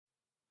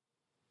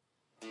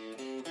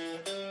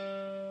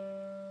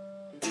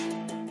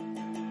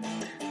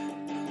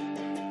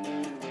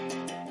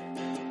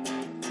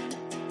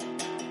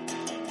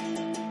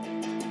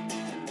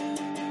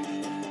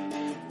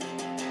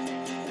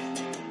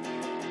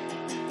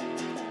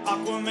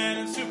Aquaman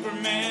and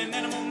Superman,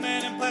 Animal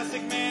Man and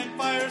Plastic Man,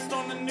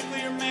 Firestorm and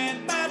Nuclear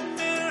Man,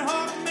 Batman and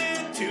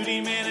Hawkman,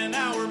 2D Man and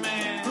Hour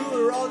Man.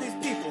 Who are all these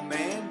people,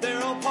 man?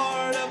 They're all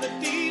part of the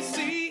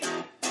DC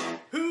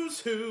Who's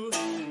Who.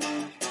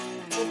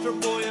 Ultra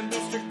Boy and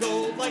Booster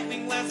Gold,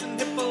 Lightning Lass and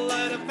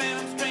Hippolyta,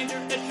 Phantom Stranger,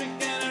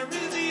 Etrick and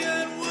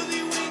Arisia and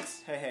Woozy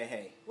Winks.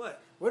 Hey.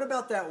 What? What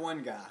about that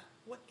one guy?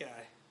 What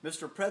guy?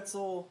 Mr.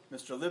 Pretzel,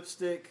 Mr.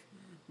 Lipstick,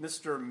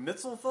 Mr.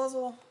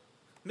 Mitzelfuzzle?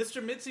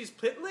 Mr. Mitzi's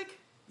Pitlick?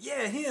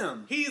 Yeah,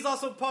 him. He's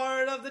also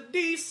part of the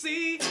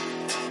DC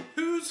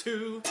Who's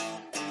Who.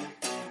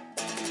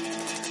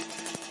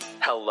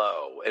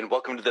 Hello, and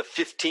welcome to the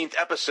 15th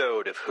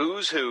episode of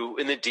Who's Who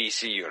in the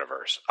DC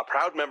Universe, a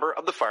proud member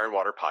of the Fire and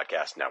Water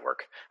Podcast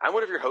Network. I'm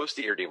one of your hosts,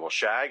 the Irredeemable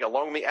Shag.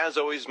 Along with me, as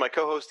always, is my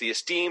co-host, the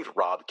esteemed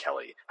Rob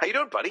Kelly. How you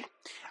doing, buddy?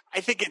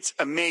 I think it's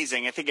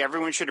amazing. I think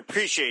everyone should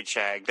appreciate,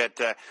 Shag,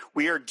 that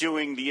we are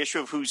doing the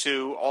issue of Who's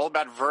Who, all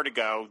about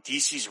Vertigo,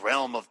 DC's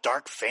realm of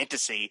dark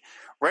fantasy,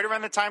 right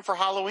around the time for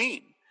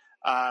Halloween.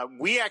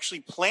 We actually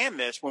planned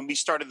this when we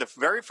started the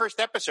very first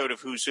episode of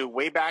Who's Who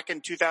way back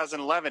in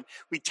 2011.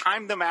 We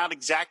timed them out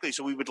exactly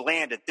so we would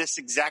land at this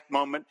exact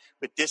moment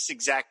with this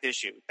exact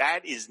issue.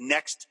 That is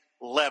next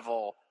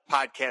level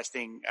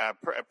podcasting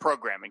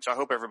programming. So I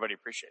hope everybody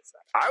appreciates that.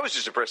 I was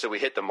just impressed that we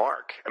hit the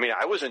mark. I mean,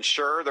 I wasn't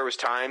sure. There was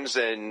times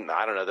in,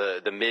 I don't know,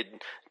 the mid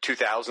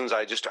 2000s.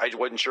 I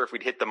wasn't sure if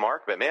we'd hit the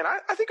mark, but man, I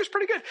think it was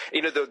pretty good.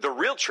 You know, the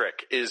real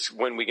trick is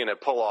when we're going to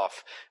pull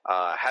off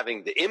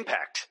having the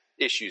Impact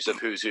issues of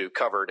Who's Who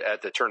covered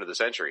at the turn of the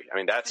century. I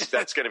mean,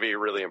 that's going to be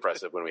really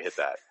impressive when we hit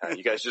that.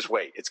 You guys just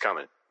wait. It's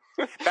coming.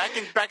 Back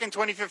in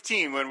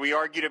 2015 when we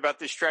argued about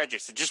this strategy,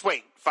 so just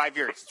wait 5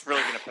 years. It's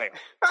really going to pay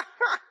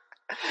off.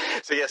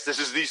 So yes, this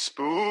is the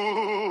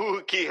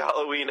spooky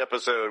Halloween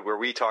episode where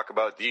we talk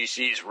about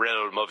DC's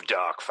realm of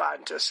dark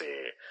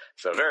fantasy.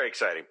 So very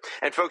exciting.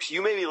 And folks,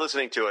 you may be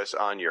listening to us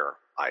on your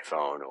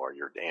iPhone or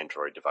your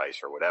Android device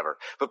or whatever,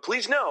 but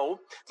please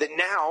know that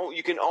now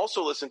you can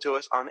also listen to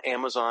us on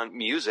Amazon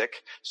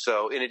Music.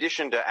 So in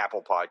addition to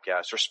Apple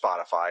Podcasts or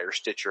Spotify or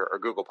Stitcher or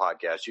Google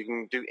Podcasts, you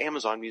can do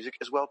Amazon Music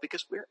as well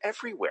because we're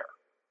everywhere.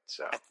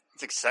 So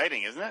it's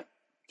exciting, isn't it?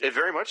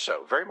 Very much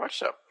so. Very much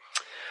so.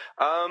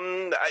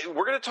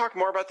 We're going to talk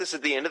more about this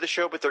at the end of the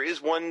show, but there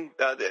is one,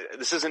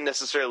 this isn't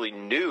necessarily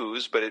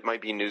news, but it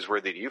might be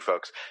newsworthy to you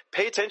folks.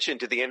 Pay attention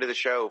to the end of the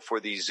show for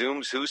the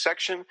Zoom's Who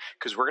section,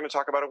 because we're going to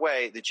talk about a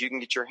way that you can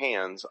get your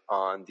hands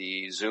on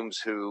the Zoom's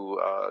Who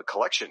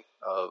collection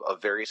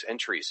of various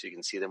entries so you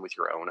can see them with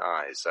your own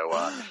eyes. So,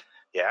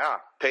 yeah,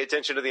 pay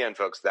attention to the end,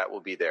 folks. That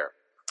will be there.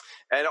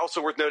 And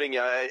also worth noting,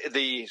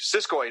 the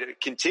Siskoid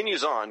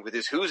continues on with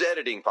his Who's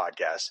Editing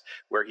podcast,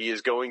 where he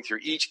is going through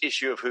each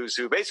issue of Who's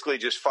Who, basically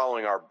just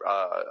following our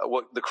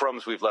the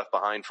crumbs we've left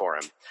behind for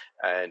him,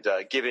 and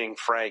giving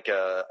Frank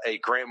a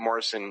Grant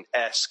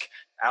Morrison-esque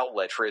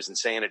outlet for his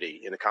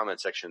insanity in the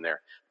comment section there.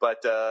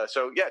 But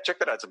so yeah, check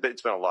that out.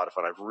 It's been a lot of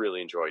fun. I've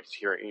really enjoyed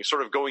hearing,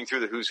 sort of going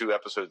through the Who's Who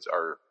episodes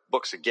or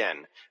books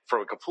again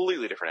from a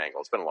completely different angle.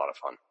 It's been a lot of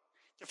fun.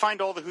 To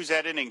find all the Who's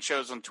Editing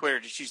shows on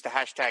Twitter, just use the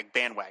hashtag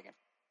bandwagon.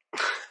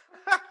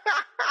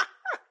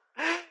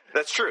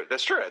 That's true.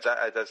 That's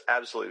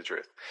absolutely the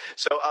truth.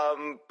 So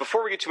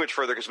before we get too much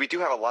further, because we do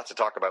have a lot to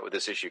talk about with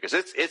this issue, because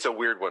it's a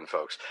weird one,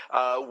 folks,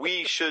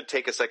 we should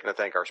take a second to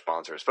thank our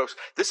sponsors. Folks,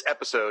 this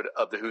episode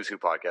of the Who's Who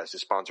podcast is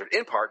sponsored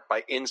in part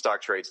by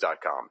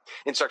InStockTrades.com.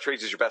 InStock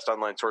Trades is your best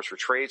online source for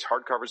trades,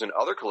 hardcovers, and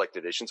other collected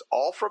editions,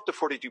 all for up to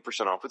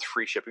 42% off with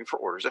free shipping for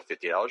orders of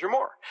 $50 or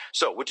more.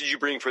 So what did you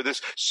bring for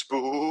this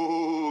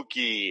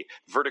spooky,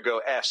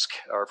 Vertigo-esque,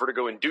 or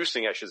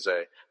Vertigo-inducing, I should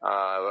say,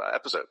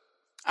 episode?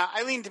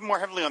 I leaned more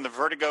heavily on the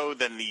Vertigo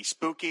than the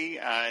spooky,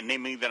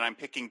 namely that I'm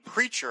picking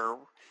Preacher,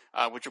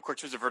 which of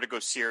course was a Vertigo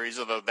series,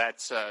 although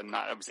that's it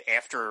was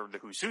after the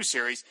Who's Who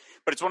series,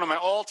 but it's one of my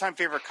all-time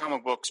favorite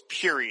comic books,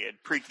 period,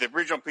 the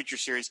original Preacher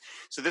series.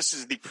 So this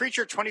is the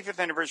Preacher 25th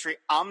Anniversary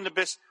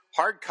Omnibus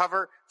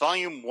Hardcover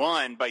Volume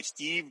 1 by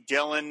Steve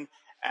Dillon.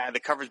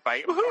 The cover's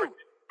by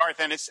Garth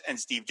Ennis and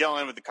Steve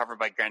Dillon, with the cover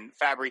by Grant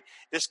Fabry.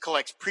 This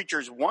collects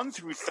Preachers 1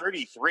 through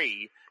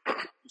 33,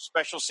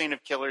 Special Saint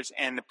of Killers,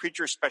 and the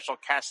Preacher Special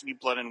Cassidy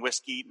Blood and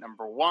Whiskey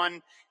number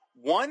 1.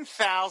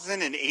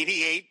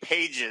 1,088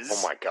 pages.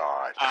 Oh my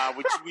God!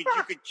 Which you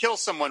could kill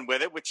someone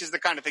with it, which is the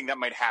kind of thing that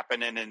might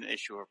happen in an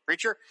issue of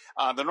Preacher.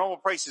 The normal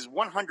price is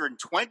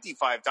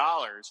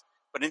 $125.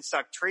 But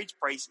in-stock trades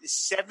price is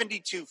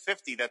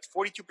 $72.50. That's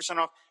 42%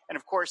 off. And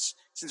of course,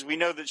 since we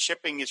know that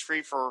shipping is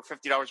free for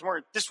 $50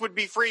 more, this would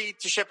be free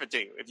to ship it to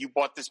you if you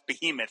bought this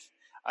behemoth.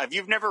 If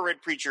you've never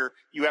read Preacher,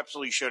 you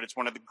absolutely should. It's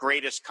one of the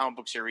greatest comic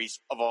book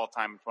series of all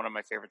time. It's one of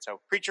my favorites. So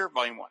Preacher,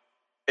 Volume 1.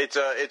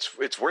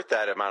 It's worth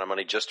that amount of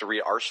money just to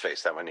read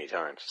Arseface that many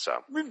times.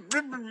 So.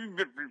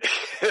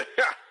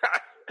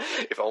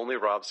 If only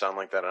Rob sounded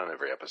like that on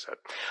every episode.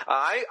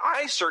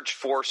 I searched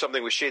for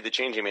something with Shade the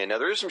Changing Man. Now,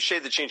 there is some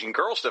Shade the Changing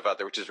Girl stuff out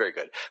there, which is very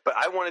good. But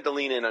I wanted to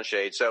lean in on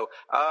Shade. So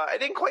I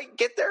didn't quite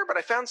get there, but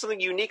I found something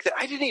unique that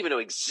I didn't even know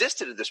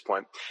existed at this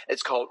point.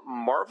 It's called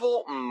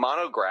Marvel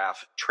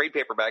Monograph Trade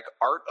Paperback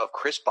Art of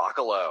Chris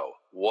Bachalo.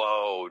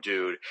 Whoa,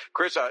 dude.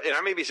 Chris, and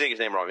I may be saying his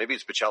name wrong. Maybe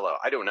it's Pacello.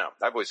 I don't know.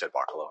 I've always said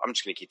Bacalo. I'm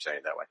just going to keep saying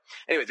it that way.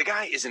 Anyway, the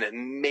guy is an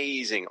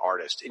amazing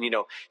artist. And,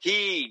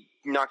 he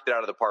knocked it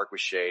out of the park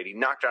with Shade. He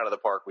knocked it out of the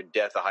park with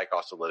Death, The High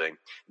Cost of Living.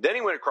 Then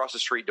he went across the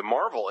street to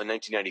Marvel in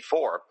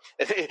 1994.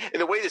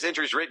 And the way this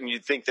entry is written,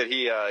 you'd think that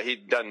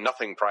he'd done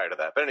nothing prior to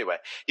that. But anyway,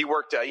 he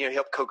worked, he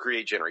helped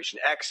co-create Generation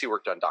X. He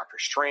worked on Doctor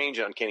Strange,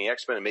 Uncanny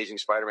X-Men, Amazing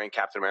Spider-Man,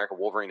 Captain America,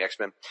 Wolverine,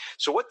 X-Men.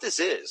 So what this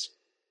is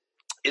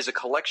a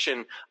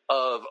collection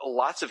of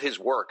lots of his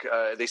work,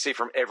 they say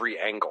from every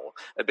angle.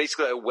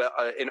 Basically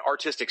an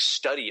artistic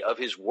study of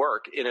his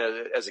work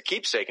as a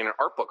keepsake in an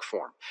art book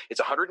form. It's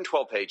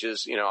 112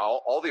 pages,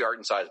 all the art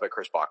and size by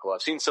Chris Bacalo.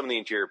 I've seen some of the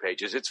interior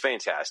pages. It's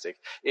fantastic.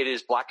 It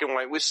is black and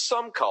white with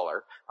some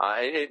color.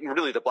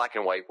 Really the black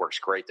and white works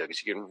great though,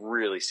 because you can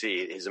really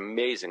see his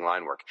amazing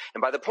line work.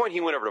 And by the point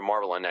he went over to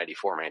Marvel in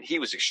 94, man, he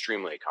was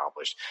extremely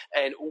accomplished.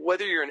 And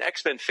whether you're an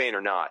X-Men fan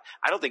or not,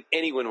 I don't think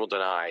anyone will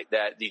deny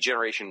that the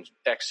Generation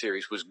X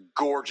series was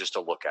gorgeous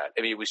to look at.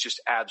 I mean, it was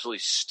just absolutely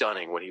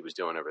stunning what he was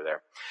doing over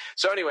there.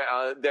 So anyway,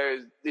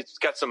 it's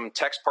got some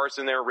text parts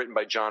in there written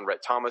by John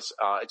Rhett Thomas.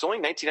 It's only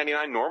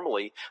 $19.99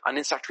 normally on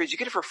In-Stock Trades. You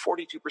get it for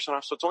 42%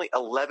 off, so it's only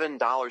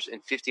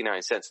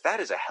 $11.59. That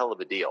is a hell of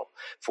a deal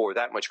for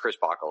that much Chris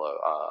Bacalo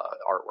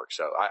artwork.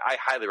 So I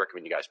highly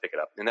recommend you guys pick it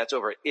up, and that's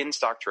over at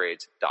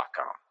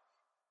InStockTrades.com.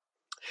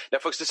 Now,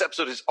 folks, this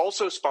episode is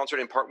also sponsored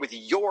in part with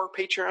your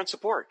Patreon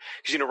support.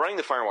 Because, running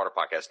the Fire and Water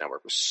Podcast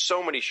Network with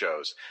so many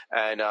shows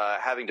and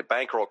having to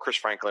bankroll Chris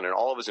Franklin and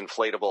all of his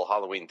inflatable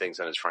Halloween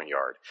things on his front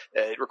yard,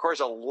 it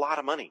requires a lot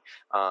of money.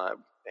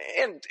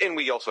 And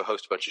we also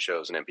host a bunch of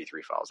shows and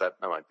MP3 files. That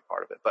might be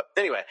part of it. But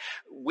anyway,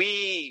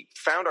 we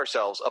found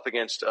ourselves up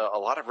against a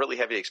lot of really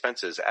heavy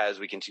expenses as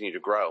we continue to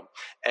grow.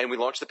 And we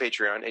launched the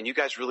Patreon, and you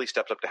guys really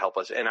stepped up to help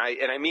us. And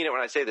I mean it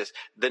when I say this.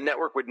 The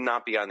network would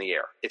not be on the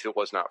air if it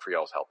was not for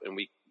y'all's help. And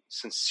we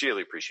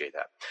sincerely appreciate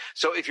that.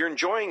 So if you're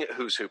enjoying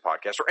Who's Who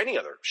podcast or any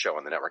other show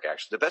on the network,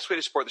 actually, the best way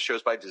to support the show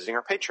is by visiting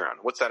our Patreon.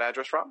 What's that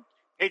address, Rob?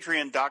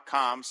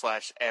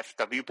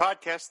 Patreon.com/FW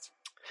podcast.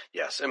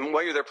 Yes, and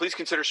while you're there, please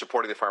consider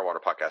supporting the Fire and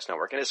Water Podcast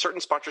Network. And at certain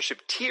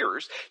sponsorship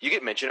tiers, you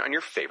get mentioned on your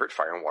favorite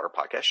Fire and Water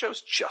Podcast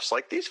shows, just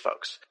like these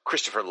folks.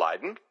 Christopher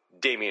Lydon,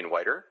 Damian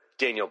Whiter,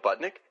 Daniel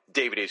Butnick,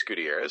 David Ace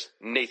Gutierrez,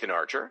 Nathan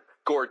Archer,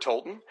 Gord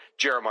Tolton,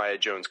 Jeremiah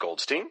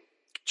Jones-Goldstein,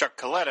 Chuck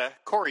Coletta,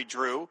 Corey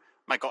Drew,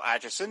 Michael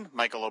Atchison,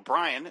 Michael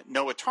O'Brien,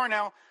 Noah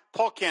Tarnow,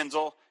 Paul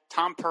Kenzel,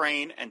 Tom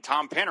Perrine, and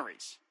Tom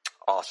Penneries.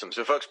 Awesome.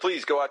 So, folks,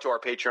 please go out to our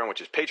Patreon,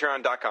 which is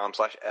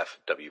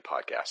patreon.com/FW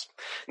podcast.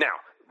 Now,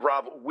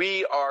 Rob,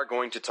 we are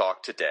going to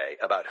talk today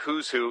about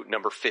Who's Who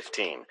number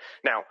 15.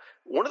 Now,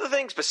 one of the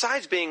things,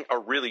 besides being a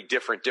really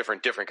different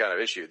kind of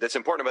issue, that's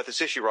important about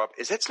this issue, Rob,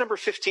 is that's number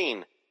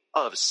 15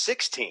 of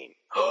 16.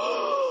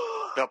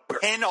 The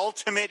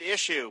penultimate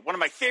issue. One of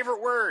my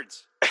favorite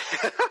words.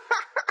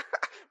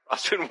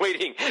 I've been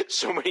waiting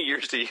so many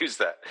years to use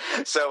that.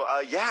 So,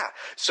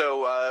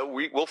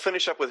 we'll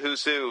finish up with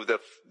Who's Who, the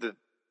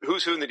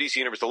Who's Who in the DC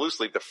Universe, the loose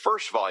leaf, the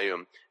first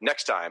volume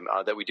next time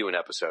that we do an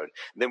episode.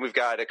 And then we've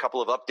got a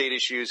couple of update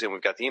issues, and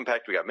we've got the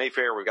Impact, we got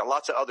Mayfair, we've got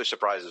lots of other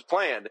surprises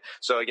planned.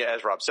 So again,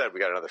 as Rob said, we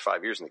got another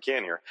 5 years in the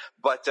can here.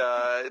 But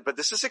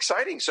this is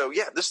exciting. So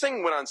yeah, this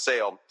thing went on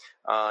sale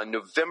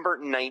November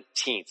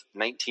 19th,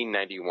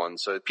 1991.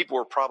 So people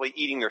were probably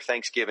eating their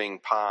Thanksgiving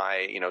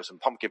pie, some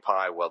pumpkin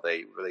pie while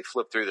they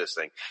flipped through this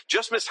thing.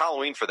 Just missed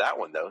Halloween for that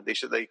one, though. They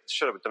should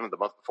have done it the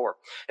month before.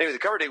 Anyway, the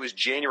cover date was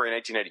January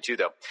 1992,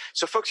 though.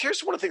 So folks,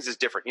 here's one of the things that's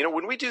different.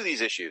 When we do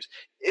these issues,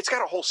 it's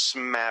got a whole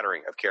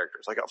smattering of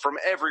characters. Like from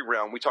every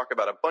realm, we talk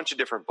about a bunch of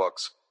different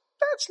books.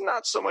 That's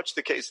not so much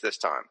the case this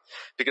time,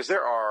 because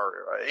there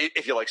are,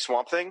 if you like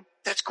Swamp Thing,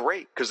 that's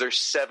great, because there's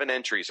 7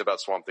 entries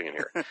about Swamp Thing in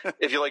here.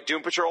 If you like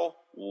Doom Patrol,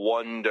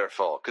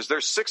 wonderful, because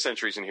there's 6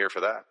 entries in here for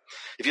that.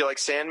 If you like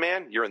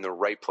Sandman, you're in the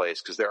right place,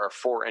 because there are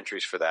 4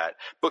 entries for that.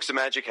 Books of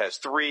Magic has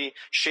 3,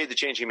 Shade the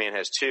Changing Man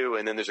has 2,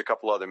 and then there's a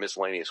couple other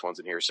miscellaneous ones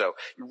in here. So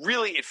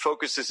really it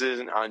focuses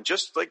in on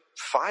just like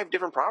 5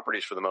 different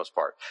properties for the most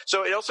part.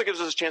 So it also gives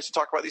us a chance to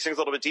talk about these things a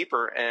little bit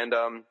deeper. And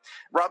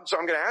Rob, so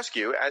I'm going to ask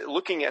you,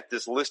 looking at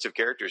this list of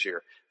characters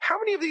here, how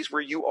many of these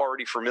were you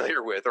already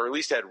familiar with, or at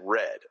least had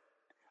read?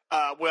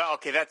 Well,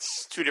 okay,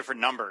 that's 2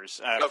 different numbers.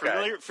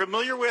 Okay.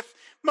 Familiar with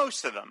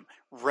most of them.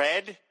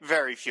 Read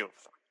very few of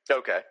them.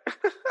 Okay.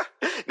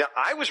 Now,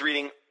 I was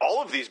reading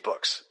all of these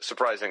books,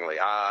 surprisingly.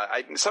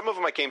 Some of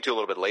them I came to a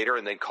little bit later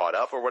and then caught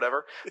up or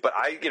whatever. But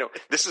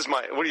this is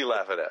what are you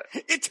laughing at?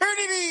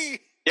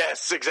 Eternity!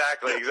 Yes,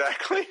 exactly.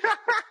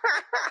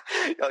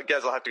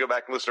 Guys, I'll have to go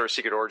back and listen to our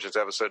Secret Origins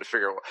episode to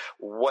figure out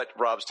what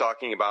Rob's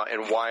talking about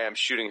and why I'm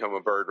shooting him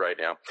a bird right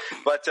now.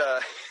 But,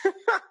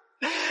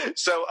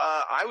 so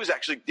I was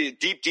actually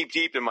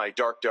deep in my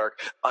dark,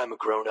 I'm a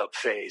grown-up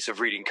phase of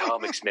reading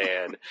comics,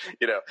 man.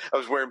 I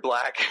was wearing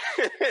black,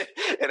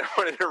 and I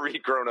wanted to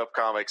read grown-up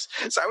comics.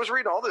 So I was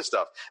reading all this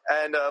stuff.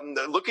 And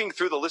looking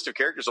through the list of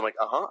characters, I'm like,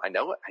 I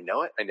know it.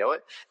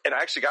 And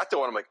I actually got to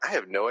one, I'm like, I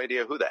have no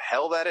idea who the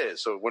hell that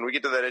is. So when we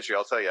get to that issue,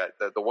 I'll tell you,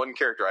 the one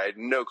character, I had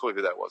no clue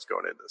who that was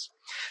going into this.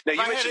 Now,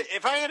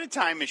 if I had a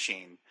time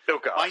machine, Oh,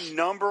 gosh. My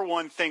number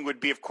one thing would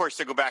be, of course,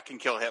 to go back and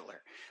kill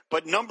Hitler.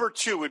 But number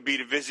two would be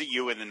to visit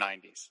you in the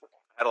 90s.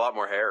 Had a lot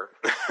more hair.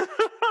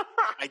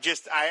 I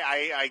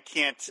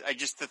can't.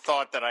 The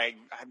thought that I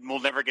will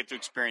never get to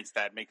experience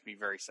that makes me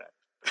very sad.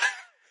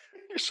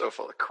 You're so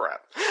full of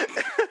crap.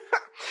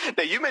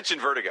 Now, you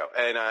mentioned Vertigo,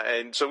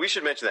 and so we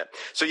should mention that.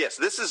 So, yes,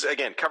 this is,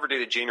 again, cover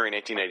dated January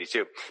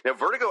 1992. Now,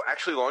 Vertigo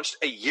actually launched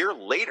a year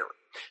later.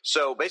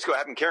 So, basically, what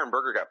happened, Karen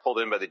Berger got pulled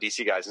in by the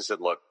DC guys and said,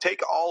 look,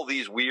 take all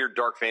these weird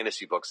dark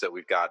fantasy books that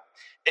we've got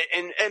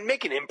and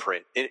make an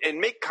imprint and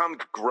make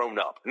comic grown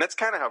up. And that's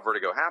kind of how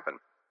Vertigo happened.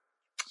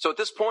 So at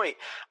this point,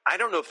 I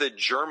don't know if the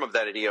germ of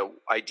that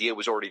idea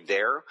was already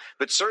there,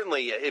 but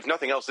certainly, if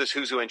nothing else, this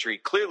Who's Who entry,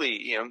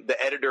 clearly,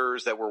 the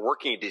editors that were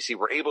working at DC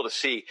were able to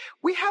see,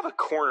 we have a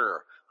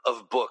corner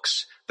of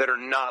books that are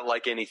not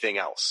like anything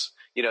else.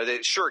 They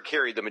sure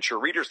carried the mature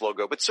readers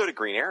logo, but so did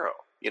Green Arrow.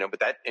 But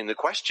that in the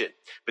question,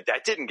 but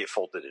that didn't get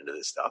folded into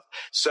this stuff.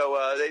 So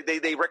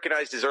they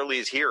recognized as early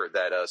as here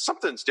that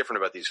something's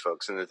different about these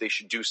folks and that they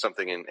should do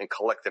something and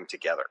collect them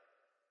together.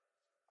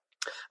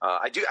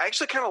 I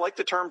actually kind of like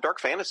the term dark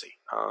fantasy.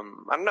 I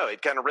don't know.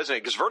 It kind of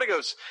resonates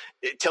because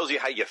it tells you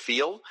how you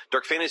feel.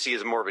 Dark fantasy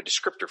is more of a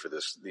descriptor for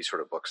these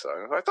sort of books,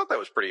 though. I thought that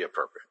was pretty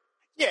appropriate.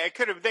 Yeah, it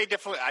could have. They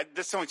definitely.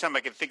 This is the only time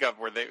I can think of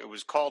where it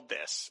was called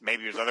this.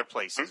 Maybe it was other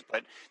places,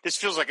 but this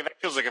feels like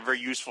a very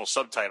useful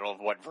subtitle of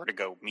what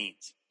Vertigo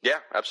means. Yeah,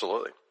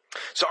 absolutely.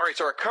 So, all right,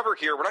 so our cover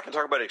here, we're not going to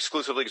talk about it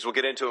exclusively because we'll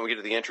get into it when we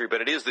get to the entry,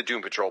 but it is the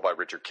Doom Patrol by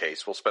Richard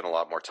Case. We'll spend a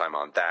lot more time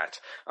on that.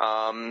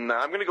 I'm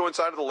going to go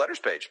inside of the letters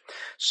page.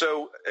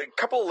 So, a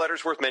couple of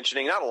letters worth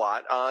mentioning, not a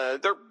lot.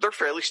 They're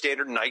fairly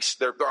standard, nice.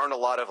 There aren't a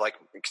lot of,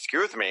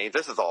 excuse me,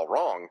 this is all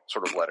wrong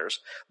sort of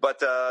letters. But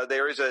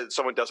there is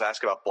someone does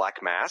ask about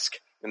Black Mask.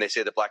 And they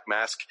say that Black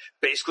Mask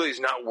basically is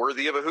not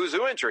worthy of a Who's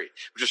Who entry,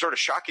 which is sort of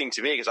shocking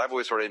to me because I've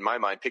always sort of, in my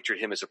mind, pictured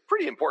him as a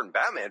pretty important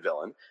Batman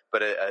villain.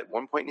 But at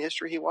one point in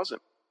history, he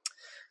wasn't.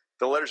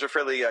 The letters are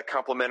fairly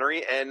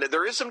complimentary, and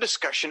there is some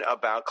discussion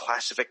about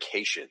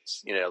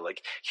classifications,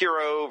 like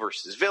hero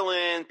versus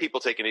villain, people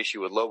take an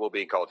issue with Lobo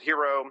being called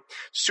hero,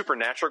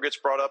 Supernatural gets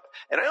brought up,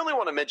 and I only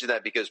want to mention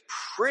that because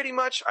pretty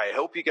much I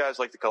hope you guys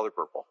like The Color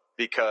Purple,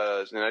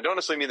 and I don't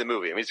necessarily mean the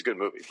movie, it's a good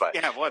movie, but...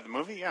 Yeah, what, the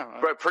movie? Yeah.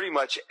 But pretty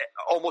much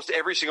almost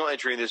every single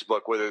entry in this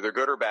book, whether they're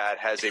good or bad,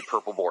 has a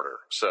purple border,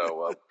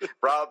 so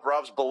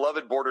Rob's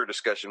beloved border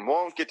discussion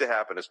won't get to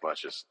happen as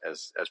much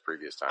as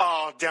previous times.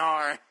 Oh,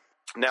 darn.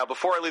 Now,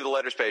 before I leave the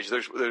letters page,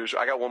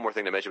 I got one more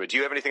thing to mention, but do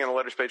you have anything on the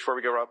letters page before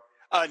we go, Rob?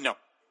 No.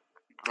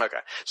 Okay.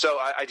 So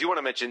I do want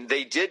to mention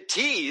they did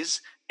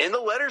tease in the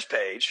letters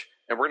page,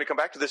 and we're going to come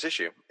back to this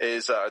issue,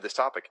 this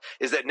topic,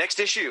 is that next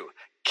issue,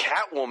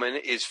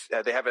 Catwoman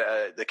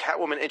the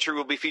Catwoman entry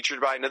will be featured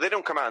by, now they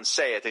don't come out and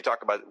say it, they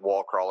talk about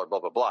Wallcrawler, blah,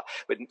 blah, blah,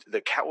 but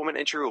the Catwoman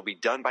entry will be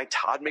done by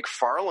Todd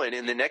McFarlane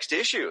in the next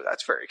issue.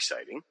 That's very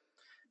exciting.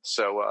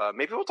 So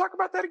maybe we'll talk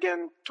about that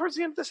again towards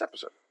the end of this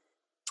episode.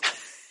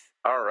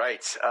 All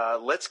right,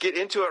 let's get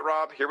into it,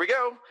 Rob. Here we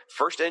go.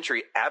 First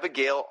entry,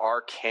 Abigail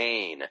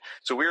Arcane.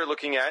 So we are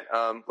looking at,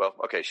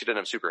 she didn't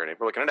have a superhero name.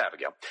 We're looking at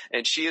Abigail.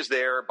 And she is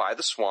there by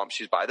the swamp.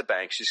 She's by the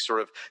bank. She's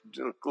sort of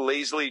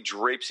lazily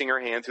draping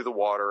her hand through the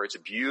water. It's a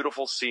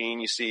beautiful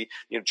scene. You see,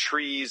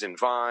 trees and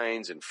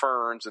vines and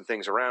ferns and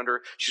things around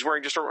her. She's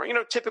wearing just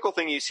a, typical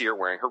thing you see her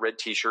wearing, her red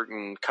t-shirt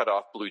and cut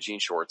off blue jean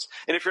shorts.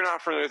 And if you're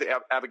not familiar with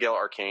Abigail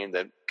Arcane,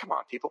 then come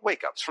on, people,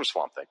 wake up. It's from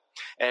Swamp Thing.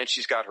 And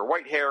she's got her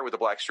white hair with the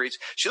black streaks.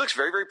 She looks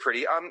very, very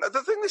pretty.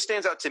 The thing that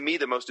stands out to me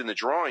the most in the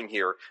drawing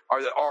here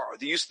are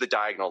the use of the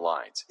diagonal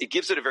lines. It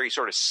gives it a very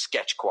sort of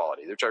sketch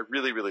quality, which I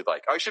really, really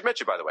like. I should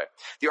mention, by the way,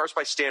 the art's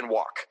by Stan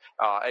Walk,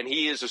 and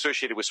he is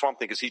associated with Swamp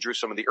Thing because he drew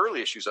some of the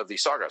early issues of the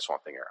Saga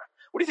Swamp Thing era.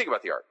 What do you think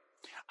about the art?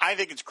 I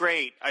think it's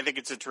great. I think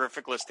it's a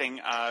terrific listing.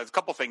 A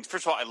couple things.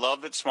 First of all, I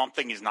love that Swamp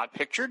Thing is not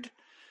pictured.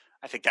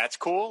 I think that's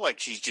cool. Like,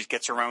 she just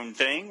gets her own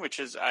thing, which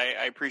is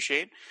I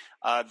appreciate.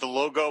 The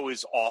logo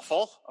is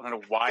awful. I don't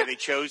know why they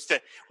chose to.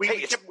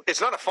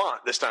 It's not a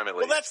font this time, at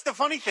least. Well, that's the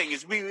funny thing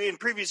is in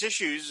previous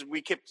issues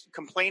we kept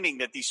complaining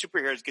that these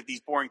superheroes get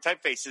these boring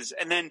typefaces,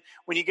 and then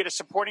when you get a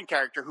supporting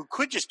character who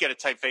could just get a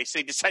typeface,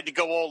 they decide to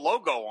go all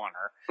logo on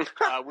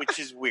her, which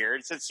is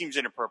weird. So it seems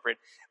inappropriate.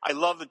 I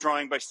love the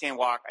drawing by Stan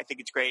Walk. I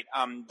think it's great.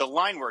 The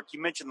line work, you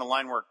mentioned the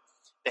line work.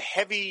 The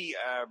heavy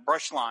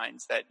brush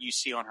lines that you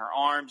see on her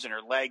arms and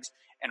her legs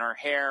and her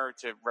hair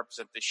to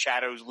represent the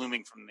shadows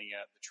looming from the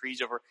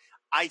trees over.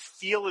 I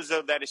feel as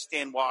though that is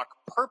Stan Walk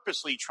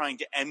purposely trying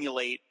to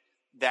emulate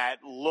that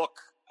look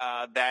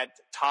that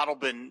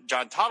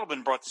John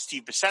Toddleben brought to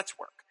Steve Bissett's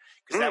work.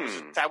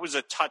 Because that was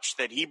a touch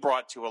that he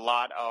brought to a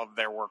lot of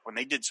their work when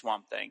they did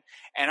Swamp Thing.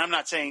 And I'm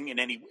not saying in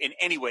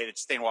any way that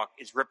Stan Walk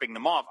is ripping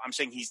them off. I'm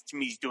saying he's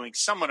doing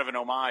somewhat of an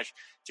homage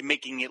to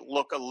making it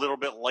look a little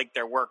bit like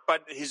their work,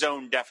 but his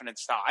own definite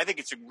style. I think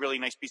it's a really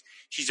nice piece.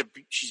 She's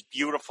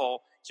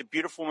beautiful. She's a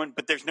beautiful woman,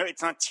 but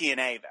it's not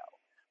TNA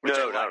though.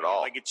 No, not at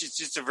all. Like, it's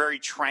just a very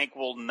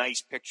tranquil,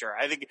 nice picture.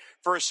 I think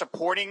for a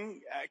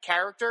supporting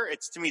character,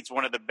 to me it's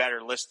one of the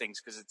better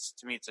listings because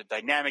it's a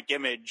dynamic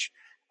image.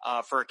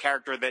 for a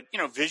character that,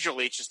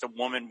 visually it's just a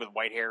woman with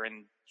white hair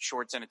and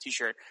shorts and a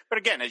T-shirt. But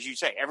again, as you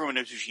say, everyone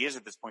knows who she is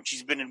at this point.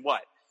 She's been in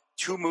what?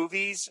 2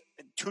 movies,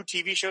 2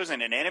 TV shows,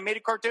 and an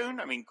animated cartoon?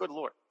 I mean, good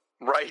Lord.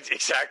 Right,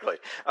 exactly.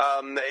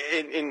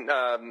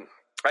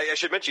 I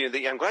should mention,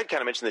 I'm glad you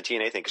kind of mentioned the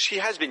TNA thing, because she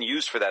has been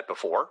used for that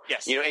before.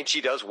 Yes. And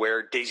she does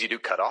wear Daisy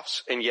Duke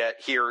cutoffs, and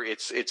yet here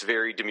it's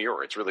very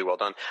demure. It's really well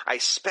done. I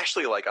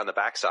especially like on the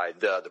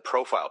backside the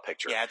profile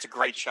picture. Yeah, it's a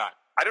great shot.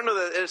 I don't know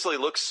that it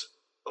necessarily looks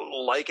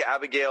like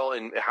Abigail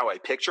and how I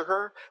picture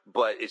her,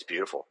 but it's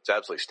beautiful. It's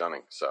absolutely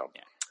stunning. So,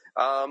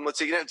 let's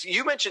see.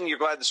 You mentioned you're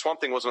glad the Swamp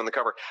Thing wasn't on the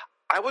cover.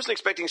 I wasn't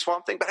expecting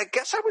Swamp Thing, but I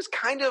guess I was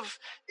kind of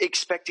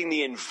expecting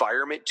the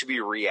environment to be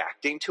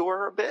reacting to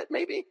her a bit,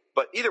 maybe.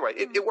 But either way,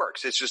 it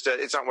works. It's just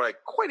it's not what I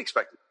quite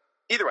expected.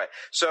 Either way.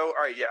 So, all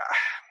right, yeah.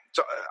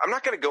 So I'm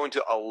not going to go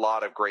into a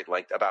lot of great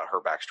length about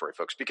her backstory,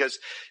 folks, because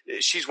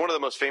she's one of the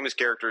most famous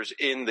characters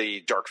in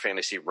the dark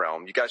fantasy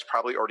realm. You guys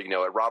probably already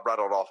know it. Rob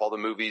rattled off all the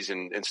movies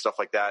and stuff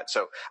like that.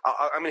 So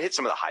I'm going to hit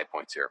some of the high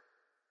points here.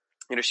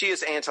 She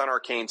is Anton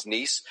Arcane's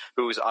niece,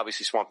 who is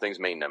obviously Swamp Thing's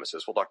main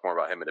nemesis. We'll talk more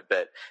about him in a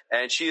bit.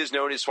 And she is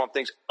known as Swamp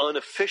Thing's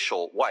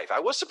unofficial wife. I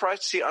was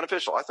surprised to see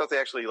unofficial. I thought they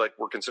actually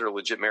were considered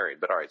legit married.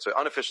 But all right, so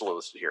unofficial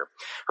listed here.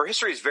 Her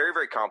history is very,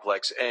 very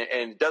complex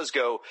and does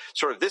go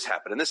sort of this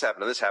happened and this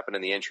happened and this happened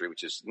in the entry,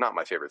 which is not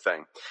my favorite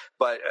thing.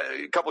 But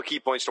a couple of key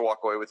points to walk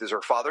away with is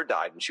her father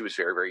died and she was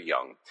very, very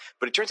young.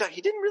 But it turns out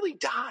he didn't really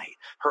die.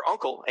 Her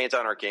uncle,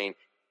 Anton Arcane,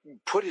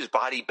 put his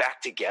body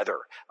back together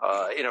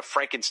in a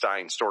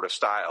Frankenstein sort of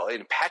style,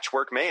 in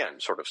Patchwork Man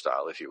sort of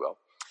style, if you will.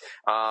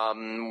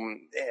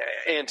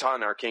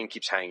 Anton Arcane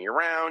keeps hanging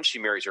around. She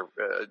marries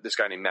this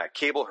guy named Matt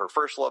Cable, her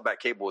first love.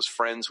 Matt Cable was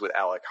friends with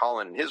Alec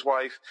Holland and his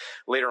wife.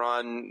 Later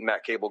on,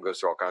 Matt Cable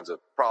goes through all kinds of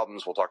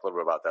problems. We'll talk a little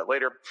bit about that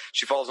later.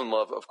 She falls in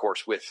love, of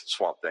course, with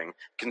Swamp Thing,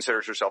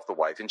 considers herself the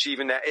wife, and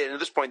at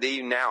this point,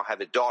 they now have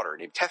a daughter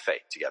named Tefe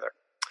together.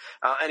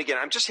 And again,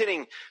 I'm just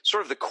hitting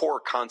sort of the core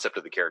concept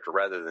of the character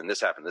rather than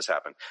this happened.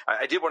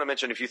 I did want to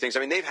mention a few things.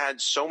 I mean, they've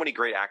had so many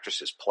great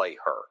actresses play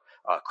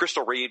her.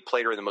 Crystal Reed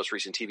played her in the most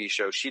recent TV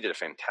show. She did a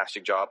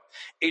fantastic job.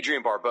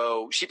 Adrienne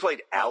Barbeau, she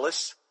played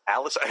Alice,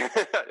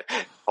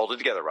 hold it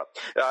together, Rob.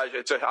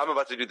 I'm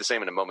about to do the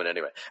same in a moment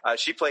anyway.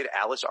 She played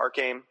Alice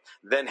Arcane.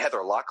 Then Heather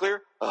Locklear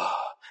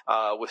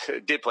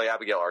did play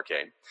Abigail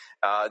Arcane.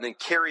 And then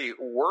Carrie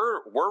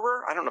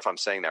Werrer, I don't know if I'm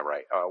saying that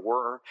right.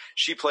 Werrer,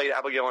 she played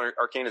Abigail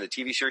Arcane in the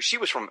TV series. She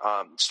was from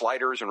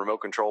Sliders and Remote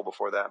Control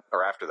before that,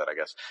 or after that, I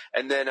guess.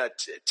 And then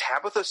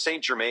Tabitha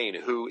St. Germain,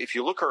 who, if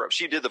you look her up,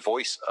 she did the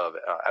voice of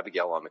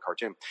Abigail on the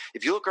cartoon.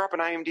 If you look her up on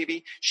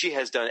IMDb, she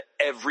has done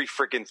every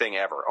freaking thing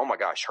ever. Oh my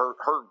gosh, her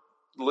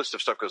list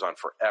of stuff goes on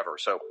forever.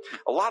 So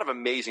a lot of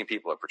amazing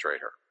people have portrayed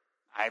her.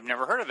 I've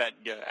never heard of that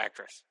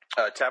actress.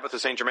 Tabitha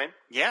St. Germain?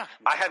 Yeah.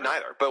 I hadn't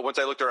either. But once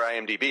I looked at her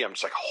IMDb, I'm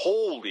just like,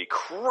 holy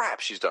crap,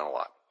 she's done a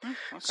lot. Okay.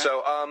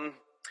 So,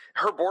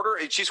 her border,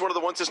 she's one of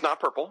the ones that's not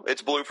purple.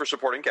 It's blue for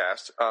supporting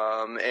cast.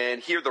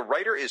 And here the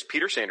writer is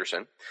Peter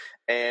Sanderson.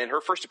 And her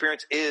first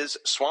appearance is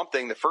Swamp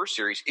Thing, the first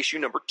series, issue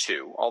number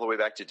 2, all the way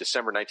back to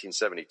December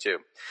 1972.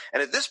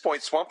 And at this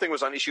point, Swamp Thing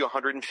was on issue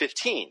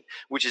 115,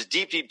 which is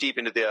deep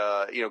into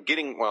the,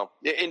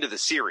 into the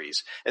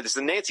series. And this is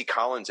the Nancy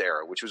Collins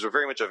era, which was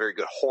very much a very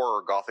good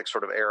horror gothic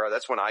sort of era.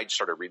 That's when I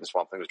started reading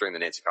Swamp Thing, was during the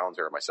Nancy Collins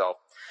era myself.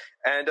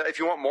 And if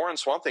you want more on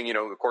Swamp Thing,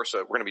 of course,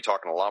 we're going to be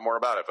talking a lot more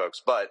about it,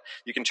 folks. But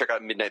you can check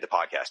out Midnight the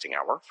Podcasting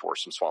Hour for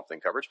some Swamp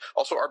Thing coverage.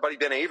 Also, our buddy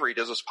Ben Avery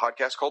does this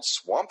podcast called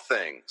Swamp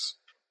Things.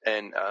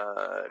 And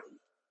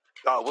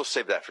we'll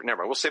save that for, never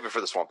mind. We'll save it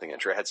for the Swamp Thing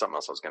entry. I had something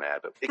else I was going to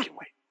add, but it can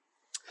wait.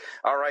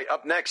 All right,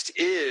 up next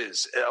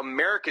is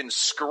American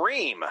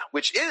Scream,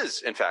 which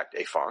is, in fact,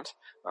 a font,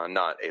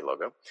 not a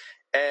logo.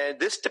 And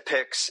this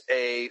depicts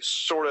a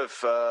sort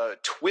of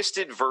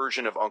twisted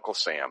version of Uncle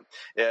Sam.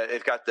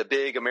 It's got the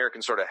big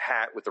American sort of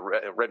hat with the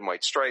red and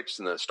white stripes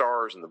and the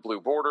stars and the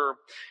blue border.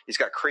 He's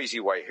got crazy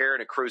white hair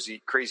and a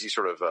crazy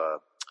sort of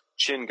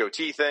chin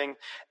goatee thing.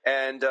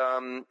 And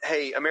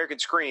hey, American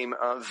Scream,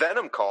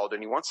 Venom called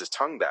and he wants his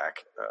tongue back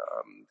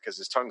because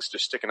his tongue's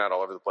just sticking out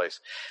all over the place.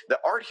 The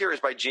art here is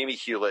by Jamie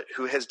Hewlett,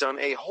 who has done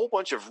a whole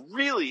bunch of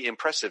really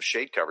impressive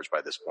shade coverage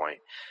by this point.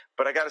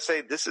 But I got to say,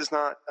 this is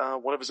not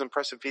one of his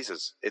impressive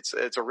pieces. It's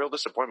a real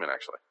disappointment,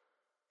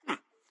 actually.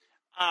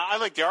 I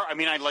like the art. I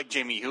mean, I like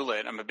Jamie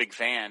Hewlett. I'm a big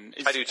fan.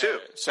 I do too.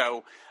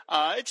 So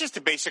it's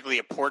just basically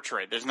a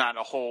portrait. There's not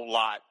a whole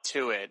lot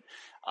to it.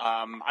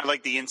 I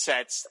like the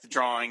insets, the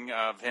drawing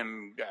of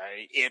him,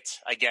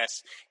 I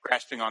guess,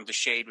 grasping onto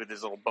shade with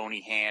his little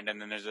bony hand,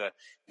 and then there's a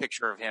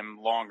picture of him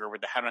longer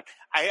with the hat on.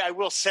 I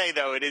will say,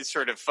 though, it is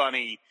sort of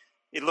funny.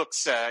 It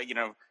looks,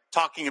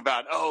 talking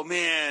about, oh,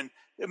 man,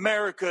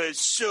 America is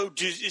so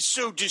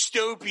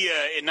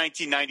dystopia in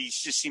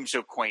 1990s just seems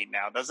so quaint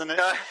now, doesn't it?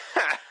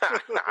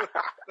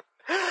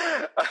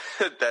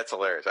 That's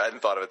hilarious. I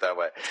hadn't thought of it that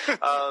way.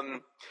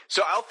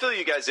 So I'll fill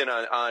you guys in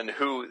on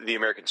who the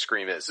American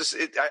Scream is.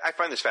 I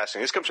find this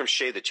fascinating. This comes from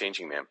Shay the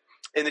Changing Man.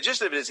 And the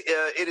gist of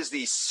it is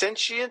the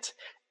sentient,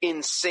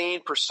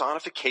 insane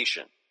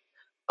personification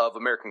of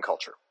American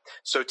culture.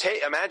 So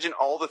imagine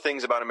all the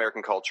things about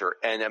American culture,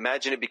 and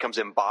imagine it becomes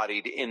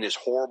embodied in this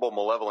horrible,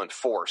 malevolent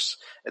force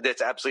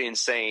that's absolutely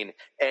insane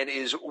and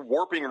is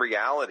warping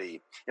reality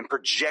and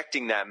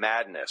projecting that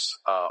madness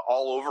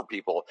all over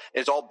people.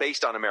 It's all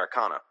based on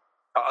Americana.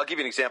 I'll give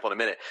you an example in a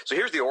minute. So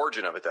here's the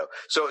origin of it, though.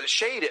 So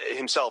Shade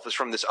himself is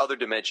from this other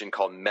dimension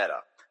called Meta.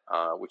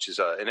 Which is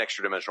an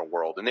extra-dimensional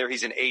world. And there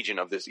he's an agent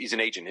of this. He's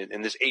an agent,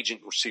 and this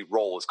agency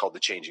role is called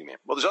the Changing Man.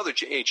 Well, there's other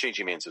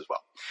Changing Mans as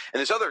well.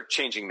 And this other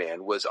Changing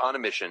Man was on a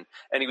mission,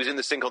 and he was in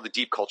this thing called the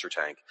Deep Culture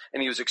Tank,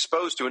 and he was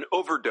exposed to an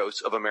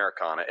overdose of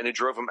Americana, and it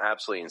drove him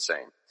absolutely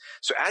insane.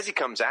 So as he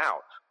comes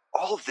out,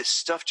 all of this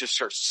stuff just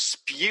starts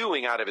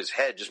spewing out of his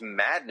head. Just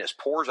madness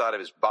pours out of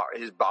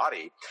his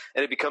body,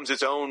 and it becomes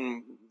its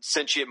own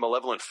sentient,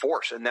 malevolent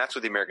force. And that's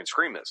what the American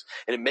Scream is.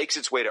 And it makes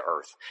its way to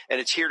Earth,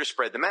 and it's here to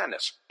spread the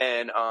madness.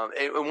 And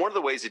one of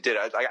the ways it did,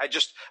 I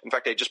just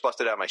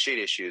busted out my Shade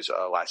issues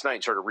last night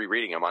and started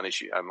rereading them.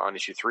 I'm on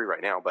issue 3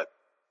 right now, but.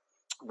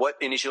 What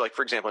in issue, like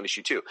for example, in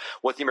issue 2,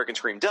 what the American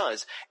Scream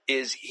does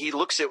is he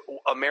looks at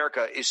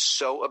America is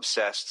so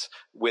obsessed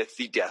with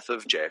the death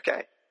of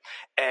JFK.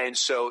 And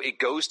so it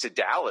goes to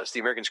Dallas, the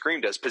American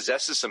Scream does,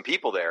 possesses some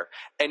people there,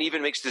 and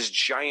even makes this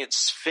giant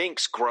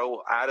sphinx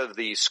grow out of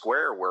the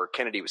square where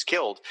Kennedy was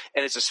killed.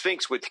 And it's a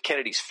sphinx with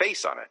Kennedy's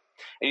face on it.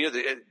 And you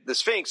know, the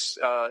sphinx,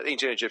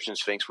 ancient Egyptian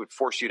sphinx, would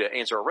force you to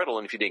answer a riddle,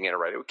 and if you didn't get it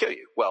right, it would kill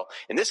you. Well,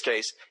 in this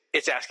case,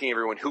 it's asking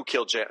everyone who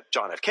killed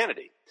John F.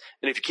 Kennedy.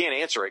 And if you can't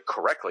answer it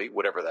correctly,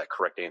 whatever that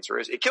correct answer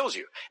is, it kills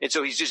you. And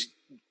so he's just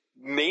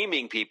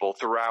maiming people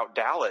throughout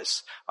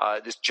Dallas,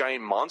 this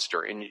giant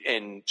monster,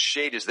 and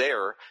Shade is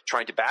there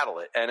trying to battle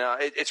it. And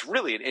it's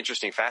really an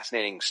interesting,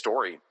 fascinating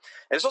story. And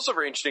it's also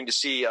very interesting to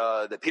see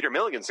that Peter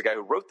Milligan's the guy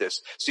who wrote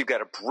this. So you've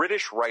got a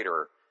British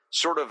writer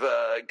sort of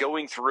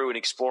going through and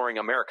exploring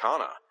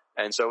Americana.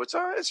 And so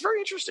it's very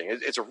interesting.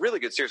 It's a really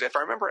good series. If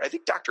I remember, I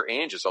think Dr.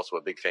 Ange is also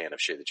a big fan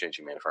of Shade the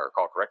Changing Man, if I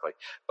recall correctly.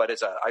 But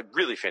it's a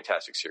really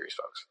fantastic series,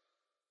 folks.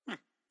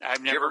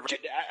 I've never read,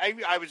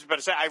 I was about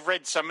to say I've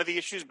read some of the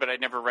issues, but I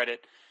never read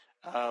it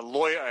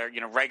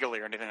regularly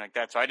or anything like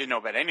that. So I didn't know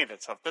about any of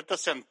that stuff. That does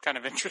sound kind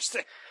of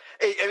interesting.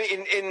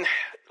 I mean,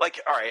 all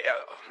right,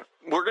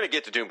 we're going to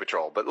get to Doom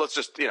Patrol, but let's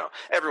just,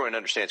 everyone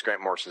understands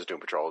Grant Morrison's Doom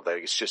Patrol. That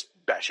it's just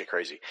batshit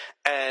crazy.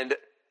 And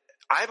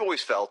I've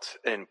always felt,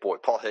 and boy,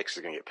 Paul Hicks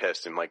is going to get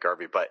pissed and Mike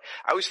Garvey, but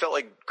I always felt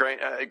like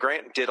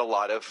Grant did a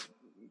lot of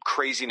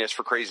craziness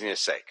for craziness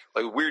sake,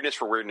 like weirdness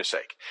for weirdness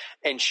sake.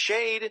 And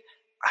Shade,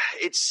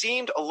 it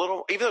seemed a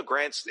little, even though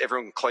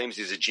everyone claims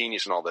he's a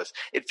genius and all this,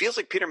 it feels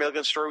like Peter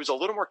Milligan's story was a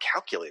little more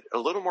calculated, a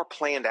little more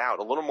planned out,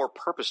 a little more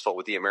purposeful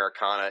with the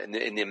Americana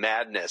and the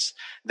madness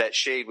that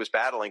Shade was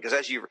battling. Because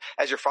as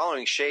you're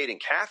following Shade and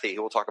Kathy,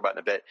 who we'll talk about in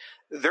a bit,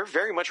 they're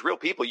very much real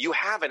people. You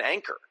have an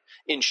anchor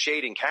in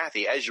Shade and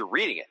Kathy as you're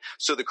reading it.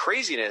 So the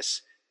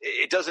craziness,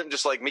 it doesn't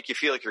just like make you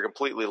feel like you're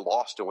completely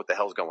lost in what the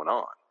hell's going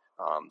on.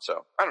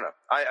 So I don't know.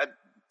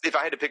 If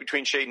I had to pick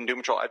between Shade and Doom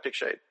Patrol, I'd pick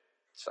Shade.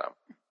 So.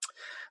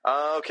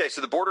 Okay,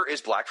 so the border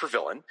is black for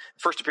villain.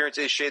 First appearance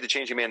is Shade the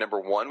Changing Man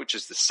 #1, which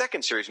is the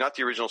second series, not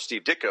the original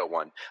Steve Ditko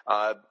one,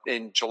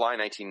 in July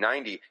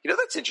 1990.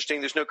 That's interesting.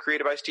 There's no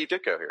created by Steve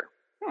Ditko here.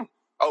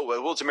 Oh,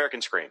 well, it's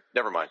American Scream.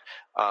 Never mind.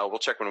 We'll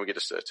check when we get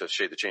to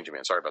Shade the Changing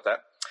Man. Sorry about that.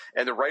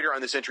 And the writer on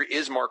this entry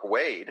is Mark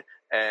Waid.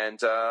 And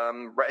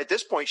right at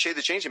this point, Shade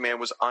the Changing Man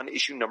was on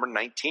issue number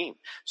 19.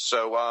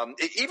 So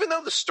even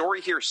though the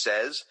story here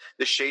says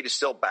the Shade is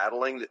still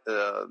battling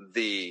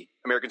the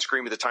American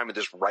Scream at the time of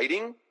this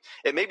writing,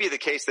 it may be the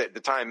case that at the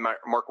time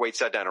Mark Waid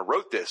sat down and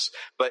wrote this,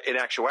 but in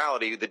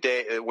actuality, the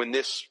day when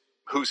this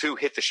Who's Who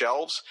hit the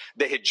shelves,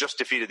 they had just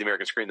defeated the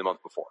American Scream the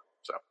month before.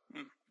 So,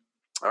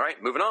 all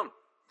right, moving on.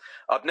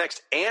 Up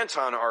next,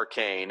 Anton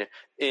Arcane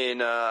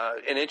in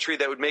an entry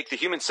that would make the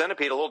Human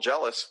Centipede a little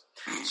jealous.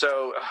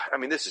 So, I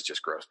mean, this is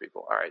just gross,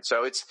 people. All right,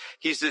 so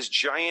he's this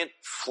giant,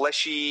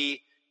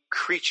 fleshy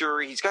creature.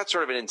 He's got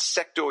sort of an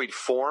insectoid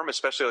form,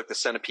 especially like the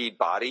centipede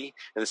body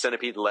and the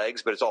centipede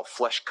legs, but it's all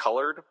flesh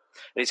colored. And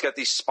he's got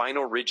these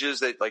spinal ridges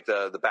that, like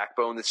the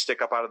backbone that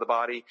stick up out of the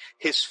body.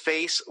 His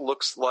face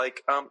looks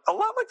like a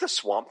lot like the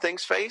Swamp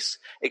Thing's face,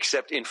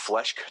 except in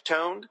flesh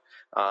toned.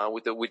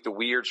 With the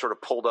weird sort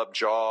of pulled up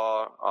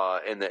jaw,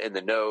 and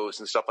the nose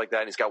and stuff like that.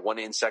 And he's got one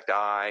insect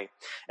eye,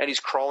 and he's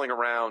crawling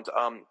around.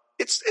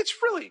 It's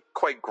really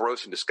quite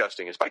gross and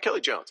disgusting. It's by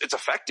Kelly Jones. It's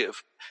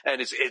effective,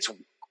 and it's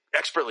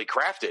expertly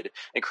crafted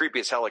and creepy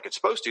as hell like it's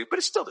supposed to, but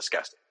it's still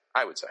disgusting,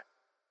 I would say.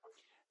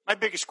 My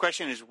biggest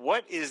question is,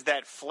 what is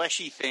that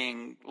fleshy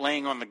thing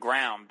laying on the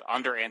ground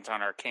under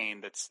Anton Arcane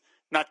that's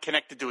not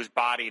connected to his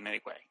body in any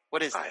way?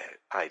 What is that?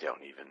 I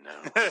don't even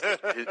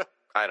know.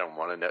 I don't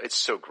want to know. It's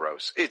so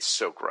gross. It's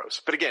so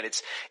gross. But again,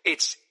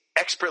 it's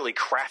expertly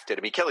crafted.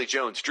 I mean, Kelly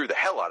Jones drew the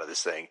hell out of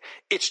this thing.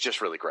 It's just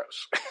really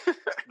gross.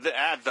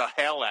 the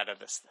hell out of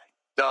this thing.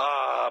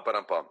 But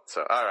I'm bummed.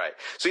 So, all right.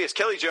 So yes,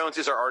 Kelly Jones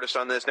is our artist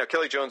on this. Now,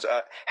 Kelly Jones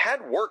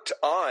had worked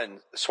on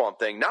Swamp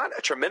Thing, not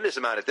a tremendous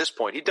amount at this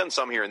point. He'd done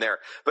some here and there,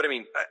 but I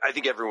mean, I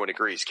think everyone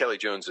agrees Kelly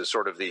Jones is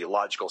sort of the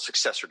logical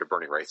successor to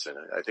Bernie Wrightson.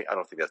 I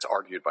don't think that's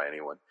argued by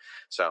anyone.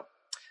 So.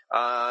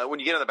 When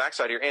you get on the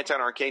backside here,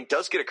 Anton Arcane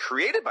does get a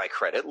created by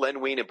credit,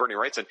 Len Wein and Bernie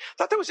Wrightson.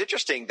 Thought that was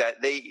interesting that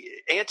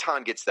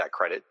Anton gets that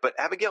credit, but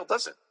Abigail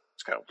doesn't.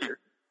 It's kind of weird.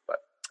 But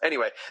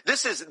anyway,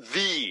 this is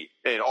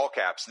in all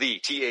caps, the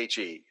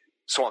THE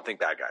Swamp Thing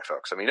bad guy,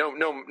 folks. I mean,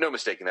 no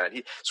mistaking that.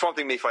 Swamp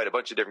Thing may fight a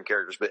bunch of different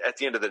characters, but at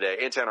the end of the day,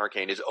 Anton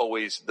Arcane is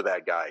always the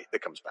bad guy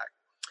that comes back.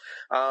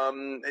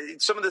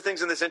 Some of the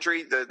things in this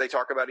entry that they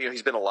talk about,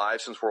 he's been alive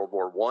since World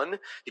War I.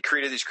 He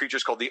created these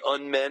creatures called the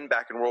Unmen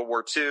back in World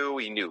War II.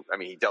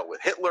 He dealt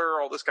with Hitler,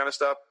 all this kind of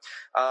stuff.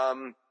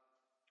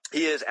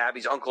 He is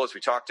Abby's uncle, as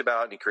we talked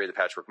about, and he created the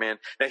Patchwork Man.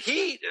 Now,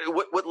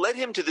 what led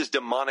him to this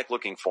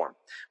demonic-looking form,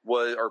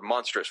 or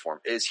monstrous form,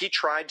 is he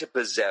tried to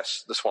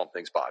possess the Swamp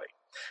Thing's body.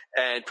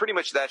 And pretty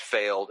much that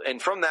failed.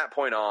 And from that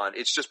point on,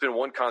 it's just been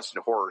one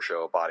constant horror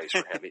show of bodies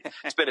for him.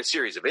 It's been a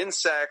series of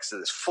insects,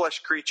 this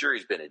flesh creature.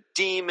 He's been a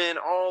demon,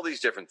 all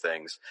these different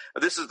things.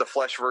 This is the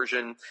flesh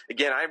version.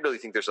 Again, I really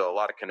think there's a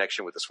lot of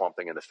connection with the Swamp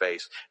Thing in the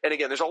face. And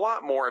again, there's a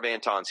lot more of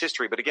Anton's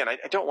history. But again, I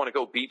don't want to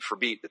go beat for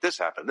beat that this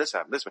happened, this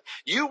happened, this happened.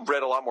 You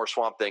read a lot more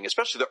Swamp Thing,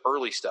 especially the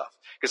early stuff,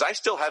 because I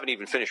still haven't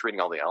even finished reading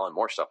all the Alan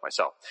Moore stuff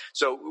myself.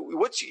 So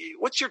what's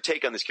your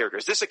take on this character?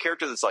 Is this a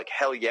character that's like,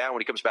 hell yeah,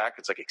 when he comes back,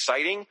 it's like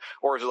exciting?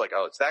 Or is it like,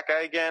 oh, it's that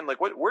guy again?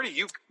 Like, where do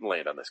you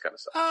land on this kind of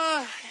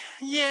stuff?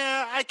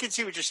 Yeah, I can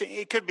see what you're saying.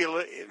 It could be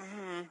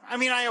I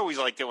mean, I always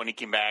liked it when he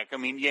came back. I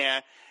mean,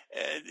 yeah,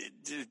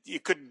 you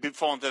could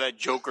fall into that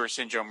Joker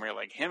syndrome where you're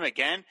like, him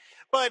again?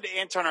 But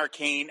Anton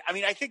Arcane, I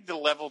mean, I think the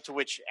level to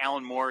which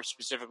Alan Moore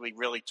specifically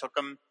really took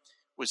him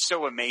was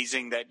so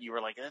amazing that you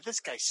were like, this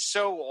guy's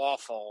so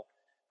awful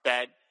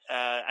that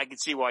I can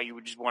see why you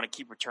would just want to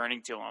keep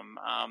returning to him.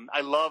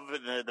 I love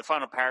the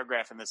final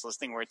paragraph in this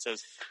listing where it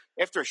says,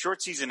 after a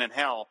short season in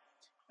hell,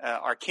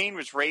 Arcane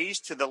was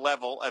raised to the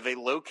level of a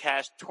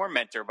low-caste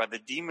tormentor by the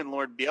demon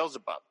lord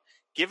Beelzebub.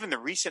 Given the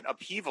recent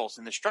upheavals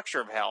in the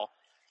structure of hell,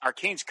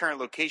 Arcane's current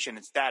location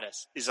and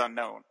status is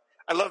unknown.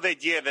 I love the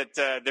idea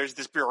that there's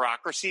this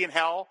bureaucracy in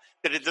hell,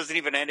 that it doesn't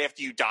even end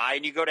after you die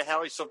and you go to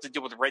hell. You still have to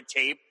deal with red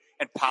tape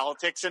and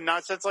politics and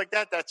nonsense like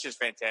that. That's just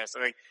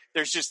fantastic. Like,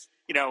 there's just,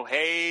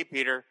 hey,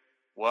 Peter,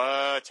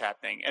 what's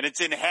happening? And it's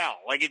in hell.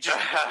 Like, it just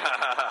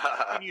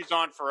continues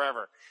on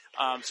forever.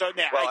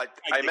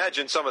 I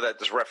imagine some of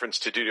that is reference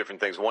to two different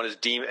things. One is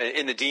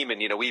in the demon,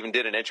 we even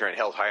did an entry in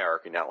Hell's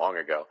Hierarchy not long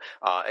ago.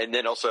 And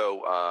then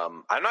also,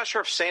 I'm not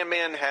sure if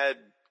Sandman had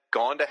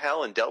gone to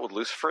hell and dealt with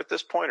Lucifer at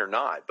this point or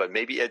not, but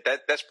maybe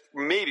that's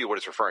maybe what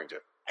it's referring to.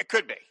 It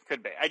could be.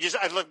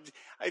 I looked.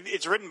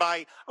 It's written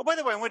by. Oh, by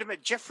the way, I went to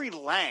meet Jeffrey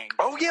Lang.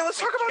 Oh yeah, let's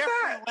talk about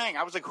Jeffrey Lang.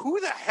 I was like,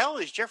 who the hell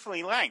is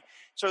Jeffrey Lang?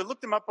 So I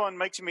looked him up on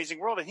Mike's Amazing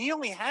World, and he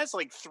only has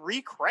like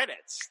 3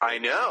 credits. I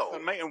know.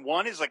 And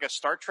one is like a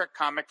Star Trek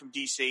comic from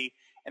DC,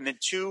 and then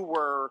 2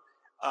 were.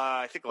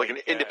 I think like an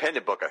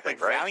independent book, I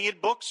think, right?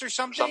 Valiant Books or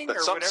something,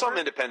 some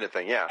independent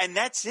thing, yeah. And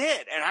that's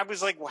it. And I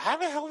was like, well, how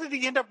the hell did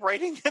he end up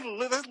writing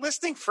the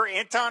listing for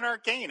Anton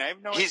Arcane? I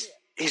have no idea.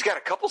 He's got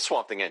a couple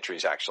Swamp Thing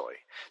entries, actually.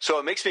 So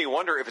it makes me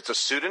wonder if it's a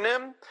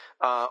pseudonym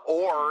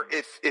or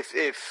if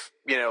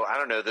I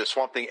don't know, the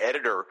Swamp Thing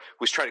editor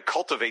was trying to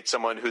cultivate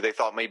someone who they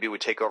thought maybe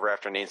would take over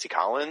after Nancy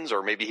Collins,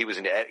 or maybe he was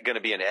going to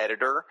be an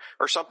editor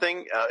or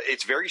something.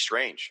 It's very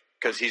strange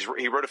because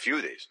he wrote a few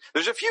of these.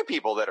 There's a few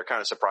people that are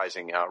kind of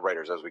surprising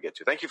writers as we get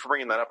to. Thank you for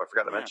bringing that up. I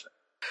forgot to mention it.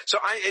 So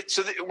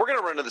we're going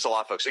to run into this a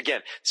lot, folks.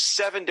 Again,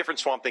 7 different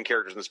Swamp Thing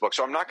characters in this book.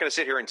 So I'm not going to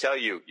sit here and tell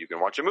you can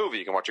watch a movie,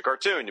 you can watch a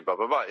cartoon, blah,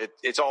 blah, blah.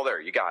 It's all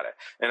there. You got it.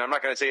 And I'm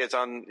not going to say it's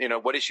on,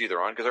 what issue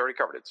they're on because I already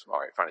covered it. All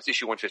right, fine. It's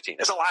issue 115.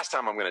 That's the last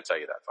time I'm going to tell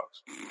you that,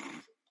 folks.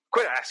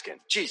 Quit asking.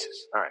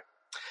 Jesus. All right.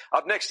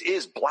 Up next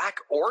is Black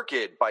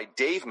Orchid by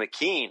Dave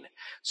McKean.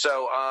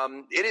 So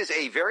it is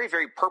a very,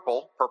 very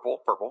purple,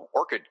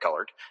 orchid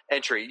colored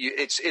entry.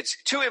 It's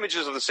 2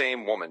 images of the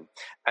same woman,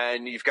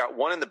 and you've got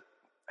one in the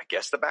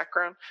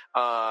background,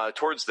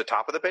 towards the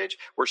top of the page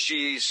where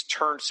she's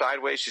turned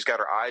sideways. She's got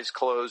her eyes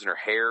closed and her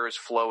hair is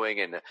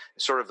flowing and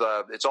sort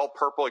of it's all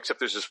purple except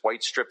there's this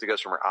white strip that goes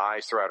from her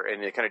eyes throughout her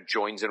and it kind of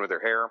joins in with her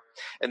hair.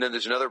 And then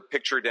there's another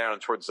picture down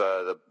towards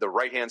the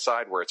right-hand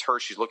side where it's her.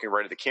 She's looking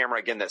right at the camera.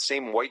 Again, that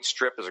same white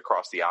strip is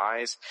across the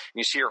eyes. And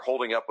you see her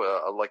holding up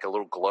like a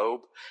little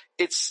globe.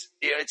 It's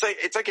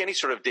like any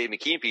sort of Dave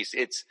McKean piece.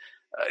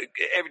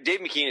 Dave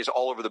McKean is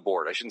all over the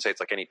board. I shouldn't say it's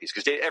like any piece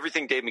because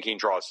everything Dave McKean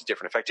draws is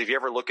different. In fact, if you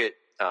ever look at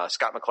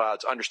Scott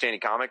McCloud's Understanding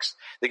Comics,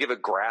 they give a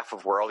graph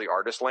of where all the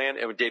artists land,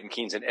 and Dave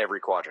McKean's in every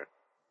quadrant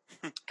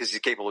because he's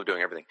capable of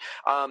doing everything.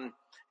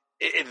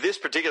 In this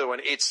particular one,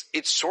 it's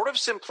sort of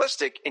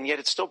simplistic, and yet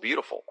it's still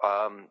beautiful.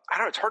 I don't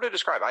know. It's hard to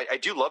describe. I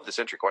do love this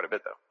entry quite a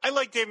bit, though. I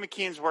like Dave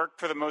McKean's work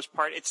for the most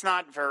part. It's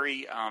not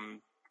very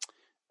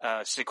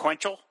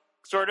sequential.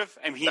 Sort of.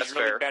 I mean, he's That's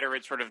really fair. better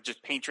at sort of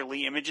just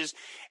painterly images.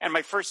 And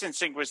my first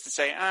instinct was to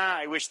say,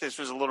 I wish this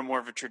was a little more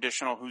of a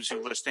traditional Who's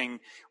Who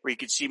listing where you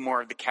could see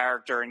more of the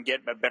character and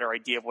get a better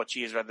idea of what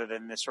she is rather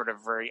than this sort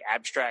of very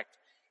abstract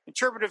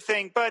interpretive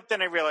thing. But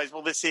then I realized,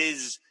 well, this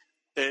is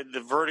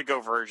the Vertigo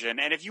version.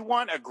 And if you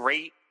want a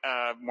great,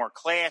 more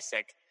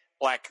classic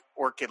Black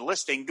Orchid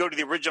listing, go to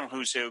the original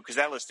Who's Who, because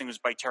that listing was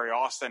by Terry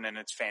Austin, and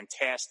it's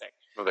fantastic.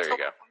 Well, there you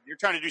go. You're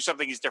trying to do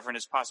something as different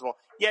as possible.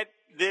 Yet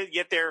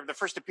the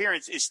first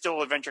appearance is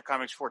still Adventure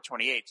Comics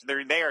 428. So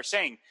they are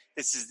saying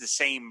this is the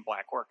same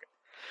Black Orchid,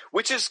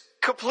 which is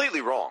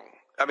completely wrong.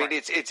 I mean,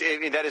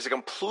 right. that is a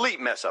complete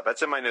mess up.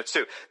 That's in my notes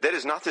too. That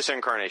is not this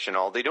incarnation at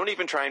all. They don't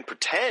even try and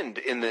pretend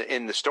in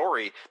the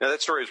story. Now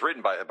that story is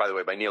written by the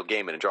way by Neil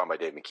Gaiman and drawn by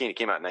Dave McKean. It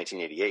came out in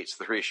 1988. It's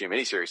the 3-issue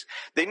miniseries.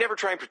 They never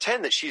try and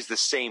pretend that she's the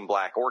same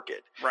Black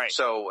Orchid. Right.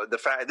 So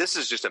this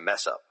is just a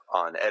mess up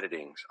on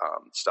editing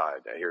style.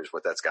 Here's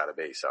what that's got to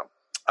be. So.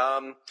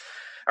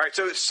 All right,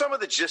 so some of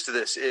the gist of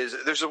this is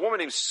there's a woman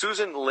named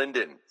Susan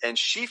Linden, and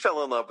she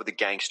fell in love with a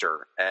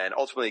gangster and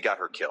ultimately got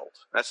her killed.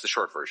 That's the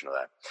short version of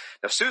that.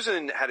 Now,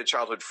 Susan had a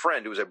childhood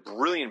friend who was a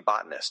brilliant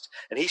botanist,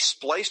 and he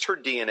spliced her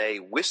DNA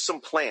with some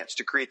plants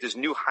to create this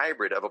new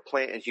hybrid of a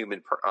plant and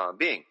human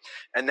being.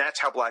 And that's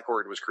how Black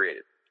Orchid was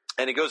created.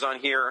 And it goes on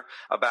here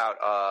about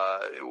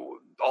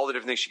all the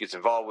different things she gets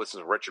involved with,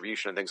 some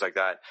retribution and things like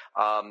that,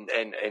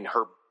 and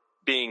her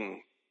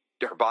being...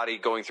 her body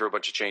going through a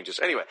bunch of changes.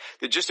 Anyway,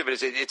 the gist of it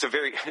is it's a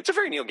very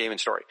Neil Gaiman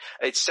story.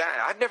 It's sad.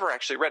 I've never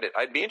actually read it.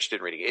 I'd be interested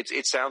in reading it.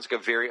 It sounds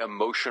like a very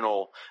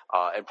emotional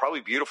and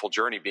probably beautiful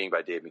journey being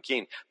by Dave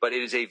McKean, but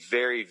it is a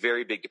very,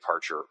 very big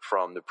departure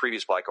from the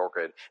previous Black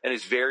Orchid and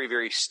is very,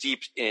 very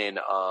steeped in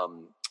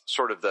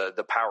sort of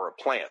the power of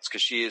plants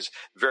because she is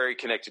very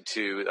connected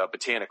to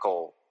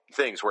botanical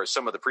things, whereas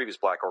some of the previous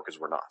Black Orchids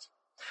were not.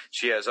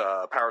 She has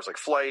powers like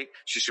flight.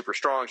 She's super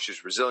strong.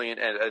 She's resilient.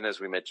 And as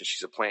we mentioned,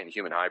 she's a plant and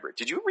human hybrid.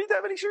 Did you read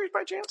that miniseries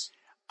by chance?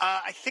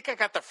 I think I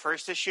got the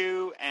first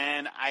issue.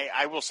 And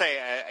I will say,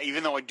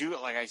 even though I do,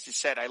 like I just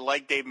said, I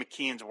like Dave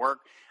McKean's work,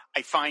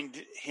 I find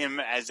him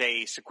as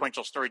a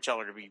sequential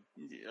storyteller to be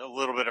a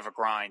little bit of a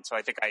grind. So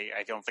I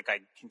don't think I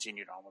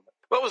continued on with it.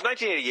 Well, it was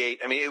 1988.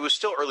 I mean, it was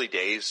still early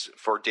days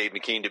for Dave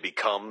McKean to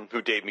become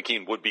who Dave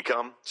McKean would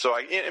become. So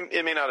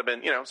it may not have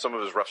been, some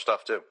of his rough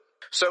stuff too.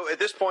 So at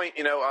this point,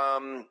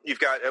 you've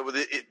got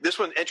this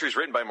one entry is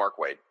written by Mark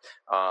Waid.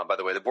 By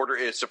the way, the border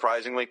is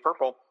surprisingly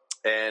purple.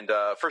 And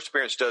first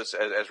appearance does,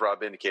 as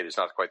Rob indicated, is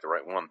not quite the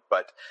right one.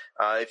 But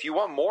if you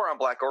want more on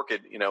Black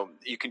Orchid,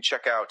 you can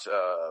check out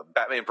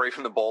Batman Brave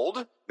and the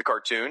Bold, the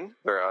cartoon.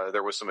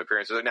 There was some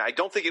appearances. Now, I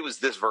don't think it was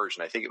this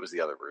version. I think it was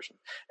the other version.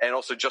 And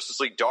also Justice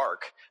League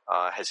Dark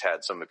has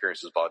had some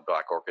appearances by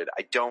Black Orchid.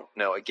 I don't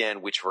know,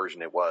 again, which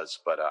version it was,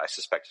 but I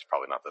suspect it's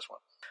probably not this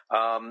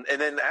one.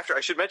 And then after,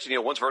 I should mention,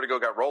 once Vertigo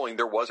got rolling,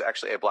 there was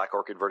actually a Black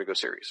Orchid Vertigo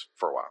series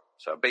for a while.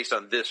 So based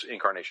on this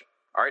incarnation.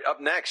 All right,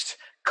 up next,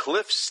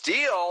 Cliff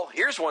Steele.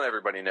 Here's one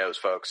everybody knows,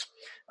 folks,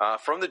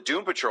 from the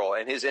Doom Patrol,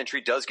 and his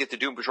entry does get the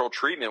Doom Patrol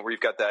treatment, where you've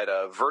got that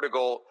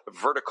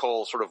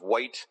vertical sort of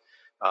white,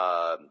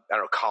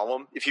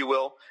 column, if you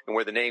will, and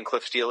where the name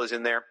Cliff Steele is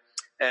in there.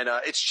 And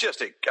it's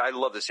just I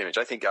love this image.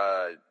 I think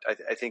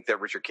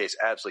that Richard Case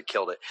absolutely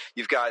killed it.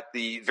 You've got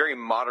the very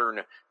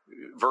modern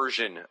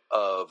version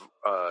of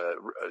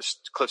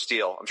Cliff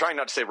Steele. I'm trying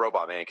not to say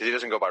Robot Man because he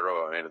doesn't go by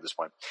Robot Man at this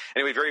point.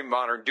 Anyway, very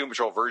modern Doom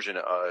Patrol version,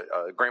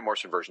 Grant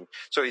Morrison version.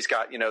 So he's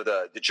got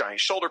the giant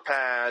shoulder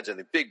pads and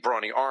the big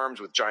brawny arms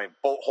with giant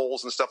bolt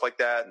holes and stuff like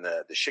that, and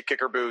the shit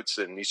kicker boots,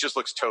 and he just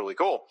looks totally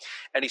cool.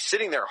 And he's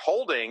sitting there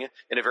holding,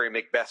 in a very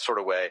Macbeth sort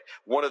of way,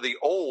 one of the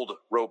old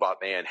Robot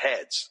Man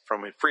heads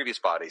from his previous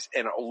bodies,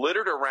 and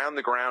littered around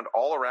the ground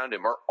all around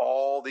him are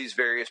all these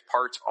various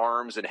parts,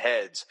 arms, and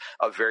heads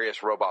of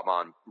various Robot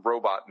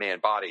Man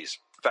bodies.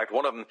 In fact,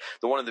 one of them,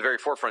 the one in the very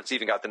forefront's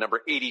even got the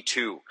number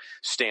 82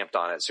 stamped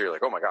on it. So you're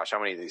like, oh my gosh, how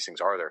many of these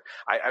things are there?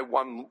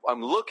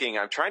 I'm looking,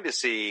 I'm trying to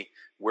see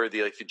where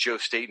the Joe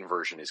Staton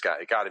version is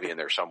it got to be in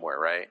there somewhere,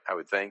 right? I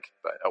would think,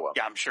 but oh well.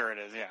 Yeah, I'm sure it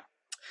is. Yeah.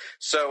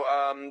 So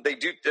they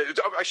do.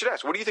 I should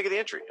ask, what do you think of the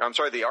entry? I'm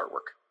sorry, the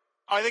artwork.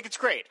 I think it's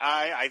great.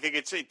 I think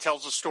it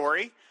tells a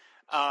story.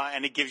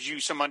 And it gives you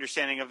some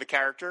understanding of the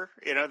character,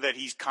 that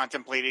he's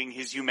contemplating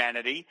his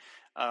humanity,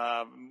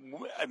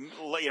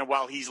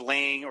 while he's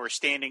laying or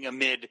standing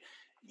amid,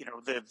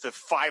 the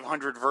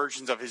 500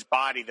 versions of his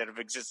body that have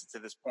existed to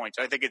this point.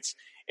 So I think it's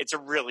a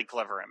really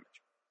clever image.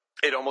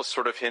 It almost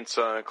sort of hints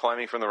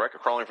crawling from the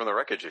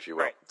wreckage, if you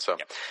will. Right. So,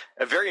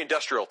 very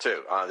industrial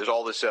too. There's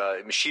all this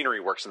machinery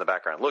works in the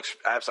background. Looks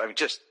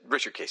absolutely.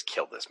 Richard Case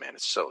killed this, man.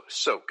 It's so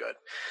good.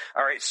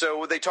 All right,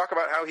 so they talk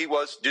about how he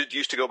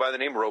used to go by the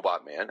name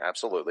Robot Man,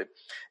 absolutely,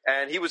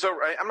 and he was.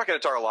 I'm not going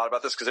to talk a lot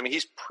about this because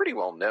he's pretty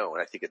well known.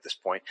 I think at this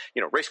point,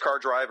 race car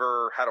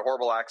driver, had a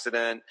horrible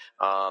accident,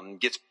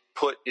 gets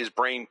his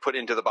brain put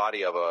into the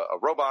body of a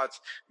robot,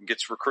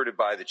 gets recruited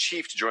by the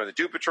chief to join the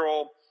Doom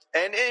Patrol.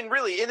 And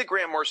really, in the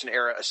Grant Morrison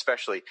era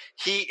especially,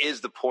 he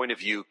is the point of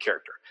view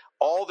character.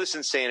 All this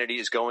insanity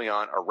is going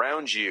on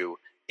around you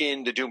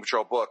in the Doom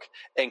Patrol book,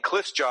 and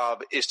Cliff's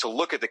job is to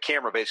look at the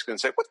camera basically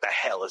and say, what the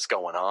hell is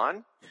going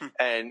on?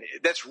 And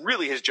that's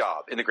really his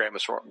job in the Grant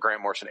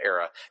Morrison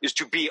era, is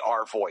to be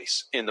our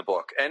voice in the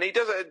book. And he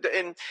does it,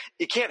 and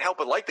you can't help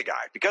but like the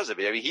guy because of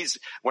it.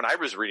 When I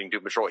was reading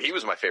Doom Patrol, he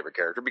was my favorite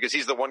character because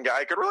he's the one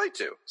guy I could relate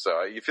to.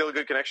 So you feel a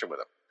good connection with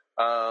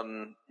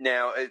him.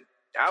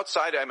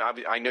 outside,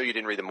 I know you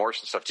didn't read the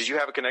Morrison stuff. Did you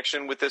have a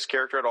connection with this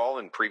character at all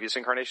in previous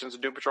incarnations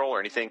of Doom Patrol or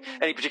anything?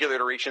 Any particular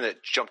iteration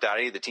that jumped out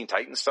at you, the Teen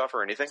Titans stuff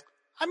or anything?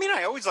 I mean,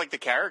 I always liked the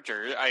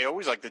character. I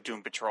always liked the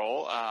Doom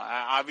Patrol.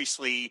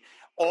 Obviously,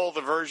 all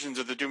the versions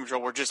of the Doom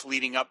Patrol were just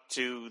leading up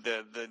to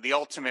the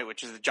ultimate,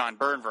 which is the John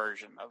Byrne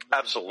version.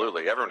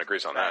 Absolutely. Everyone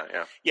agrees on that,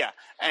 yeah. Yeah.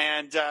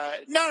 And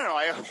no,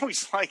 I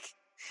always like...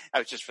 That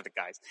was just for the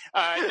guys.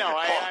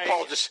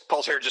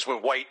 Paul's hair just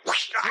went white.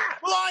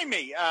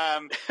 Blimey.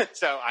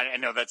 So I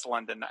know that's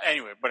London.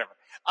 Anyway, whatever.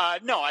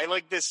 No, I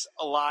like this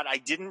a lot. I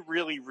didn't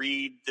really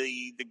read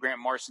the Grant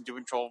Morrison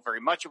Doom Patrol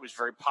very much. It was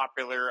very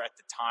popular at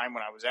the time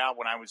when I was out.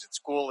 When I was at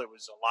school, it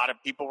was a lot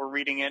of people were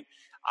reading it.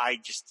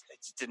 It just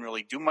didn't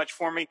really do much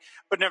for me.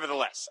 But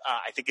nevertheless,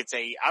 I think it's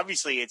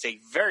a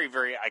very,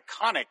 very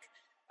iconic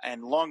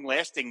and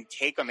long-lasting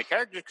take on the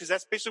character, because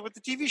that's basically what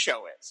the TV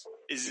show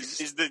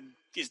is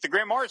the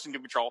Grant Morrison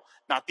Doom Patrol,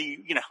 not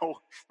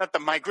the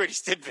My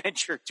Greatest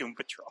Adventure Doom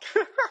Patrol.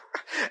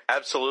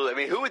 Absolutely. I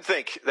mean, who would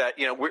think that,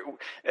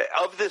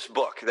 of this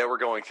book that we're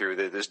going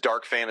through, this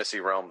dark fantasy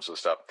realms of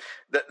stuff,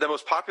 the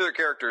most popular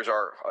characters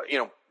are,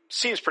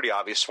 seems pretty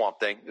obvious. Swamp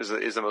Thing is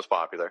the most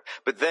popular,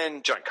 but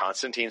then John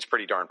Constantine's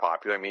pretty darn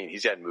popular. I mean,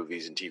 he's had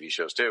movies and TV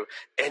shows too,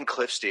 and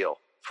Cliff Steele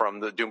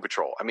from the Doom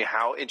Patrol. I mean,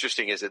 how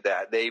interesting is it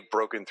that they've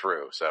broken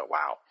through? So,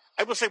 wow.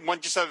 I will say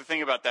one just other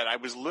thing about that. I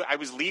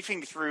was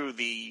leafing through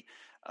the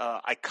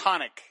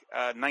iconic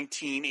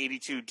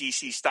 1982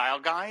 DC Style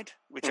Guide,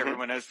 which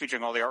everyone knows,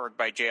 featuring all the artwork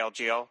by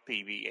JLGL,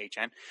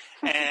 PBHN.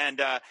 And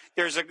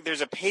there's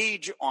a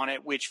page on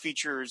it which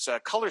features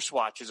color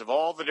swatches of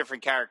all the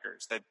different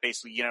characters that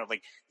basically,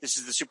 like this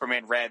is the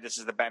Superman red, this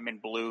is the Batman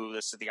blue,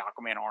 this is the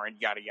Aquaman orange,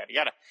 yada, yada,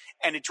 yada.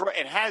 And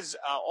it has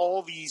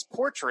all these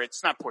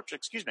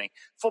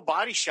full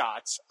body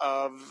shots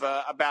of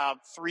about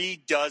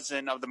 36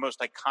 of the most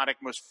iconic,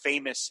 most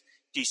famous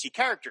DC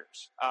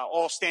characters,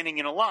 all standing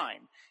in a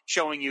line,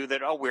 showing you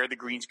that, where the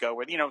greens go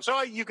with,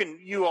 so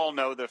you all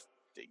know the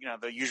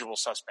usual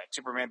suspects: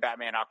 Superman,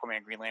 Batman,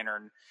 Aquaman, Green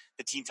Lantern,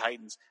 the Teen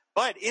Titans.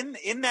 But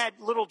in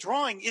that little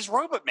drawing is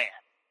Robot Man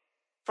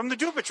from the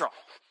Doom Patrol.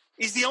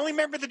 He's the only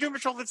member of the Doom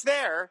Patrol that's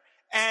there.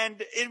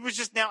 And it was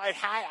just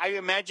I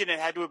imagine it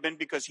had to have been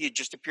because he had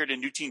just appeared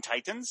in New Teen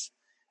Titans,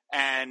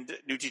 and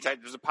New Teen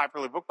Titans was a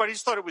popular book, but I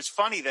just thought it was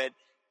funny that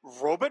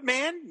Robot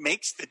Man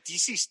makes the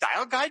DC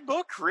Style Guide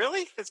book?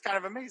 Really? That's kind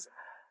of amazing.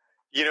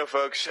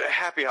 Folks,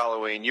 happy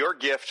Halloween. Your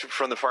gift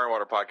from the Fire and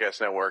Water Podcast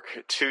Network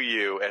to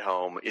you at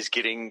home is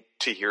getting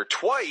to hear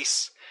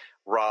twice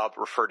Rob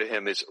refer to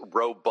him as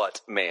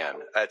Robot Man.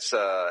 That's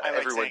I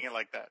like saying it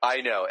like that.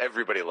 I know.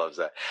 Everybody loves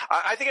that.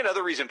 I think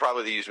another reason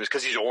probably they use him is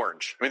because he's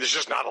orange. I mean, there's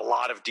just not a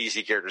lot of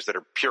DC characters that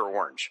are pure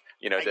orange,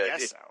 I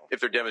guess so. If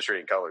they're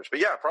demonstrating colors. But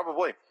yeah,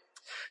 probably.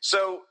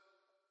 So,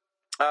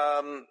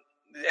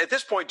 at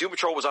this point, Doom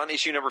Patrol was on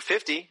issue number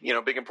 50,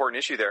 big important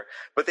issue there,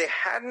 but they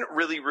hadn't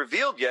really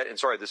revealed yet, and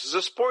sorry, this is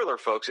a spoiler,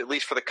 folks, at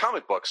least for the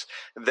comic books,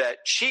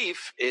 that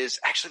Chief is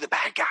actually the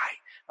bad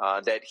guy,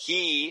 that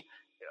he,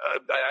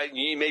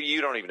 maybe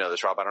you don't even know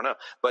this, Rob, I don't know,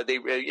 but they,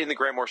 in the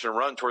Grant Morrison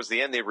run towards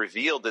the end, they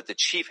revealed that the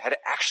Chief had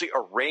actually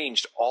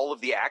arranged all of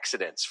the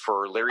accidents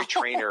for Larry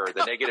Traynor,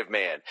 the Negative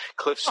Man,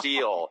 Cliff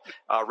Steele,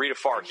 Rita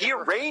Farr. He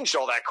arranged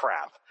all that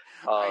crap.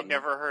 I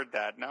never heard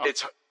that, no.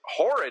 It's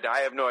horrid. I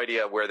have no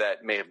idea where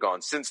that may have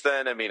gone since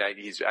then. I mean,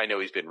 I know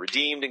he's been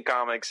redeemed in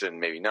comics and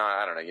maybe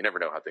not. I don't know. You never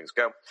know how things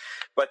go.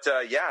 But,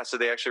 so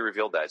they actually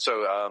revealed that.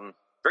 So,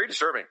 very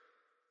disturbing.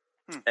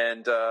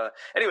 And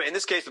anyway, in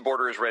this case, the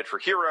border is red for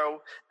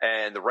Hero,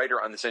 and the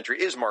writer on this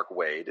entry is Mark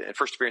Waid. And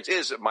first appearance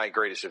is My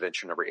Greatest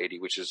Adventure number 80,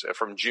 which is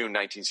from June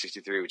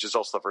 1963, which is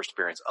also the first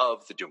appearance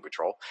of the Doom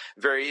Patrol.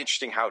 Very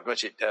interesting how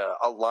much it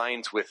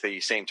aligns with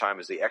the same time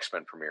as the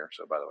X-Men premiere,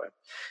 so by the way.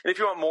 And if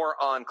you want more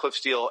on Cliff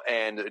Steele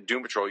and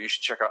Doom Patrol, you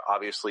should check out,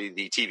 obviously,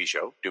 the TV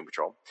show, Doom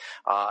Patrol.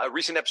 A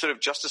recent episode of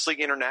Justice League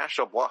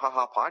International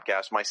Bwahaha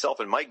podcast, myself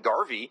and Mike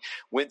Garvey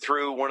went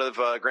through one of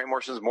Grant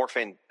Morrison's more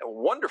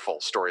wonderful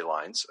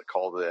storylines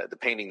called the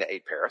Painting That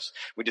Ate Paris.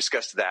 We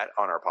discussed that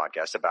on our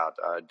podcast about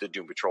the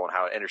Doom Patrol and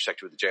how it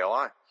intersected with the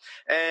JLI.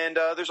 And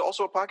there's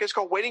also a podcast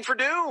called Waiting for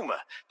Doom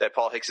that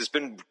Paul Hicks has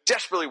been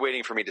desperately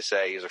waiting for me to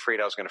say. He was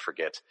afraid I was going to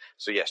forget.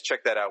 So yes,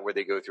 check that out, where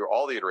they go through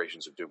all the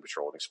iterations of Doom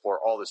Patrol and explore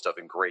all this stuff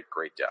in great,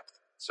 great depth.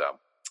 So,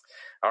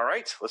 all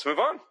right, let's move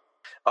on.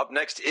 Up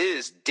next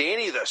is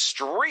Danny the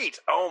Street.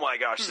 Oh my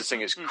gosh, this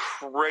thing is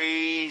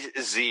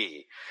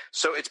crazy.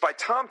 So it's by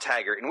Tom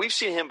Taggart, and we've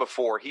seen him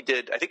before. He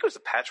did, I think it was the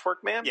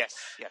Patchwork Man. Yes.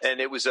 And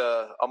it was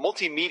a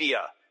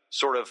multimedia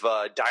sort of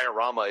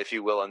diorama, if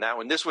you will, in that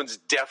one. This one's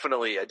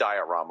definitely a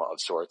diorama of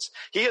sorts.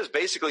 He has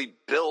basically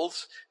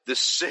built the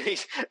city,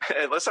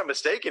 unless I'm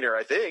mistaken here,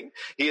 I think,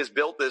 he has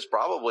built this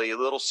probably a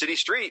little city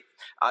street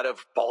out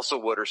of balsa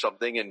wood or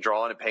something and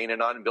drawn and painted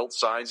on and built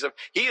signs.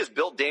 He has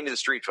built Danny the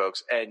Street,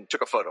 folks, and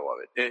took a photo of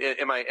it.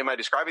 Am I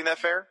describing that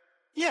fair?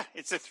 Yeah,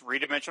 it's a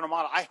 3-dimensional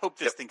model. I hope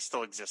this thing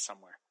still exists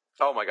somewhere.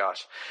 Oh my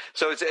gosh!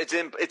 So it's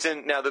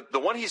in now. The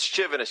one he's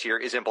given us here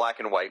is in black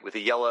and white with a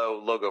yellow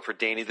logo for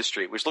Danny the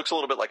Street, which looks a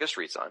little bit like a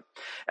street sign.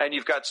 And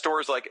you've got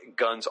stores like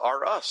Guns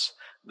R Us.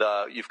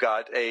 You've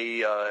got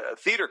a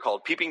theater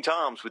called Peeping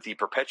Toms with the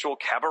Perpetual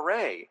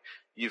Cabaret.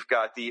 You've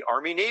got the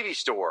Army Navy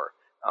store.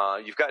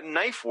 You've got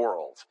Knife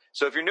World.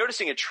 So if you're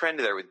noticing a trend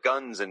there with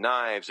guns and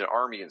knives and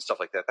army and stuff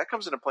like that, that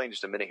comes into play in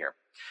just a minute here.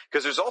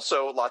 Because there's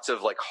also lots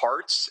of like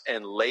hearts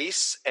and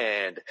lace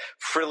and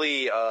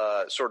frilly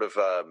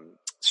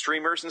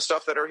streamers and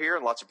stuff that are here,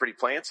 and lots of pretty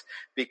plants.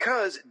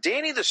 Because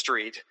Danny the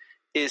Street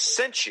is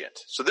sentient.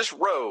 So this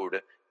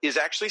road is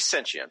actually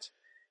sentient.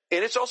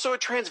 And it's also a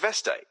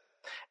transvestite.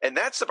 And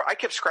I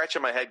kept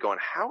scratching my head going,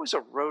 how is a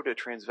road a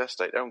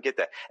transvestite? I don't get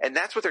that. And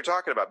that's what they're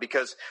talking about,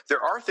 because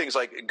there are things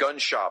like gun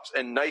shops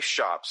and knife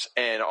shops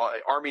and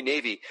Army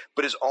Navy,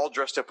 but it's all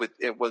dressed up with,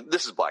 well,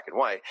 this is black and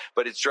white,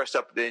 but it's dressed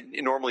up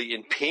normally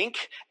in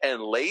pink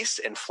and lace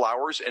and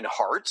flowers and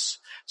hearts.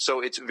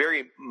 So it's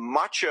very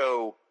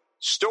macho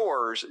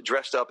stores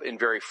dressed up in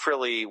very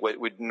frilly, what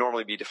would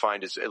normally be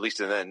defined as, at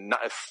least in then,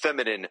 not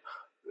feminine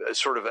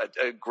sort of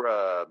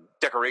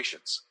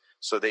decorations.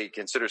 So they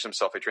considers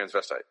himself a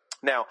transvestite.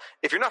 Now,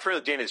 if you're not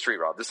familiar with Danny the Street,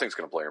 Rob, this thing's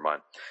going to blow your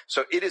mind.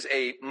 So it is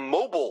a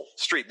mobile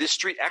street. This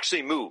street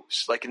actually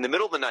moves. Like in the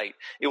middle of the night,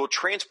 it will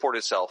transport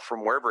itself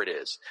from wherever it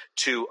is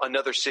to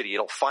another city.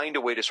 It'll find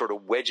a way to sort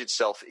of wedge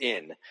itself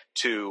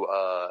into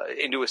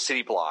a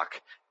city block.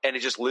 And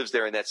it just lives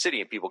there in that city,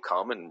 and people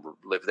come and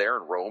live there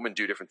and roam and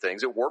do different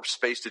things. It warps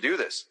space to do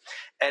this.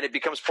 And it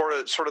becomes part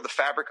of sort of the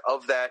fabric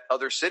of that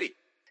other city.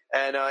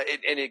 And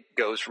it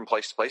goes from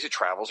place to place. It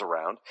travels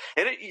around.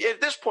 And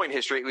at this point in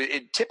history,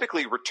 it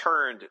typically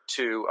returned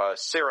to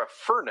Sarah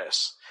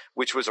Furness,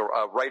 which was a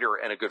writer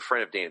and a good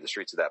friend of Danny the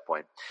Streets at that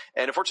point.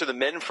 And unfortunately, the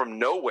men from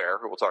nowhere,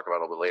 who we'll talk about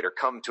a little bit later,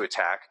 come to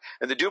attack.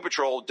 And the Doom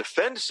Patrol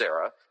defend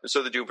Sarah. And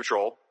so the Doom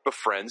Patrol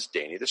befriends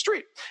Danny the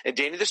Street. And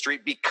Danny the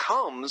Street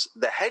becomes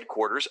the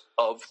headquarters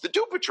of the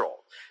Doom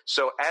Patrol.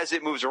 So as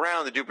it moves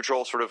around, the Doom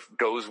Patrol sort of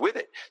goes with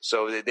it.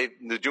 So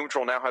the Doom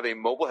Patrol now have a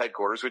mobile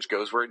headquarters, which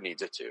goes where it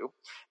needs it to.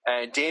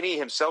 And Danny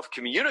himself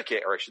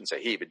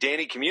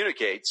Danny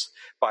communicates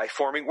by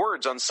forming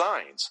words on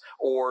signs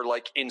or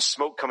like in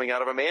smoke coming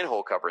out of a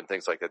manhole cover and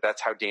things like that.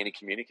 That's how Danny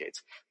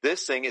communicates.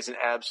 This thing is an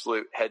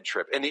absolute head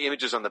trip. And the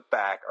images on the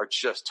back are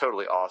just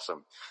totally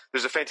awesome.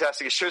 There's a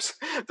fantastic, it shows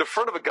the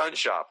front of a gun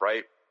shop,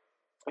 right?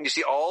 And you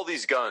see all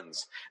these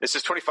guns. It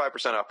says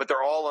 25% off, but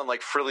they're all on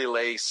like frilly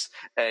lace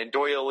and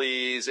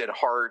doilies and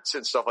hearts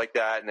and stuff like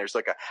that. And there's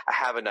like a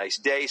have a nice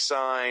day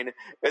sign.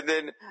 And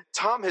then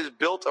Tom has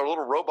built a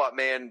little robot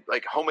man,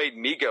 like homemade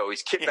Mego.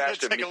 He's kit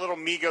bashed it's like a little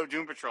Mego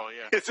Doom Patrol,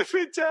 yeah. It's a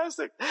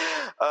fantastic.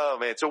 Oh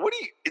man. So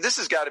this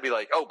has got to be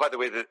like, oh, by the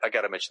way, I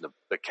got to mention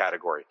the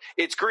category.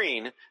 It's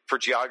green for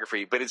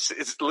geography, but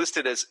it's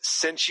listed as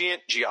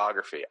sentient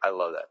geography. I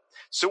love that.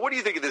 So what do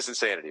you think of this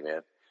insanity,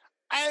 man?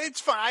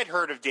 It's fun. I'd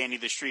heard of Danny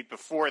the Street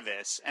before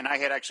this, and I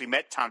had actually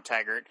met Tom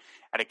Taggart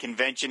at a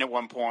convention at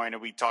one point,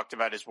 and we talked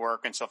about his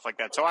work and stuff like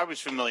that. So I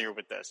was familiar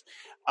with this.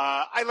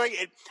 I like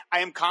it. I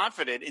am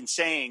confident in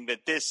saying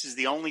that this is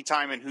the only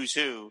time in Who's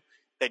Who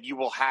that you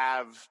will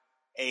have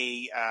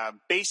a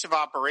base of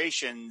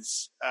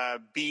operations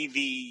be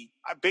the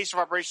base of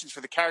operations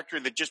for the character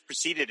that just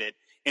preceded it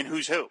in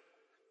Who's Who.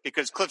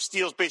 Because Cliff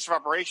Steele's base of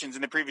operations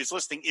in the previous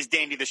listing is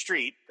Danny the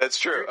Street. That's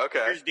true.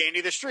 Okay. Here's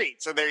Danny the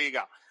Street. So there you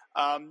go.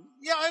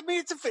 Yeah, I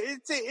mean,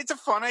 it's a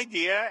fun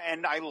idea,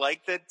 and I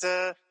like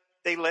that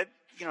they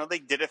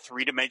did a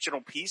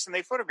 3-dimensional piece and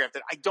they photographed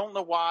it. I don't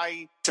know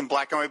why it's in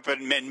black and white,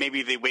 but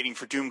maybe they waiting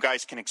for Doom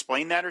guys can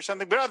explain that or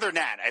something. But other than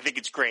that, I think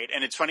it's great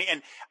and it's funny.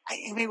 And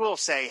I will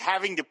say,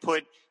 having to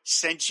put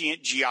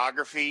sentient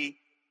geography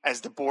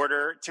as the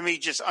border to me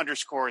just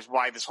underscores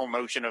why this whole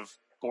notion of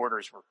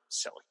borders were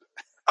silly.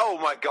 Oh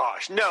my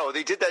gosh, no!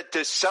 They did that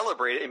to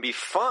celebrate it and be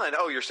fun.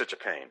 Oh, you're such a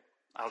pain.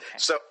 Okay.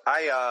 So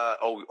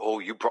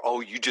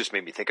you just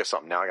made me think of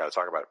something. Now I got to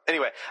talk about it.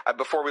 Anyway,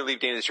 before we leave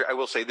Danny the Street, I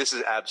will say this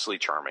is absolutely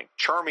charming.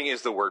 Charming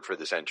is the word for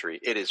this entry.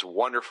 It is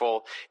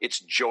wonderful. It's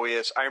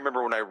joyous. I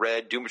remember when I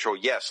read Doom Patrol.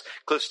 Yes,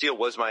 Cliff Steele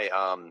was my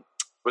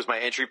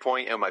entry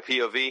point and my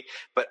POV,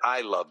 but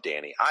I love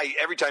Danny.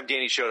 Every time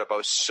Danny showed up, I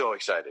was so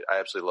excited.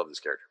 I absolutely love this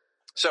character.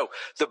 So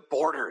the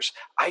borders,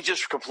 I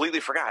just completely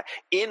forgot.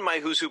 In my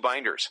Who's Who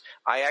binders,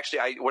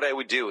 what I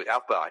would do is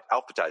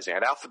alphabetizing.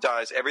 I'd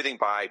alphabetize everything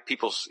by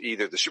people's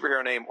either the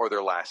superhero name or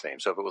their last name.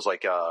 So if it was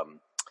like,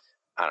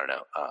 I don't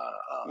know,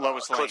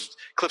 Lois Lane.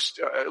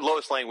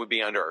 Lois Lane would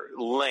be under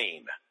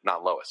Lane,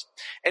 not Lois.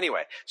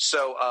 Anyway,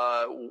 so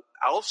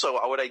also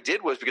what I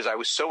did was, because I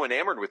was so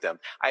enamored with them,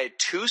 I had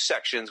 2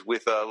 sections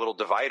with little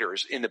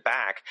dividers in the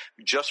back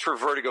just for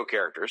Vertigo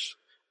characters.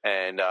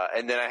 And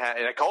then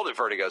I called it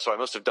Vertigo, so I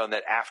must have done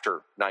that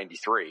after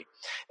 93.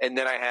 And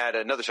then I had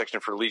another section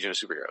for Legion of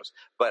Superheroes.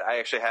 But I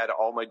actually had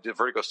all my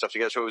Vertigo stuff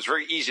together, so it was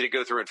very easy to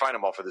go through and find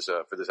them all for this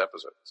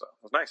episode. So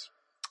it was nice.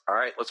 All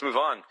right, let's move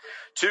on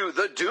to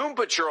the Doom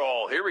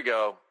Patrol. Here we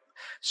go.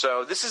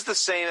 So this is the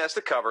same as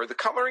the cover. The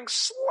coloring's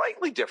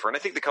slightly different. I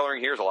think the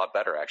coloring here is a lot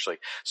better, actually.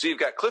 So you've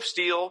got Cliff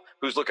Steele,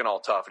 who's looking all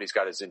tough, and he's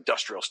got his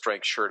industrial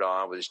strength shirt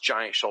on with his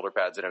giant shoulder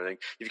pads and everything.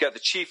 You've got the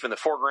Chief in the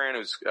foreground,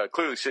 who's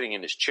clearly sitting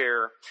in his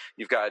chair.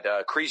 You've got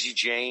Crazy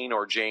Jane,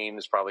 or Jane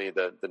is probably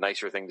the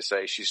nicer thing to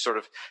say. She's sort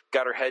of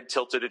got her head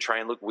tilted to try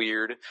and look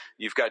weird.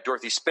 You've got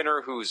Dorothy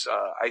Spinner, who's,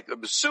 I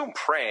assume,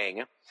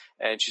 praying,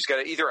 and she's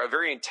got either a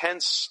very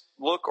intense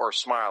look or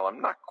smile.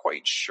 I'm not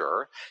quite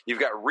sure. You've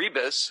got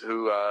Rebus,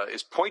 who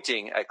is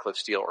pointing at Cliff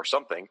Steele or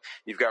something.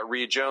 You've got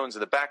Rhea Jones in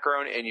the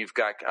background, and you've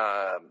got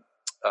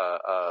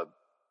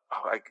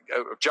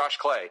Josh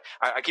Clay.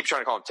 I keep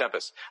trying to call him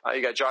Tempest.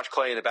 You got Josh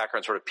Clay in the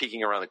background, sort of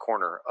peeking around the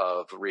corner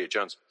of Rhea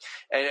Jones,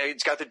 and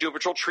it's got the Doom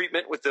Patrol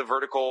treatment with the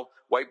vertical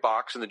white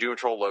box and the Doom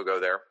Patrol logo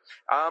there.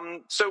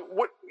 So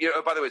what?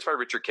 By the way, it's by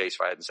Richard Case.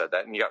 If I hadn't said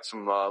that, and you got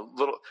some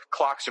little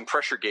clocks and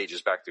pressure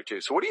gauges back there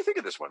too. So what do you think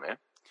of this one, man?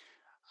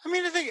 I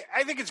mean,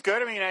 I think it's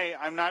good. I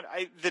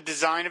mean, the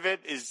design of it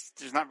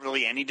there's not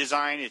really any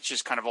design. It's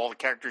just kind of all the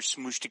characters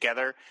smooshed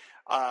together.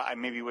 I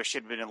maybe wish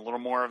it had been a little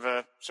more of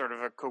a sort of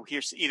a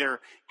coherence,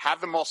 either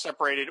have them all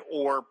separated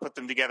or put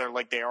them together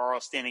like they are all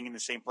standing in the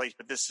same place.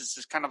 But this is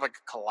just kind of like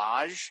a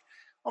collage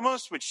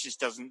almost, which just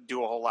doesn't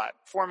do a whole lot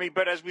for me.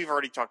 But as we've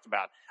already talked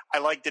about, I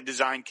like the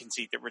design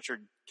conceit that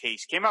Richard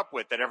Case came up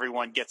with, that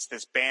everyone gets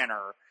this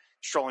banner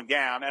strolling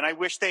down. And I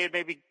wish they had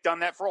maybe done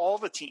that for all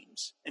the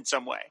teams in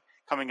some way,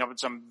 coming up with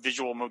some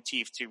visual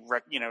motif to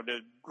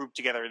group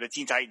together the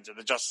Teen Titans or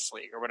the Justice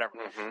League or whatever.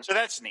 Mm-hmm. So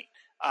that's neat.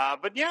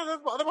 But yeah,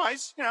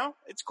 otherwise,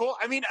 it's cool.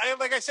 I mean,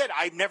 like I said,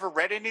 I've never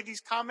read any of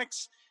these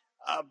comics,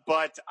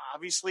 but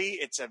obviously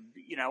it's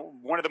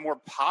one of the more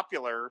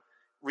popular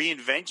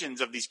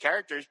reinventions of these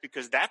characters,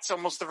 because that's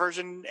almost the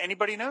version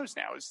anybody knows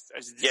now is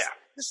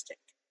this take.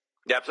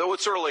 Yeah, so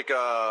it's sort of like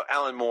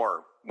Alan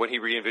Moore when he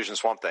re-envisioned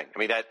Swamp Thing. I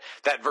mean,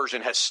 that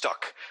version has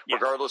stuck. Yeah.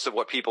 Regardless of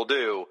what people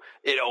do,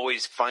 it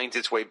always finds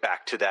its way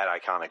back to that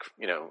iconic,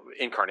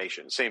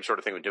 incarnation. Same sort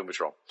of thing with Doom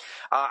Patrol.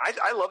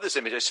 I love this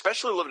image. I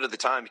especially loved it at the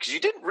time because you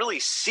didn't really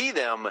see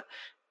them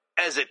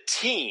as a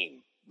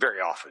team very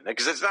often,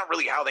 because that's not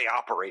really how they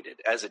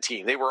operated as a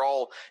team. They were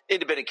all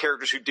independent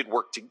characters who did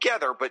work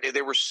together, but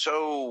there's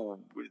so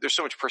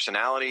much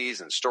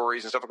personalities and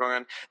stories and stuff going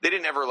on. They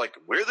didn't ever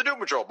we're the Doom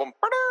Patrol.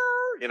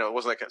 It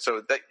wasn't that.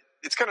 So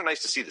it's kind of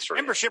nice to see this sort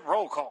of membership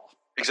roll call.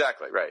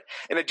 Exactly, right.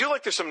 And I do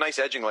like there's some nice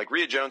edging. Like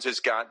Rhea Jones has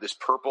got this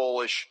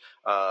purplish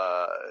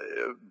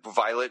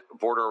violet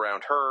border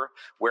around her,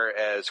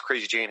 whereas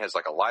Crazy Jane has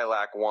like a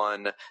lilac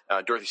one.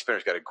 Dorothy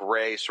Spinner's got a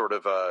gray sort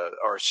of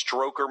or a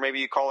stroker, maybe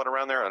you call it,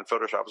 around there. On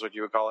Photoshop is what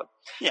you would call it.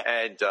 Yeah.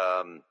 And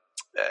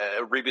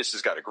Rebus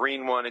has got a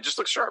green one. It just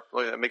looks sharp.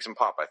 It makes him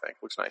pop, I think.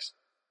 Looks nice.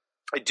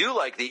 I do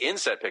like the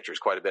inset pictures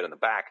quite a bit in the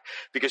back,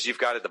 because you've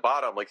got at the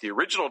bottom, like the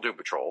original Doom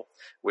Patrol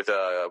with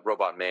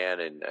Robot Man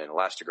and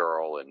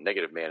Elastigirl and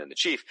Negative Man and the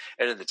Chief.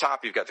 And at the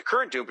top, you've got the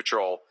current Doom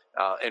Patrol,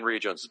 and Rhea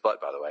Jones's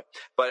butt, by the way.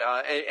 But,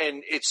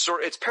 and it's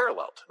it's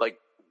paralleled. Like,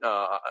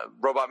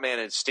 Robot Man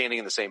is standing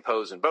in the same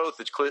pose in both.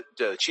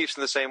 The Chief's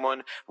in the same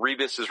one.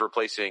 Rebus is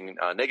replacing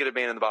Negative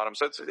Man in the bottom.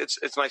 So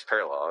it's nice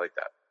parallel. I like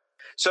that.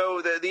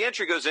 So the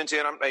entry goes into,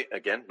 and I'm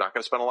again not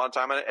going to spend a lot of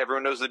time on it.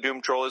 Everyone knows who the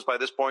Doom Patrol is by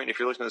this point. If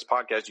you're listening to this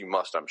podcast, you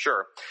must, I'm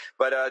sure.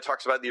 But it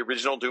talks about the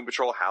original Doom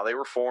Patrol, how they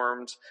were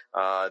formed,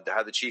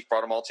 how the Chief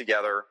brought them all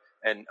together.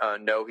 And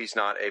no, he's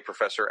not a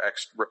Professor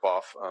X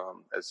ripoff,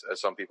 as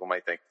some people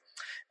might think.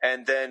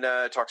 And then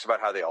talks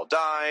about how they all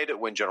died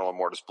when General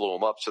Immortus blew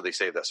them up, so they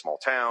saved that small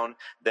town.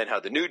 Then how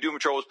the new Doom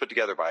Patrol was put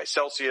together by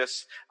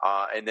Celsius,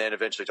 and then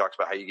eventually talks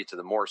about how you get to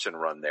the Morrison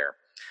run there.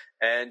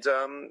 And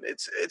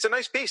it's a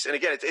nice piece. And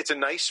again, it's a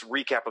nice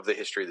recap of the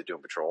history of the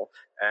Doom Patrol.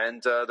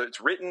 And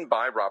it's written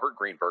by Robert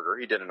Greenberger.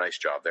 He did a nice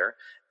job there.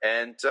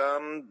 And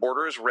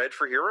border is red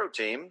for Hero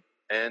Team.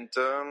 And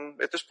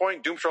at this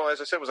point, Doom Patrol, as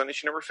I said, was on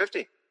issue number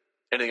 50.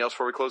 Anything else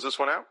before we close this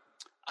one out?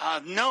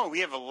 No,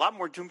 we have a lot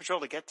more Doom Patrol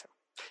to get to.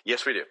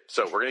 Yes, we do.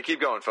 So we're going to keep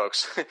going,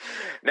 folks.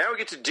 Now we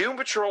get to Doom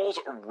Patrol's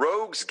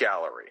Rogues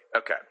Gallery.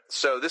 Okay,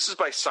 so this is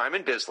by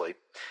Simon Bisley,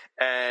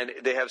 and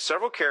they have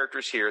several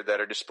characters here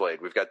that are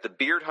displayed. We've got the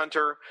Beard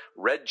Hunter,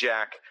 Red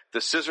Jack, the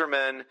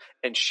Scissormen,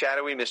 and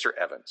Shadowy Mr.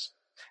 Evans.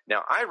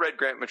 Now, I read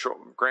Grant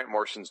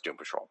Morrison's Doom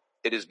Patrol.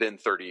 It has been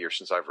 30 years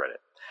since I've read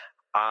it.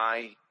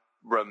 I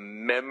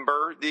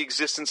remember the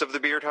existence of the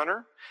Beard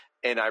Hunter,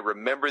 and I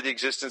remember the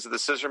existence of the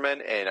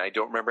Scissormen, and I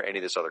don't remember any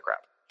of this other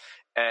crap.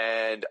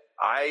 And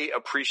I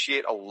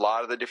appreciate a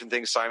lot of the different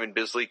things Simon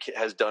Bisley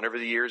has done over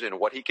the years and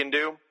what he can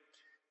do.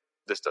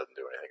 This doesn't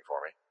do anything for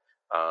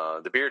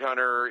me. The Beard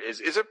Hunter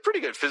is a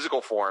pretty good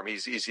physical form.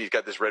 He's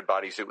got this red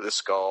bodysuit with a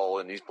skull,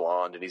 and he's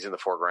blonde, and he's in the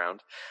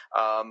foreground.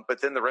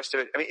 But then the rest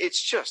of it, I mean,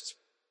 it's just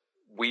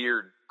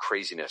weird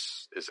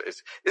craziness.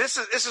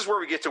 This is where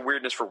we get to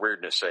weirdness for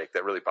weirdness sake.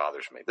 That really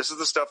bothers me. This is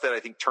the stuff that I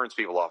think turns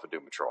people off of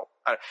Doom Patrol.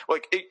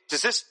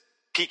 Does this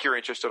pique your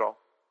interest at all?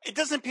 It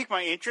doesn't pique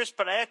my interest,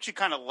 but I actually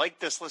kind of like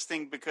this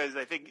listing because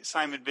I think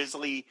Simon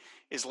Bisley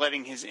is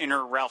letting his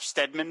inner Ralph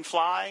Steadman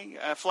flag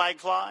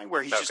fly,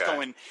 where he's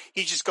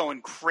just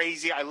going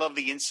crazy. I love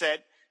the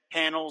inset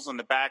panels on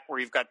the back where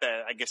you've got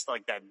that, I guess,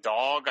 like that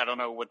dog. I don't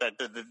know what that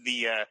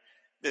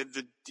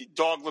the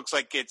dog looks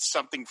like. It's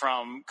something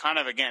from kind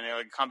of, again,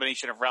 a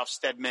combination of Ralph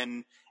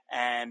Steadman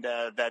and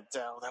that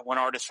one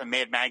artist from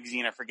Mad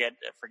Magazine. I forget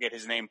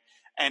his name.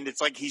 And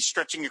it's like he's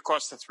stretching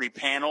across the 3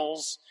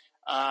 panels.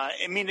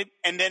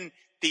 And then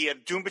the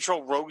Doom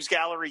Patrol Rogues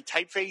Gallery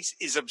typeface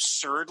is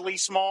absurdly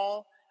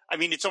small. I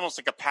mean, it's almost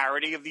like a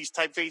parody of these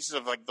typefaces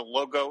of like the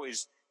logo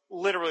is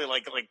literally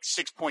like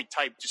 6-point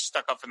type just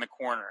stuck up in the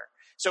corner.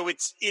 So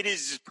it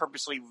is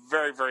purposely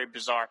very, very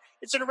bizarre.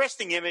 It's an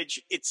arresting image.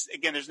 It's,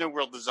 again, there's no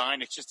real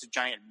design. It's just a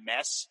giant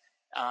mess.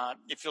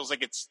 It feels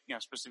like it's,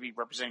 supposed to be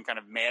representing kind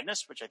of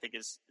madness, which I think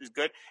is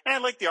good. And I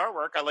like the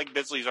artwork. I like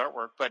Bisley's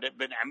artwork. But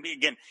I mean,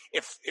 again,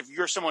 if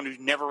you're someone who's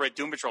never read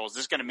Doom Patrol, is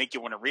this going to make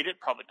you want to read it?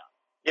 Probably not.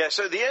 Yeah.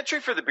 So the entry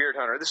for the Beard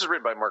Hunter, this is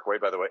written by Mark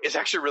Waid, by the way, is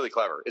actually really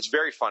clever. It's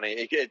very funny.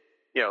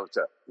 It's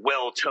a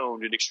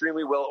well-toned and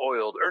extremely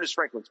well-oiled. Ernest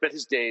Franklin spent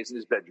his days in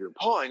his bedroom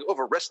pawing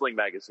over wrestling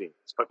magazines.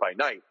 But by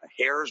night,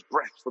 a hair's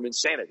breadth from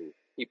insanity,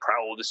 he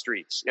prowled the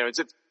streets.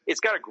 It's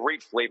got a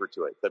great flavor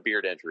to it, the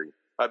Beard entry.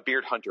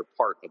 Beard Hunter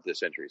part of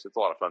this entry. So it's a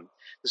lot of fun.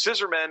 The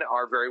Scissormen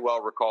are very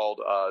well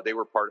recalled. They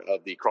were part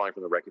of the Crawling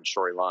from the Wreckage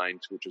storyline,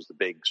 which was the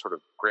big sort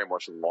of Grant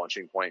Morrison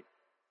launching point.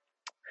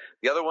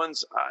 The other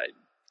ones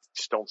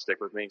just don't stick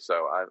with me,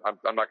 so I'm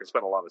not going to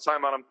spend a lot of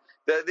time on them.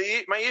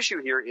 My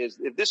issue here is,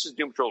 if this is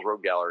Doom Patrol's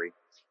Rogue Gallery,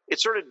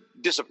 it's sort of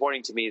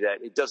disappointing to me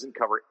that it doesn't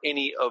cover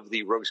any of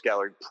the Rogues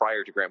Gallery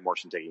prior to Grant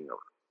Morrison taking over.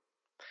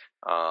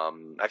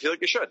 I feel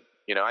like it should.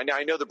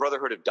 I know the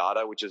Brotherhood of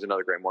Dada, which is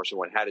another Grant Morrison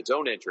one, had its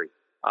own entry.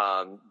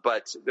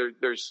 But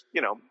there's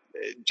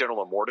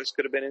General Immortus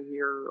could have been in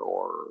here,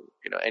 or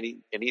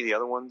any of the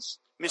other ones.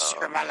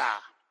 Mr. Mala.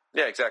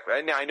 Yeah, exactly.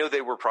 I know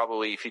they were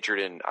probably featured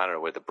in, I don't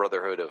know, with the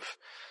Brotherhood of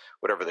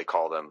whatever they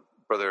call them,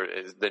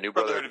 the new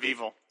Brotherhood of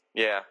Evil.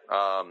 Yeah.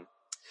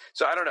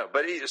 So I don't know,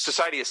 but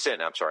Society of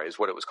Sin, I'm sorry, is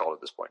what it was called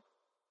at this point.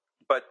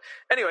 But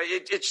anyway,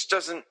 it just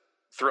doesn't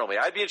thrill me.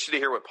 I'd be interested to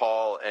hear what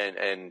Paul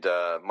and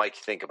Mike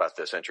think about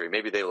this entry.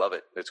 Maybe they love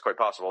it. It's quite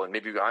possible, and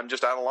maybe I'm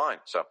just out of line.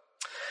 So.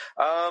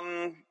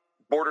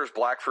 Borders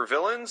black for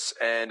villains,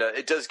 and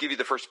it does give you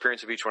the first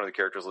appearance of each one of the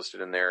characters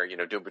listed in there.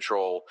 Doom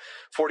Patrol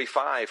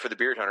 45 for the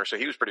Beard Hunter, so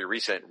he was pretty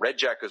recent. Red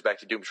Jack goes back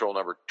to Doom Patrol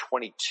number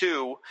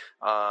 22,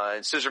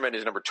 and Scissorman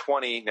is number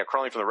 20. Now,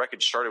 Crawling from the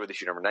Wreckage started with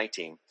issue number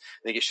 19.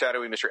 Then you get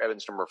Shadowy Mr.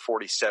 Evans number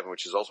 47,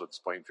 which is also at this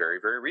point very,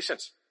 very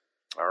recent.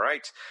 All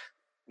right,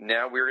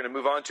 now we're going to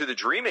move on to the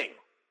Dreaming.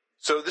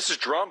 So this is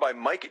drawn by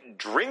Mike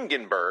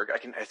Dringenberg.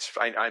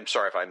 I'm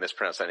sorry if I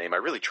mispronounced that name. I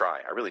really try.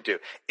 I really do.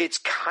 It's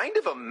kind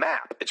of a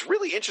map. It's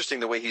really interesting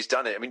the way he's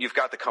done it. I mean, you've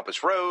got the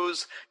compass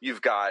rose.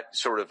 You've got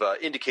sort of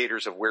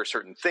indicators of where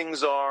certain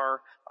things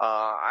are.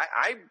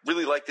 I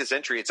really like this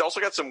entry. It's also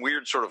got some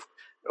weird sort of,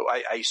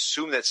 I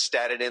assume that's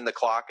statted in the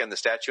clock and the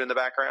statue in the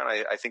background.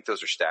 I think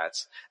those are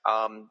stats.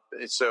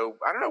 So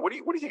I don't know. What do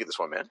you think of this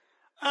one, man?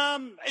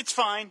 It's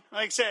fine.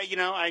 Like I said,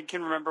 I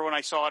can remember when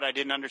I saw it, I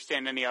didn't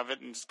understand any of it,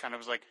 and just kind of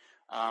was like,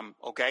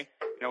 okay,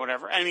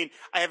 whatever. I mean,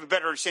 I have a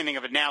better understanding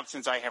of it now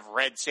since I have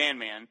read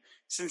Sandman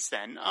since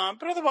then.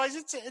 But otherwise,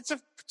 it's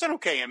an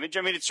okay image.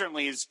 I mean, it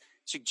certainly is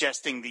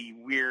suggesting the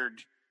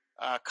weird,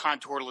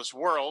 contourless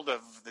world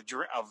of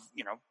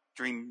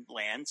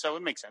Dreamland. So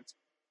it makes sense.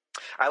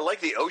 I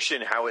like the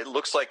ocean, how it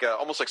looks like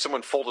almost like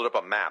someone folded up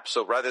a map.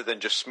 So rather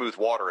than just smooth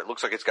water, it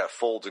looks like it's got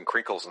folds and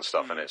crinkles and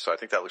stuff in it. So I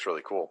think that looks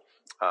really cool.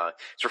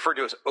 It's referred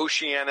to as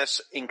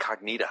Oceanus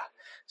Incognita.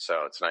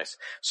 So it's nice.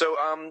 So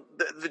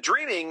the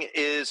Dreaming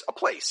is a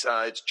place.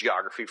 It's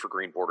geography for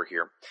Green Border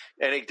here.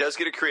 And it does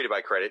get a created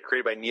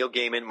by Neil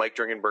Gaiman, Mike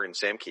Dringenberg, and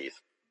Sam Keith.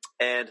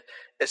 And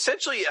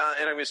essentially,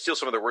 and I'm going to steal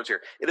some of their words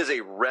here, it is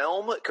a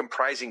realm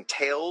comprising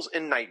tales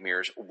and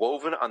nightmares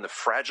woven on the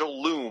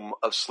fragile loom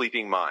of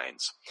sleeping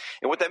minds.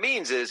 And what that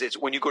means is it's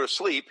when you go to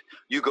sleep,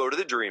 you go to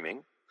the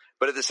Dreaming.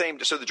 But at the same,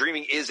 so the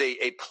Dreaming is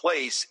a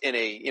place in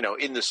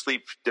in the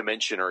sleep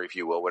dimension, or if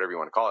you will, whatever you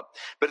want to call it.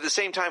 But at the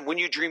same time, when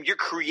you dream, you're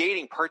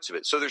creating parts of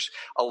it. So there's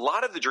a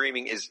lot of the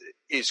Dreaming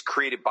is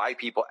created by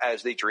people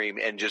as they dream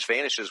and just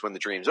vanishes when the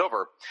dream's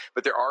over.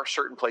 But there are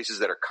certain places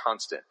that are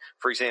constant.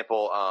 For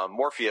example,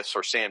 Morpheus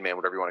or Sandman,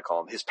 whatever you want to call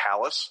him, his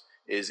palace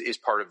is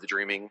part of the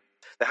Dreaming.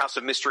 The House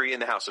of Mystery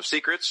and the House of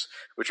Secrets,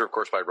 which are, of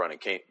course, run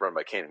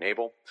by Cain and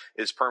Abel,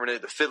 is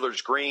permanent. The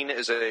Fiddler's Green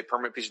is a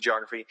permanent piece of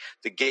geography.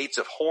 The Gates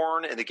of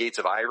Horn and the Gates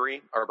of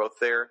Ivory are both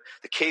there.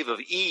 The Cave of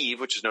Eve,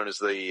 which is known as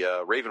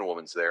the Raven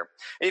Woman's there.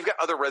 And you've got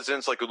other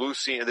residents like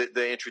Lucian.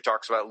 The entry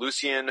talks about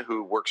Lucian,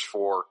 who works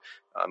for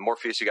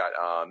Morpheus. You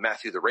got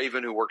Matthew the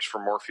Raven, who works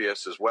for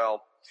Morpheus as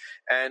well.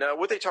 And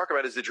what they talk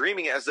about is the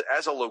Dreaming as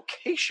a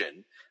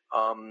location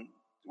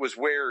was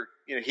where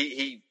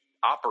he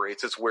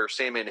operates. It's where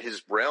Sandman,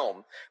 his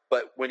realm.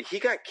 But when he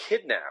got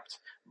kidnapped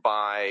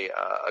by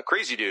a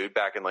crazy dude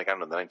back in the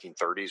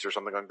 1930s or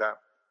something like that,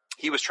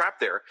 he was trapped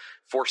there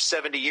for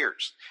 70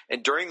 years.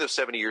 And during those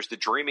 70 years, the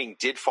dreaming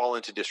did fall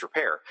into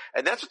disrepair.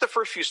 And that's what the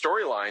first few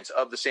storylines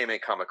of the Sandman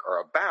comic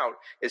are about,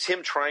 is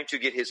him trying to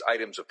get his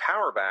items of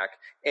power back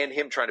and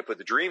him trying to put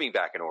the dreaming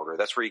back in order.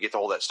 That's where you get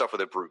all that stuff with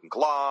the Brute and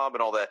Glob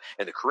and all that,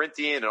 and the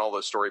Corinthian and all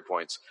those story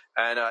points.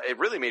 And it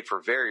really made for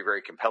very,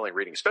 very compelling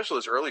reading, especially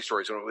those early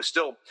stories when it was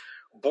still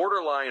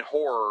borderline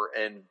horror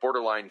and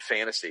borderline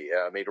fantasy.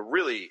 Made a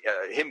really,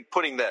 him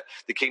putting the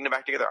kingdom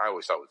back together, I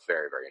always thought was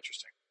very, very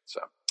interesting.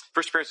 So,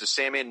 first appearance is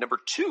Sandman number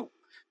 2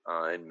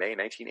 in May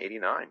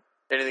 1989.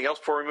 Anything else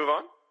before we move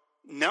on?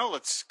 No,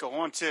 let's go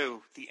on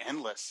to The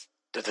Endless.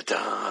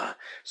 Da-da-da.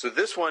 So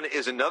this one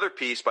is another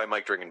piece by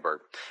Mike Dringenberg.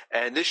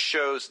 And this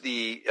shows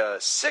the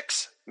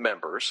 6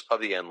 members of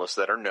the Endless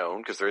that are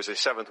known, because there is a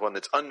 7th one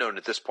that's unknown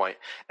at this point.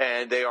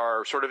 And they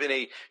are sort of in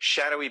a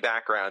shadowy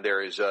background.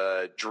 There is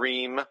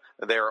Dream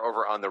there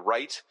over on the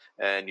right,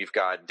 and you've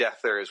got Death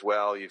there as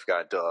well. You've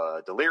got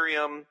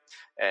Delirium,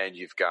 and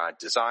you've got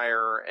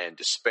Desire and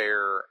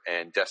Despair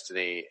and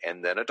Destiny,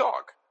 and then a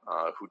dog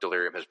who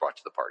Delirium has brought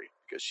to the party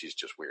because she's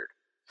just weird.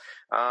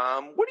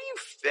 What do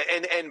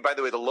you, and by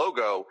the way, the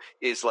logo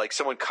is like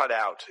someone cut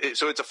out,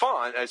 so it's a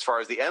font as far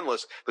as the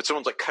Endless, but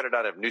someone's like cut it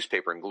out of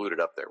newspaper and glued it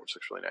up there, which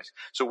looks really nice.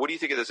 So what do you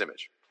think of this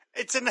image?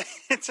 It's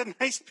a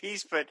nice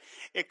piece, but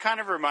it kind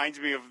of reminds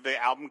me of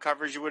the album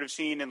covers you would have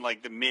seen in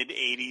like the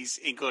mid-'80s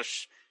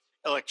English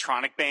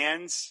electronic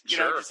bands. You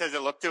know, just as a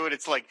look to it,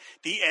 it's like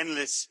the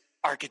Endless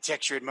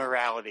Architecture and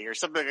Morality or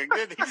something like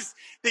that.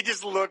 They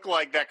just look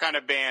like that kind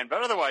of band,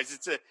 but otherwise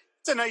it's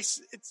a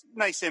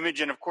nice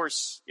image. And of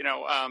course, you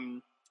know,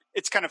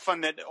 it's kind of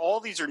fun that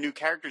all these are new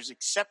characters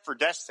except for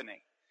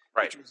Destiny,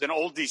 right? Which was an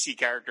old DC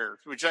character,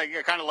 which I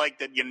kind of like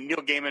that, you know,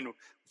 Neil Gaiman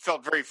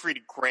felt very free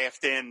to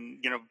graft in,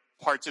 you know,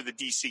 parts of the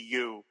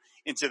DCU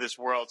into this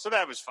world. So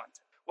that was fun.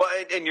 Well,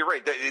 and you're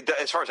right.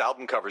 As far as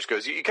album covers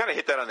goes, you kind of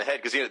hit that on the head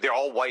because, you know, they're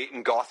all white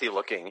and gothy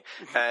looking,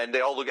 and they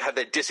all have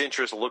that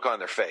disinterest look on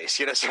their face.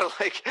 You know, so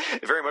like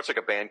very much like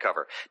a band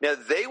cover. Now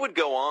they would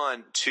go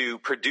on to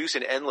produce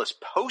an Endless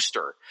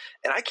poster,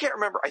 and I can't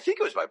remember. I can't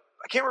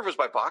remember if it was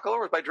by Bacala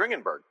or it was by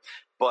Dringenberg,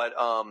 but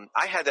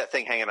I had that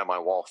thing hanging on my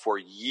wall for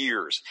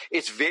years.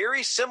 It's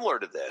very similar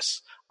to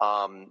this.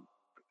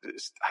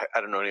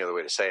 I don't know any other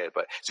way to say it,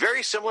 but it's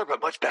very similar,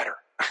 but much better.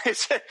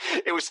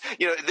 It was,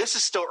 you know, this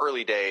is still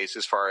early days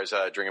as far as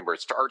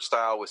Dringenberg's art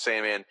style with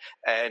Sandman,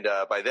 and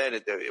by then,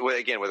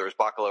 again, whether it was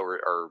Bacala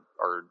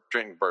or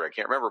Dringenberg, I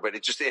can't remember, but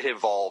it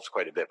evolved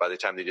quite a bit by the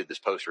time they did this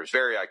poster. It's a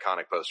very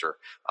iconic poster.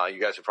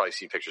 You guys have probably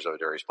seen pictures of it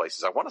at various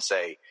places. I want to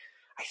say,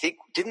 I think,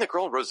 didn't the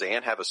girl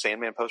Roseanne have a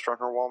Sandman poster on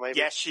her wall, maybe?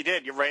 Yes, she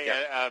did. You're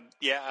right.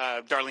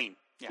 Yeah. Darlene.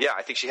 Yeah,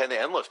 I think she had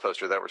the Endless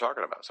poster that we're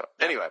talking about. So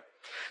anyway,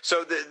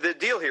 so the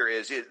deal here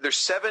is there's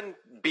 7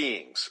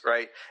 beings,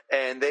 right?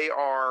 And they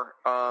are,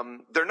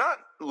 they're not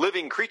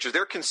living creatures.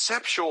 They're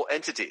conceptual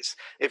entities.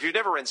 If you've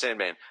never read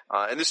Sandman,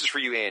 and this is for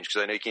you, Ange,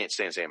 because I know you can't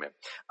stand Sandman,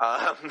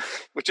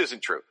 which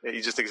isn't true.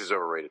 He just thinks it's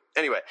overrated.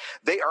 Anyway,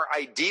 they are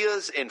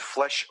ideas in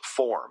flesh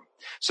form.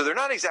 So they're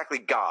not exactly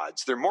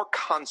gods. They're more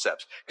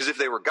concepts, because if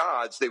they were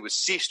gods, they would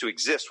cease to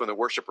exist when the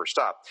worshippers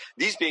stop.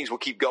 These beings will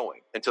keep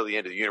going until the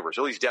end of the universe,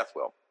 at least death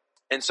will.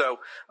 And so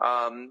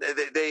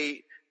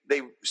they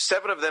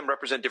 7 of them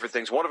represent different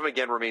things. One of them,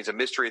 again, remains a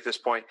mystery at this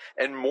point.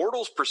 And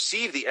mortals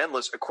perceive the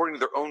Endless according to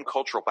their own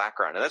cultural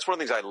background. And that's one of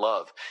the things I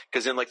love,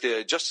 because in like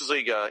the Justice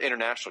League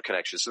International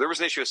connection, so there was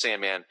an issue of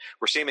Sandman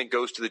where Sandman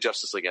goes to the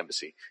Justice League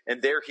embassy,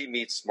 and there he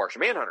meets Martian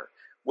Manhunter.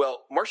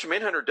 Well, Martian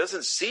Manhunter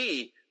doesn't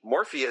see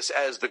Morpheus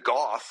as the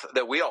goth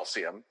that we all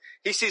see him.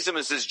 He sees him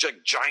as this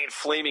giant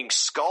flaming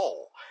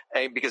skull,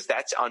 and because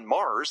that's on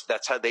Mars,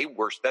 that's how they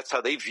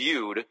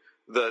viewed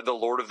the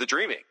Lord of the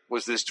Dreaming,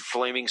 was this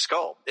flaming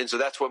skull. And so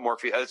that's what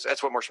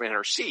that's what Martian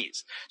Manhunter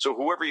sees. So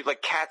whoever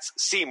like cats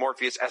see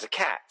Morpheus as a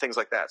cat, things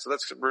like that. So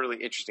that's a really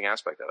interesting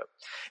aspect of it.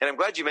 And I'm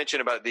glad you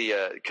mentioned about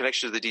the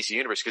connection to the DC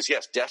universe, because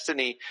yes,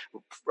 Destiny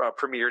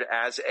premiered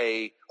as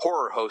a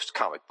horror host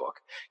comic book,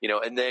 you know,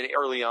 and then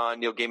early on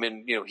Neil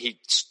Gaiman, you know, he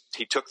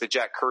took the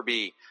Jack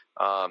Kirby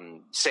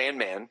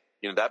Sandman,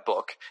 you know, that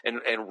book,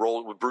 and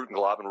rolled with Brute and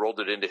Glob and rolled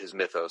it into his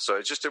mythos. So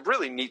it's just a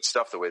really neat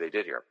stuff the way they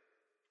did here.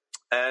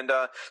 And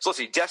so let's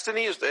see.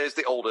 Destiny is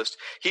the oldest.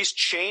 He's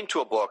chained to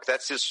a book.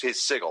 That's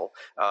his sigil.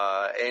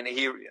 And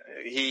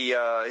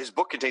his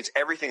book contains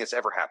everything that's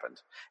ever happened.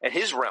 And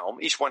his realm,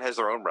 each one has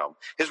their own realm.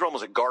 His realm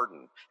is a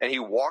garden, and he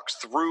walks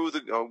through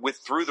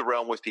the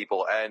realm with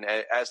people. And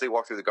as they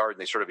walk through the garden,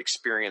 they sort of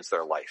experience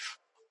their life.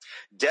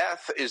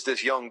 Death is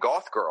this young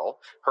goth girl.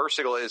 Her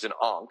sigil is an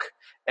Ankh,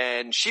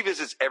 and she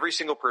visits every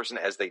single person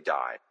as they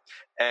die.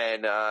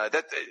 And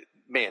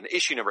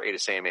issue number 8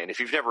 of Sandman. If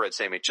you've never read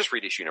Sandman, just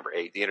read issue number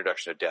 8, the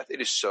introduction of Death.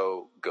 It is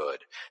so good.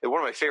 And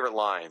one of my favorite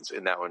lines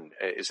in that one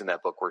is in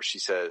that book, where she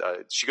says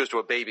she goes to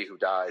a baby who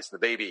dies, and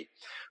the baby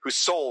whose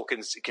soul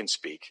can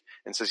speak,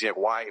 and says, you know,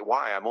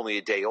 why? I'm only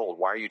a day old.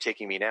 Why are you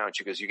taking me now? And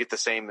she goes, you get the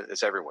same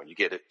as everyone. You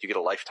get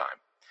a lifetime.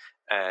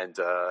 And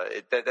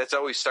that's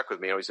always stuck with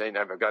me.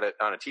 I've got it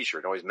on a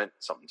T-shirt. It always meant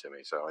something to me.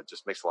 So it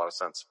just makes a lot of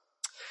sense.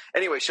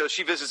 Anyway, so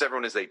she visits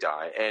everyone as they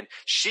die, and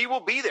she will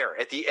be there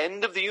at the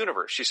end of the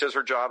universe. She says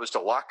her job is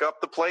to lock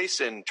up the place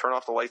and turn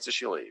off the lights as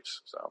she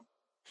leaves. So.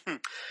 Then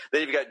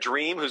you've got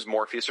Dream, who's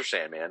Morpheus or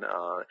Sandman.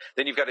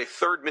 Then you've got a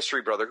third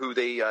mystery brother who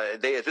they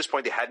at this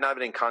point they had not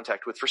been in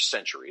contact with for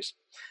centuries.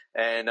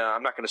 And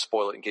I'm not going to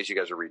spoil it in case you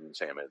guys are reading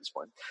Sandman at this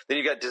point. Then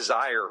you've got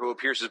Desire, who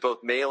appears as both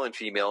male and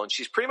female, and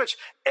she's pretty much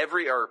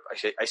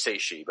I say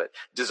she, but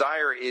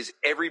Desire is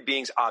every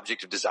being's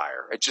object of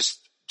desire. It's just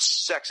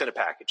sex in a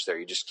package there.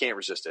 You just can't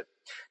resist it.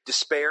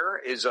 Despair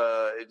is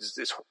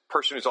this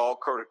person who's all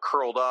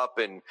curled up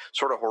and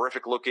sort of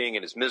horrific looking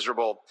and is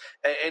miserable.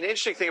 And an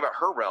interesting thing about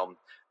her realm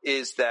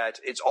is that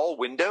it's all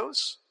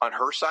windows on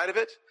her side of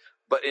it,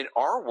 but in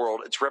our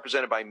world, it's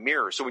represented by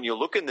mirrors. So when you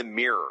look in the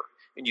mirror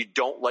and you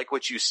don't like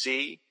what you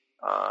see,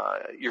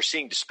 you're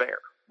seeing despair,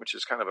 which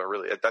is kind of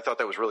I thought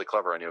that was really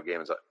clever on Neil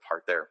Gaiman's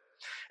part there.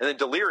 And then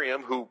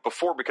Delirium, who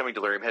before becoming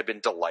Delirium had been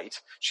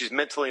Delight. She's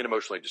mentally and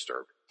emotionally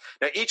disturbed.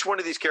 Now, each one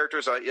of these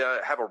characters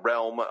have a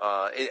realm,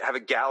 have a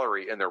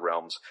gallery in their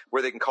realms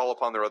where they can call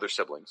upon their other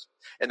siblings.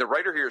 And the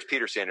writer here is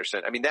Peter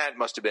Sanderson. I mean, that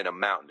must have been a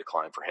mountain to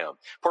climb for him.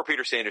 Poor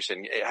Peter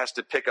Sanderson has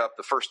to pick up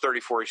the first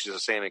 34 issues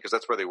of Sandman, because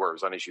that's where they were. It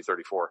was on issue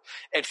 34,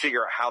 and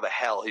figure out how the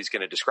hell he's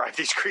going to describe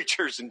these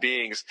creatures and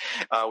beings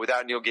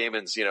without Neil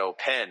Gaiman's,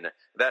 pen.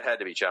 That had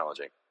to be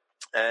challenging.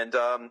 And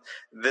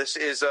this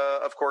is,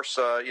 of course,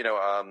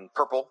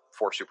 purple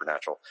for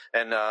Supernatural.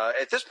 And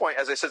at this point,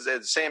 as I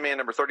said, Sandman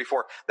number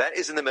 34, that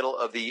is in the middle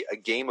of the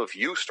Game of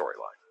You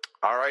storyline.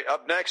 All right,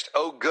 up next,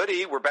 oh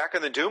goody, we're back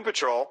on the Doom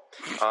Patrol.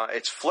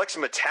 It's Flex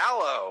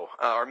Mentallo,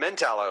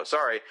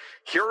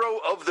 Hero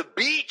of the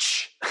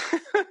Beach,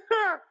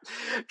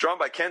 drawn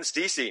by Ken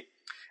Steacy.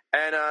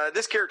 And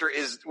this character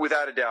is,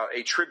 without a doubt,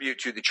 a tribute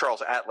to the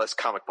Charles Atlas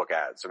comic book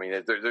ads. I mean,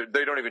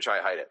 they don't even try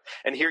to hide it.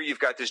 And here you've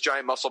got this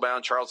giant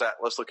muscle-bound Charles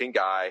Atlas-looking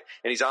guy,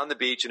 and he's on the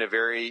beach in a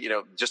very,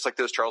 just like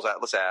those Charles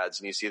Atlas ads,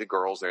 and you see the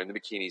girls there in the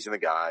bikinis and the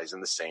guys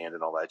and the sand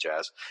and all that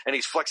jazz. And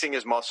he's flexing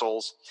his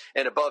muscles,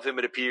 and above him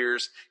it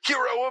appears,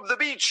 Hero of the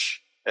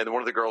Beach! And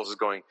one of the girls is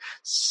going,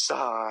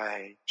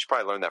 sigh. She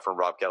probably learned that from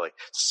Rob Kelly.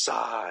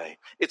 Sigh.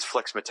 It's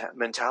Flex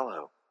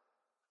Mentallo.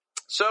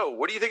 So,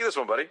 what do you think of this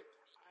one, buddy?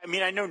 I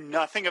mean, I know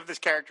nothing of this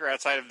character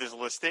outside of this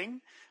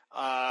listing.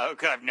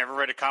 I've never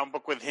read a comic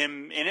book with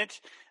him in it.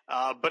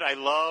 But I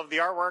love the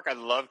artwork. I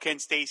love Ken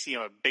Steacy.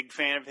 I'm a big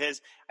fan of his.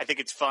 I think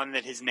it's fun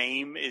that his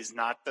name is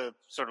not the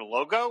sort of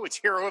logo. It's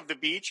Hero of the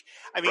Beach.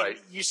 I mean, right.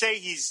 You say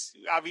he's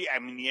obvious. I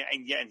mean,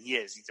 and he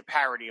is. He's a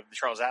parody of the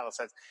Charles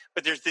Atlas ads.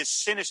 But there's this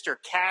sinister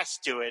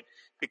cast to it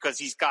because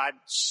he's got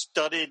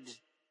studded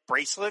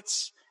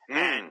bracelets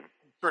and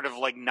sort of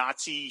like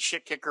Nazi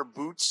shit kicker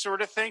boots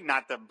sort of thing.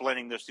 Not the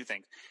blending those two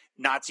things.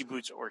 Nazi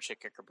boots or shit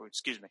kicker boots,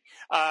 excuse me.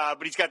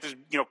 But he's got those,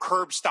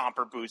 curb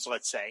stomper boots,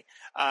 let's say.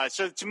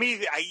 So to me,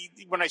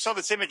 when I saw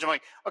this image, I'm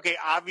like, okay,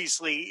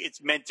 obviously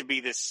it's meant to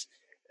be this,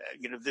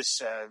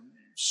 this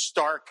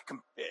stark,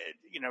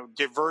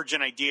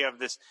 divergent idea of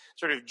this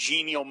sort of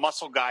genial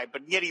muscle guy,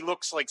 but yet he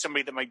looks like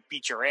somebody that might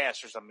beat your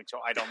ass or something. So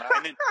I don't know.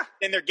 And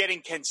then they're getting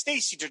Ken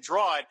Steacy to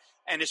draw it,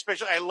 and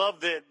especially I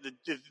love the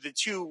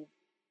two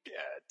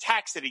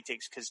tacks that he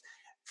takes, because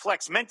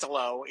Flex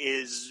Mentallo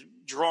is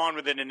drawn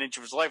within an inch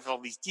of his life with all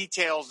these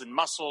details and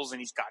muscles, and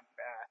he's got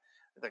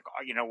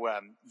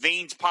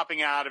veins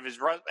popping out of his,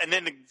 and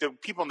then the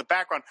people in the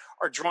background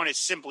are drawn as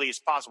simply as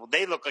possible.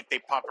 They look like they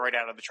popped right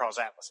out of the Charles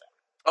Atlas ad.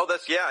 Oh,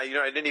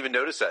 I didn't even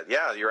notice that.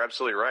 Yeah, you're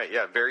absolutely right.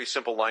 Yeah, very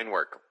simple line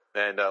work,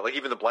 and like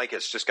even the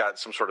blankets just got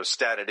some sort of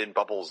statted in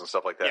bubbles and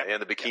stuff like that, and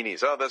the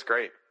bikinis. Oh, that's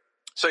great.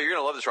 So you're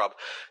going to love this, Rob.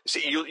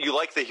 See, you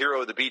like the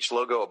Hero of the Beach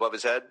logo above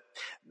his head?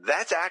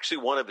 That's actually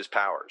one of his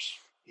powers.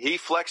 He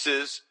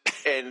flexes,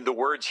 and the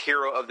words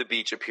Hero of the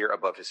Beach appear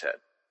above his head.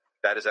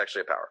 That is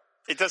actually a power.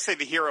 It does say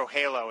the hero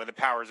halo and the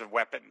powers of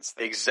weapons.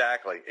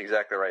 Exactly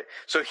right.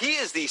 So he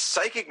is the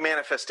psychic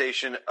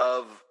manifestation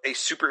of a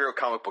superhero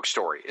comic book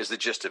story, is the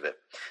gist of it.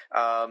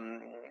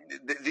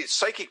 The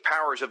psychic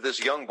powers of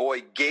this young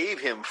boy gave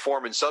him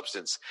form and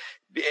substance.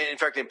 In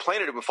fact,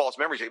 implanted him with false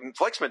memories.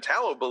 Flex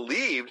Mentallo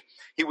believed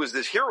he was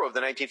this hero of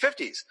the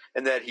 1950s,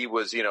 and that he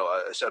was,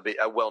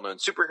 a well-known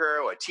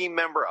superhero, a team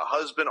member, a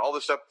husband, all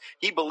this stuff.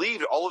 He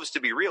believed all of this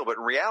to be real, but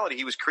in reality,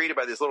 he was created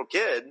by this little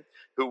kid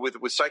who,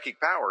 with psychic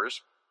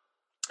powers.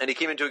 And he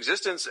came into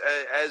existence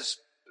as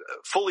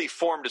fully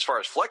formed as far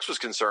as Flex was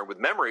concerned, with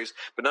memories,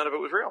 but none of it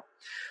was real.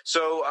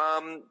 So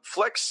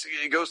Flex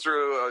goes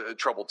through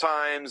troubled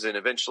times, and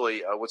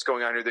eventually what's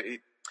going on here,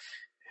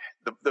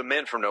 the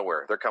men from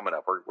nowhere, they're coming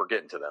up. We're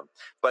getting to them.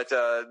 But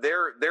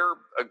they're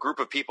a group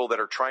of people that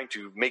are trying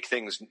to make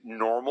things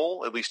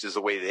normal, at least is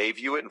the way they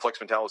view it. And Flex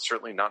Mentallo is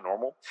certainly not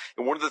normal.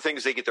 And one of the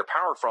things they get their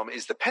power from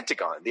is the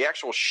Pentagon. The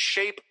actual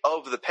shape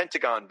of the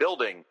Pentagon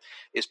building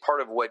is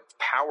part of what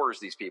powers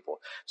these people.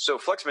 So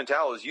Flex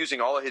Mentallo is using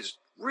all of his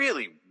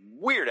really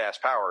weird-ass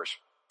powers.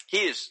 He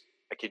is,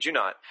 I kid you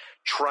not,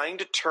 trying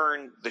to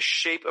turn the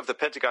shape of the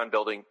Pentagon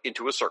building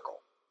into a circle.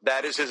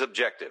 That is his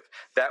objective.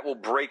 That will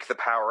break the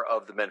power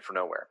of the Men from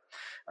Nowhere.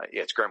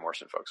 Yeah, it's Grant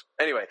Morrison, folks.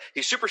 Anyway,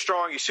 he's super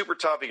strong. He's super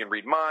tough. He can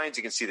read minds.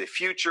 He can see the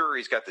future.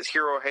 He's got this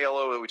hero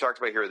halo that we talked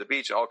about here at the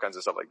beach and all kinds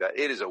of stuff like that.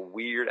 It is a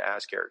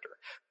weird-ass character.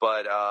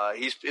 But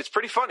it's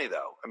pretty funny,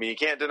 though. I mean, you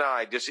can't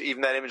deny, just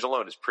even that image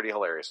alone is pretty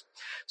hilarious.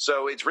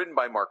 So it's written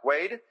by Mark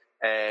Waid,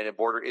 and the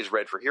border is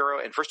red for hero.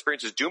 And first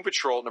appearance is Doom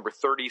Patrol number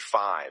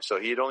 35. So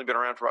he had only been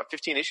around for about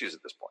 15 issues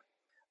at this point.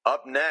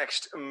 Up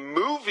next,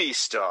 movie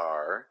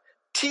star,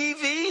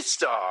 TV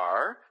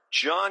star,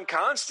 John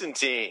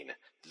Constantine,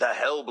 the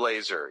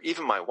Hellblazer.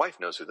 Even my wife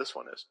knows who this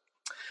one is.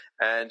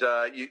 And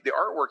the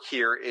artwork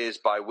here is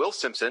by Will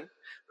Simpson,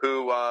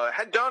 who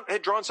had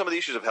drawn some of the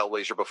issues of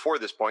Hellblazer before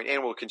this point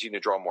and will continue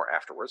to draw more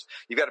afterwards.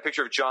 You've got a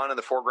picture of John in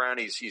the foreground.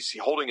 He's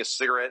holding a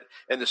cigarette,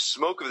 and the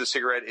smoke of the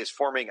cigarette is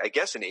forming, I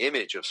guess, an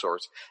image of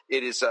sorts.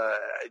 It is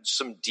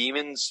some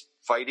demons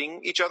fighting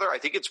each other. I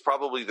think it's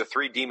probably the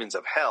three demons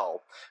of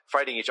hell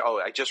fighting each other.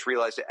 Oh, I just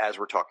realized it as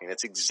we're talking.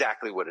 That's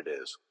exactly what it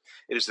is.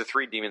 It is the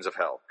three demons of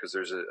hell, because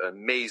there's an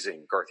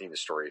amazing Garth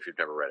Ennis story if you've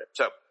never read it.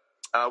 So,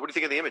 what do you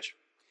think of the image?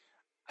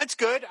 It's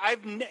good.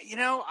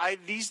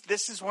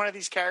 This is one of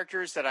these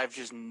characters that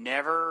I've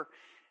never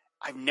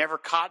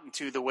caught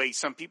into the way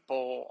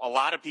a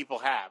lot of people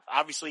have.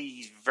 Obviously,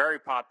 he's very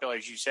popular.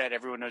 As you said,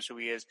 everyone knows who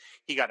he is.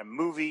 He got a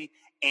movie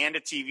and a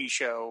TV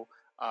show.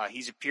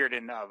 He's appeared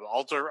in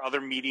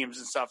other mediums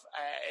and stuff.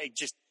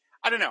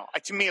 I don't know.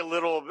 To me, a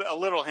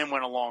little him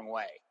went a long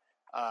way.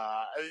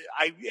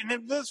 And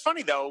it was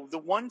funny though. The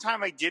one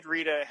time I did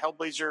read a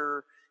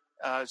Hellblazer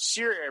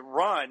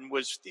run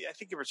was, I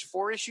think there was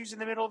 4 issues in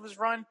the middle of his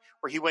run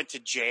where he went to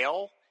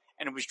jail,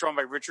 and it was drawn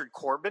by Richard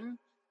Corbin.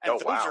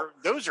 And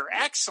those are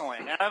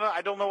excellent. And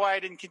I don't know why I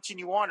didn't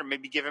continue on or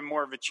maybe give him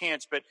more of a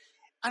chance, but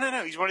I don't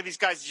know. He's one of these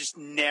guys that just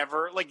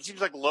never, he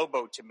seems like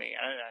Lobo to me.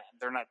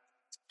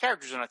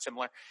 Characters are not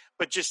similar,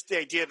 but just the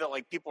idea that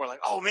people are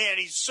like, oh man,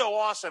 he's so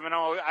awesome. And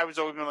I was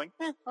always like,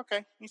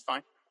 okay, he's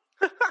fine.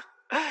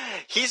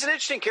 He's an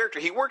interesting character.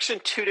 He works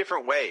in 2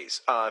 different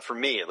ways, for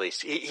me at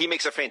least. He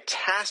makes a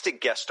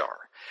fantastic guest star.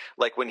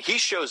 Like when he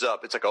shows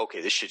up, it's like,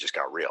 okay, this shit just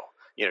got real.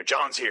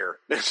 John's here.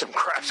 Some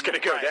crap's going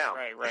to go down.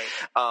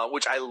 Right.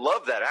 Which I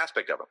love that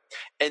aspect of him.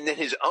 And then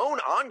his own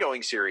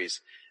ongoing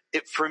series,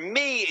 for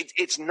me,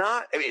 it's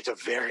not. I mean, it's a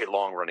very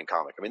long running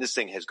comic. I mean, this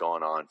thing has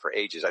gone on for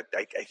ages. I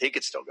think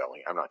it's still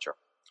going. I'm not sure.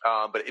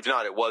 But if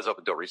not, it was up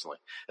until recently.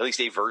 At least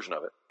a version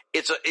of it.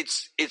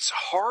 It's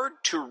hard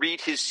to read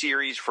his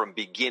series from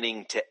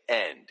beginning to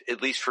end, at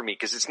least for me,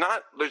 because there's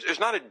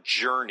not a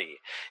journey.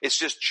 It's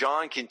just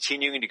John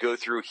continuing to go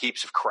through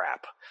heaps of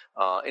crap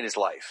in his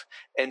life.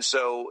 And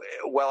so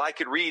while I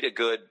could read a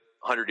good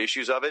 100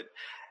 issues of it,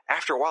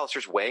 after a while it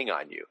starts weighing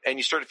on you, and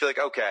you start to feel like,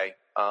 okay,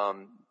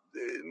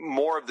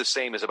 more of the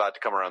same is about to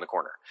come around the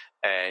corner.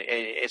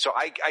 And so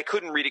I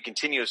couldn't read it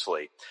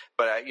continuously,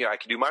 but I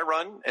could do my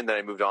run, and then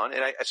I moved on.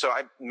 And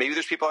maybe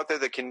there's people out there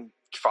that can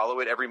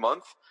follow it every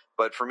month.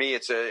 But for me,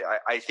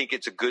 I think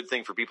it's a good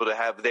thing for people to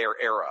have their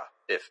era,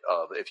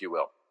 if you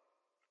will.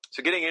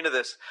 So getting into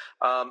this,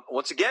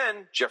 once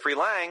again, Jeffrey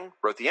Lang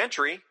wrote the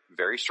entry.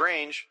 Very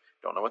strange.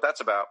 Don't know what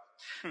that's about.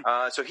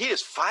 So he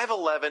is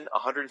 5'11",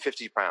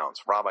 150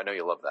 pounds. Rob, I know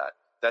you love that.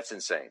 That's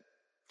insane.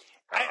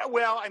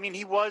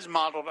 He was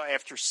modeled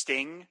after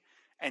Sting,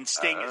 and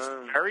Sting is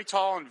very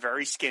tall and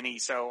very skinny.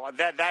 So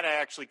that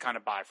I actually kind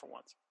of buy for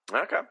once.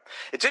 Okay.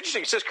 It's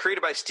interesting. It says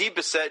created by Steve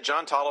Bissette,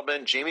 John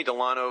Totleben, Jamie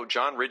Delano,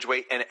 John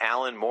Ridgway, and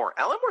Alan Moore.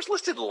 Alan Moore's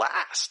listed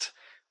last,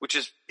 which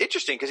is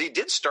interesting because he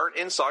did start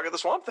in Saga of the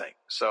Swamp Thing.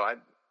 So I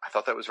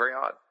thought that was very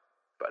odd.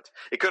 But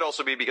it could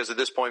also be because at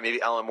this point,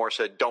 maybe Alan Moore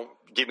said, don't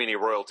give me any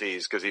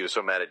royalties because he was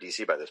so mad at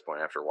DC by this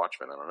point after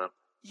Watchmen. I don't know.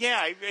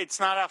 Yeah, it's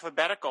not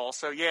alphabetical.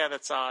 So, yeah,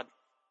 that's odd.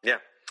 Yeah.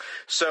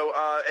 So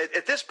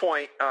at this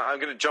point, I'm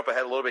going to jump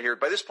ahead a little bit here.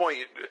 By this point,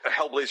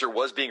 Hellblazer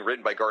was being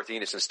written by Garth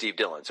Ennis and Steve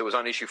Dillon. So it was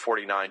on issue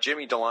 49.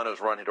 Jimmy Delano's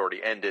run had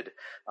already ended.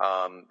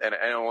 And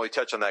I'll only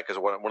touch on that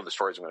because one of the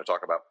stories I'm going to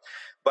talk about.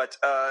 But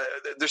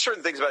there's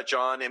certain things about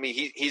John. I mean,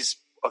 he's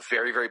a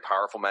very, very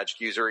powerful magic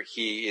user.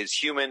 He is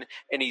human,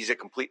 and he's a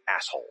complete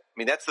asshole. I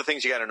mean, that's the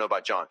things you got to know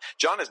about John.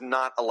 John is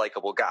not a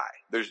likable guy.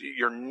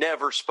 You're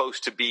never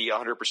supposed to be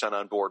 100%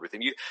 on board with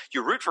him.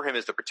 You root for him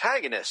as the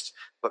protagonist,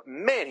 but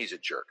man, he's a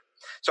jerk.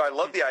 So I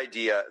love the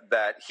idea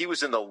that he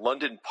was in the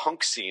London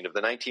punk scene of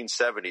the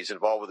 1970s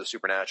involved with the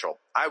supernatural.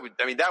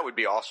 That would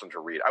be awesome to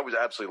read. I would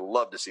absolutely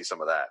love to see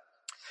some of that.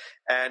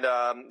 And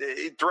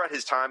throughout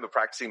his time of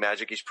practicing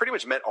magic, he's pretty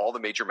much met all the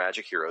major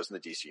magic heroes in the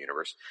DC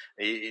universe.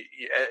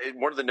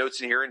 One of the notes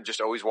in here, and just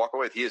always walk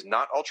away with, he is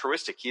not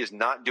altruistic. He is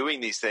not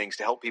doing these things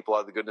to help people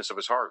out of the goodness of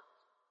his heart.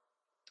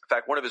 In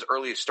fact, one of his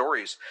earliest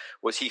stories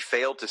was he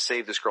failed to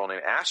save this girl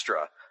named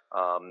Astra,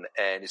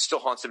 and it still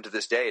haunts him to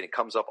this day, and it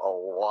comes up a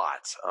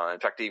lot. In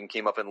fact, it even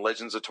came up in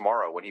Legends of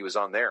Tomorrow when he was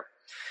on there.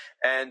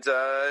 And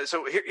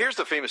so here's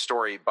the famous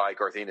story by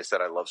Garth Ennis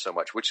that I love so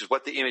much, which is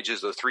what the image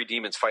is, those 3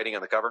 demons fighting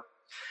on the cover.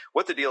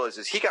 What the deal is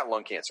he got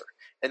lung cancer.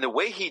 And the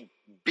way he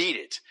beat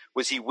it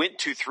was he went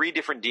to 3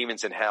 different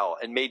demons in hell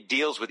and made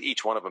deals with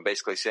each one of them,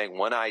 basically saying,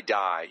 when I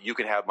die, you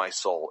can have my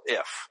soul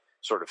if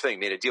sort of thing,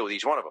 made a deal with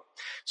each one of them.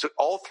 So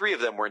all three of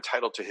them were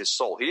entitled to his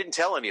soul. He didn't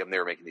tell any of them they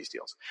were making these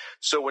deals.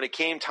 So when it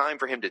came time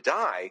for him to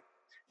die,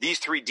 these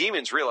three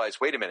demons realized,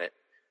 wait a minute,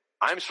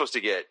 I'm supposed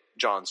to get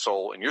John's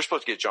soul, and you're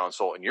supposed to get John's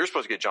soul, and you're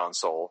supposed to get John's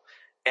soul,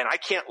 and I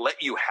can't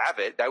let you have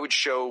it. That would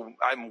show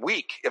I'm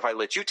weak if I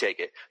let you take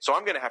it. So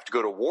I'm going to have to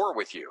go to war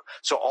with you.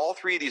 So all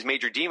three of these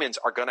major demons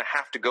are going to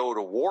have to go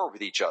to war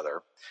with each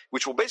other,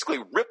 which will basically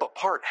rip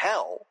apart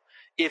hell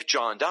if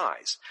John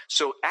dies.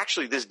 So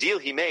actually this deal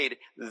he made,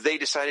 they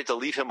decided to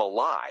leave him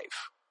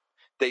alive.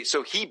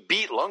 So he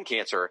beat lung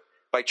cancer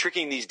by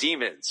tricking these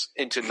demons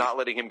into not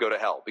letting him go to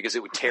hell because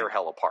it would tear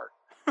hell apart.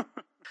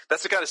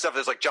 That's the kind of stuff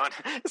that's like, John,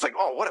 it's like,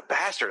 oh, what a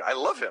bastard. I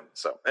love him.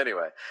 So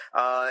anyway,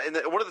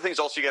 one of the things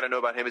also you got to know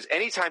about him is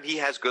anytime he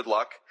has good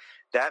luck,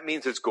 that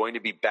means it's going to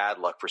be bad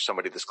luck for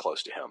somebody that's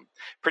close to him.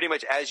 Pretty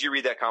much as you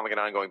read that comic on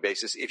an ongoing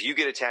basis, if you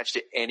get attached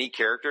to any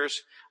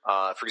characters,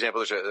 for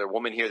example, there's a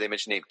woman here they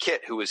mentioned named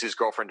Kit, who was his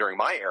girlfriend during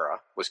my era,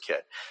 was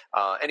Kit.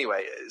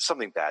 Anyway,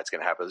 something bad's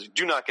going to happen.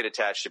 Do not get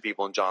attached to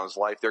people in John's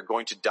life. They're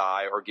going to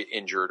die or get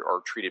injured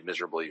or treated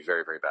miserably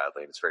very, very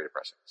badly, and it's very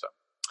depressing. So.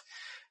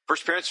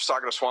 First appearance of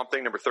Saga of Swamp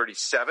Thing, number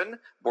 37.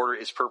 Border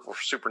is purple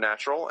for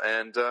Supernatural,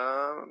 and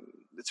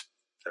it's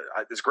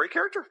a great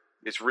character.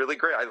 It's really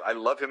great. I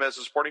love him as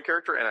a supporting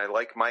character, and I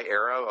like my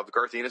era of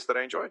Garth Ennis that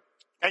I enjoyed.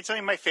 Can I tell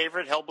you my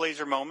favorite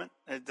Hellblazer moment?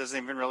 It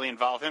doesn't even really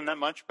involve him that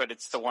much, but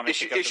it's the one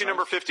issue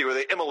number 50, where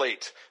they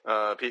immolate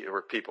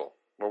people.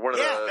 Or one of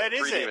the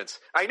three demons.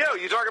 I know,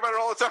 you talk about it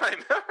all the time.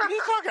 What are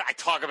you talking? I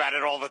talk about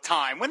it all the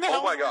time. When the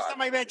hell was the last time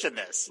I mentioned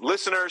this?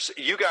 Listeners,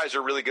 you guys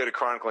are really good at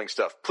chronicling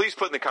stuff. Please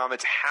put in the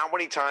comments how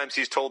many times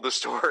he's told the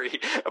story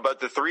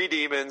about the three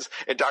demons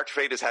and Dr.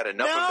 Fate has had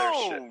enough of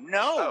their shit.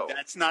 No,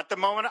 that's not the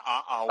moment.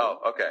 Oh,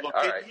 okay. Look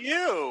all at right.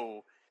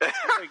 you.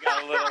 Somebody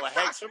got a little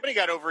ahead. Somebody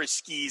got over his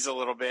skis a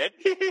little bit.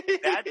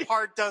 That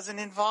part doesn't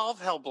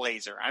involve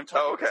Hellblazer. I'm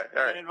talking about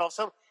all right. involves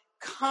so.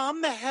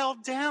 Calm the hell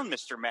down,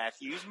 Mr.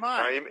 Matthews.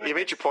 You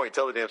made your point.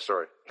 Tell the damn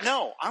story.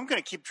 No, I'm going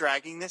to keep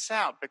dragging this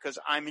out because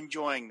I'm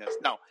enjoying this.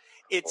 No,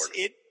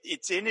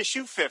 it's in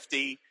issue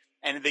 50,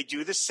 and they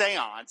do the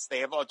seance.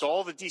 It's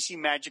all the DC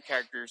Magic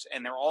characters,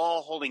 and they're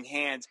all holding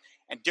hands,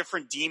 and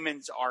different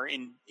demons are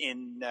in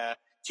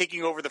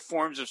taking over the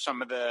forms of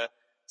some of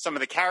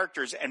the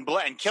characters and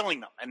killing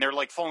them, and they're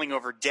like falling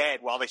over dead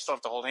while they still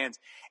have to hold hands.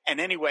 And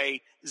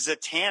anyway,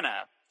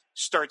 Zatanna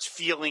starts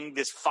feeling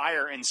this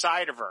fire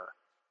inside of her.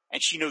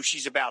 And she knows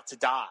she's about to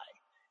die.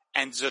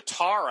 And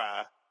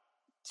Zatara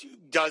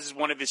does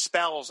one of his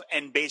spells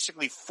and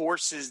basically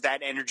forces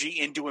that energy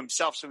into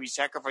himself. So he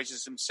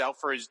sacrifices himself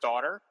for his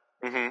daughter.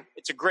 Mm-hmm.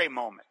 It's a great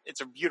moment. It's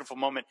a beautiful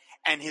moment.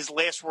 And his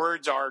last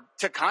words are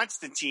to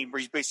Constantine, where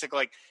he's basically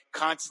like,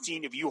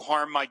 Constantine, if you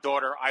harm my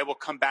daughter, I will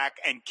come back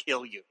and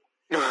kill you.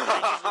 I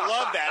just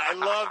love that. I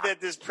love that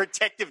this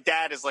protective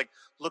dad is like,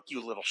 look,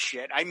 you little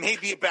shit. I may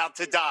be about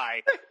to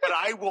die, but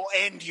I will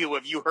end you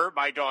if you hurt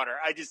my daughter.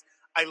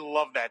 I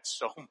love that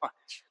so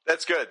much.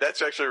 That's good.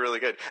 That's actually really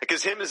good.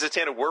 Because him and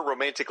Zatanna were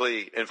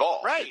romantically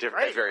involved at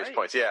various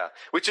points. Yeah.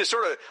 Which is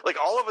sort of like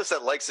all of us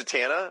that like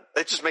Zatanna,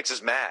 it just makes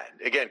us mad.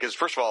 Again, because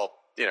first of all,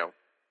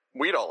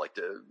 we'd all like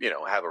to,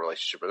 have a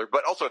relationship with her.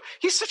 But also,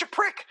 he's such a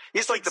prick.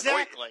 He's like he's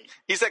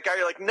that guy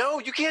you're like, no,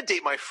 you can't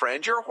date my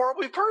friend. You're a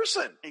horrible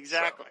person.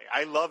 Exactly. So.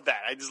 I love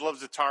that. I just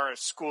love Zatara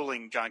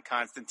schooling John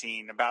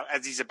Constantine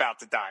as he's about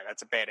to die.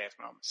 That's a badass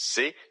moment.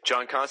 See?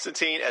 John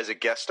Constantine as a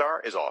guest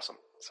star is awesome.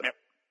 So. Yep.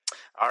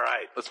 All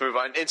right, let's move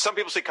on. And some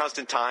people say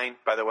Constantine,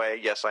 by the way.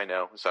 Yes, I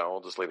know. So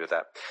we'll just leave it at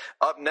that.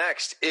 Up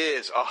next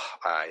is,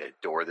 I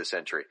adore this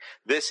entry.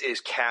 This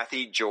is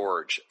Kathy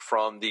George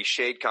from the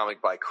Shade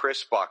comic by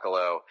Chris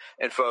Bachalo.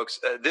 And folks,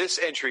 this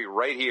entry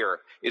right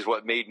here is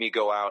what made me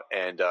go out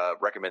and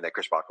recommend that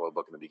Chris Bachalo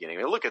book in the beginning.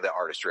 I mean, look at the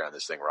artistry on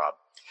this thing, Rob.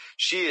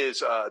 She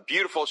is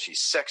beautiful. She's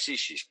sexy.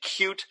 She's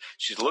cute.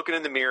 She's looking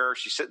in the mirror.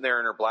 She's sitting there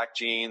in her black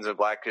jeans and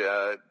black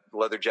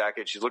leather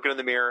jacket. She's looking in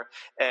the mirror,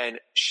 and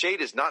Shade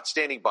is not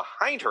standing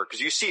behind her because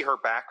you see her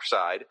back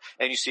side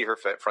and you see her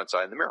front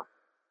side in the mirror.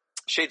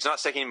 Shade's not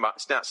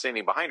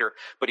standing behind her,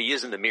 but he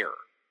is in the mirror.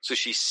 So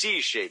she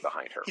sees Shade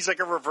behind her. He's like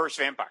a reverse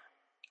vampire.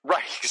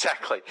 Right,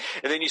 exactly.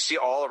 And then you see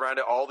all around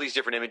it, all these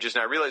different images.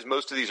 Now, I realize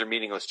most of these are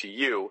meaningless to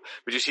you,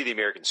 but you see the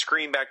American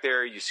Scream back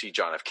there. You see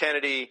John F.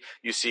 Kennedy.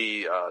 You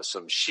see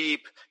some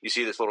sheep. You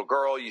see this little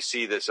girl. You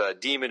see this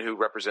demon who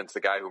represents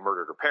the guy who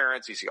murdered her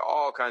parents. You see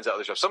all kinds of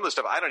other stuff. Some of the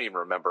stuff I don't even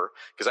remember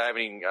because I'm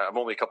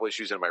only a couple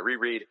issues in my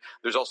reread.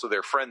 There's also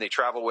their friend they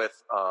travel with.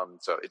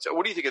 So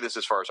what do you think of this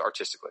as far as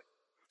artistically?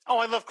 Oh,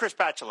 I love Chris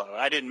Bachalo.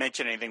 I didn't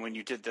mention anything when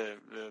you did the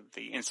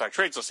Inside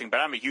Trades listing, but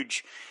I'm a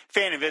huge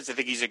fan of his. I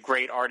think he's a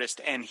great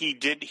artist, and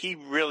he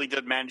really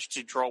did manage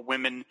to draw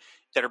women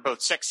that are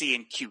both sexy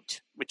and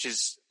cute, which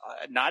is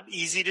not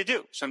easy to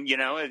do.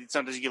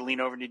 Sometimes you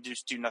lean over and you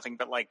just do nothing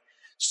but like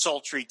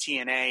sultry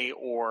TNA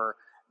or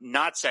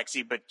not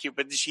sexy but cute.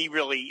 But he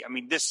really,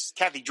 this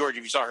Kathy George,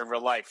 if you saw her in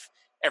real life,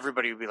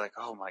 everybody would be like,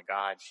 "Oh my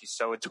God, she's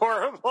so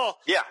adorable."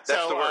 Yeah,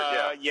 that's the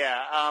word.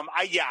 Yeah.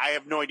 I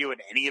have no idea what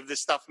any of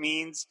this stuff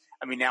means.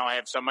 Now I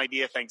have some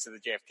idea thanks to the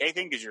JFK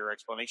thing because your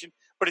explanation.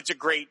 But it's a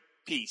great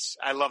piece.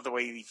 I love the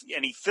way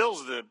he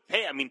fills the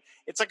page. I mean,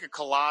 it's like a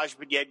collage,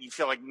 but yet you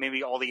feel like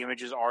maybe all the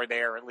images are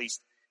there, at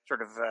least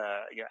sort of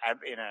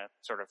in a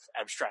sort of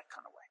abstract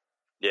kind of way.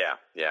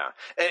 Yeah.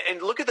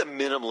 And look at the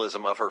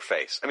minimalism of her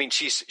face. I mean,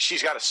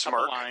 she's got a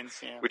smirk,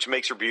 lines, which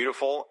makes her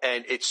beautiful,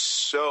 and it's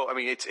so. I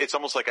mean, it's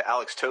almost like an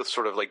Alex Toth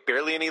sort of like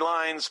barely any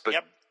lines, but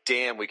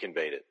damn, we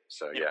conveyed it.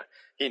 So yeah,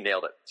 he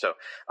nailed it. So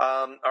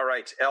all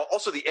right.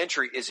 Also, the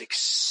entry is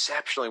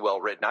exceptionally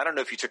well written. I don't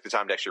know if you took the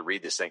time to actually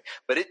read this thing,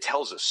 but it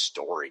tells a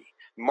story.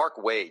 Mark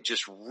Waid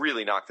just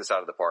really knocked this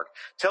out of the park.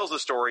 Tells the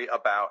story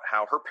about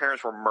how her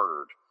parents were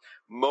murdered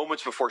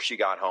moments before she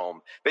got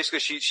home. Basically,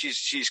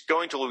 she's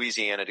going to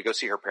Louisiana to go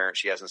see her parents.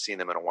 She hasn't seen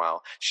them in a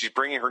while. She's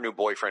bringing her new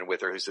boyfriend with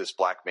her, who's this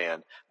black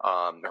man,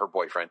 her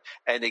boyfriend.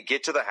 And they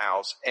get to the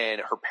house, and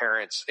her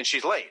parents, and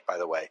she's late, by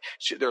the way.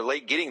 They're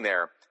late getting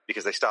there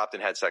because they stopped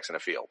and had sex in a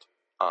field.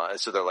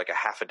 So they're like a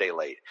half a day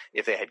late.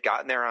 If they had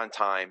gotten there on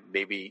time,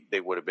 maybe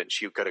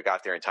she could have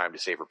got there in time to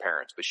save her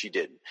parents, but she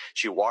didn't.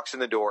 She walks in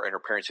the door, and her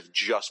parents have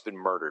just been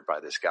murdered by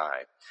this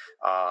guy.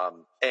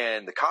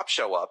 And the cops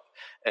show up,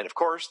 and of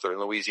course, they're in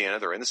Louisiana,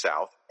 they're in the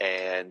South,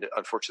 and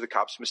unfortunately the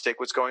cops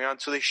mistake what's going on,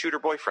 so they shoot her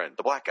boyfriend,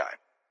 the black guy.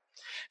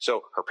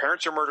 So her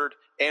parents are murdered,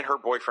 and her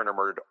boyfriend are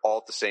murdered all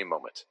at the same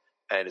moment.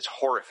 And it's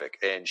horrific,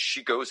 and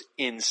she goes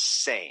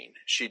insane.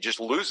 She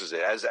just loses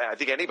it, as I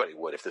think anybody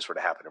would if this were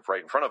to happen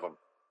right in front of them.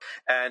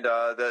 And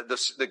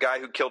the guy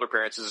who killed her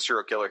parents is a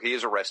serial killer. He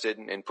is arrested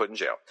and put in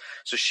jail.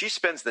 So she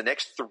spends the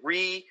next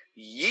 3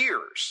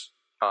 years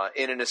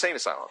in an insane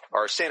asylum,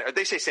 or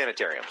they say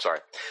sanitarium. Sorry.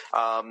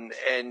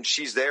 And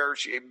she's there.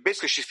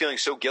 She's feeling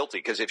so guilty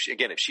because if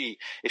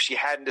she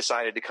hadn't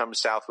decided to come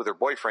south with her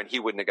boyfriend, he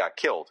wouldn't have got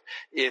killed.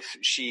 If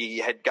she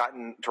had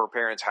gotten to her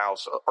parents'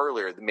 house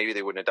earlier, maybe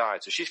they wouldn't have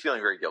died. So she's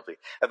feeling very guilty.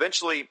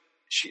 Eventually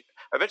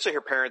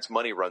her parents'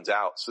 money runs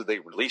out, so they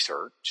release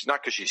her. She's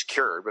not because she's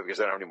cured, but because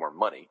they don't have any more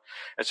money.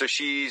 And so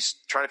she's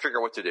trying to figure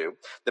out what to do.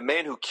 The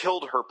man who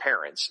killed her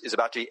parents is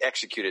about to be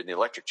executed in the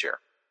electric chair.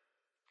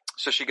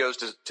 So she goes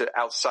to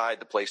outside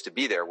the place to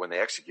be there when they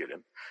execute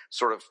him,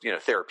 sort of,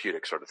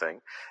 therapeutic sort of thing.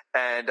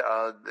 And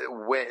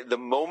when the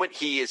moment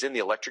he is in the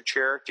electric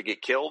chair to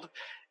get killed,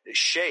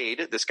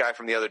 Shade, this guy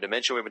from the other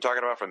dimension we've been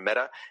talking about from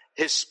Meta,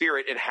 his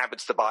spirit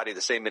inhabits the body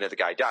the same minute the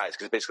guy dies,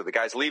 because basically the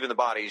guy's leaving the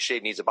body,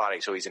 Shade needs a body,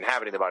 so he's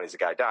inhabiting the body as the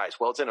guy dies.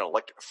 Well, it's in a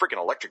freaking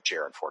electric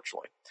chair,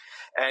 unfortunately.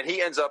 And he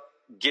ends up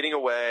getting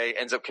away,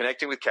 ends up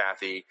connecting with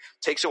Kathy,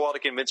 takes a while to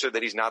convince her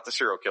that he's not the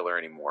serial killer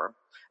anymore.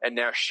 And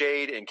now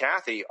Shade and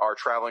Kathy are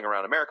traveling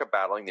around America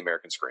battling the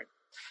American Scream.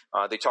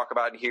 They talk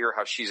about in here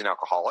how she's an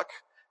alcoholic.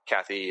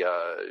 Kathy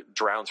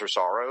drowns her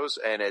sorrows,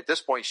 and at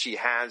this point she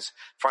has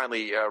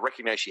finally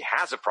recognized she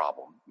has a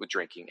problem with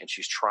drinking, and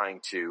she's trying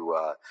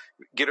to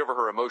get over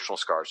her emotional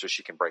scars so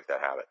she can break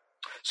that habit.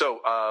 So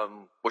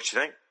what you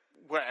think?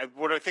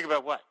 What do I think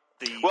about what?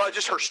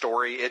 Just her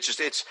story.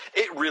 It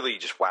really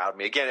just wowed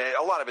me. Again,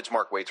 a lot of it's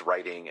Mark Waid's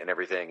writing and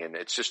everything, and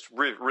it's just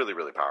really,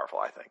 really powerful,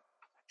 I think.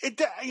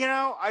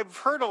 I've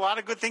heard a lot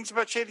of good things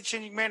about Shade the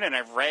Changing Man, and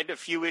I've read a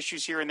few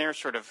issues here and there,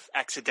 sort of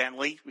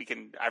accidentally.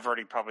 I've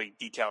already probably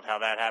detailed how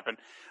that happened,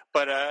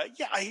 but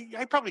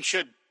I probably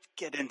should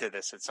get into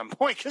this at some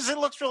point because it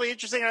looks really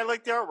interesting. And I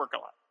like the artwork a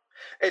lot.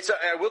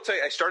 I will tell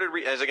you, I started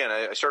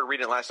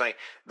reading it last night.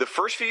 The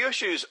first few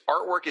issues,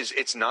 artwork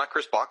it's not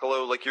Chris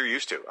Bachalo like you're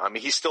used to. I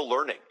mean, he's still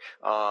learning.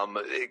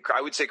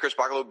 I would say Chris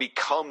Bachalo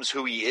becomes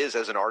who he is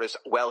as an artist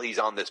while he's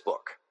on this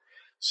book.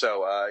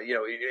 So,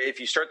 if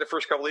you start the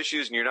first couple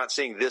issues and you're not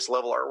seeing this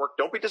level artwork,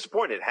 don't be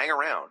disappointed. Hang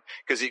around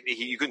because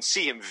you can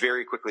see him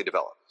very quickly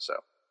develop. So,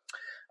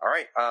 all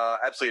right.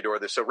 Absolutely adore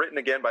this. So written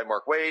again by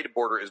Mark Waid,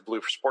 border is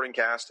blue for supporting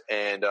cast,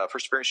 and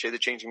first appearance Shade the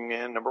Changing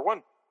Man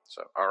 #1.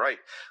 So, all right.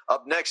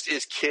 Up next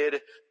is Kid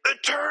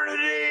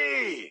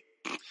Eternity.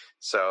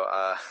 So,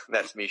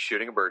 that's me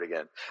shooting a bird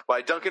again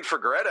by Duncan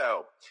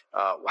Fegredo.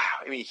 Wow.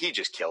 I mean, he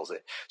just kills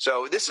it.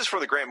 So this is from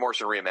the Grant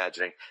Morrison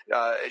reimagining.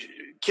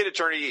 Kid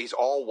Eternity, he's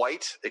all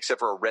white except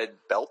for a red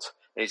belt.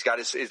 And he's got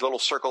his little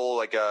circle,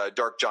 like a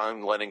dark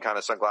John Lennon kind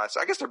of sunglasses.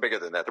 I guess they're bigger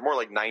than that. They're more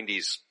like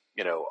 90s,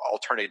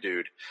 alternate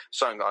dude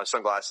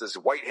sunglasses,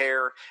 white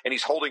hair. And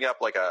he's holding up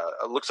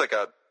looks like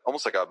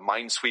almost like a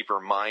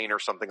minesweeper mine or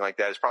something like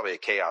that. It's probably a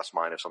chaos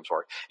mine of some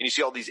sort. And you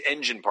see all these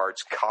engine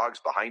parts, cogs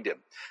behind him.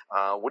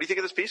 What do you think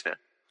of this piece, man?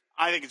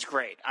 I think it's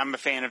great. I'm a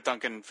fan of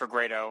Duncan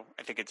Fegredo.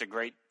 I think it's a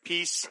great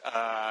piece.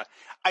 I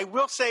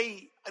will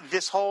say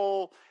this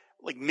whole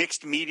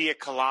mixed media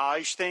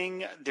collage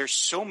thing, there's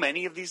so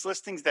many of these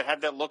listings that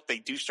have that look. They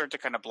do start to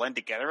kind of blend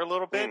together a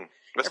little bit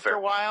after a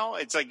while.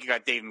 It's like you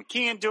got Dave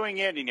McKeon doing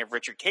it, and you have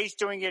Richard Case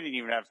doing it, and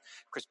you even have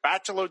Chris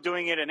Bachalo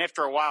doing it. And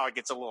after a while, it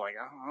gets a little like,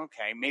 oh,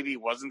 okay, maybe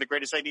it wasn't the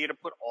greatest idea to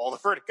put all the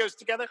Vertigos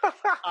together.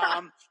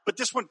 But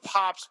this one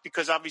pops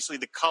because obviously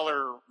the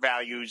color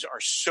values are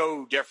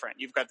so different.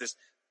 You've got this,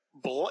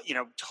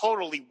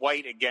 totally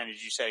white again,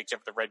 as you said,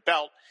 except for the red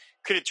belt.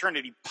 Kid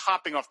Eternity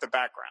popping off the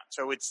background.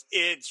 So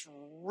it's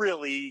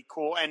really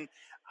cool. And,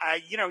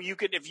 you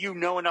could, if you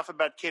know enough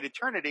about Kid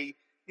Eternity,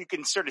 you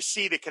can sort of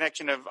see the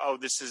connection of,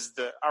 this is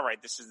the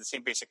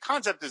same basic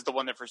concept as the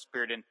one that first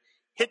appeared in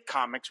Hit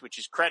Comics, which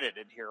is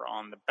credited here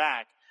on the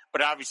back.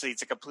 But obviously,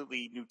 it's a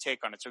completely new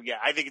take on it. So yeah,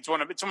 I think it's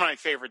one of my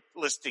favorite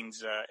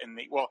listings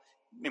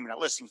maybe not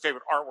listing,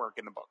 favorite artwork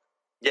in the book.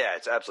 Yeah,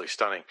 it's absolutely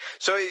stunning.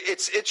 So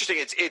it's interesting.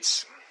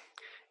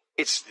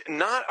 It's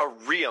not a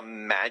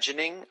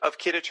reimagining of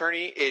Kid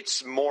Eternity.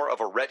 It's more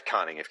of a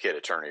retconning of Kid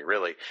Eternity,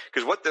 really.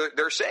 Because what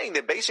they're saying,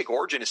 the basic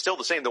origin is still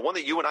the same. The one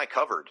that you and I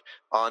covered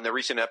on the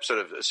recent episode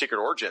of Secret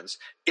Origins,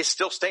 it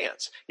still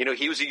stands.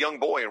 He was a young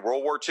boy in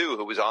World War II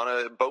who was on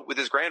a boat with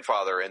his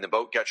grandfather, and the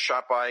boat got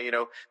shot by,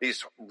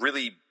 these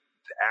really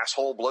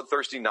asshole,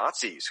 bloodthirsty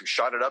Nazis who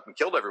shot it up and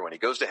killed everyone. He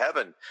goes to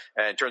heaven,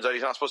 and it turns out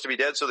he's not supposed to be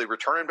dead, so they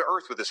return him to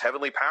Earth with this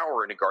heavenly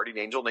power and a guardian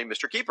angel named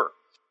Mr. Keeper.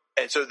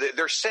 And so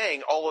they're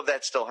saying all of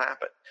that still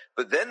happened.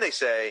 But then they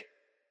say,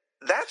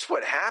 that's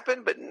what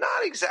happened, but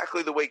not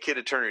exactly the way Kid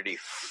Eternity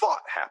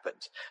thought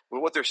happened.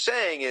 But what they're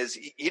saying is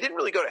he didn't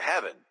really go to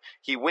heaven.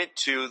 He went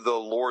to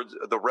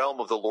the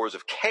realm of the Lords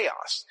of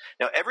Chaos.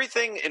 Now,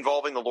 everything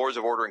involving the Lords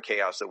of Order and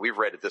Chaos that we've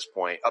read up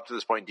to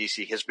this point in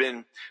DC has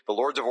been the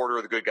Lords of Order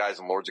are the good guys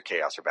and Lords of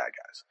Chaos are bad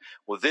guys.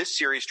 Well, this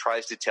series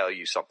tries to tell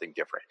you something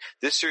different.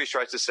 This series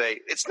tries to say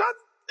it's not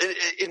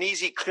an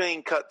easy,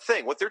 clean-cut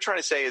thing. What they're trying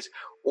to say is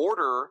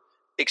Order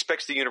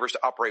expects the universe to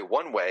operate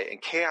one way,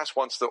 and Chaos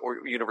wants the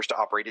universe to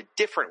operate a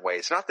different way.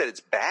 It's not that it's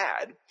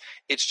bad.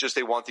 It's just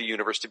they want the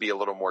universe to be a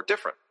little more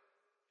different.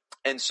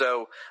 And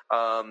so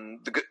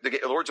the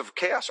Lords of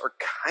Chaos are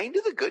kind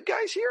of the good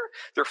guys here.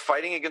 They're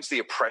fighting against the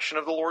oppression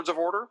of the Lords of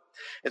Order.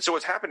 And so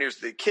what's happened is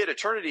the Kid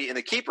Eternity and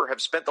the Keeper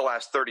have spent the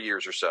last 30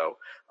 years or so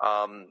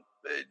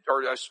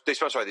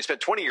they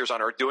spent 20 years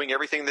on Earth doing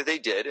everything that they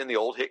did in the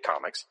old Hit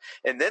Comics,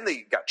 and then they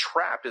got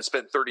trapped and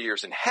spent 30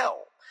 years in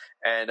hell.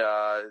 And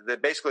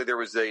basically there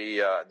was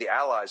the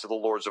allies of the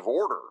Lords of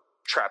Order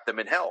trapped them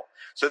in hell.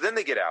 So then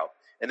they get out,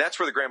 and that's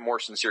where the Grant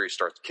Morrison series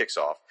kicks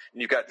off.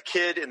 And you've got the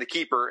Kid and the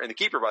Keeper, and the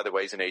Keeper, by the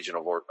way, is an agent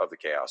of the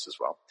Chaos as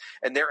well.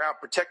 And they're out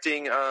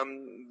protecting,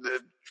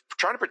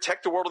 trying to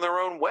protect the world in their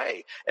own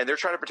way. And they're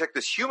trying to protect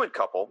this human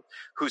couple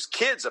whose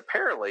kids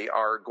apparently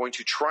are going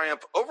to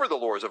triumph over the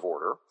Lords of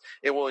Order.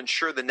 It will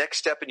ensure the next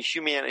step in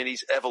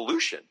humanity's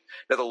evolution.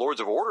 Now, the Lords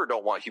of Order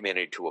don't want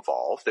humanity to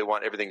evolve. They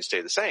want everything to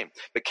stay the same.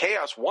 But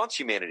Chaos wants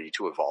humanity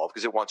to evolve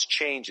because it wants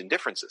change and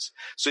differences.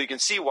 So you can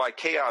see why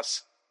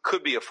Chaos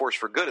could be a force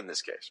for good in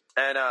this case.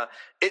 And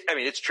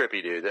it's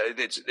trippy, dude.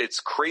 It's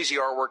crazy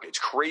artwork, it's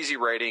crazy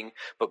writing,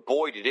 but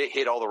boy, did it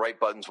hit all the right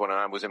buttons when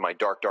I was in my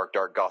dark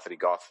gothity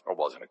goth, or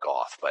wasn't a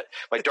goth, but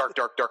my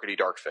darkety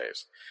dark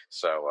phase.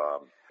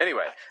 So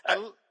anyway.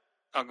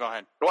 Oh, go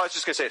ahead. Well, I was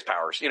just going to say his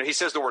powers. He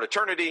says the word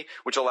eternity,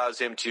 which allows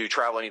him to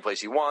travel any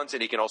place he wants,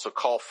 and he can also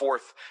call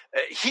forth.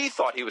 He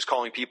thought he was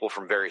calling people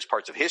from various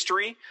parts of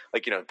history.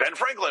 Like, Ben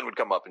Franklin would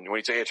come up and when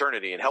he'd say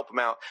eternity and help him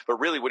out. But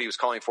really what he was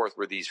calling forth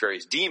were these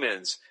various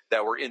demons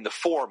that were in the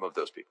form of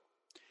those people.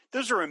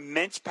 Those are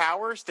immense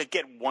powers that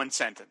get one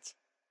sentence.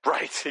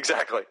 Right,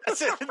 exactly.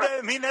 That's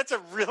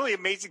a really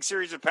amazing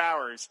series of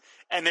powers.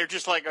 And they're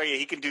just like, oh, yeah,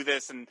 he can do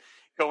this and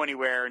go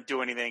anywhere and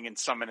do anything and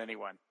summon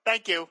anyone.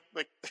 Thank you.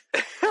 Wow.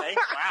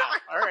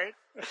 All right.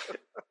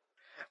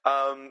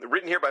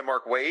 Written here by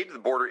Mark Waid. The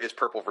border is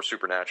purple for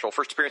Supernatural.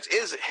 First appearance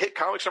is Hit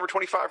Comics number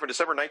 25 from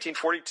December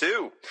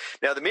 1942.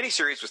 Now, the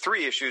miniseries was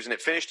 3 issues, and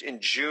it finished in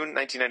June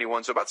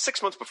 1991, so about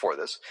 6 months before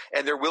this.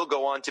 And there will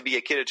go on to be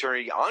a Kid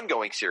Eternity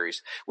ongoing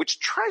series, which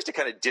tries to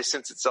kind of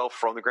distance itself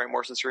from the Grant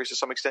Morrison series to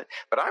some extent.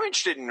 But I'm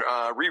interested in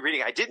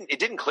rereading. It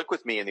didn't click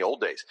with me in the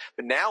old days.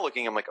 But now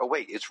looking, I'm like, oh,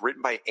 wait, it's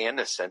written by Ann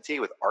Nocenti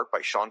with art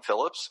by Sean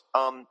Phillips.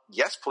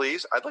 Yes,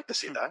 please. I'd like to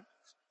see that.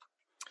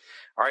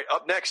 All right,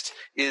 up next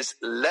is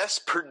Les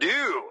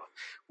Perdue,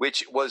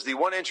 which was the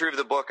one entry of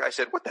the book I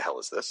said, what the hell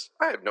is this?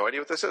 I have no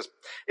idea what this is.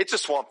 It's a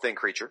Swamp Thing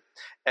creature.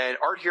 And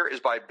art here is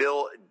by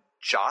Bill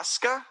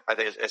Jaska. I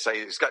think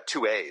it's got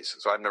 2 A's.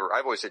 So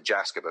I've always said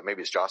Jaska, but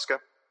maybe it's Jaska.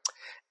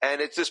 And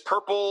it's this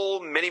purple,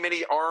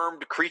 many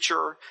armed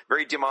creature,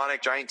 very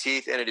demonic, giant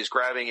teeth, and it is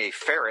grabbing a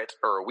ferret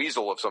or a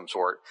weasel of some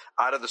sort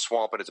out of the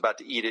swamp, and it's about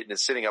to eat it, and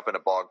it's sitting up in a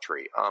bog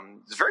tree.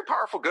 It's a very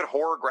powerful, good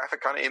horror graphic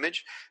kind of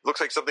image. It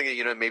looks like something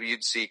that, maybe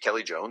you'd see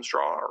Kelly Jones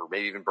draw, or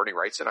maybe even Bernie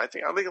Wrightson. I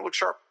think it looks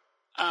sharp.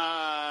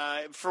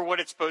 For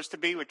what it's supposed to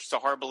be, which is a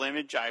horrible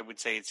image, I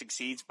would say it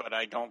succeeds, but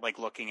I don't like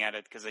looking at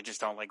it because I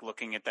just don't like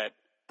looking at that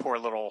poor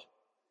little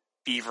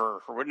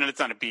beaver, no, it's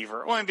not a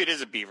beaver. Well, maybe it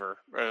is a beaver.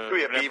 It could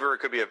be a beaver. It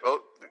could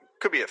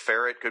be a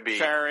ferret. Could be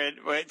ferret.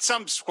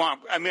 Some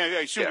swamp. I mean,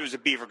 I assumed it was a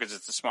beaver because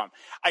it's a swamp.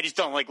 I just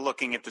don't like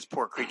looking at this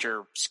poor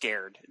creature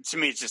scared. To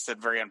me, it's just a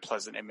very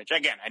unpleasant image.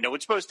 Again, I know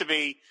it's supposed to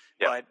be,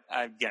 but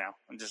I'm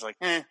just like,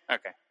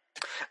 okay.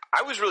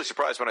 I was really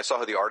surprised when I saw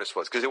who the artist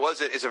was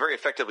because it's a very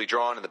effectively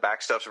drawn and the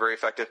back stuff's very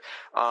effective.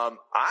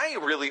 I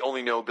really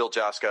only know Bill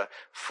Jaska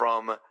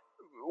from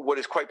what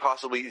is quite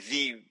possibly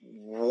the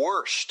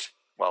worst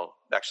well,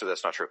 actually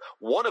that's not true.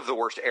 One of the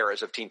worst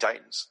eras of Teen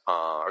Titans.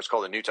 It was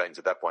called the New Titans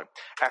at that point.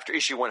 After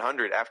issue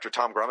 100, after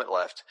Tom Grummett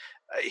left,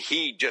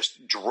 he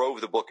just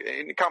drove the book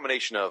in a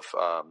combination of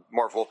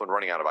Marv Wolfman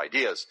running out of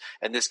ideas,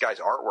 and this guy's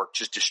artwork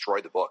just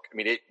destroyed the book. I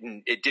mean,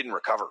 it didn't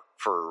recover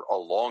for a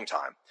long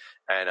time,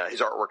 and his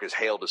artwork is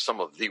hailed as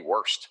some of the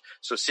worst.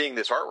 So seeing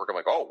this artwork, I'm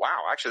like, oh wow,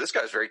 actually this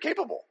guy's very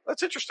capable.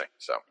 That's interesting.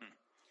 So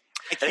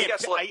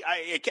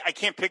I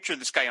can't picture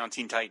this guy on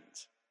Teen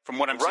Titans from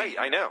what I'm seeing. Right,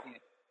 I know.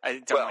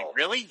 I'm like,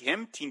 really?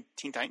 Him? Teen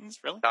Titans?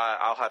 Really?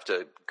 I'll have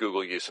to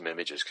Google you some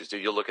images because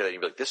you'll look at it and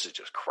you'll be like, this is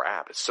just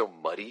crap. It's so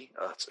muddy.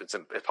 It's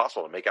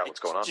impossible to make out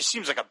what's going on. It just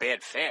seems like a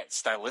bad fit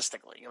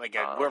stylistically. Like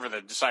whoever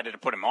decided to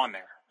put him on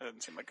there. It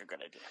doesn't seem like a good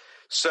idea.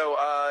 So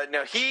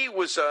now he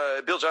was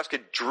Bill Jaska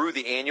drew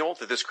the annual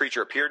that this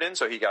creature appeared in,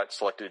 so he got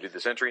selected to do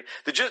this entry.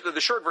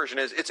 The short version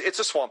is it's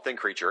a Swamp Thing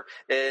creature.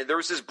 There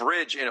was this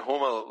bridge in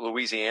Houma,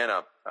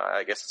 Louisiana.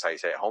 I guess that's how you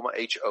say it. Houma,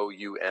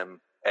 Houma.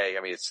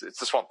 I mean, it's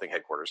the Swamp Thing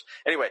headquarters.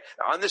 Anyway,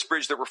 on this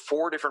bridge there were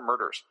 4 different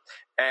murders,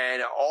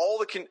 and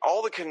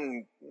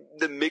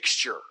the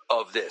mixture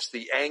of this,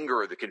 the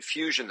anger, the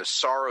confusion, the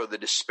sorrow, the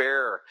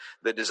despair,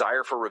 the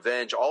desire for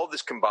revenge, all of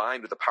this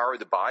combined with the power of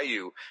the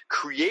Bayou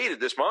created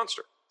this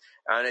monster.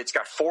 And it's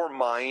got 4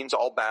 minds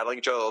all battling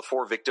each other,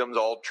 4 victims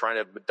all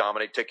trying to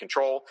dominate, take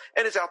control,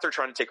 and it's out there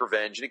trying to take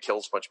revenge, and it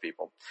kills a bunch of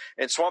people.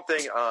 And Swamp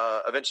Thing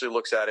eventually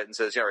looks at it and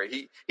says,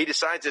 he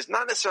decides it's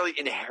not necessarily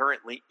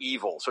inherently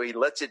evil, so he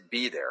lets it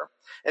be there.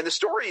 And the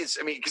story is,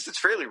 I mean, because it's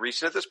fairly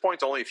recent at this point,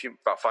 it's only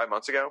about 5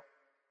 months ago,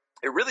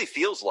 it really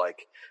feels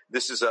like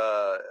this is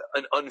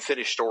an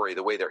unfinished story,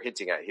 the way they're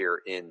hinting at here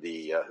in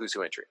the Who's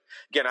Who entry.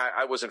 Again,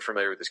 I wasn't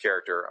familiar with this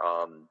character.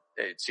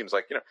 It seems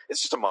like,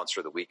 it's just a monster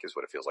of the week is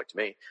what it feels like to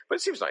me. But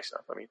it seems nice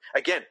enough. I mean,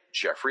 again,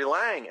 Jeffrey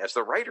Lang as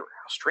the writer.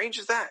 How strange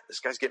is that?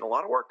 This guy's getting a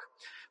lot of work.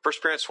 First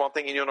appearance, Swamp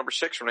Thing, annual number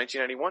 6 from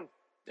 1991.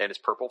 And it's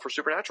purple for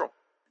Supernatural.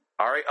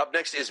 All right, up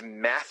next is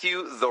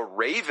Matthew the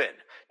Raven.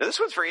 Now, this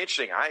one's very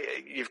interesting.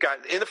 You've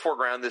got in the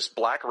foreground this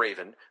black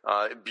raven,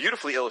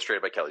 beautifully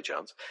illustrated by Kelly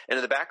Jones. And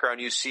in the background,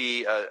 you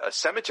see a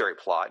cemetery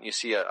plot, and you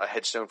see a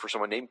headstone for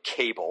someone named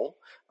Cable,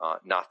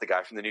 not the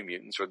guy from the New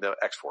Mutants or the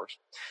X-Force.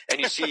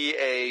 And you see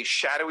a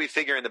shadowy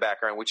figure in the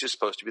background, which is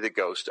supposed to be the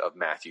ghost of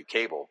Matthew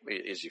Cable,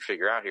 as you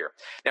figure out here.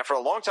 Now, for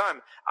a long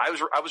time, I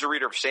was a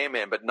reader of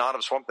Sandman, but not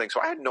of Swamp Thing, so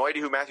I had no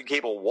idea who Matthew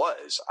Cable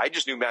was. I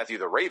just knew Matthew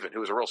the Raven, who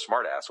was a real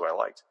smartass, who I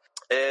liked.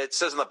 It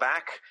says on the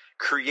back,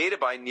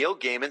 created by Neil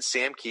Gaiman,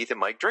 Sam Keith, and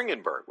Mike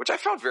Dringenberg, which I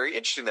found very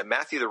interesting that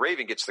Matthew the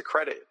Raven gets the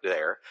credit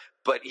there,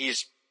 but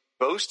he's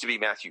supposed to be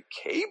Matthew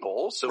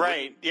Cable, so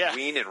right, yeah.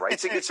 Ween and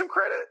Wrightson get some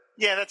credit?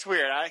 Yeah, that's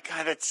weird.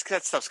 That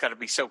stuff's got to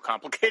be so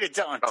complicated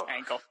to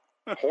untangle.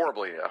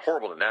 Horrible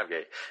to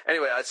navigate.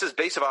 Anyway, it says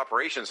base of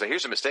operations. So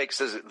here's a mistake. It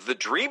says the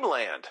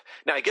Dreamland.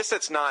 Now, I guess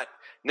that's not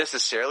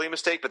necessarily a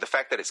mistake, but the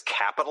fact that it's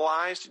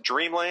capitalized,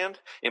 Dreamland,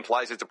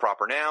 implies it's a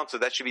proper noun, so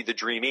that should be the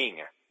Dreaming,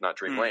 not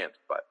Dreamland,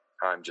 but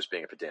I'm just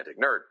being a pedantic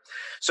nerd.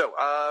 So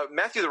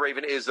Matthew the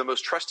Raven is the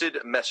most trusted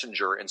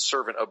messenger and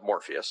servant of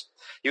Morpheus.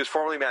 He was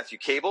formerly Matthew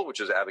Cable,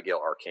 which is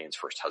Abigail Arcane's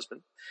first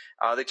husband.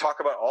 They talk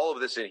about all of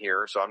this in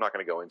here, so I'm not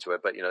going to go into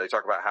it, but they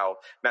talk about how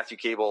Matthew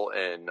Cable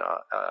and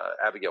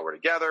Abigail were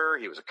together.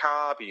 He was a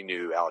cop. He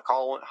knew Alec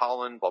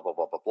Holland, blah, blah,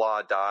 blah, blah,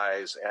 blah,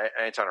 dies.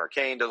 Anton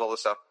Arcane does all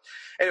this stuff.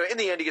 Anyway, in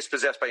the end, he gets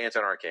possessed by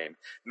Anton Arcane.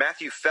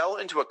 Matthew fell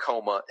into a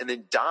coma and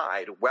then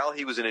died while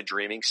he was in a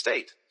dreaming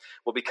state.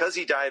 Well, because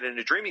he died in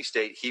a dreaming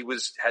state, he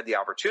had the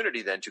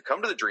opportunity then to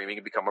come to the dreaming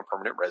and become a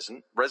permanent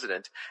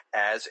resident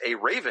as a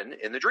raven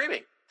in the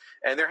dreaming.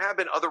 And there have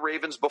been other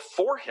ravens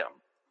before him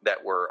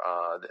that were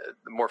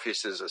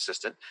Morpheus's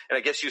assistant. And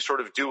I guess you sort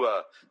of do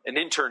an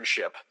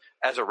internship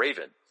as a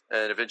raven,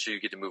 and eventually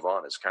you get to move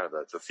on. Is kind of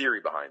the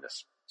theory behind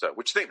this. So,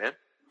 what you think, man?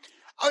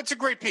 Oh, it's a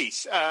great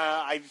piece.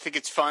 I think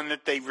it's fun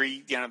that they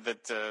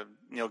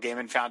Neil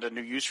Gaiman found a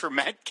new use for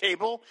Matt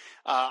Cable.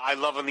 I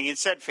love on the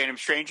inset, Phantom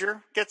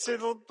Stranger gets a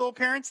little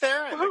appearance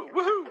there.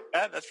 Woohoo!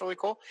 That's really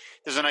cool.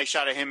 There's a nice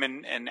shot of him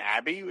and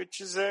Abby, which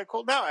is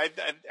cool. No, I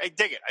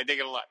dig it. I dig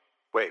it a lot.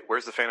 Wait,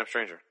 where's the Phantom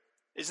Stranger?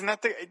 Isn't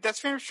that's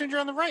Phantom Stranger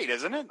on the right,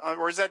 isn't it?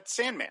 Or is that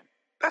Sandman?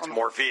 That's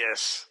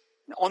Morpheus.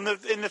 In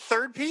the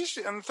third piece,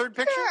 in the third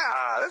picture?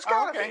 Yeah, that's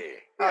gotta be.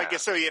 Yeah. I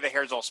guess so. Yeah, the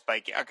hair's all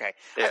spiky. Okay.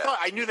 Yeah.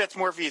 I knew that's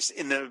Morpheus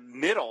in the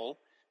middle,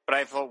 but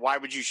I thought, why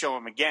would you show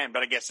him again?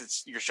 But I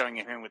guess you're showing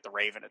him with the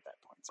Raven at that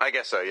point. So. I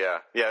guess so. Yeah.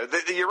 Yeah.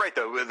 You're right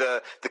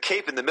though. The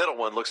cape in the middle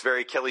one looks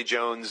very Kelly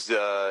Jones,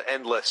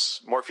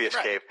 endless Morpheus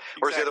cape.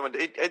 Whereas the other one,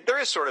 there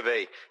is sort of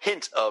a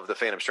hint of the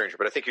Phantom Stranger,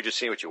 but I think you're just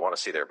seeing what you want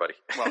to see there, buddy.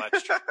 Well,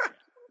 that's true.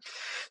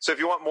 So if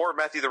you want more of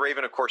Matthew the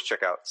Raven, of course,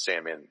 check out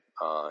Sandman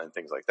and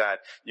things like that.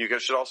 You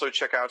guys should also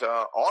check out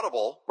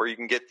Audible, where you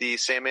can get the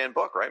Sandman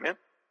book, right, man?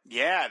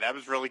 Yeah, that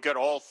was really good.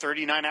 All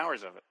 39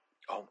 hours of it.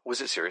 Oh,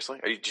 was it seriously?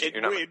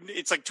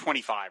 It's like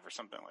 25 or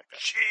something like that.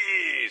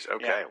 Jeez.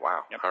 Okay. Yeah.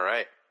 Wow. Yep. All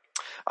right.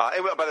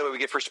 And by the way, we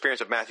get first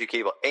appearance of Matthew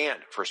Cable and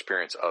first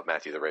appearance of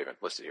Matthew the Raven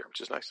listed here,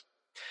 which is nice.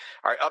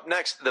 All right, up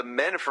next, The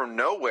Men from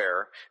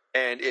Nowhere.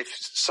 And if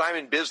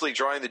Simon Bisley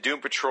drawing the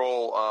Doom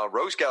Patrol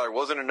Rogues Gallery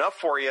wasn't enough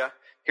for you,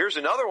 here's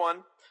another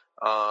one.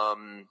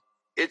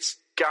 It's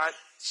got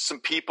some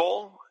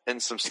people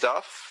and some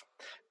stuff.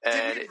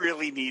 And Did we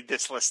really need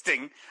this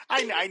listing?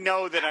 I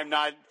know that I'm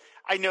not.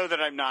 I know that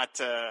I'm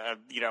not.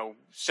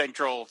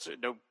 Central to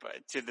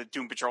the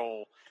Doom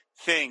Patrol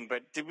thing.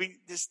 But did we?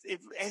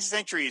 His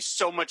entry is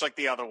so much like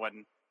the other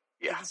one.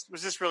 Yeah.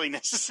 Was this really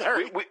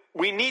necessary?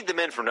 We need the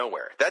Men from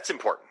Nowhere. That's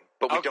important,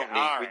 but we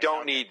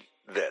don't need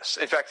this.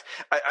 In fact,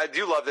 I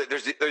do love that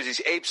there's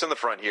these apes on the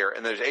front here,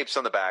 and there's apes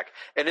on the back,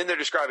 and then they're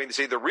describing, they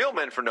say, the real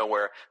Men from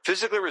Nowhere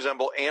physically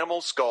resemble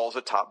animal skulls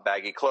atop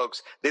baggy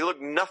cloaks. They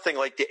look nothing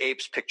like the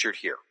apes pictured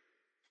here.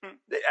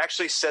 It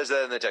actually says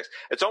that in the text.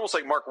 It's almost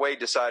like Mark Waid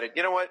decided,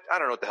 you know what? I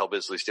don't know what the hell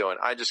Bisley's doing.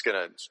 I'm just going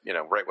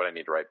to, write what I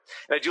need to write.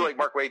 And I do like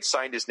Mark Waid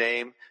signed his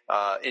name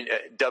in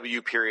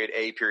W period,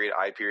 A period,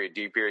 I period,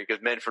 D period,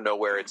 because Men from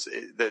Nowhere, it's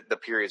the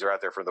periods are out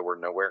there for the word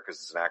nowhere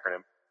because it's an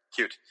acronym.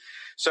 Cute.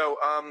 So,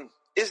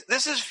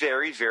 this is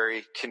very,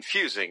 very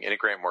confusing in a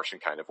Grant Morrison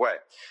kind of way.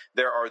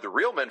 There are the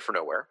real Men from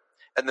Nowhere,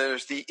 and then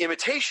there's the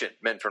imitation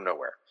Men from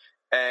Nowhere.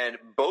 And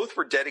both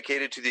were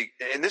dedicated to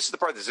and this is the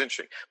part that's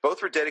interesting,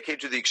 both were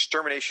dedicated to the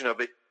extermination of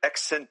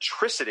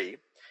eccentricity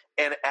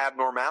and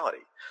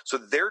abnormality. So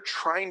they're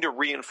trying to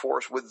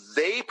reinforce what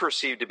they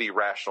perceive to be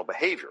rational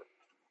behavior.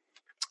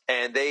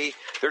 And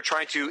they're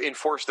trying to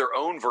enforce their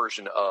own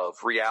version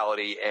of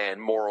reality and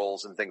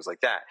morals and things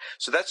like that.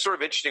 So that's sort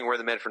of interesting where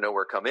the Men from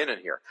Nowhere come in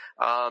here.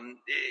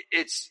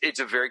 It's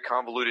a very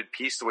convoluted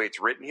piece the way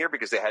it's written here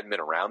because they hadn't been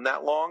around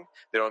that long.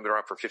 They'd only been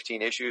around for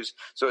 15 issues.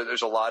 So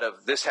there's a lot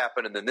of this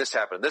happened and then this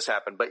happened and this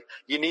happened. But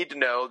you need to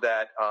know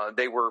that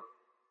they were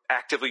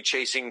actively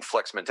chasing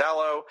Flex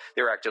Mentallo.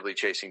 They were actively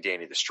chasing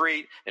Danny the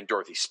Street and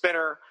Dorothy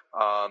Spinner.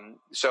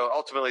 So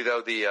ultimately,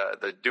 though,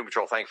 the Doom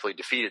Patrol thankfully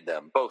defeated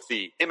them, both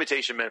the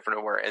imitation Men from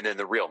Nowhere and then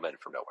the real Men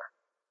from Nowhere.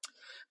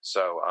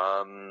 So,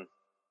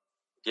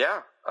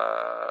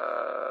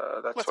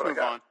 that's Let's what I move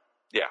got. on.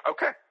 Yeah,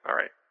 okay. All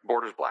right.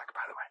 Border's black,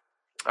 by the way.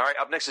 All right,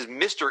 up next is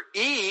Mr.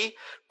 E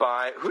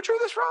by, who drew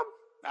this, Rob?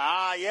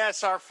 Ah,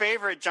 yes, our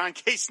favorite, John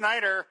K.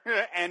 Snyder,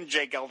 and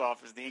Jay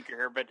Geldof is the inker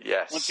here. But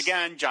yes. Once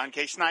again, John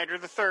K. Snyder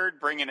III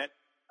bringing it.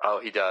 Oh,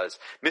 he does.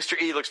 Mr.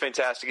 E looks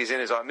fantastic. He's in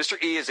his Mr.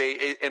 E is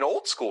an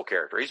old school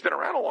character. He's been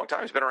around a long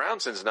time. He's been around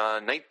since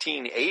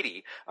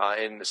 1980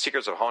 in The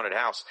Secrets of Haunted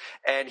House.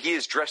 And he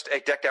is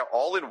decked out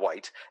all in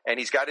white, and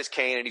he's got his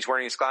cane, and he's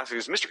wearing his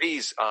glasses. Mr.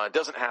 E's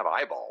doesn't have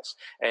eyeballs.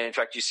 And in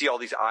fact, you see all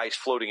these eyes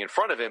floating in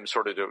front of him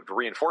sort of to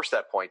reinforce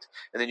that point.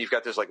 And then you've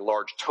got this like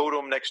large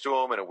totem next to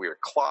him and a weird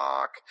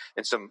clock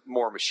and some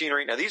more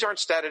machinery. Now, these aren't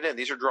statted in.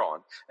 These are drawn.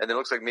 And then it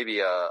looks like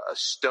maybe a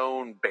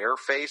stone bear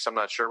face. I'm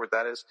not sure what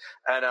that is.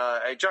 And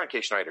John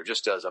K. Snyder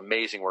just does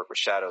amazing work with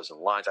shadows and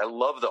lines. I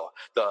love the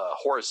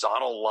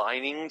horizontal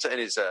linings and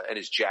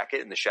his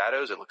jacket in the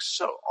shadows. It looks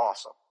so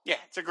awesome. Yeah,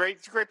 it's a great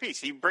piece.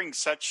 He brings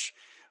such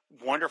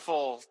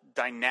wonderful,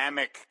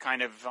 dynamic,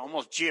 kind of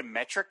almost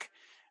geometric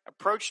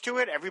approach to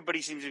it.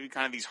 Everybody seems to be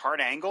kind of these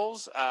hard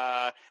angles.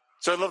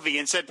 So I love the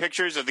inset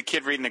pictures of the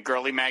kid reading the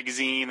girly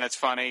magazine. That's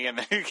funny. And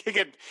then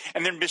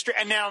Mr.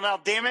 And now,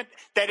 damn it,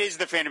 that is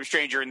the Phantom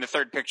Stranger in the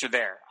third picture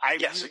there.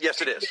 Yes,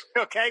 it is.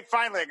 Okay,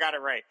 finally I got it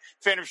right.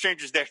 Phantom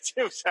Stranger's there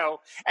too. So,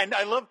 and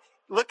I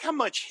look how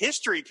much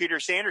history Peter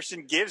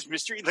Sanderson gives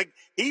Mr. E. Like,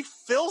 he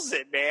fills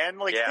it, man.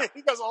 Like, yeah.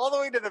 He goes all the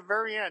way to the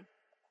very end.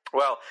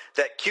 Well,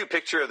 that cute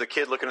picture of the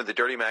kid looking at the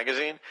dirty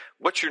magazine,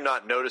 what you're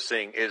not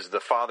noticing is the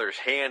father's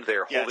hand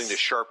there holding the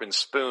sharpened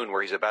spoon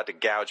where he's about to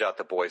gouge out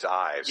the boy's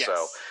eyes. Yes.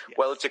 So,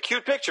 well, it's a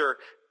cute picture.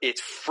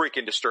 It's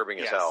freaking disturbing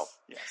as hell.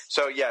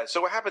 Yes.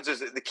 So what happens is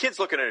the kid's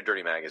looking at a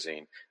dirty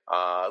magazine,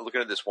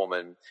 looking at this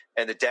woman,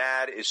 and the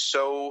dad is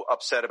so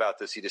upset about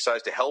this, he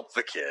decides to help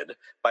the kid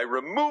by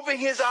removing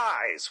his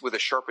eyes with a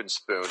sharpened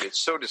spoon. It's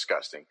so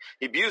disgusting.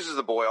 He abuses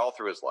the boy all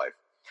through his life.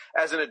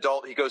 As an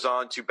adult, he goes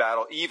on to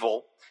battle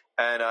evil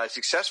and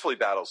successfully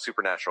battles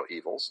supernatural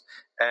evils.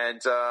 And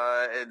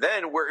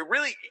then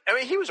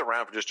he was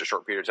around for just a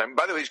short period of time.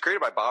 By the way, he's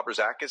created by Bob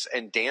Rozakis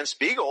and Dan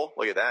Spiegel.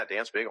 Look at that,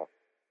 Dan Spiegel.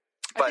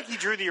 I think he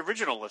drew the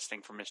original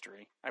listing for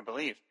Mystery, I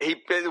believe.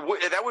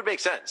 That would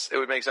make sense. It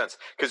would make sense.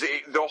 Because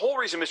the whole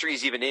reason Mystery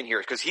is even in here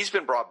is because he's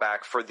been brought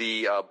back for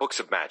the Books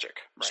of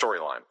Magic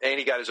storyline. And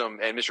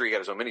Mystery got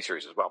his own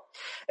miniseries as well.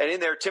 And in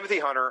there, Timothy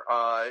Hunter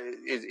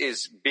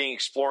is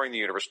exploring the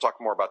universe. We'll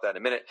talk more about that in a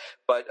minute.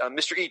 But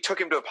Mr. E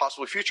took him to a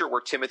possible future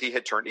where Timothy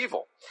had turned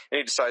evil. And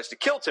he decides to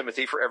kill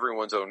Timothy for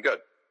everyone's own good.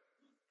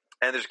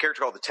 And there's a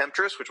character called the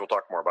Temptress, which we'll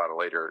talk more about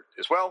later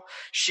as well.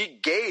 She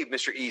gave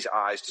Mr. E's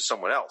eyes to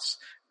someone else.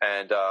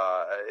 And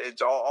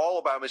it's all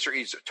about Mr.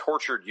 E's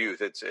tortured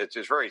youth. It's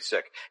very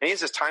sick. And he has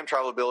this time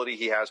travel ability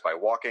he has by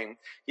walking.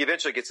 He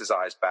eventually gets his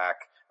eyes back.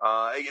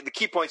 The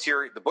key points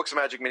here, the Books of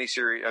Magic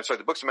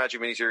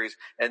miniseries,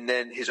 and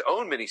then his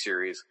own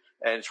miniseries.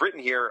 And it's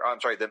written here,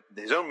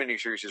 his own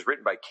miniseries is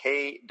written by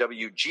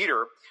K.W.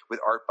 Jeter with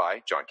art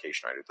by John K.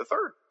 Snyder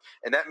III.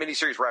 And that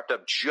miniseries wrapped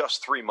up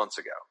just 3 months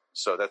ago.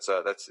 So that's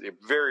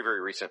very,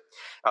 very recent.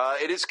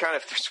 It is kind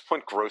of, there's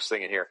one gross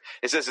thing in here.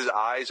 It says his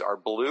eyes are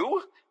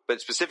blue, but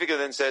it specifically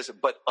then says,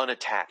 but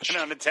unattached.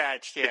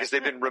 Unattached, yeah. Because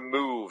they've been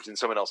removed and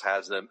someone else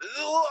has them.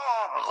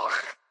 Ugh.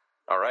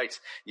 All right.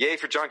 Yay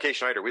for John K.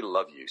 Schneider. We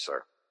love you,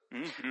 sir.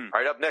 Mm-hmm. All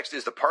right, up next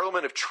is the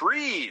Parliament of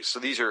Trees. So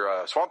these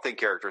are Swamp Thing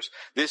characters.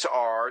 These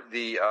are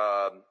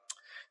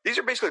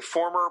basically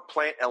former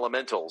plant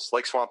elementals,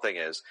 like Swamp Thing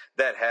is,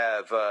 that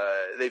have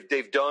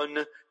they've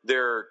done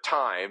their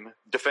time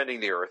defending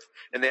the Earth,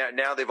 and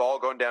now they've all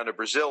gone down to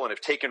Brazil and have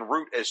taken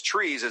root as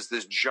trees as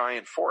this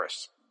giant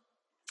forest.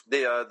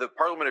 The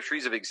Parliament of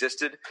Trees have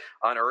existed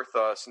on Earth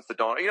since the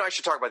dawn. I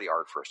should talk about the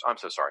art first. I'm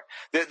so sorry.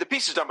 The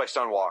piece is done by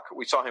Stone Walk.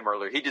 We saw him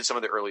earlier. He did some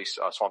of the early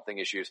Swamp Thing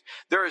issues.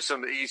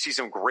 You see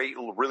some great,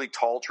 really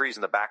tall trees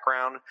in the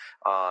background,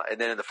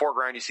 and then in the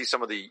foreground you see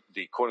some of the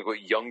quote unquote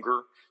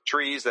younger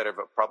trees that have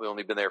probably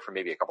only been there for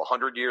maybe a couple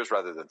hundred years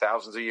rather than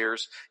thousands of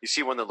years. You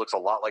see one that looks a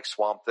lot like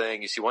Swamp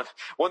Thing. You see one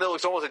that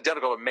looks almost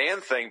identical to Man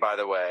Thing, by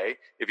the way.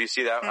 If you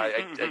see that,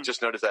 I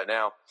just noticed that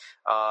now.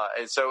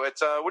 And so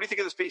it's what do you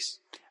think of this piece?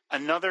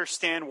 Another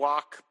Stan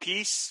Walk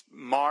piece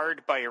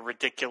marred by a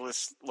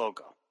ridiculous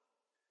logo.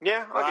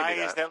 Yeah, I'll give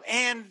you that.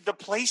 And the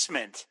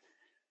placement.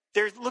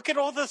 Look at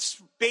all the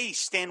space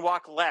Stan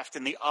Walk left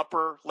in the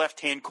upper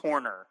left-hand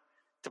corner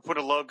to put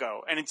a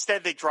logo, and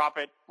instead they drop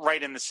it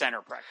right in the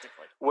center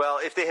practically. Well,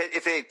 if they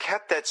had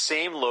kept that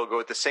same logo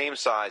at the same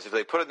size, if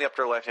they put it in the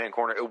upper left-hand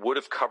corner, it would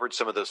have covered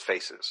some of those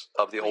faces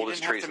of the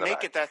oldest trees in the back. You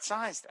didn't have to make it that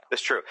size, though.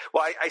 That's true.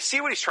 Well, I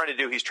see what he's trying to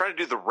do. He's trying to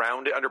do the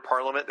round under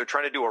Parliament. They're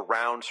trying to do a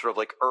round sort of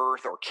like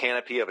earth or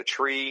canopy of a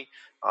tree.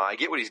 I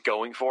get what he's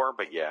going for,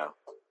 but yeah.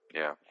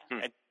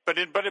 But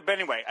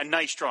anyway, a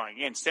nice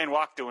drawing. And Stan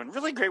Walk doing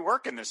really great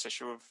work in this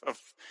issue of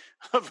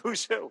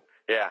Who's Who.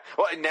 Yeah.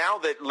 Well, and now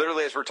that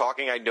literally as we're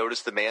talking, I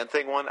noticed the Man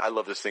Thing one. I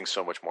love this thing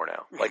so much more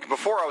now. Like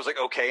before I was like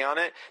okay on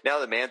it. Now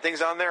the Man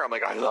Thing's on there. I'm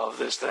like, I love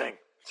this thing.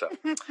 So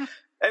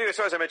anyway,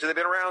 so as I mentioned, they've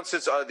been around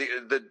since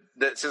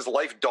since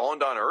life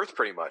dawned on Earth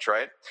pretty much,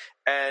 right?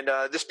 And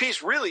this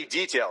piece really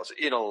details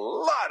in a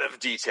lot of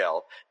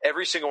detail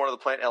every single one of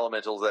the plant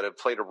elementals that have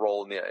played a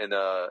role in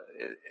the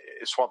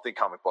Swamp Thing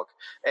comic book,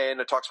 and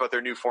it talks about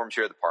their new forms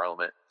here at the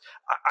Parliament.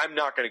 I'm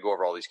not going to go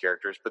over all these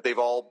characters, but they've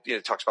all,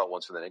 it talks about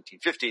ones from the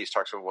 1950s,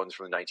 talks about ones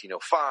from the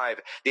 1905.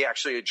 They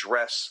actually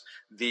address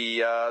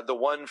the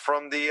one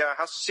from the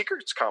House of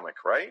Secrets comic,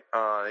 right?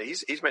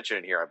 He's mentioned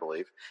in here, I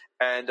believe.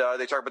 And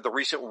they talk about the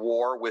recent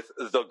war with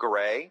the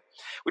Gray,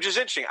 which is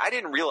interesting. I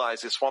didn't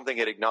realize that Swamp Thing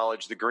had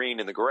acknowledged the Green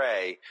and the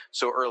Gray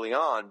so early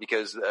on,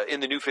 because in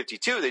the New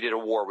 52 they did a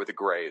war with the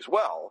Gray as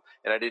well,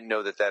 and I didn't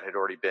know that had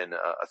already been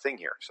a thing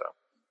here. So.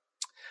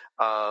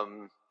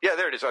 Yeah,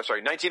 there it is. I'm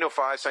sorry.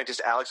 1905, scientist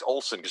Alex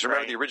Olson. Because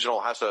remember the original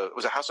House of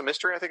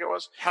Mystery, I think it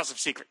was? House of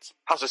Secrets.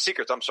 House of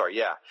Secrets, I'm sorry,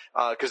 yeah.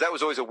 Because that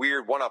was always a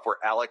weird one-up where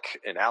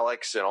Alec and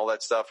Alex and all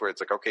that stuff, where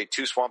it's like, okay,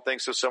 two Swamp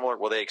Things so similar.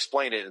 Well, they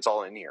explain it, and it's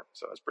all in here.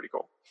 So it's pretty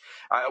cool.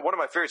 One of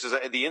my favorites is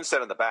the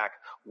inset on the back.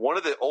 One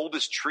of the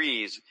oldest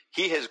trees,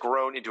 he has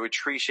grown into a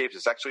tree shape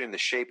that's actually in the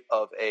shape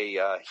of a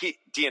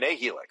DNA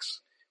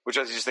helix, which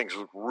I just think is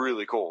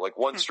really cool. Like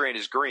one strand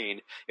is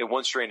green and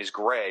one strand is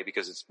gray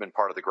because it's been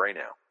part of the gray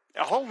now.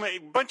 A whole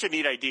bunch of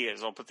neat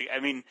ideas.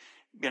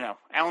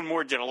 Alan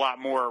Moore did a lot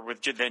more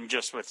than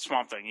just with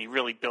Swamp Thing. He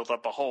really built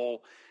up a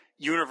whole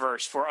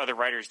universe for other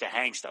writers to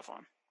hang stuff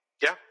on.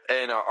 Yeah,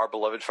 and our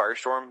beloved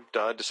Firestorm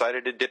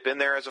decided to dip in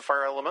there as a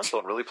fire elemental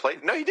and really play.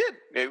 No, he did.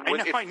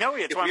 I know.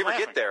 If we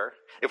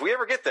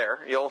ever get there,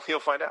 you'll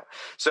find out.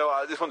 So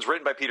this one's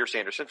written by Peter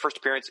Sanderson. First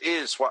appearance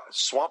is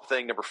Swamp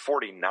Thing number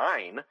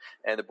 49,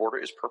 and the border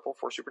is purple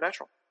for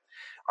Supernatural.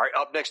 All right,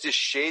 up next is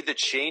Shade the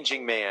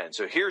Changing Man.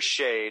 So here's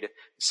Shade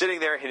sitting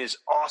there in his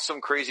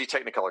awesome, crazy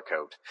Technicolor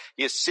coat.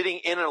 He is sitting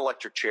in an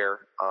electric chair.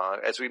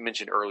 As we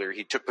mentioned earlier,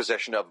 he took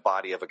possession of the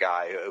body of a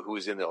guy who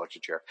was in the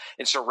electric chair.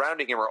 And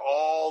surrounding him are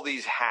all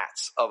these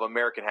hats of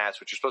American hats,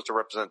 which are supposed to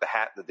represent the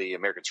hat that the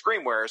American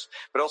Scream wears,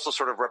 but also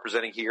sort of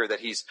representing here that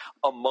he's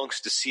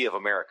amongst a sea of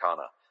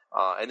Americana.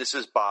 And this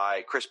is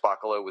by Chris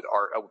Bacalo with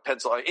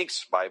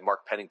inks by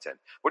Mark Pennington.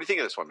 What do you think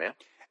of this one, man?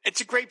 It's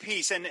a great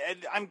piece, and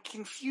I'm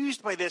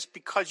confused by this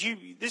because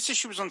this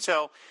issue was on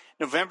sale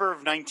November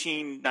of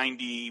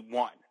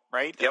 1991,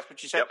 right? That's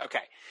what you said? Yep.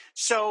 Okay.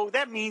 So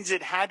that means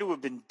it had to have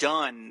been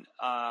done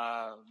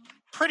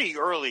pretty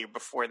early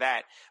before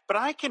that. But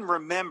I can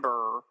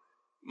remember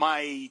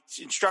my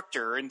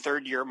instructor in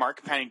third year,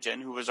 Mark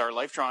Pennington, who was our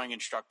life drawing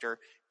instructor,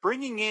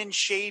 bringing in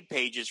Shade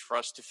pages for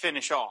us to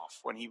finish off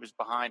when he was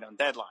behind on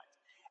deadline.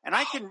 And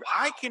I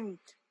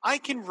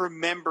can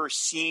remember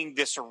seeing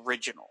this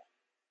original.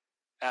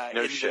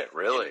 No shit,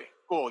 really?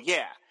 Cool,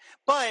 yeah.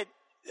 But,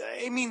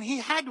 he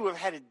had to have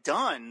had it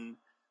done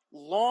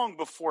long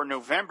before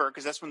November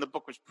because that's when the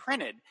book was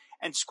printed,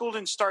 and school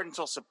didn't start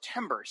until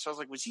September. So I was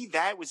like, was he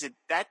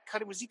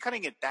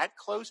cutting it that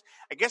close?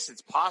 I guess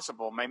it's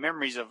possible. My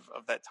memories of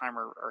that time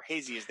are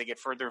hazy as they get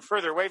further and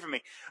further away from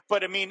me.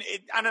 But,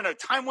 I don't know.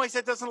 Time-wise,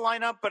 that doesn't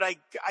line up, but I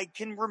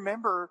can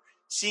remember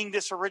seeing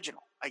this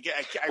original.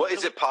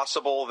 Is it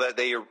possible that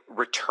they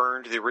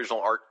returned the original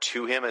art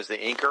to him as the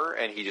inker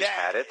and he just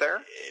had it there?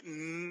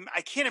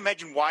 I can't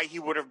imagine why he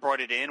would have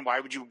brought it in. Why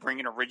would you bring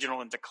an original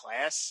into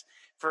class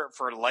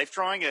for life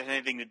drawing. It had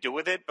anything to do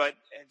with it, but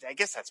I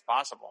guess that's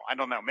possible. I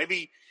don't know.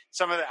 Maybe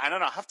I don't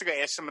know. I'll have to go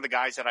ask some of the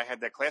guys that I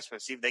had that class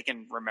with, see if they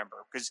can remember.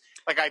 Because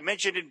like I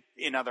mentioned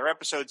in other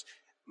episodes,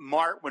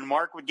 when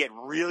Mark would get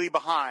really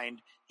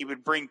behind, he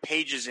would bring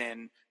pages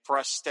in for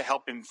us to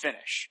help him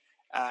finish.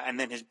 And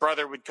then his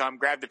brother would come,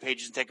 grab the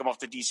pages, and take them off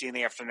to DC in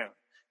the afternoon.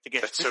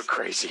 That's so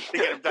crazy. To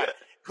get him done.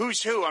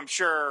 Who's Who, I'm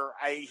sure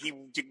he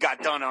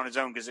got done on his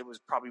own because it was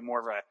probably more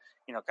of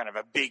a, kind of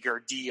a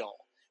bigger deal.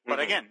 But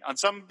again, at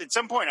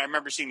some point, I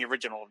remember seeing the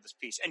original of this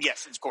piece. And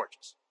yes, it's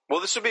gorgeous. Well,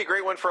 this would be a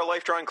great one for a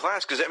life drawing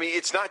class because, I mean,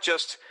 it's not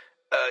just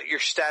your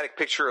static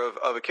picture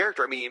of a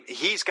character. I mean,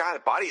 he's got a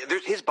body.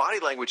 His body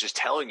language is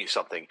telling you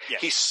something.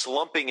 Yes. He's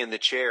slumping in the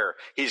chair.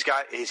 He's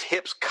got his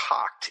hips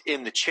cocked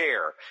in the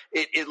chair.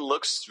 It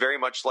looks very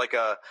much like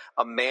a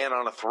man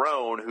on a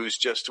throne who's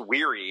just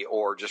weary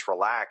or just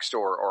relaxed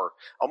or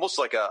almost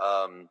like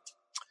a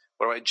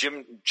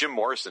Jim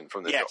Morrison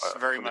from the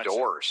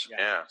Doors. So.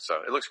 Yeah,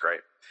 so it looks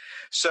great.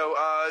 So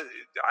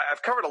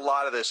I've covered a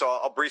lot of this, so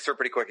I'll breeze through it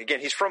pretty quick. Again,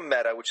 he's from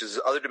Meta, which is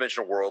other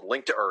dimensional world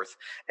linked to Earth,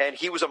 and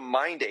he was a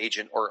mind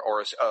agent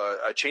or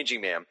a changing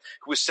man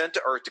who was sent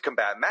to Earth to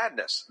combat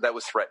madness that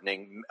was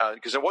threatening,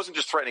 because it wasn't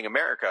just threatening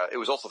America, it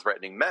was also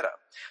threatening Meta.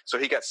 So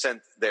he got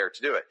sent there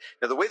to do it.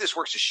 Now, the way this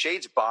works is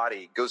Shade's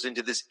body goes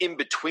into this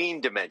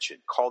in-between dimension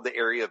called the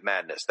Area of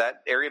Madness.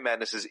 That Area of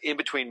Madness is in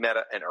between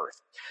Meta and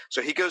Earth.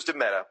 So he goes to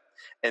Meta,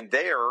 and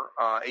there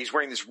he's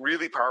wearing this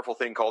really powerful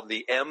thing called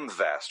the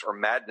M-Vest or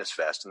Madness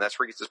Vest, and that's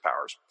where he gets his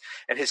powers.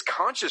 And his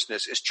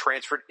consciousness is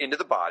transferred into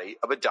the body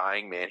of a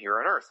dying man here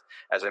on Earth.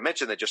 As I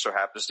mentioned, that just so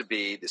happens to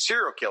be the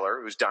serial killer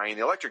who's dying in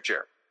the electric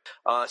chair.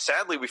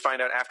 Sadly, we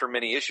find out after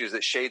many issues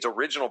that Shade's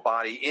original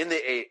body in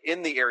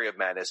the Area of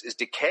Madness is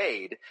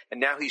decayed, and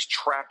now he's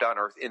trapped on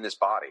Earth in this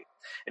body.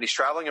 And he's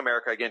traveling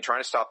America again,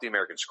 trying to stop the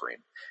American screen.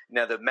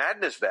 Now, the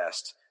Madness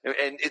Vest,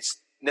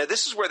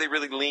 this is where they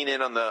really lean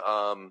in on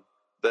the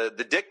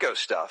Ditko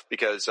stuff,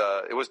 because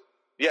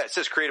it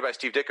says created by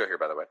Steve Ditko here,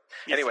 by the way.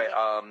 Yes, anyway,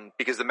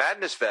 because the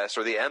Madness Vest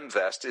or the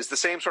M-Vest is the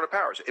same sort of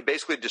powers. It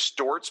basically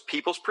distorts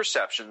people's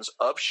perceptions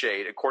of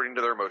Shade according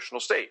to their emotional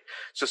state.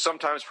 So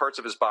sometimes parts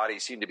of his body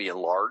seem to be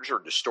enlarged or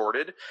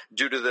distorted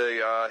due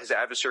to his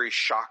adversary's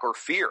shock or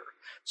fear.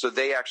 So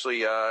they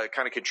actually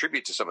kind of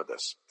contribute to some of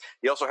this.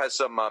 He also has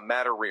some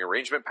matter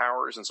rearrangement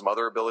powers and some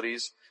other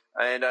abilities.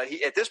 And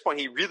at this point,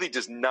 he really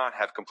does not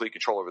have complete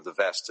control over the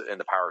vest and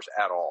the powers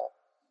at all.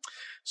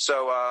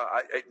 So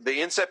the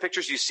inset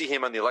pictures, you see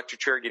him on the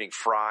electric chair getting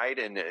fried,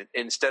 and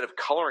instead of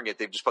coloring it,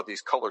 they've just put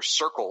these color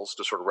circles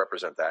to sort of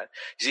represent that.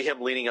 You see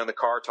him leaning on the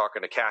car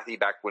talking to Kathy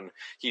back when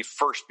he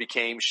first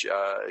came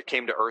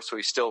to Earth, so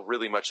he's still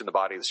really much in the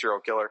body of the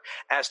serial killer.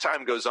 As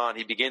time goes on,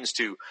 he begins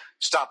to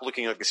stop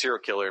looking like a serial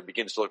killer and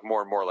begins to look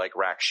more and more like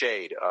Rack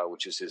Shade,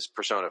 which is his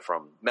persona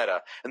from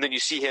Meta. And then you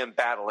see him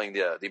battling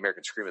the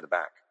American Scream in the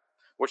back.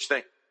 What you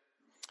think?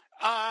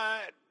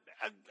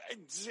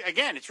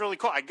 Again, it's really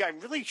cool. I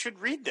really should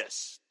read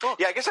this book.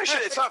 Yeah, I guess I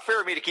should. It's not fair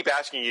of me to keep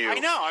asking you. I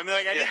know. I mean,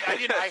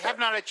 I have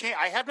not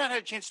had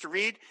a chance to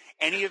read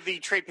any of the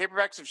trade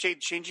paperbacks of Shade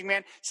the Changing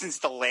Man since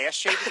the last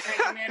Shade the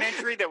Changing Man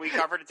entry that we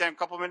covered a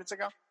couple of minutes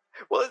ago.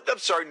 Well, I'm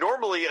sorry.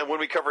 Normally, when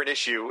we cover an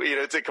issue,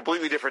 it's a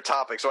completely different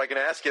topic, so I can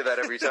ask you that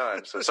every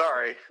time. So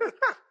sorry.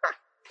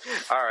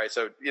 All right,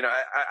 so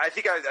I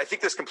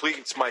think this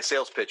completes my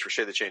sales pitch for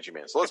Shade the Changing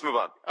Man. So let's move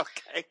on.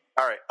 Okay.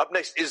 All right, up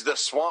next is the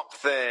Swamp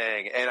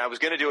Thing, and I was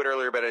going to do it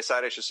earlier, but I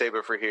decided I should save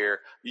it for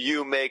here.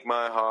 You make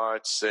my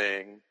heart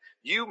sing.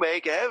 You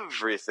make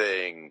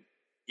everything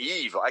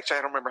evil. Actually,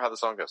 I don't remember how the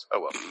song goes.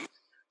 Oh well.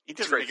 He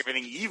doesn't make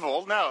everything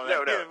evil. No.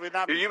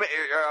 You make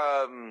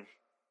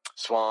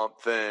Swamp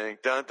Thing.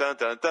 Dun dun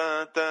dun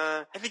dun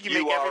dun. I think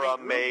you are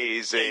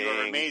amazing. Yeah, you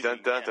are amazing. Dun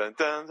dun dun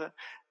dun dun.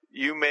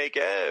 You make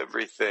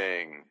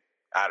everything.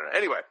 I don't know.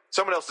 Anyway,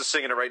 someone else is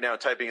singing it right now and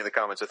typing in the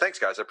comments. So thanks,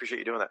 guys. I appreciate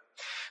you doing that.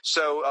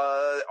 So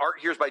art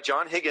here is by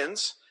John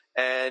Higgins,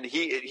 and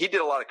he did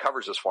a lot of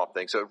covers of Swamp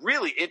Thing. So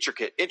really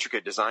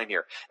intricate design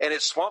here. And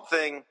it's Swamp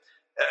Thing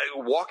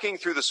walking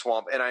through the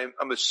swamp, and I'm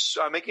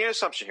making an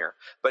assumption here,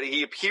 but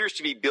he appears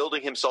to be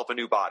building himself a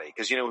new body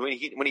because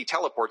when he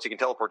teleports, he can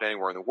teleport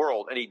anywhere in the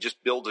world, and he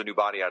just builds a new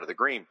body out of the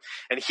green.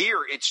 And here,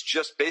 it's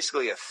just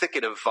basically a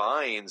thicket of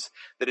vines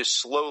that is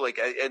slow,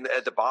 and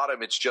at the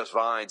bottom, it's just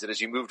vines. And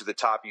as you move to the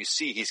top, you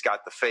see he's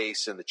got the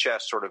face and the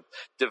chest sort of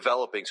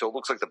developing, so it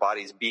looks like the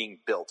body is being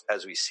built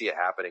as we see it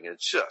happening, and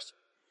it's just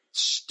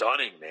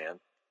stunning, man.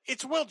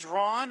 It's well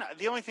drawn.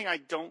 The only thing I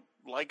don't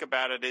like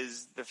about it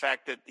is the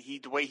fact that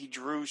the way he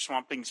drew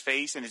Swamp Thing's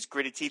face and his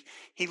gritted teeth,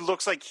 he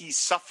looks like he's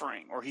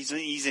suffering or he's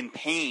in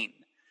pain.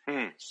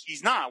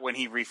 He's not when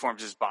he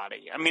reforms his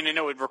body. I mean, I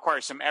know it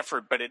requires some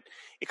effort, but it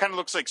kind of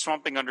looks like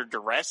Swamp Thing under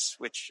duress,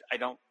 which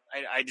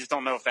I just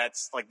don't know if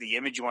that's like the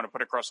image you want to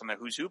put across on the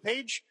Who's Who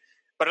page.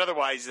 But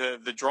otherwise,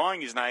 the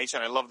drawing is nice,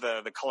 and I love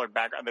the colored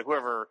background.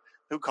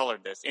 Who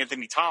colored this?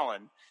 Anthony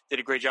Tollin did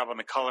a great job on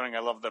the coloring. I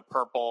love the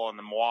purple and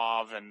the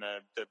mauve and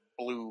the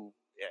blue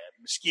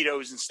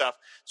mosquitoes and stuff.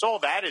 So all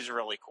that is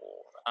really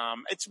cool.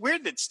 It's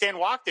weird that Stan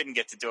Walk didn't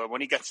get to do it when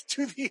he got to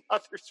do the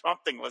other Swamp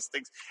Thing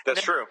listings.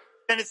 That's true.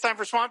 then it's time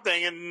for Swamp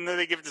Thing, and then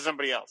they give it to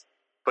somebody else.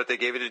 But they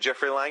gave it to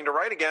Jeffrey Lang to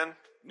write again.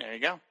 There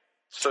you go.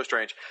 So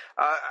strange.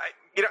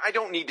 I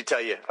don't need to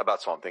tell you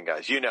about Swamp Thing,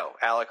 guys. You know,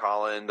 Alec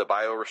Holland, the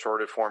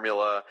biorestorative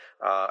formula.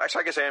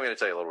 Actually, I guess I am going to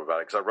tell you a little bit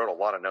about it because I wrote a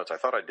lot of notes. I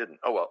thought I didn't.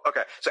 Oh, well.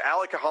 Okay. So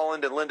Alec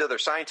Holland and Linda, they're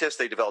scientists.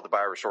 They developed the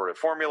biorestorative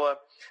formula.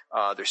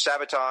 There's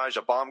sabotage.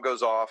 A bomb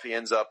goes off. He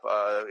ends up,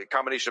 a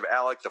combination of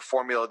Alec, the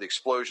formula, the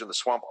explosion, the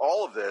swamp,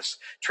 all of this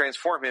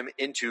transform him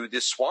into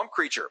this swamp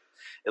creature.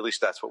 At least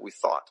that's what we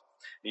thought.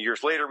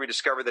 Years later, we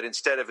discovered that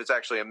instead of it's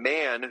actually a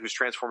man who's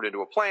transformed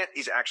into a plant,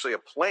 he's actually a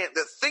plant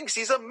that thinks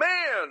he's a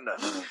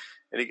man.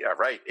 And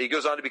he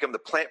goes on to become the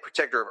plant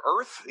protector of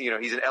Earth. You know,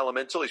 he's an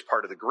elemental. He's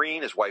part of the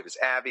Green. His wife is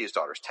Abby. His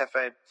daughter's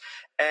Tefe.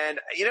 And,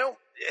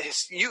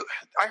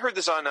 I heard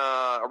this on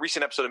a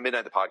recent episode of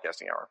Midnight the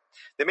Podcasting Hour.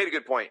 They made a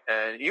good point,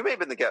 and you may have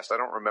been the guest. I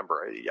don't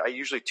remember. I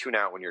usually tune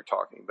out when you're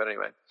talking. But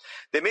anyway,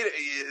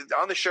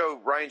 on the show,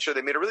 Ryan's show,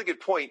 they made a really good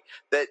point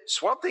that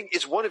Swamp Thing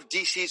is one of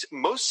DC's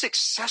most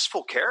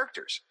successful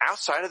characters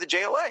outside of the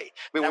JLA.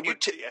 I mean,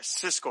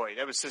 Siskoid.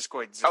 That was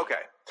Siskoid's. Okay.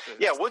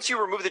 Yeah, once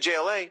you remove the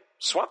JLA,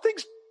 Swamp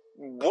Thing's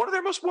one of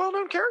their most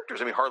well-known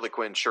characters. I mean, Harley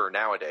Quinn, sure,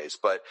 nowadays,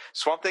 but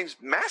Swamp Thing's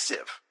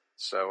massive.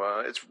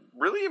 So it's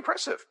really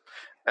impressive.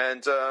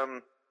 And,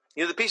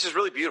 the piece is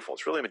really beautiful.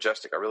 It's really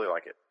majestic. I really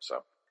like it.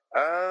 So,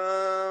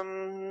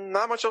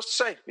 not much else to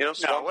say.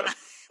 What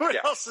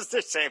else is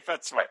there to say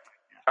about Swamp Thing?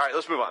 All right,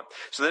 let's move on.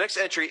 So the next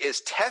entry is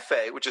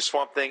Tefe, which is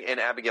Swamp Thing and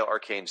Abigail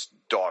Arcane's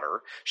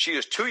daughter. She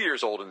is 2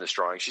 years old in this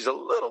drawing. She's a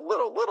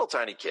little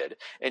tiny kid,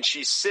 and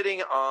she's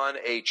sitting on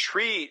a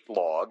tree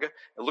log. It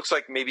looks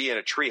like maybe in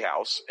a tree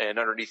house, and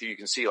underneath you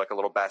can see like a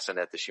little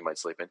bassinet that she might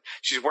sleep in.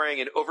 She's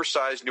wearing an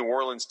oversized New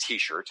Orleans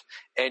t-shirt,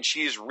 and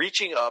she's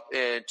reaching up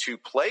to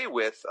play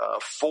with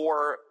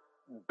 4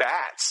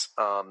 bats,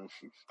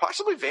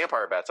 possibly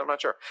vampire bats. I'm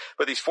not sure,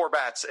 but these 4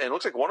 bats, and it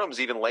looks like one of them is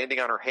even landing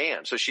on her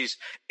hand. So she's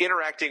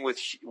interacting with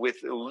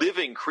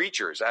living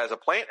creatures as a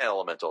plant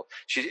elemental.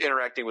 She's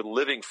interacting with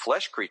living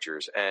flesh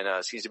creatures,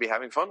 and seems to be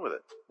having fun with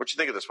it. What you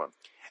think of this one?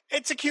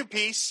 It's a cute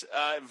piece.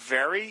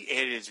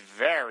 It is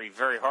very,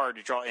 very hard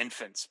to draw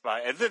infants.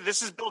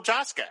 This is Bill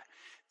Joska,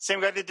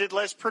 same guy that did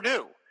Les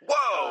Purdue.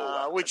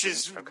 Whoa! Which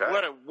is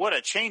what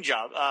a change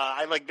up.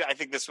 I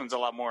think this one's a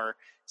lot more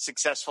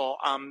successful.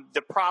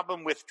 The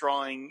problem with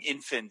drawing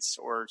infants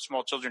or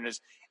small children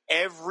is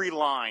every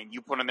line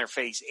you put on their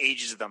face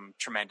ages them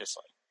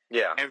tremendously.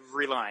 Yeah.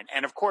 Every line.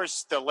 And of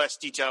course, the less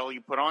detail you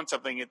put on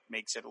something, it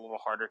makes it a little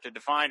harder to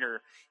define,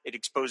 or it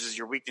exposes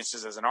your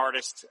weaknesses as an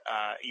artist.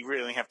 You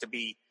really have to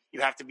be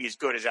as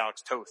good as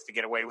Alex Toth to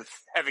get away with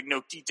having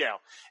no detail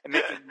and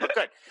make it look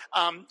good.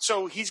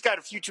 So he's got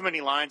a few too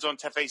many lines on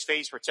Tefe's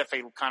face where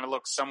Tefe kind of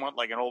looks somewhat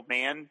like an old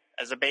man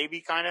as a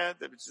baby, kind of.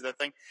 That's the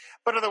thing.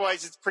 But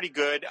otherwise, it's pretty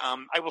good.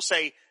 I will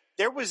say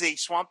there was a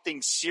Swamp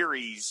Thing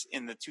series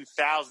in the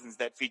 2000s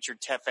that featured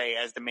Tefe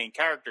as the main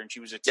character, and she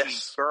was a teen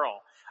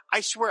girl. I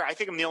swear, I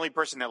think I'm the only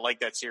person that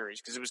liked that series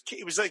because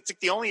it was like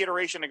the only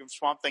iteration of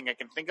Swamp Thing I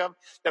can think of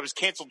that was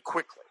canceled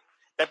quickly.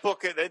 That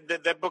book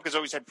has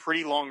always had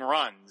pretty long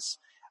runs,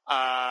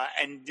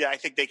 and I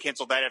think they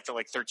canceled that after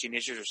like 13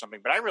 issues or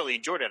something. But I really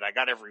enjoyed it. I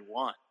got every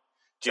one.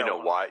 Do you know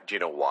why? Do you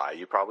know why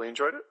you probably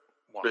enjoyed it?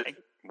 Why?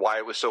 Why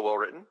it was so well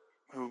written?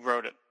 Who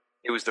wrote it?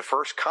 It was the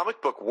first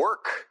comic book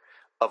work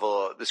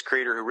of this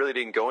creator who really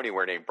didn't go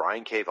anywhere, named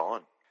Brian K.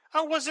 Vaughan.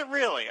 Oh, was it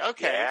really?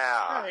 Okay.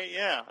 Yeah. All right,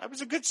 yeah. That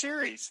was a good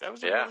series. That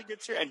was a really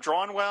good series. And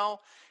drawn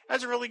well. That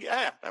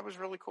was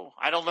really cool.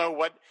 I don't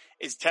know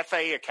is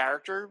Tefe a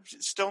character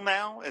still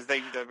now? Is the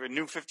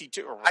new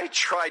 52? Or I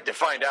tried to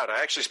find out.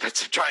 I actually spent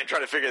some time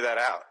trying to figure that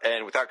out.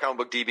 And without Comic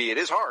Book DB, it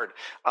is hard.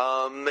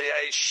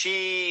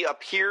 She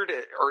appeared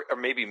or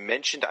maybe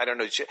mentioned, I don't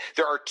know.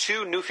 There are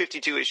 2 new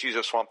 52 issues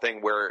of Swamp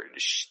Thing where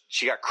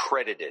she got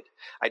credited.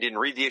 I didn't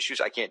read the issues.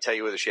 I can't tell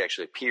you whether she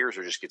actually appears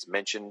or just gets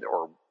mentioned,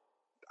 or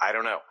I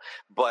don't know.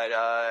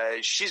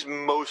 But she's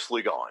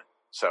mostly gone.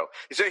 So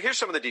here's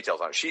some of the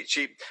details on it.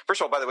 She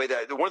first of all, by the way,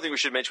 the one thing we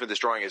should mention with this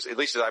drawing is, at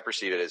least as I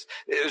perceive it, is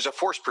there's a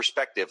forced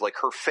perspective. Like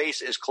her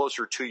face is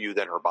closer to you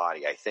than her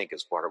body, I think,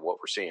 is part of what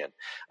we're seeing.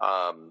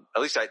 At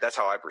least that's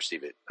how I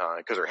perceive it,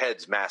 because her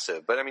head's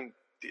massive. But I mean,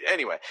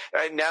 anyway,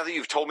 now that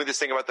you've told me this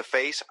thing about the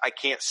face, I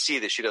can't see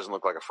that she doesn't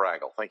look like a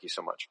Fraggle. Thank you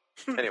so much.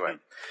 Anyway,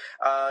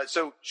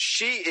 so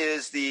she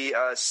is the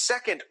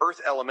second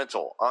Earth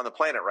Elemental on the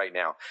planet right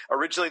now.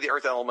 Originally, the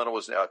Earth Elemental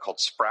was called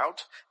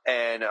Sprout,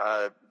 and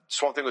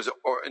Swamp Thing was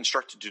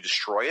instructed to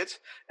destroy it.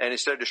 And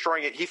instead of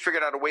destroying it, he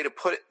figured out a way to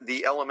put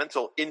the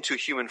elemental into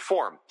human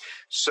form.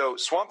 So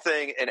Swamp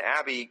Thing and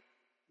Abby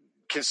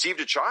conceived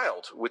a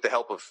child with the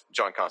help of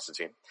John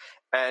Constantine.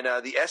 And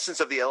the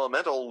essence of the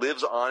elemental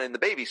lives on in the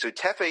baby. So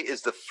Tefe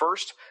is the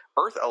first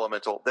Earth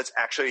Elemental that's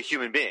actually a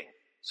human being.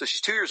 So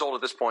she's 2 years old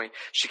at this point.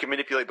 She can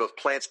manipulate both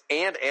plants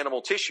and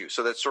animal tissue.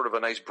 So that's sort of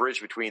a nice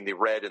bridge between the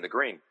red and the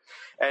green.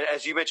 And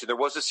as you mentioned, there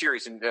was a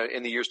series in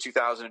the years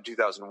 2000 and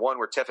 2001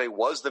 where Tefe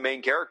was the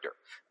main character.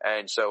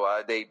 And so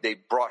they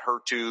brought her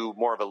to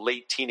more of a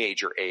late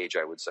teenager age,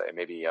 I would say.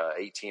 Maybe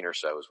 18 or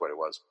so is what it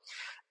was.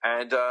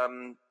 And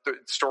the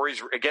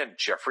stories, again,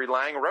 Jeffrey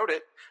Lang wrote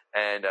it.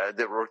 and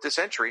that wrote this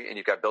entry. And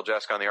you've got Bill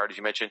Jask on the art, as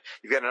you mentioned.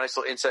 You've got a nice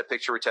little inset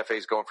picture where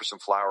Tefe's going for some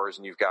flowers,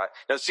 and you've got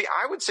now. See,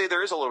 I would say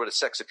there is a little bit of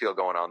sex appeal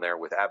going on there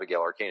with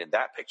Abigail Arcane in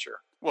that picture.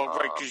 Well,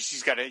 right, because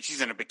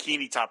she's in a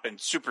bikini top and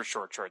super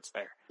short shorts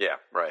there. Yeah,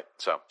 right.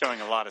 So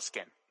showing a lot of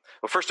skin.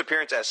 Well, first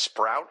appearance as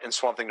Sprout in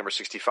Swamp Thing number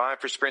 65.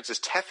 First appearance as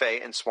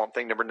Tefe in Swamp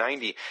Thing number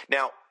 90.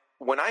 Now,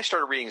 when I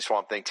started reading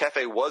Swamp Thing,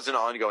 Tefe was an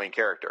ongoing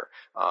character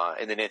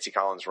in the Nancy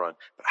Collins run,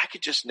 but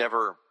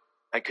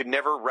I could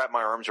never wrap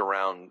my arms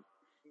around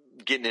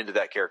getting into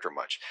that character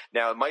much.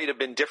 Now, it might have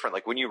been different,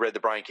 like when you read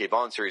the Brian K.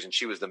 Vaughan series and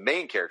she was the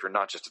main character,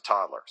 not just a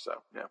toddler. So,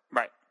 yeah.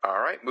 Right. All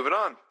right, moving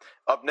on.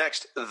 Up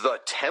next, The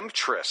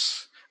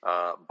Temptress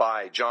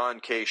by John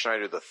K.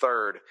 Schneider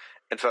III.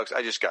 And folks,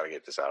 I just got to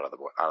get this out of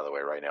the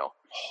way right now.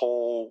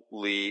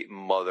 Holy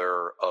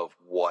mother of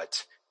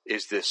what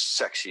is this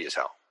sexy as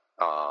hell?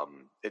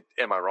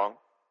 Am I wrong?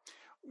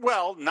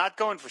 Well, not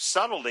going for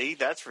subtlety,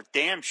 that's for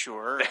damn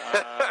sure.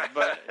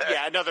 But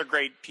yeah, another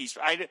great piece.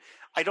 I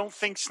don't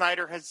think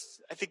Snyder has.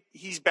 I think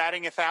he's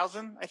batting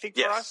 1,000. I think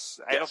for us,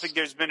 I don't think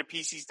there's been a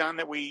piece he's done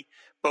that we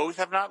both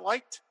have not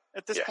liked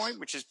at this point,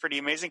 which is pretty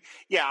amazing.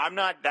 Yeah, I'm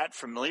not that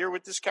familiar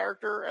with this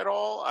character at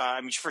all. I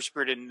mean, she first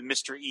appeared in the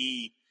Mr.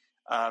 E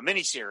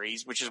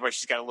miniseries, which is why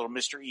she's got a little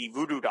Mr. E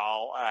voodoo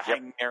doll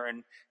hanging there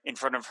in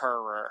front of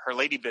her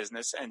lady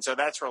business, and so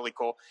that's really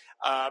cool.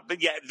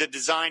 But yeah, the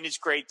design is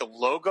great. The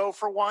logo,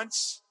 for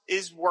once,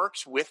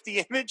 works with the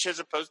image as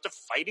opposed to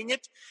fighting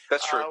it.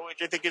 That's true,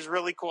 which I think is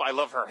really cool. I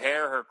love her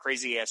hair, her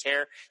crazy ass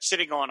hair,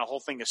 sitting on a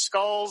whole thing of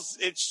skulls.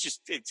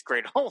 It's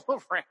great all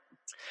around.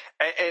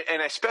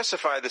 And I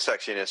specify the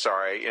sexiness.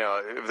 Sorry,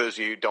 if those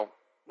of you don't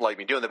like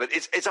me doing that, but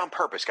it's on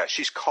purpose, guys.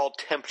 She's called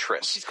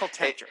Temptress. She's called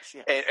Temptress,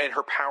 and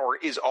her power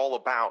is all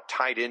about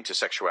tied into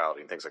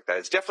sexuality and things like that.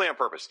 It's definitely on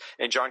purpose.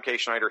 And John K.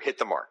 Schneider hit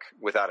the mark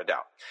without a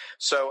doubt.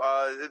 So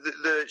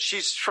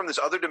she's from this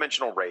other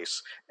dimensional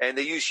race, and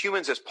they use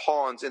humans as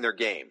pawns in their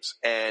games,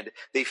 and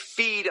they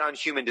feed on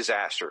human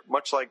disaster,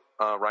 much like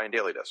Ryan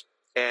Daly does.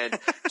 And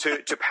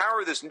to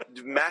power this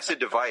massive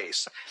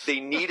device, they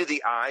needed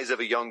the eyes of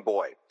a young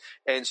boy.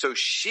 And so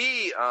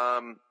she,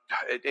 and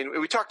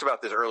we talked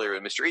about this earlier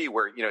in Mr. E,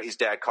 where, his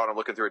dad caught him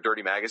looking through a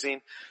dirty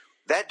magazine.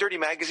 That dirty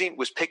magazine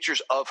was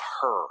pictures of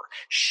her.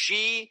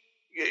 She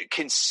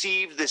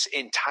conceived this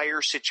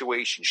entire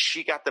situation.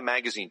 She got the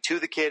magazine to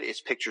the kid.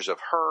 It's pictures of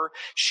her.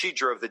 She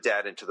drove the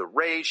dad into the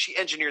rage. She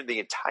engineered the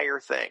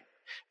entire thing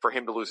for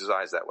him to lose his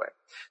eyes that way.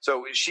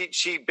 So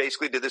she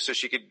basically did this so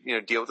she could,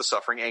 deal with the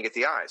suffering and get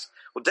the eyes.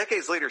 Well,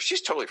 decades later,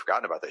 she's totally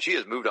forgotten about that. She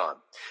has moved on.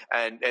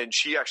 And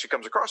she actually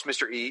comes across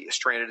Mr. E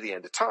stranded at the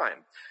end of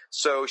time.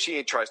 So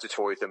she tries to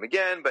toy with him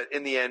again, but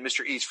in the end,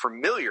 Mr. E's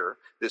familiar,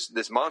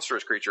 this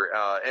monstrous creature,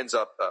 ends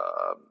up,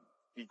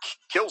 he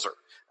kills her.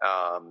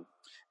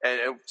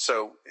 And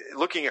so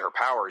looking at her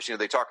powers,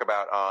 they talk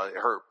about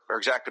her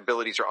exact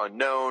abilities are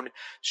unknown.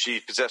 She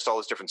possessed all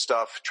this different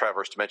stuff,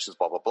 traverse dimensions,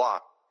 blah, blah, blah.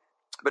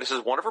 But it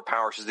says one of her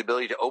powers is the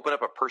ability to open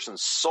up a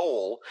person's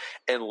soul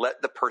and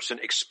let the person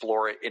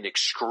explore it in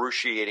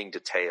excruciating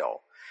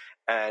detail.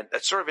 And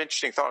that's sort of an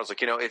interesting thought. I was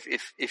like,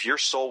 if your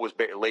soul was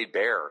laid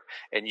bare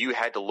and you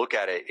had to look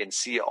at it and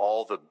see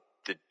all the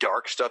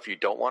dark stuff you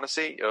don't want to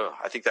see,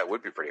 I think that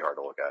would be pretty hard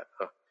to look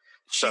at.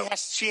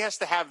 She has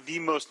to have the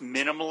most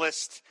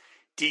minimalist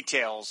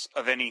details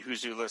of any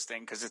Who's Who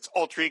listing, because it's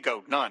alter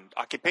ego, none.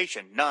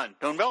 Occupation, none.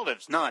 Known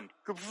relatives, none.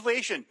 Group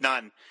affiliation,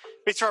 none.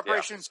 Bits for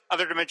operations,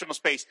 other dimensional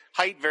space,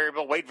 height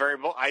variable, weight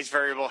variable, eyes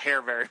variable,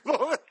 hair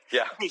variable.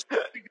 Yeah.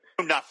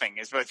 Nothing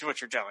is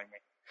what you're telling me.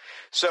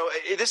 So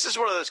this is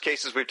one of those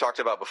cases we've talked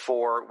about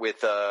before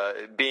with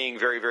being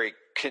very, very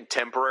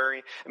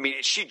contemporary. I mean,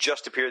 she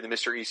just appeared in the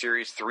Mr. E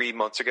series 3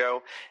 months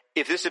ago.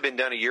 If this had been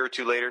done a year or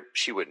two later,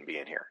 she wouldn't be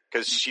in here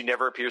because she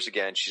never appears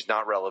again. She's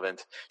not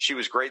relevant. She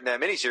was great in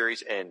that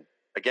miniseries, and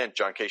again,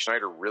 John K.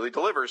 Schneider really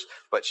delivers,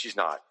 but she's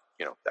not,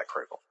 that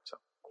critical. So,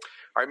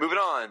 all right, moving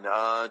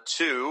on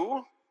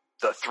to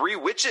The Three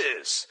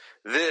Witches.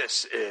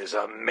 This is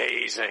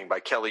amazing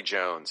by Kelly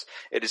Jones.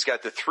 It has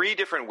got the 3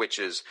 different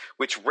witches,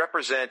 which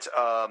represent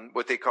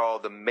what they call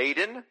the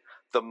maiden,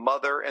 the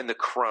mother, and the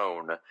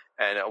crone.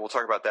 And we'll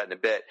talk about that in a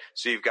bit.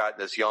 So you've got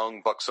this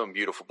young, buxom,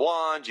 beautiful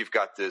blonde. You've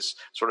got this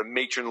sort of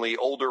matronly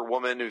older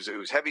woman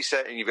who's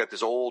heavyset, and you've got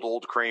this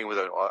old crane with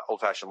an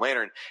old-fashioned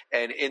lantern.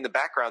 And in the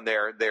background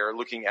there, they're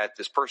looking at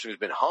this person who's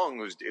been hung,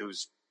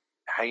 who's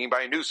hanging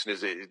by a noose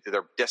in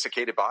their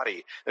desiccated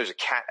body. There's a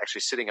cat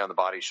actually sitting on the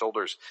body's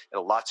shoulders,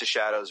 and lots of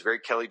shadows. Very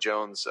Kelly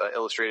Jones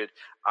illustrated.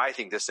 I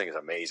think this thing is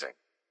amazing.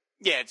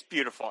 Yeah, it's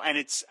beautiful,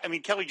 and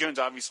Kelly Jones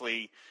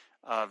obviously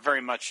very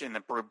much in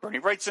the Bernie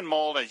Wrightson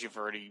mold, as you've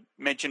already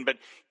mentioned. But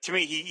to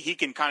me, he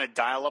can kind of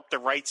dial up the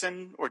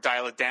Wrightson or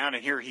dial it down,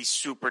 and here he's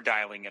super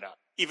dialing it up.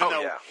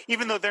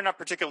 Even though they're not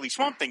particularly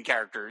Swamp Thing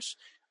characters,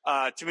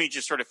 to me, it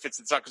just sort of fits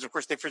itself because, of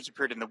course, they first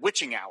appeared in The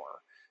Witching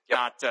Hour.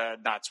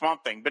 Not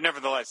Swamp Thing, but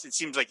nevertheless, it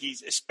seems like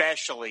he's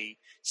especially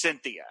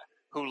Cynthia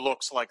who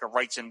looks like a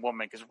Wrightson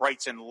woman, because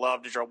Wrightson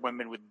loved to draw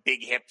women with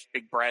big hips,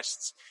 big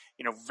breasts,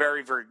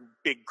 very, very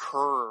big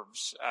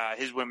curves.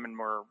 His women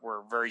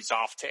were very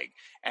Zoftig,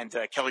 and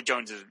Kelly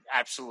Jones is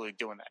absolutely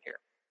doing that here.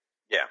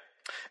 Yeah.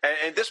 And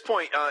at this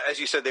point, as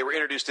you said, they were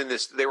introduced in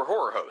this. They were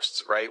horror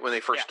hosts, right, when they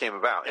first came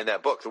about in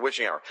that book, The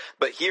Witching Hour.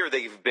 But here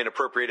they've been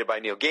appropriated by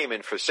Neil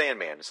Gaiman for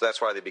Sandman, so that's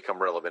why they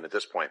become relevant at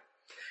this point.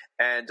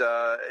 And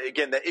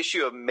again, the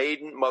issue of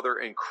Maiden, Mother,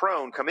 and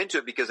Crone come into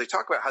it because they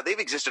talk about how they've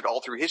existed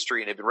all through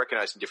history and have been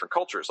recognized in different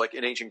cultures. Like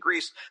in ancient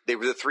Greece, they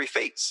were the three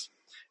Fates,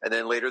 and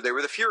then later they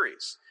were the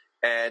Furies.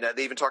 And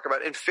they even talk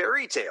about in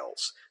fairy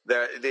tales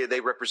that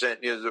they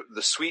represent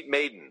the sweet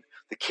maiden,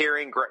 the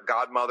caring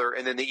godmother,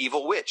 and then the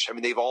evil witch. I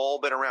mean, they've all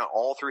been around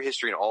all through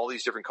history in all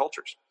these different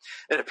cultures.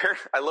 And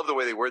apparently, I love the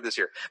way they word this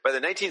here. By the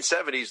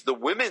 1970s, the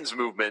women's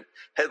movement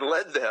had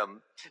led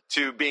them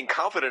to being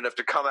confident enough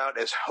to come out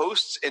as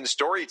hosts and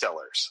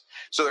storytellers.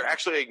 So they're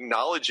actually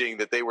acknowledging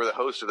that they were the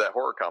host of that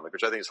horror comic,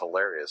 which I think is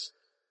hilarious.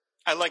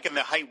 I like in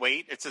the height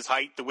weight. It says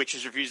height. The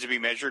witches refuse to be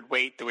measured.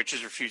 Weight. The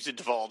witches refuse to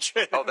divulge.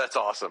 Oh, that's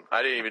awesome.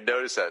 I didn't even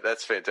notice that.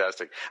 That's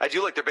fantastic. I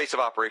do like their base of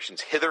operations,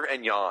 hither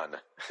and yon.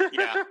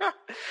 Yeah.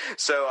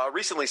 So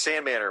recently,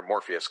 Sandman, or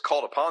Morpheus,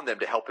 called upon them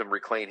to help him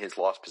reclaim his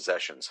lost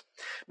possessions.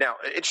 Now,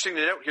 interesting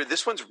to note here,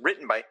 this one's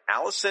written by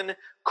Alison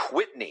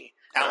Quitney.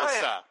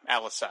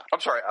 Alyssa. I'm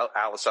sorry,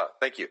 Alyssa.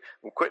 Thank you.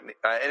 Quitney.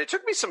 And it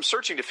took me some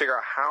searching to figure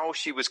out how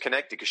she was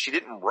connected, because she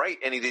didn't write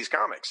any of these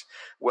comics.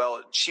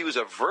 Well, she was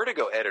a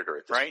Vertigo editor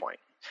at this point.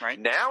 Right.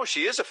 Now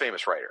she is a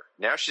famous writer.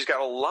 Now she's got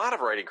a lot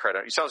of writing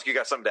credit. It sounds like you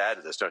got something to add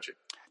to this, don't you?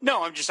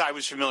 No, I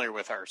was familiar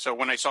with her. So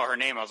when I saw her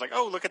name, I was like,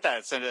 oh, look at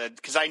that.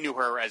 Because I knew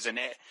her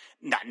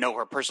not know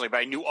her personally,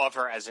 but I knew of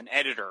her as an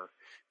editor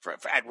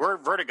at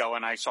Vertigo.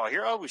 And I saw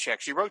here, she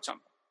actually wrote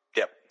something.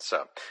 Yep.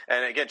 So,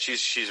 and again,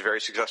 she's a very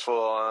successful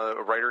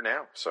writer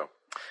now. So, all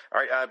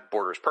right,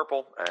 Border is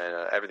Purple,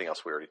 and everything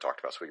else we already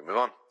talked about, so we can move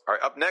on. All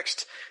right, up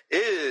next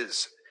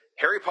is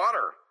Harry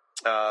Potter,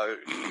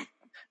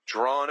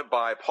 drawn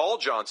by Paul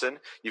Johnson.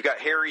 You've got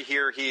Harry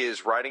here. He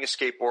is riding a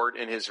skateboard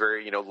in his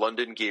very,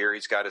 London gear.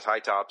 He's got his high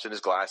tops and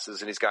his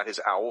glasses, and he's got his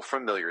owl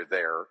familiar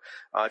there.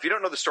 If you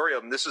don't know the story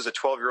of him, this is a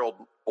 12-year-old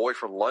boy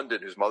from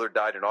London whose mother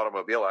died in an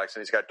automobile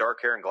accident. He's got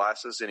dark hair and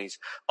glasses, and he's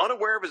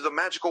unaware of the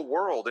magical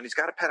world, and he's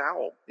got a pet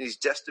owl. And he's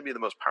destined to be the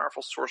most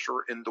powerful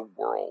sorcerer in the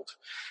world.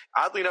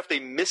 Oddly enough, they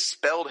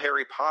misspelled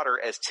Harry Potter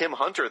as Tim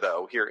Hunter,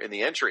 though, here in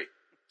the entry.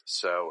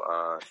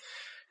 So,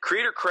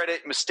 creator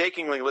credit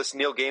mistakenly lists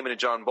Neil Gaiman and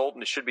John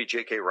Bolton. It should be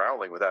J.K.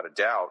 Rowling without a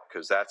doubt,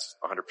 because that's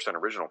 100%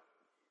 original.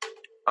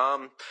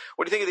 What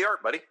do you think of the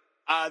art, buddy?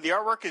 The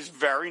artwork is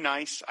very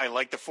nice. I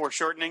like the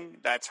foreshortening.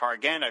 That's hard.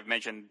 Again, I've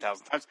mentioned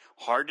 1,000 times.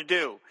 Hard to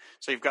do.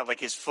 So you've got like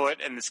his foot,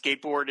 and the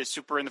skateboard is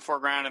super in the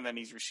foreground, and then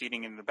he's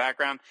receding in the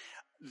background.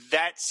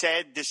 That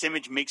said, this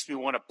image makes me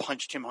want to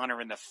punch Tim Hunter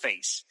in the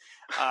face.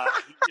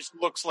 He just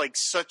looks like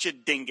such a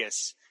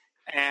dingus.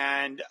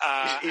 And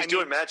he's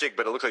doing magic,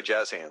 but it looks like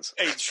jazz hands.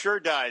 It sure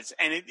does.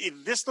 And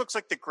this looks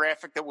like the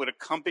graphic that would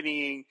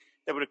accompany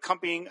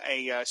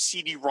a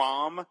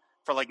CD-ROM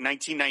for like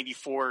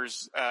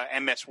 1994's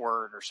MS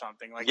Word or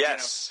something. Like,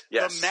 yes.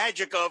 The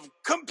magic of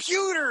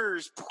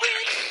computers.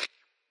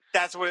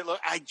 That's what it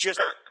looks.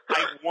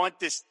 I want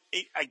this.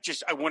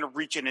 I want to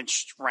reach in and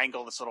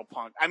strangle this little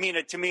punk. I mean,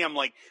 to me, I'm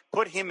like,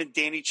 put him and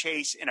Danny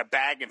Chase in a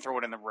bag and throw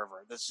it in the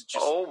river. This is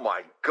just. Oh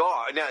my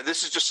God! Now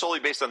this is just solely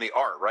based on the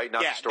art, right?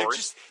 Not the story.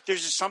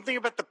 There's just something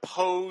about the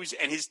pose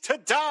and his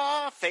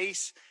ta-da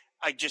face.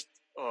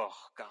 Oh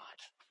God.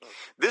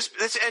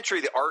 This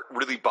entry, the art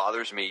really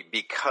bothers me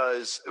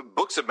because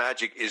Books of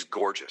Magic is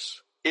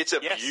gorgeous. It's a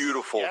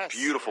beautiful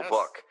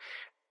book,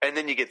 and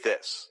then you get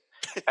this.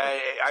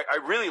 I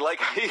really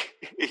like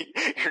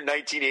your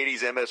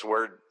 1980s MS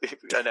Word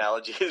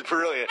analogy is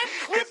brilliant.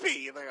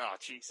 Quippy. Like, oh,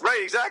 jeez.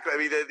 Right, exactly. I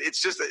mean,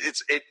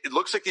 it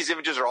looks like these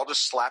images are all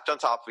just slapped on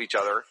top of each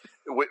other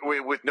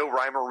with no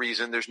rhyme or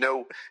reason. There's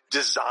no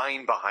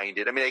design behind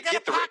it. I mean, I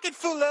get the pocket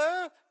full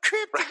of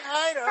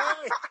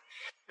kryptonite.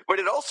 But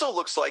it also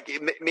looks like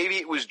maybe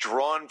it was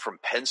drawn from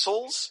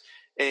pencils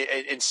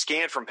and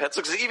scanned from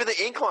pencils, because even the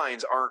ink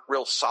lines aren't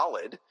real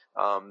solid.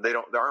 They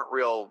aren't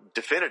real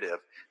definitive.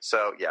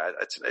 So yeah,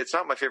 it's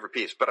not my favorite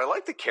piece, but I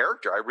like the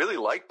character. I really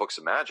like Books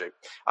of Magic.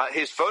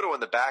 His photo in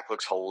the back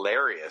looks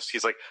hilarious.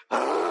 He's like,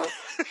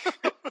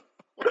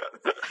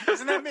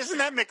 Isn't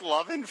that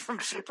McLovin from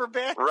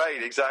Superbad?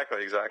 Right,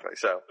 exactly.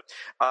 So,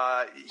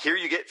 here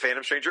you get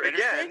Phantom Stranger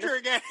again.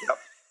 Yep.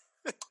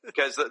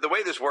 Because the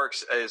way this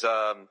works is,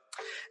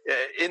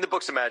 in the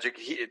Books of Magic,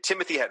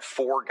 Timothy had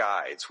 4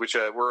 guides, which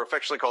were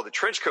affectionately called the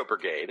Trenchcoat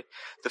Brigade.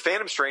 The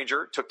Phantom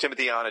Stranger took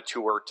Timothy on a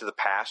tour to the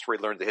past, where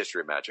he learned the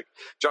history of magic.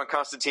 John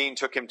Constantine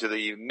took him to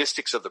the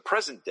mystics of the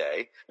present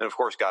day, and of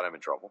course got him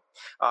in trouble.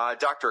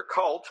 Dr.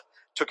 Occult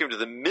took him to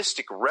the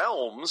mystic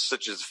realms,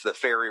 such as the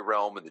fairy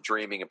realm and the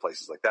dreaming and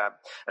places like that.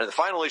 And in the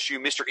final issue,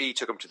 Mr. E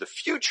took him to the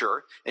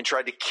future and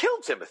tried to kill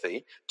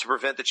Timothy to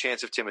prevent the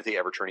chance of Timothy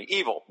ever turning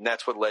evil. And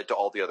that's what led to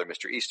all the other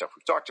Mr. E stuff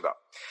we've talked about.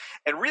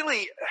 And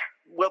really,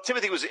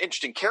 Timothy was an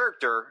interesting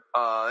character,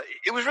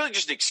 it was really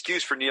just an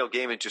excuse for Neil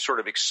Gaiman to sort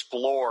of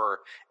explore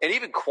and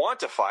even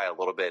quantify a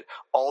little bit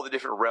all the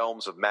different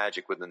realms of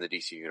magic within the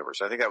DC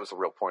universe. I think that was the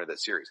real point of that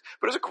series.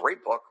 But it was a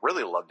great book.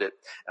 Really loved it.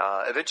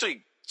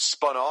 Eventually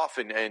spun off,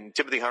 and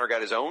Timothy Hunter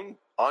got his own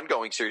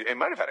ongoing series. It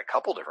might have had a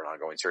couple different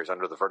ongoing series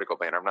under the Vertigo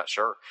banner. I'm not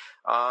sure.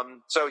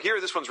 So here,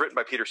 this one's written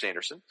by Peter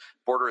Sanderson.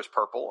 Border is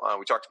purple.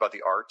 We talked about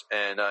the art.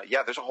 And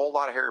there's a whole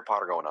lot of Harry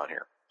Potter going on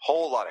here.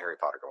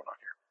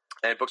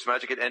 And Books of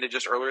Magic had ended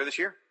just earlier this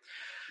year.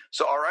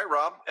 So, all right,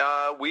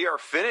 Rob, we are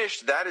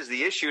finished. That is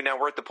the issue. Now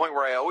we're at the point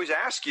where I always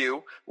ask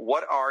you,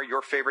 what are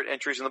your favorite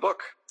entries in the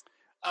book?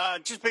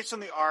 Just based on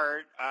the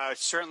art,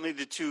 certainly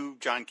the two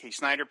John K.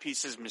 Snyder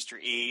pieces,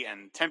 Mr. E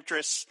and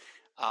Temptress.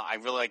 I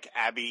really like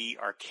Abby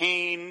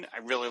Arcane. I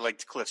really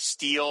liked Cliff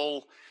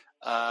Steele.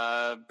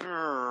 Those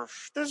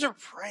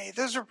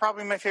are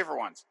probably my favorite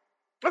ones.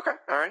 Okay,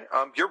 all right.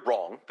 You're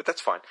wrong, but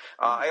that's fine.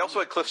 I also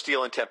had Cliff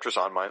Steele and Temptress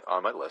on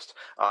my list.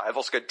 I've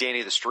also got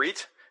Danny the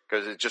Street,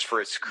 because it's just for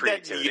its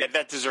creativity.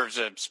 That deserves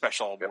a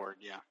special award.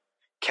 Yeah.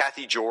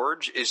 Kathy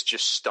George is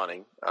just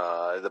stunning.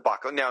 The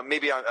Bach. Now,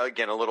 maybe I'm,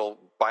 again, a little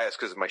biased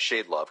because of my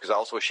Shade love, because I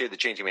also have Shade the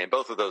Changing Man.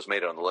 Both of those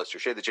made it on the list. Or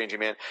Shade the Changing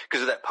Man,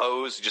 because of that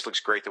pose. It just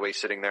looks great the way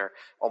he's sitting there,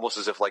 almost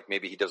as if like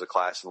maybe he does a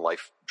class in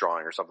life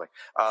drawing or something.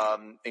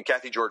 And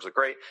Kathy George looked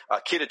great.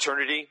 Kid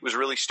Eternity was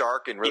really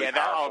stark and really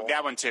powerful.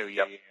 that one too.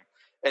 Yeah.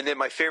 And then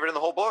my favorite in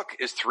the whole book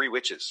is Three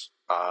Witches.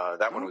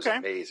 That one was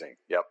amazing.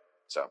 Yep.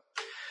 So.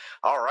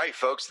 All right,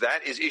 folks,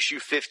 that is issue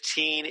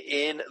 15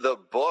 in the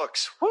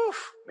books. Whew,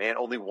 man,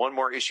 only one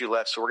more issue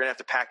left, so we're going to have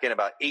to pack in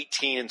about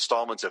 18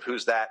 installments of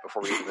Who's That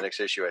before we get to the next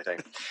issue, I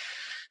think.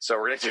 So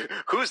we're going to do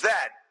Who's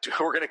That?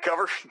 We're going to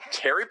cover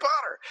Harry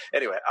Potter.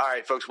 Anyway, all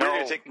right, folks, we're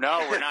going to take...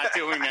 No, we're not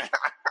doing that.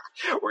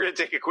 We're going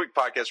to take a quick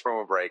podcast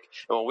promo break,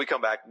 and when we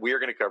come back, we are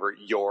going to cover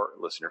your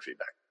listener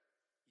feedback.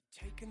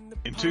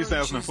 In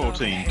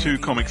 2014, two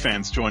comic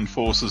fans joined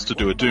forces to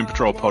do a Doom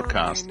Patrol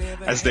podcast.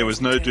 As there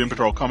was no Doom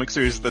Patrol comic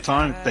series at the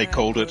time, they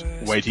called it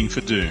Waiting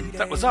for Doom.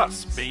 That was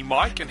us, me,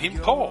 Mike, and him,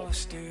 Paul.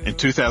 In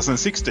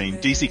 2016,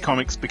 DC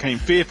Comics became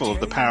fearful of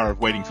the power of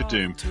Waiting for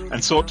Doom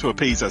and sought to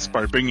appease us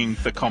by bringing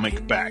the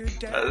comic back.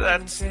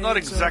 That's not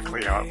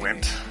exactly how it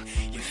went.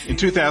 In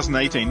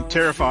 2018,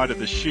 terrified of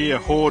the sheer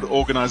horde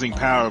organising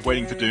power of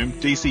Waiting for Doom,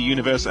 DC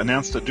Universe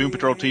announced a Doom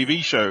Patrol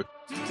TV show.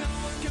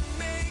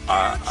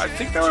 I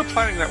think they were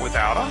planning that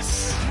without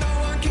us.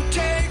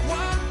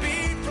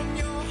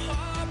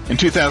 In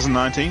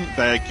 2019,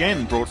 they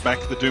again brought back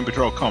the Doom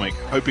Patrol comic,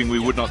 hoping we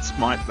would not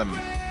smite them.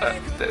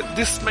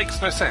 This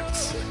makes no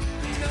sense.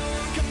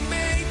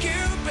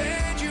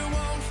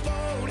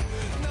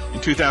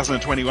 In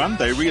 2021,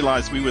 they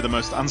realised we were the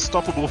most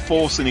unstoppable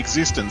force in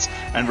existence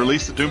and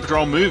released the Doom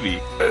Patrol movie.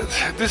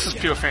 This is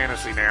pure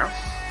fantasy now.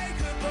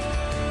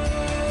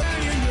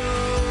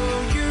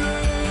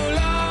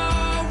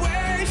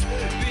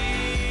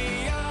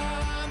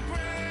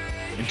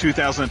 In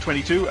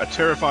 2022, a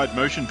terrified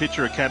Motion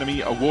Picture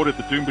Academy awarded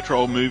the Doom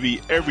Patrol movie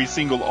every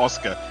single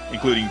Oscar,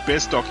 including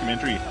Best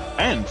Documentary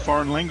and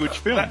Foreign Language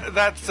Film.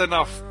 That's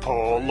enough,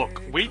 Paul.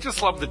 Look, we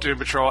just love the Doom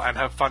Patrol and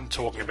have fun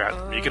talking about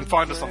them. You can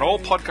find us on all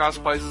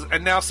podcast places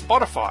and now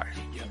Spotify.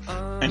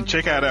 And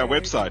check out our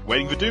website,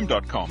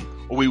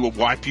 waitingfordoom.com, or we will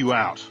wipe you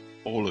out,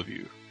 all of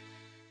you.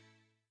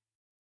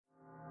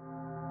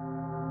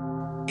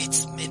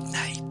 It's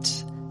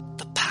midnight,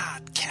 the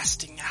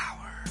podcasting hour.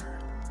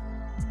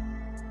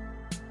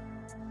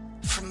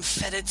 From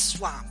fetid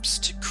swamps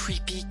to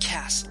creepy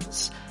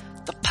castles,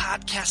 the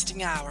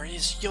podcasting hour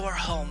is your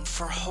home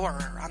for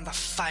horror on the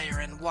Fire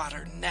and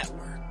Water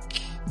Network.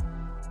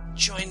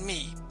 Join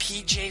me,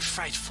 PJ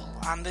Frightful,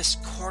 on this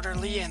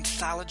quarterly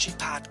anthology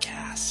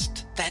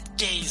podcast that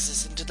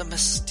gazes into the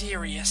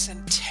mysterious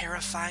and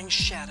terrifying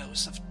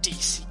shadows of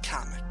DC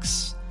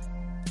Comics.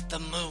 The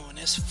moon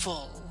is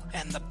full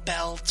and the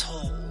bell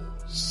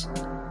tolls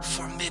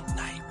for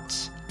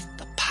midnight,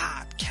 the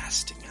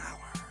podcasting hour.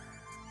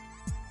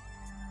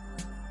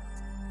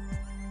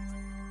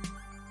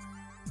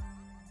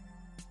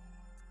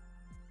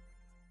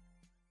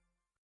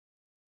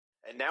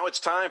 And now it's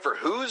time for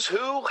Who's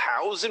Who,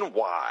 How's, and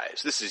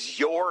Why's. This is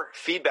your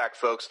feedback,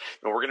 folks.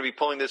 And we're going to be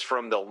pulling this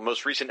from the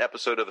most recent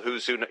episode of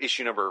Who's Who,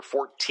 issue number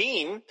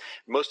 14.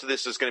 Most of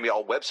this is going to be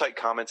all website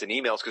comments and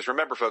emails. Because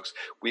remember, folks,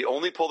 we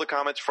only pull the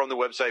comments from the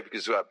website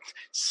because we have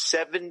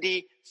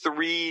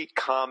 73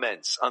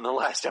 comments on the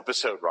last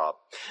episode, Rob.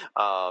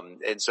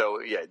 And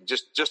so, yeah,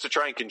 just to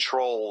try and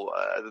control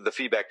the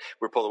feedback,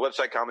 we pull the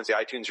website comments, the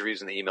iTunes reviews,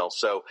 and the emails.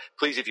 So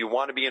please, if you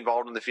want to be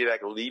involved in the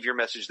feedback, leave your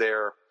message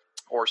there.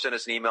 Or send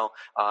us an email.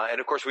 And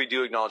of course, we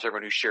do acknowledge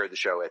everyone who shared the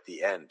show at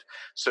the end.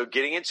 So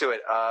getting into it,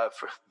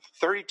 for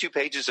 32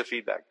 pages of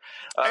feedback.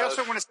 I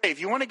also want to say, if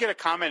you want to get a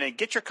comment in,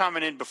 get your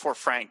comment in before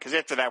Frank, because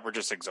after that, we're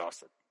just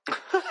exhausted.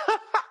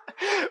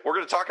 We're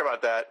going to talk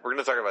about that.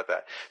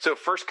 So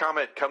first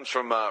comment comes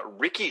from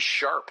Ricky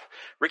Sharp.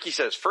 Ricky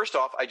says, first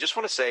off, I just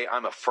want to say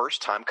I'm a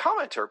first-time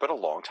commenter, but a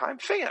long-time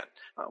fan.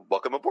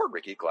 Welcome aboard,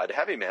 Ricky. Glad to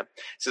have you, man.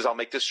 He says, I'll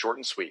make this short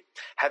and sweet.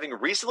 Having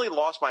recently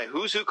lost my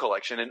Who's Who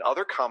collection and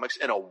other comics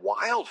in a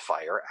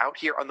wildfire out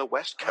here on the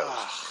West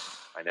Coast.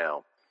 I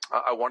know.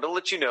 I wanted to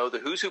let you know the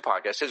Who's Who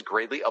podcast has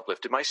greatly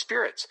uplifted my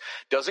spirits.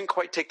 Doesn't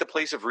quite take the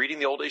place of reading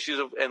the old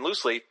issues and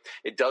loosely,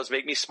 it does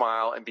make me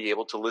smile and be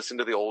able to listen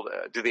to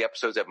the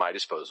episodes at my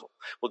disposal.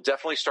 We'll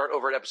definitely start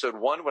over at episode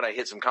 1 when I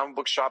hit some comic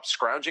book shops,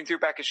 scrounging through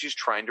back issues,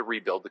 trying to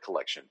rebuild the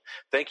collection.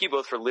 Thank you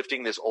both for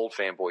lifting this old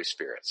fanboy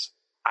spirits.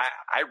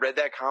 I read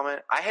that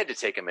comment. I had to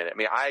take a minute. I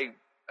mean,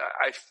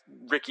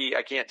 Ricky,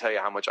 I can't tell you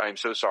how much I am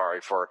so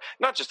sorry for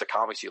not just the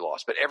comics you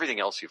lost, but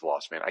everything else you've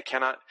lost, man. I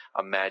cannot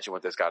imagine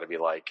what this got to be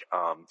like.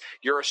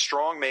 You're a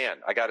strong man,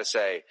 I got to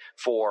say,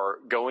 for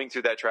going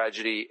through that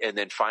tragedy and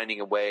then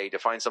finding a way to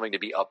find something to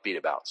be upbeat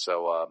about.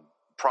 So,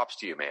 props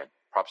to you, man.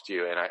 Props to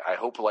you. And I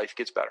hope life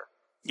gets better.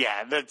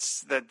 Yeah,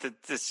 that's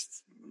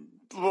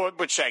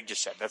what Shag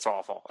just said. That's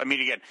awful. I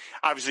mean, again,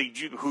 obviously,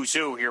 Who's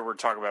Who here we're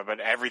talking about, but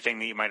everything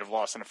that you might have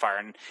lost in a fire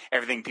and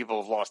everything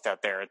people have lost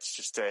out there. It's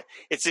just an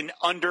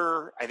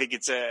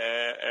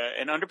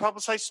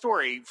underpublicized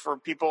story for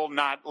people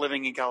not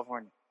living in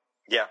California.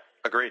 Yeah,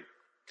 agreed.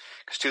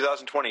 Because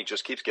 2020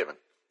 just keeps giving.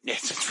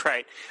 Yes, that's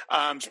right.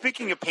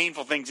 Speaking of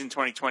painful things in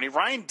 2020,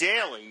 Ryan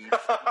Daly,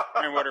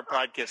 Iron Water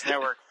Podcast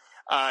Network,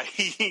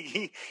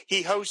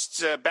 he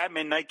hosts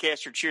Batman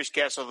Nightcast or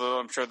Cheerscast, although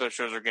I'm sure those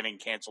shows are getting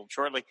canceled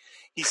shortly.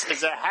 He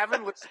says, I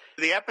haven't listened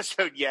to the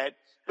episode yet,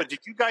 but did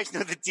you guys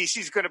know that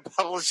DC's going to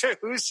publish a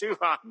Who's Who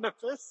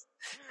omnibus?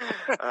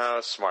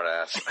 Smart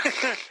ass.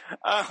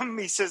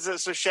 He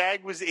says, so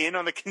Shag was in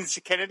on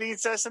the Kennedy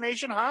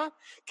assassination, huh?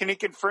 Can he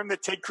confirm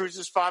that Ted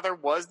Cruz's father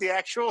was the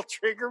actual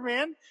trigger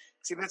man?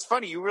 See, that's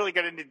funny. You really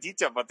got into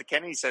detail about the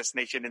Kennedy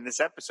assassination in this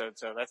episode,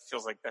 so that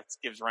feels like that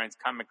gives Ryan's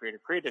comic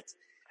creator credence.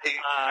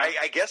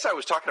 I guess I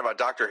was talking about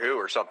Doctor Who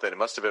or something. It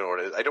must have been what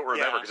it is. I don't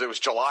remember because it was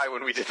July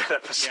when we did that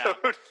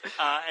episode.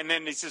 Yeah. And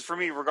then he says, for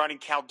me, regarding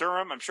Cal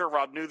Durham, I'm sure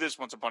Rob knew this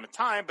once upon a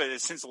time, but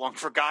it's since long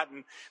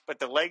forgotten. But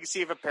the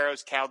legacy of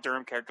Apparo's Cal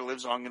Durham character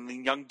lives on in the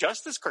Young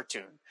Justice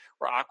cartoon,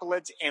 where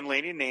Aqualad's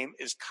alien name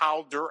is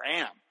Cal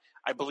Durham.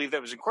 I believe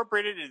that was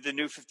incorporated into the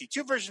new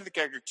 52 version of the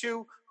character,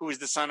 too, who is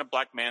the son of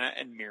Black Manta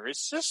and Mira's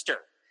sister.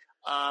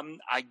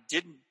 I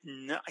didn't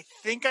know. I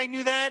think I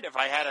knew that. If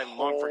I had, I'd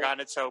long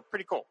forgotten it, so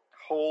pretty cool.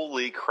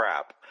 Holy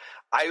crap.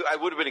 I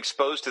would have been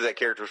exposed to that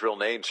character's real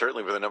name,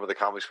 certainly with a number of the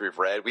comics we've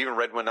read. We even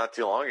read one not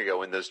too long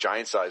ago in those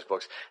giant-sized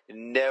books.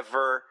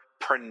 Never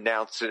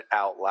pronounced it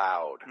out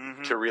loud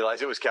to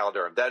realize it was Cal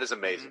Durham. That is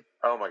amazing.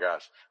 Oh, my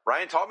gosh.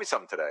 Ryan taught me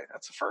something today.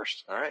 That's the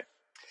first. All right.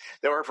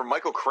 Then we heard from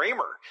Michael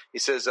Kramer. He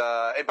says,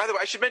 and by the way,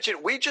 I should mention,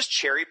 we just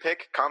cherry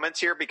pick comments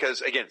here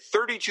because, again,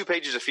 32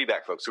 pages of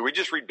feedback, folks. So we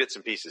just read bits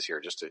and pieces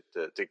here just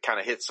to kind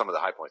of hit some of the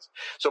high points.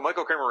 So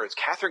Michael Kramer writes,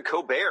 Catherine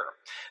Colbert.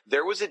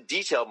 There was a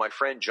detail my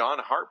friend John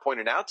Hart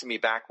pointed out to me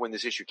back when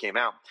this issue came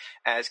out.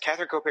 As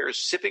Catherine Colbert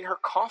is sipping her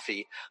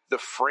coffee, the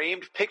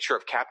framed picture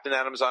of Captain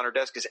Adams on her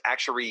desk is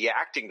actually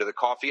reacting to the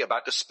coffee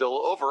about to spill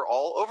over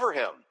all over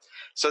him.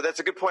 So that's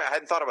a good point. I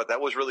hadn't thought about that.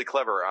 That was really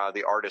clever.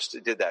 The artist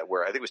did that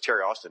where I think it was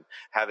Terry Austin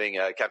having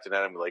Captain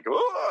Adam like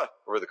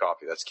over the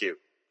coffee. That's cute.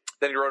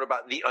 Then he wrote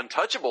about the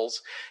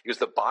Untouchables. He goes,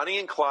 the Bonnie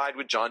and Clyde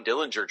with John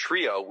Dillinger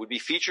trio would be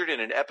featured in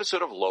an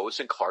episode of Lois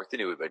and Clark, The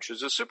New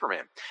Adventures of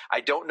Superman.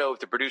 I don't know if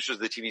the producers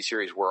of the TV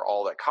series were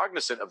all that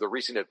cognizant of the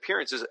recent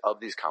appearances of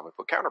these comic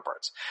book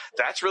counterparts.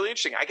 That's really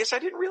interesting. I guess I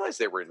didn't realize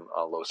they were in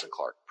Lois and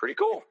Clark. Pretty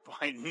cool.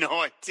 I had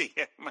no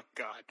idea. My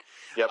God.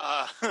 Yep.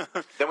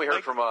 Then we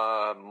heard from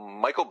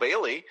Michael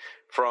Bailey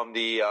from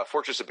the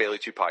Fortress of Bailey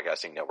 2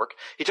 podcasting network.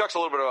 He talks a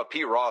little bit about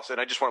Pete Ross, and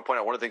I just want to point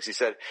out one of the things he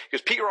said,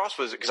 because Pete Ross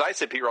was, because I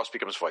said Pete Ross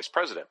becomes vice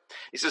president.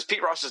 He says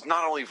Pete Ross is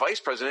not only vice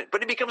president,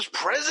 but he becomes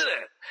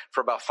president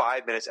for about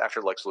 5 minutes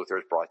after Lex Luthor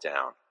is brought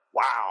down.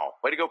 Wow.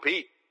 Way to go,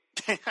 Pete.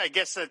 I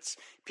guess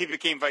Pete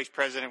became vice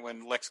president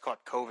when Lex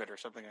caught COVID or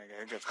something like that. I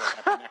think that's what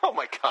happened there. Oh,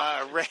 my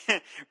God.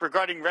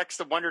 Regarding Rex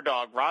the Wonder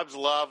Dog, Rob's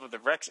love of the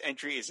Rex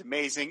entry is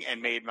amazing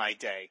and made my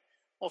day.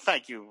 Well,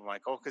 thank you,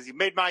 Michael, because you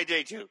made my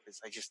day, too,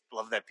 because I just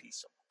love that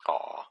piece.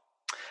 Aw.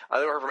 Then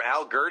we heard from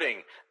Al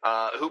Girding,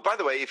 who, by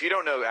the way, if you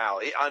don't know Al,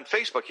 on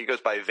Facebook he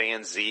goes by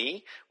Van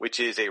Z,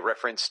 which is a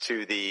reference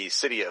to the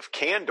city of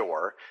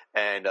Kandor.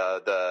 And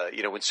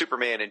when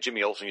Superman and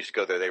Jimmy Olsen used to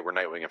go there, they were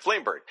Nightwing and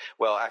Flamebird.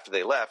 Well, after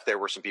they left, there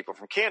were some people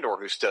from Kandor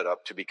who stood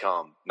up to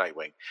become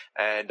Nightwing.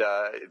 And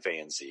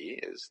Van Z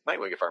is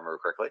Nightwing, if I remember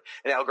correctly.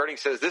 And Al Girding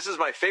says, this is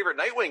my favorite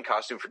Nightwing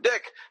costume for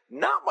Dick.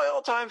 Not my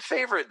all-time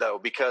favorite, though,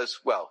 because,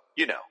 well,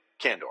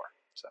 Kandor.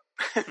 So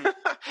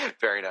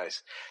very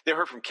nice. Then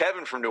heard from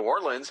Kevin from New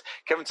Orleans.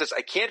 Kevin says,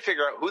 I can't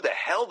figure out who the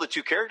hell the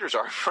two characters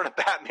are in front of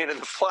Batman and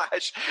the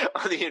Flash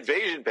on the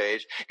Invasion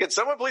page. Can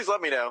someone please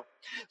let me know?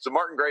 So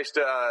Martin Grace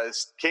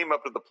came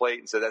up to the plate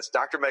and said, that's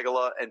Dr.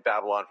 Megala and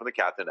Babylon from the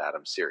Captain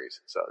Adams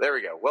series. So there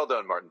we go. Well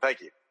done, Martin.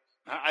 Thank you.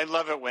 I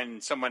love it when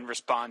someone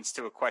responds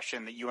to a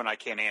question that you and I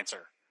can't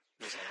answer.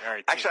 All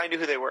right, Actually, I knew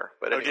who they were.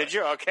 But anyway. did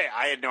you? Okay,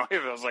 I had no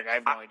idea. I was like, I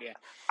have no idea.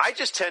 I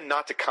just tend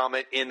not to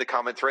comment in the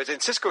comment threads,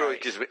 and Cisco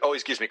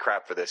always gives me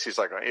crap for this. He's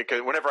like,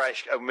 whenever I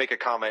make a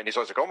comment, he's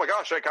always like, "Oh my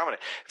gosh, I commented."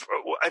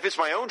 If it's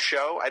my own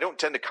show, I don't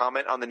tend to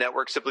comment on the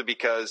network simply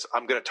because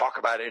I'm going to talk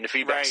about it in the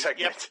feedback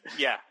segment. Yep.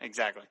 Yeah,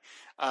 exactly.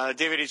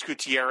 David H.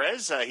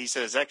 Gutierrez, he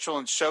says,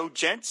 "Excellent show,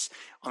 gents."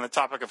 On the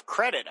topic of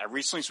credit, I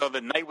recently saw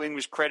that Nightwing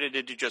was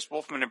credited to just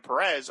Wolfman and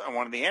Perez on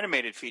one of the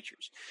animated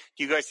features.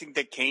 Do you guys think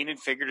that Kane and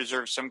Figure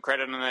deserve some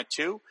credit on that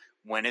too?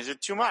 When is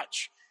it too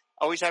much?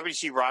 Always happy to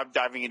see Rob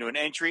diving into an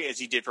entry as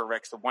he did for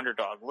Rex the Wonder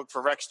Dog. Look for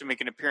Rex to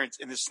make an appearance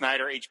in the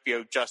Snyder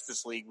HBO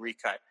Justice League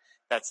recut.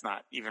 That's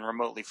not even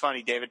remotely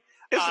funny, David.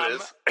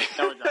 Yes, it is.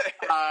 No,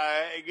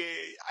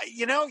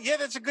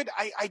 that's a good.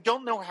 I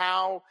don't know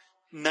how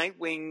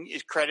Nightwing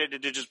is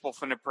credited to just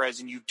Wolfman and Perez,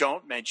 and you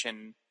don't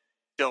mention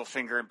Bill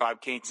Finger and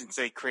Bob Kane since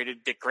they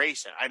created Dick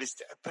Grayson.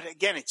 But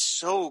again, it's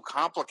so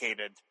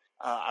complicated.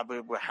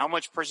 How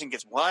much person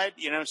gets what,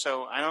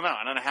 so I don't know.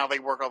 I don't know how they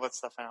work all that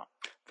stuff out.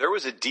 There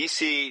was a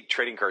DC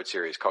trading card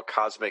series called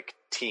Cosmic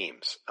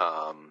Teams,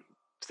 I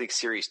think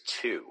Series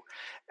 2,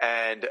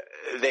 and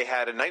they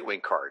had a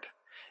Nightwing card.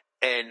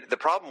 And the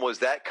problem was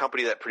that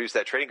company that produced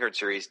that trading card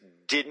series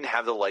didn't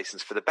have the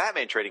license for the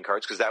Batman trading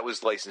cards because that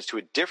was licensed to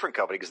a different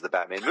company because of the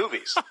Batman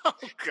movies. Oh,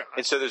 God.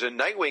 And so there's a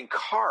Nightwing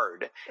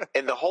card,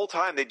 and the whole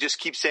time they just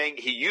keep saying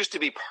he used to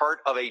be part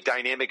of a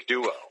dynamic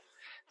duo.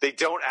 They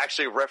don't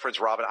actually reference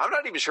Robin. I'm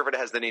not even sure if it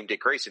has the name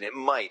Dick Grayson. It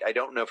might. I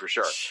don't know for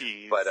sure.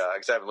 Jeez. But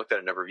because I haven't looked at it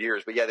in a number of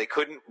years. But yeah, they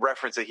couldn't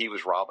reference that he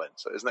was Robin.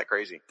 So isn't that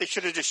crazy? They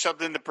should have just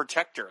shoved in the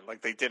Protector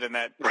like they did in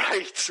that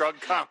Right. drug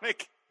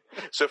comic.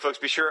 So, folks,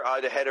 be sure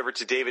to head over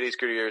to David H.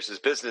 Gutierrez's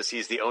business.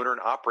 He's the owner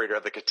and operator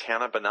of the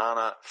Katana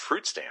Banana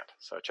Fruit Stand.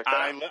 So check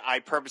that out. I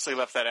purposely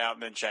left that out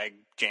and then Shag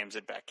jams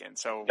it back in.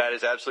 So That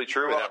is absolutely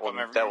true, and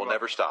that will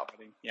never stop.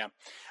 Yeah.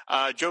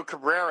 Joe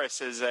Cabrera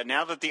says,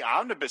 now that the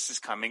omnibus is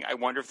coming, I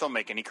wonder if they'll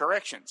make any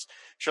corrections.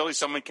 Surely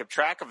someone kept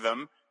track of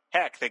them.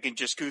 Heck, they can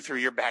just go through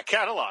your back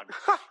catalog.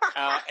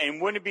 And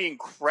wouldn't it be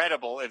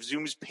incredible if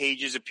Zoom's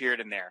pages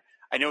appeared in there?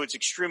 I know it's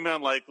extremely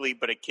unlikely,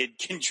 but a kid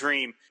can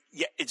dream.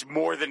 Yeah, it's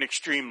more than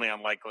extremely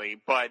unlikely.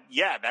 But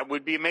yeah, that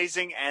would be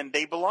amazing, and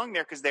they belong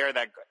there because they are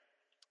that good.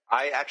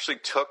 I actually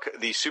took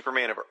the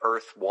Superman of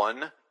Earth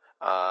 1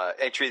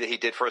 entry that he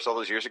did for us all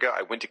those years ago.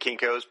 I went to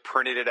Kinko's,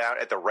 printed it out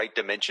at the right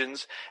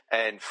dimensions,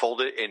 and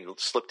folded it and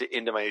slipped it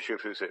into my issue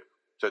of Who's Who.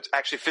 So it's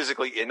actually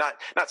physically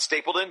not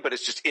stapled in, but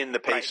it's just in the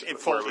page. Right, it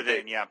folded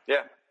in, yeah.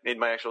 Yeah, in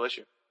my actual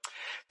issue.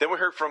 Then we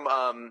heard from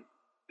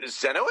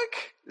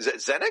Zenoic?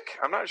 Zenic?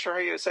 I'm not sure how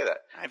you say that.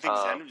 I think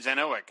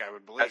Zenoic, I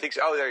would believe. I think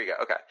so. Oh, there you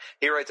go. Okay.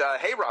 He writes,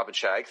 hey, Rob and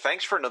Shag,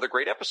 thanks for another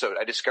great episode.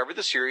 I discovered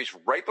the series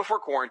right before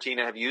quarantine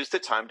and have used the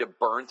time to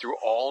burn through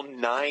all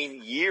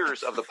 9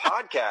 years of the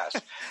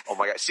podcast. Oh,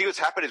 my God. See, what's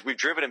happened is we've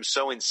driven him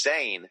so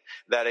insane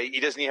that he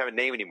doesn't even have a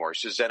name anymore.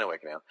 It's just Zenoic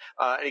now.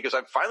 And he goes,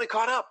 I'm finally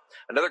caught up.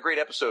 Another great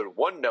episode.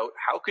 One note,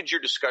 how could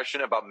your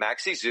discussion about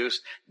Maxie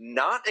Zeus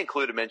not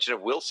include a mention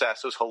of Will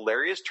Sasso's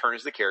hilarious turn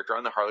as the character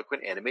on the Harley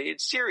Quinn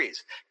animated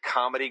series?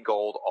 Comedy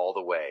gold all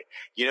the way.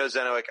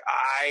 Zenoic,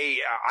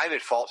 I'm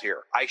at fault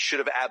here. I should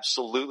have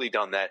absolutely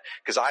done that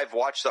because I've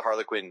watched the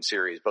Harley Quinn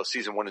series, both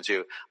season 1 and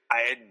 2.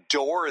 I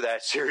adore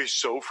that series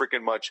so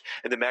freaking much,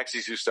 and the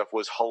Maxie Zeus stuff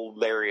was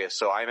hilarious.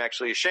 So I'm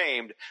actually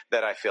ashamed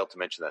that I failed to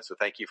mention that. So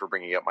thank you for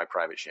bringing up my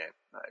private shame.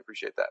 I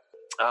appreciate that.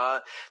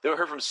 Then we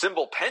heard from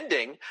Symbol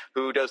Pending,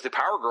 who does the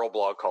Power Girl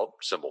blog called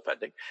Symbol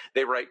Pending.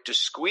 They write, to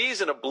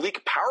squeeze an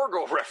oblique Power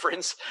Girl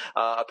reference,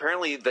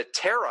 apparently the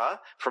Terra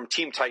from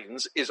Team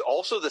Titans is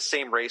also the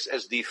same race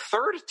as the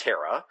third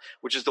Terra,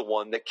 which is the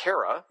one that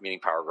Kara, meaning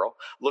Power Girl,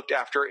 looked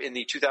after in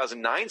the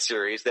 2009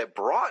 series that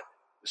brought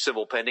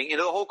Symbol Pending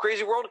into the whole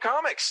crazy world of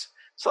comics.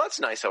 So that's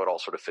nice how it all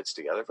sort of fits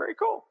together. Very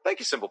cool. Thank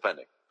you, Symbol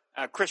Pending.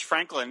 Chris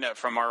Franklin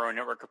from our own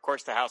network, of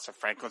course, the House of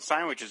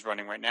Frankenstein, which is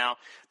running right now.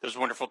 Those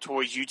wonderful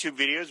toys YouTube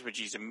videos, which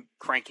he's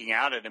cranking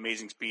out at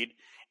amazing speed,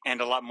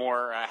 and a lot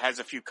more. Has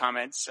a few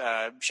comments.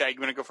 Shag,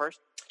 you want to go first?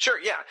 Sure,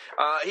 yeah.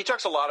 He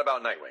talks a lot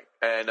about Nightwing,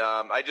 and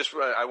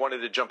I wanted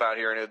to jump out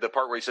here in the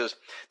part where he says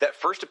that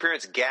first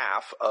appearance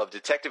gaffe of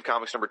Detective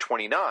Comics number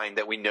 29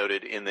 that we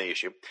noted in the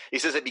issue. He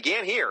says it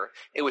began here.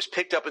 It was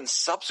picked up in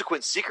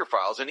subsequent Secret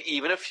Files and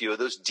even a few of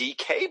those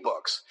DK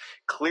books.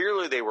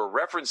 Clearly, they were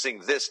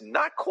referencing this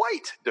not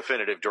quite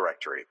definitive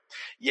directory.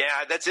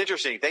 Yeah, that's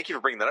interesting. Thank you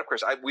for bringing that up,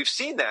 Chris. We've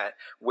seen that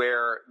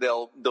where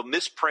they'll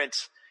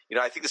misprint.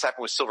 I think this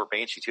happened with Silver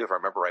Banshee, too, if I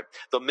remember right.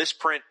 They'll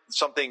misprint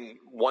something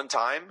one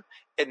time,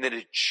 and then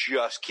it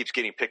just keeps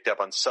getting picked up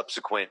on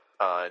subsequent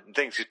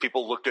things because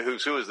people look to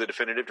Who's Who as the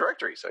definitive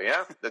directory. So,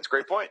 yeah, that's a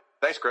great point.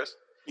 Thanks, Chris.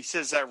 He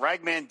says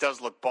Ragman does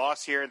look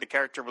boss here. The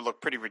character would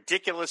look pretty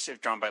ridiculous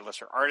if drawn by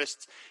lesser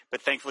artists,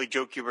 but thankfully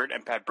Joe Kubert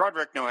and Pat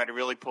Broderick know how to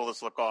really pull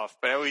this look off.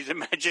 But I always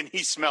imagine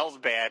he smells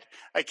bad.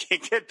 I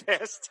can't get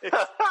past it.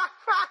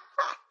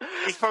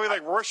 He's probably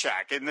like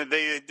Rorschach, and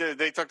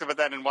they talked about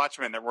that in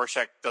Watchmen, that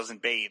Rorschach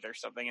doesn't bathe or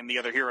something, and the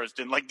other heroes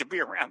didn't like to be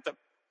around him.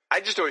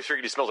 I just always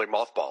figured he smells like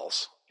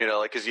mothballs,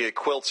 because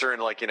quilts are in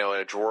in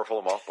a drawer full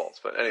of mothballs.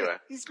 But anyway.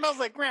 He smells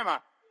like grandma.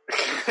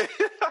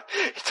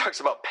 He talks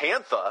about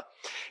Pantha.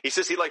 He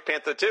says he liked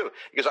Pantha too.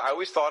 Because I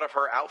always thought of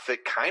her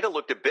outfit kind of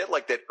looked a bit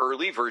like that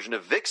early version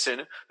of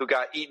Vixen who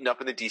got eaten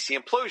up in the DC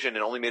implosion and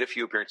only made a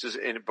few appearances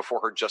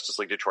before her Justice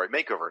League Detroit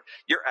makeover.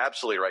 You're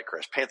absolutely right,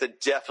 Chris. Pantha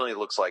definitely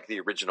looks like the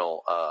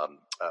original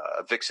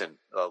Vixen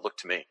look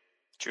to me.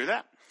 True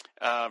that.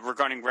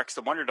 Regarding Rex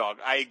the Wonder Dog,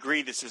 I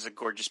agree this is a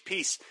gorgeous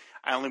piece.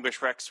 I only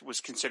wish Rex was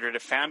considered a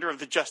founder of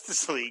the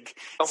Justice League.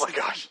 Oh my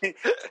gosh. He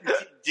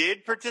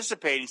did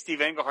participate in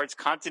Steve Englehart's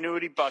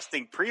continuity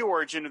busting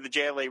pre-origin of the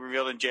JLA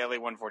revealed in JLA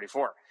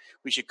 144.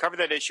 We should cover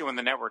that issue on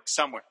the network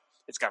somewhere.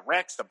 It's got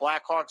Rex, the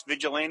Blackhawks,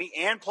 Vigilante,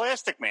 and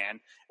Plastic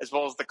Man, as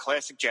well as the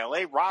classic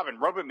JLA, Robin,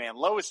 Robot Man,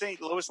 Lois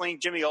Lane,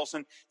 Jimmy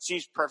Olsen.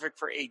 Seems perfect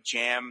for a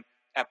jam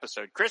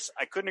episode. Chris,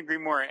 I couldn't agree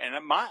more. And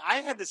I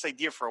had this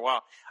idea for a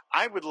while.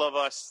 I would love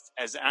us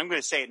as I'm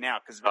going to say it now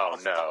because don't.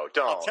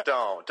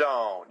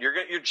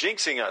 You're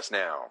jinxing us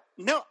now.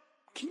 No,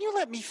 can you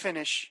let me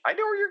finish? I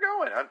know where you're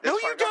going. No,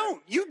 you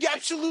don't. You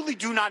absolutely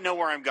do not know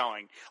where I'm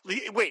going.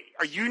 Wait,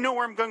 you know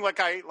where I'm going?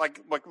 Like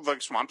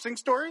Swamp Thing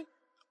story?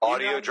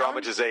 Audio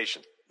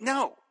dramatization.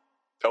 No.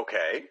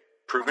 Okay,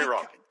 prove me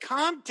wrong. God,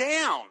 calm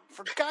down,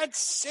 for God's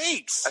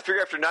sakes. I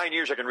figure after 9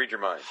 years I can read your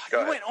mind. Go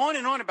ahead. Went on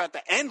and on about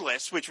the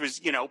Endless, which was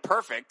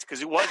perfect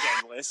because it was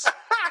endless.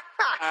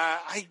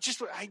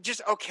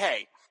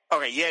 Okay.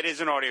 Yeah, it is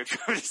an audio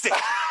dramatization.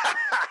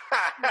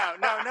 No,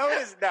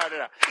 it isn't.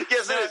 No.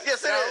 Yes, it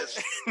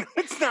is. No,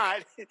 it's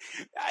not.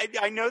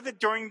 I know that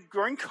during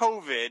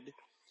COVID,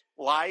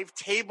 live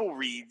table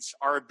reads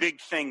are a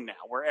big thing now,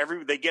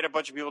 where they get a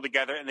bunch of people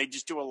together and they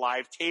just do a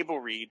live table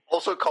read.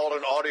 Also called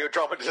an audio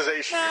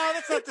dramatization. No,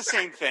 that's not the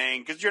same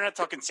thing because you're not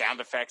talking sound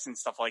effects and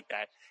stuff like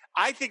that.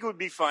 I think it would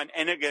be fun.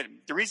 And again,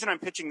 the reason I'm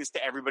pitching this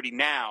to everybody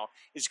now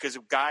is because,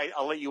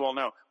 I'll let you all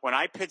know, when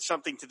I pitch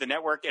something to the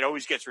network, it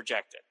always gets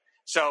rejected.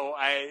 So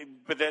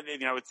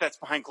that's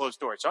behind closed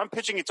doors. So I'm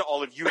pitching it to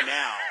all of you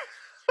now.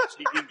 So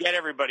you can get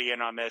everybody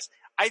in on this.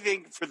 I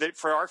think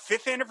for our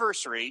 5th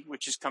anniversary,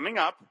 which is coming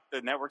up,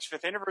 the network's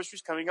 5th anniversary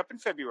is coming up in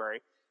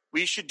February,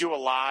 we should do a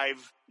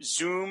live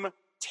Zoom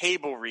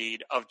table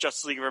read of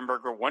Justice League of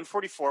Emberger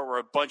 144 where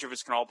a bunch of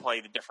us can all play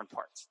the different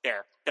parts.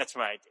 There. That's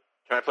my idea.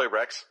 Can I play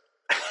Rex?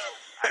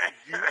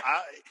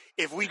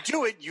 If we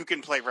do it, you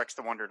can play Rex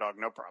the Wonder Dog,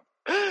 no problem.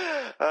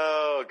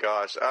 Oh,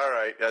 gosh. All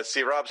right.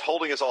 See, Rob's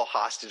holding us all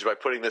hostage by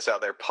putting this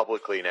out there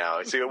publicly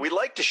now. See, we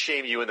like to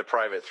shame you in the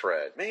private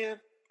thread. Man.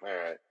 All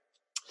right.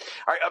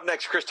 All right, up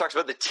next, Chris talks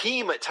about the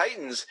Team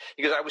Titans.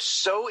 He goes, I was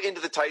so into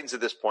the Titans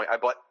at this point, I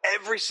bought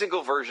every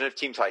single version of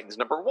Team Titans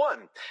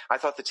 #1. I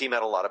thought the team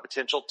had a lot of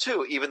potential,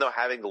 too, even though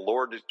having the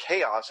Lord of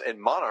Chaos and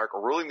Monarch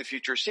ruling the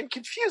future seemed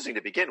confusing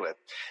to begin with.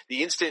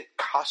 The instant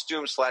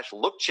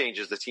costume/look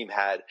changes the team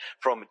had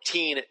from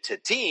teen to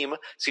team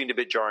seemed a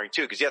bit jarring,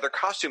 too, because, their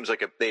costumes,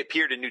 they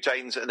appeared in New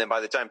Titans, and then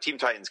by the time Team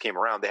Titans came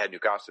around, they had new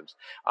costumes.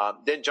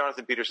 Then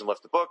Jonathan Peterson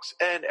left the books,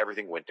 and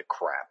everything went to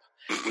crap,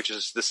 which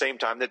is the same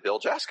time that Bill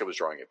Jaska was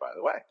drawing it, by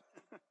the way.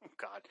 Oh,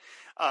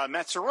 God.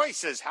 Matt Saroy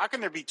says, how can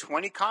there be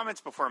 20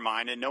 comments before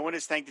mine and no one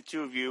has thanked the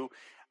two of you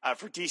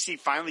for DC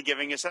finally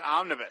giving us an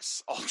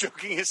omnibus? All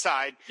joking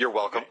aside. You're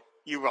welcome.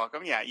 You're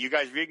welcome. Yeah, you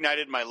guys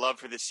reignited my love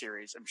for this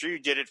series. I'm sure you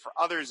did it for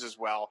others as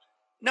well.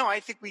 No,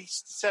 I think we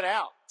set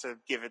out to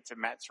give it to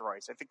Matt Saroy.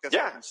 I think that's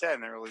what we said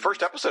in the early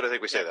first episode. I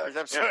think we said that. First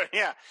episode,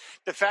 yeah.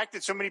 The fact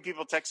that so many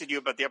people texted you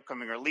about the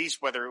upcoming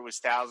release, whether it was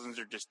thousands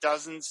or just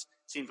dozens,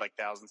 seems like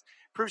thousands,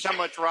 proves how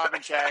much Rob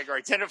and Shag are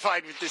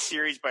identified with this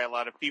series by a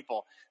lot of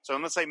people. So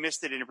unless I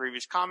missed it in a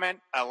previous comment,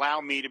 allow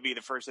me to be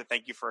the first to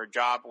thank you for a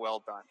job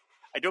well done.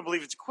 I don't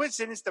believe it's a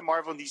coincidence that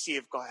Marvel and DC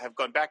have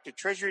gone back to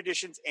Treasury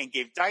editions and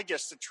gave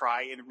Digest a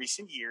try in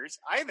recent years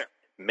either.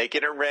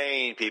 Making it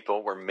rain,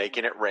 people. We're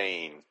making it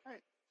rain. All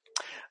right.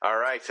 All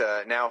right,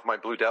 now if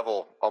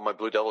all my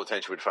Blue Devil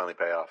attention would finally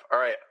pay off. All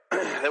right,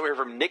 then we hear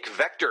from Nick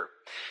Vector.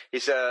 He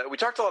said, we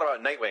talked a lot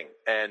about Nightwing,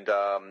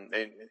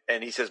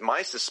 and he says,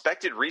 my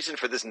suspected reason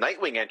for this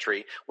Nightwing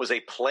entry was a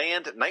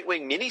planned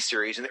Nightwing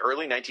miniseries in the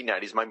early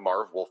 1990s by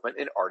Marv Wolfman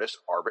and artist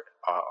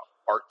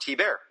Art T.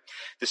 Bear.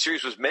 The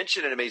series was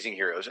mentioned in Amazing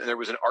Heroes, and there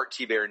was an Art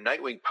T. Bear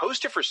Nightwing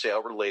poster for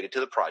sale related to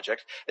the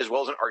project, as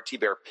well as an Art T.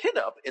 Bear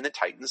pinup in the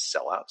Titans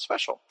Sellout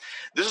Special.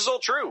 This is all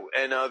true,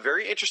 and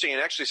very interesting,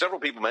 and actually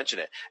several people mention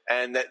it,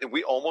 and that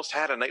we almost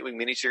had a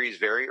Nightwing miniseries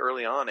very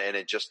early on, and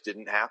it just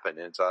didn't happen,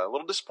 and it's a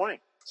little disappointing.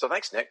 So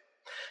thanks, Nick.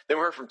 Then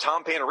we heard from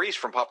Tom Panarese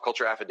from Pop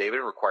Culture Affidavit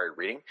and Required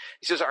Reading.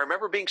 He says, I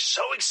remember being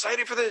so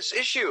excited for this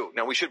issue.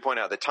 Now, we should point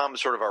out that Tom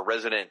is sort of our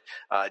resident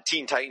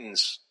Teen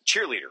Titans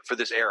cheerleader for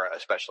this era,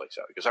 especially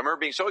so, because I remember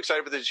being so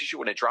excited for this issue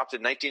when it dropped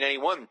in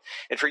 1991,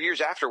 and for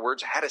years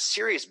afterwards had a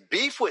serious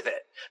beef with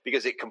it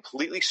because it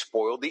completely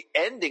spoiled the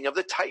ending of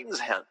the Titans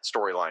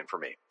storyline for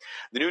me.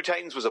 The New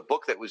Titans was a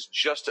book that was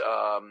just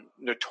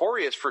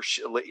notorious for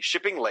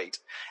shipping late,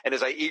 and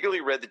as I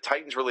eagerly read the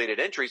Titans-related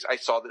entries, I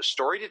saw the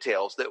story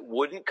details that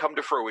wouldn't come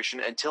to fruition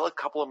until a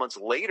couple of months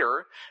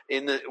later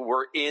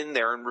were in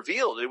there and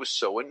revealed. It was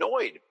so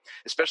annoyed,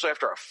 especially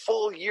after a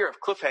full year of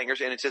cliffhangers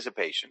and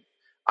anticipation.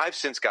 I've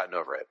since gotten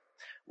over it.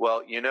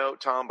 Well,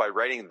 Tom, by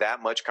writing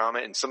that much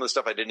comment and some of the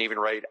stuff I didn't even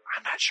write,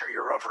 I'm not sure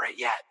you're over it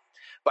yet.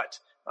 But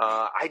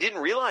I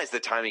didn't realize the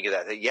timing of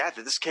that.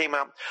 That this came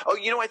out. Oh,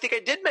 I think I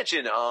did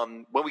mention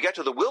when we got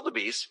to the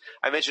Wildebeest,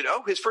 I mentioned,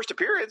 his first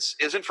appearance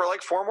isn't for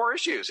like 4 more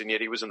issues, and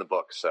yet he was in the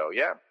book. So,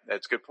 yeah,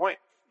 that's a good point.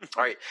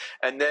 All right.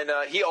 And then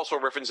he also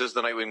references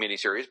the Nightwing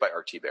miniseries by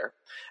R.T. Bear.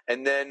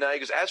 And then he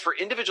goes, as for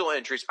individual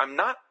entries, I'm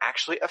not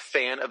actually a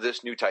fan of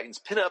this New Titans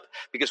pinup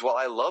because while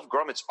I love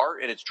Grummet's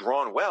art and it's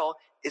drawn well,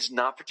 it's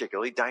not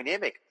particularly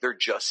dynamic. They're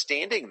just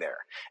standing there.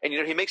 And,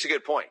 he makes a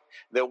good point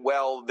that,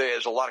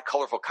 there's a lot of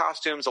colorful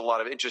costumes, a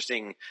lot of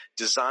interesting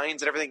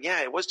designs and everything.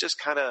 Yeah, it was just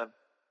kind of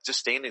just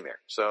standing there.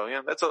 So,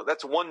 yeah,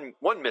 that's one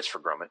miss for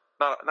Grummet.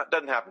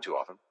 Doesn't happen too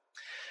often.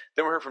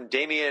 Then we heard from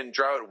Damian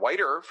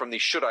Drowett-Whiter from the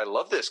Should I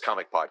Love This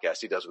comic podcast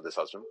he does with his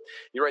husband.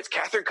 He writes,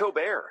 Catherine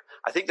Colbert.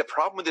 I think the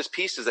problem with this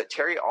piece is that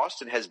Terry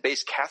Austin has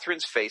based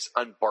Catherine's face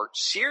on Bart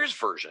Sears'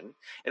 version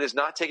and has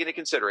not taken into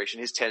consideration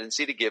his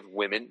tendency to give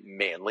women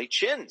manly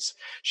chins.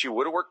 She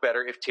would have worked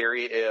better if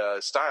Terry's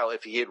style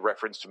if he had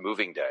referenced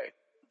Moving Day.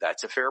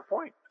 That's a fair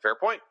point. Fair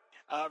point.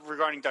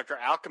 Regarding Dr.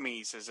 Alchemy,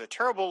 he says, a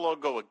terrible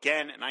logo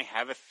again, and I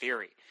have a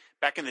theory.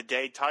 Back in the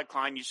day, Todd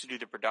Klein used to do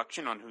the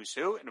production on Who's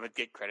Who and would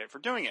get credit for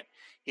doing it.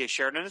 He has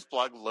shared on his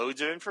blog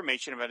loads of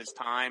information about his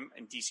time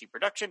in DC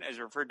production as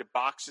referred to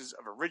boxes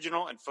of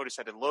original and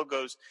photosetted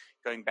logos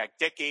going back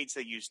decades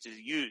they used to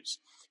use.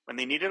 When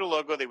they needed a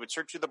logo, they would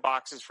search through the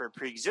boxes for a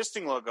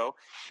pre-existing logo,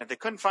 and if they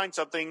couldn't find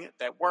something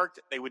that worked,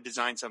 they would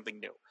design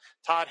something new.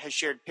 Todd has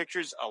shared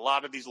pictures of a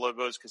lot of these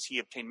logos because he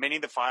obtained many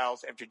of the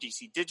files after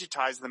DC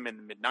digitized them in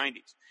the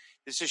mid-90s.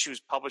 This issue was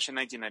published in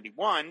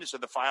 1991, so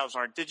the files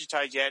aren't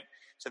digitized yet,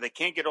 so they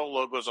can't get old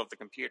logos off the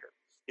computer.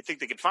 You'd think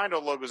they could find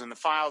old logos in the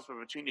files, but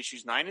between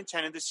issues 9 and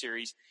 10 of the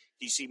series,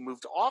 DC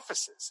moved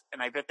offices,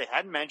 and I bet they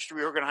hadn't managed to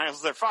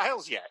reorganize their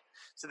files yet.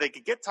 So they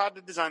could get Todd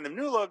to design them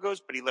new logos,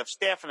 but he left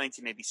staff in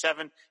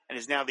 1987 and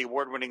is now the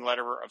award-winning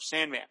letterer of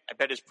Sandman. I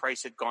bet his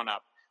price had gone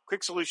up.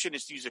 Quick solution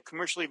is to use a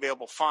commercially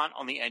available font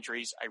on the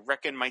entries. I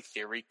reckon my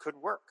theory could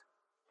work.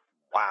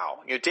 Wow.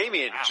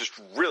 Damian just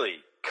really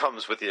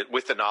comes with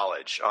the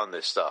knowledge on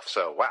this stuff.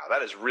 So, wow,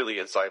 that is really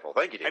insightful.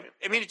 Thank you, Damian.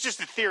 I mean, it's just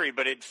a theory,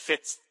 but it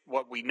fits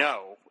what we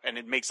know, and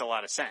it makes a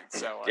lot of sense.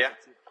 So, yeah.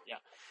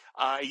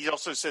 He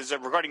also says,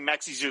 regarding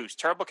Maxie Zeus,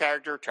 terrible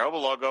character,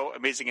 terrible logo,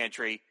 amazing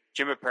entry.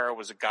 Jim Aparo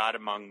was a god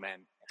among men.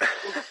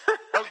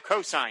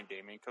 Co-signed,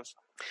 Damien.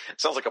 Co-signed.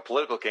 Sounds like a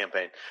political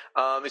campaign.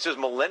 It says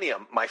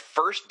Millennium. My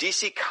first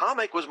DC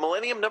comic was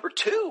Millennium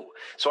 #2.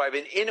 So I have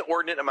an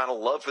inordinate amount of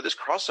love for this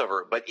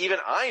crossover, but even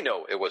I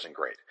know it wasn't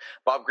great.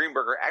 Bob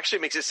Greenberger actually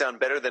makes it sound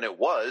better than it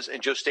was,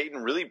 and Joe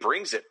Staton really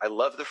brings it. I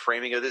love the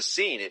framing of this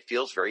scene. It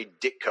feels very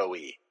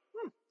Ditko-y.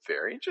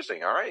 Very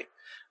interesting. All right.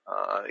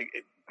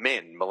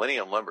 Man,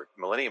 Millennium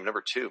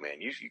 #2,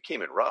 man, you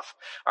came in rough.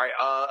 All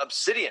right,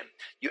 Obsidian.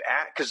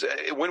 Because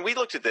when we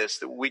looked at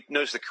this, we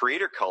noticed the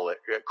creator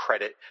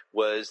credit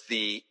was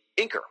the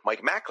inker,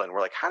 Mike Macklin.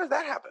 We're like, how did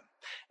that happen?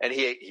 And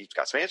he's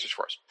got some answers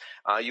for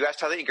us. You asked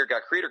how the inker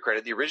got creator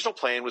credit. The original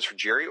plan was for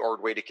Jerry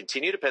Ordway to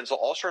continue to pencil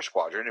All-Star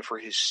Squadron and for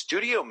his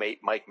studio mate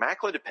Mike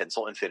Macklin to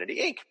pencil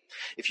Infinity Inc.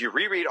 If you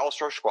reread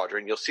All-Star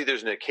Squadron, you'll see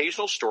there's an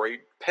occasional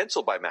story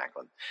penciled by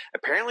Macklin.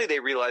 Apparently, they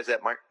realized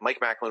that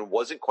Mike Macklin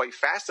wasn't quite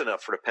fast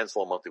enough for to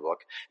pencil a monthly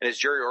book, and as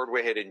Jerry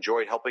Ordway had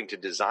enjoyed helping to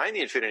design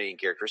the Infinity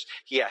Inc. characters,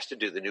 he asked to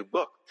do the new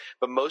book.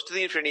 But most of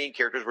the Infinity Inc.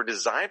 characters were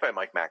designed by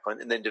Mike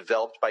Macklin and then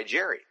developed by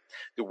Jerry.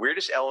 The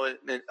weirdest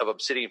element of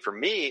Obsidian for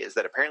me is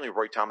that apparently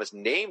Roy Thomas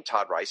named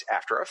Todd Rice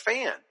after a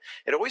fan.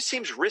 It always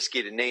seems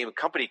risky to name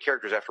company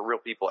characters after real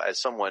people, as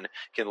someone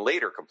can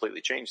later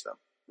completely change them.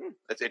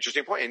 That's an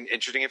interesting point and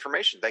interesting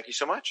information. Thank you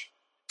so much.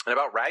 And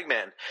about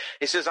Ragman,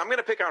 he says, I'm going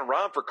to pick on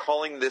Rob for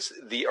calling this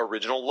the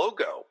original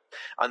logo.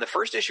 On the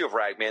first issue of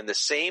Ragman, the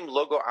same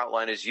logo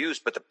outline is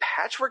used, but the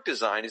patchwork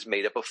design is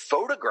made up of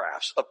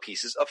photographs of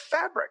pieces of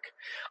fabric.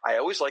 I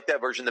always liked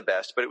that version the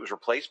best, but it was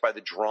replaced by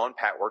the drawn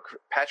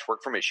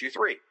patchwork from issue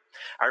 3.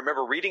 I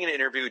remember reading an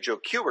interview with Joe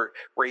Kubert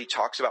where he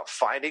talks about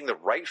finding the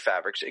right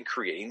fabrics and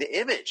creating the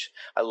image.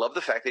 I love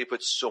the fact that he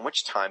put so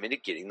much time into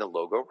getting the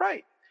logo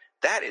right.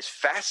 That is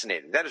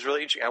fascinating. That is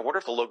really interesting. I wonder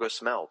if the logo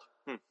smelled.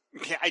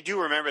 Yeah, I do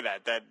remember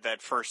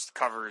that first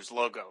cover's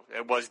logo.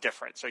 It was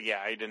different. So yeah,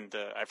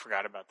 I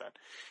forgot about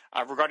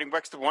that. Regarding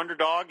Rex the Wonder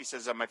Dog, he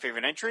says, my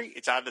favorite entry,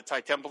 it's odd that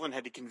Ty Templeton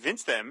had to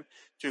convince them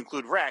to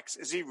include Rex,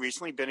 as he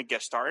recently been a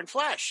guest star in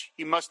Flash.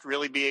 He must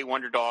really be a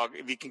wonder dog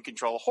if he can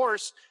control a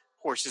horse.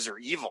 Horses are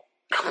evil.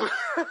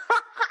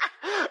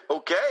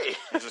 Okay.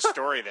 There's a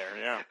story there,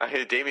 yeah. I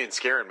hear Damian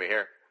scaring me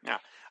here. Yeah.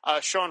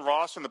 Sean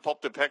Ross from the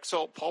Pulp to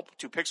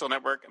Pixel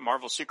Network,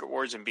 Marvel Secret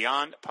Wars and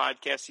Beyond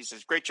podcast. He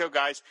says, great show,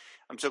 guys.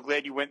 I'm so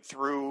glad you went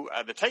through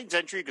the Titans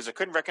entry because I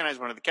couldn't recognize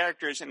one of the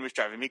characters and it was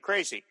driving me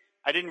crazy.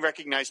 I didn't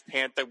recognize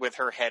Panther with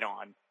her head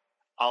on.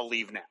 I'll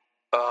leave now.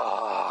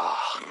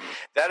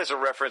 That is a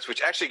reference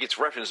which actually gets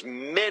referenced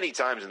many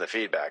times in the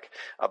feedback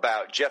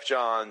about Jeff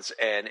Johns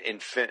and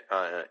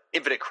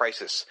Infinite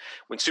Crisis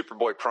when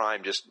Superboy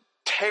Prime just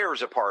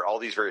tears apart all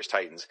these various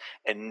Titans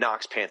and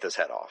knocks Pantha's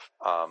head off.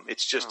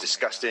 It's just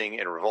disgusting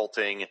and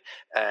revolting,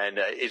 and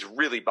it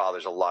really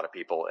bothers a lot of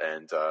people.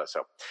 And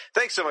so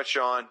thanks so much,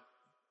 Sean.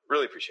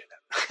 Really appreciate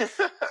that.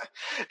 Then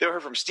we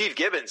heard from Steve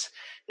Gibbons.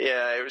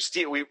 Yeah, it was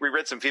Steve. We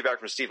read some feedback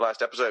from Steve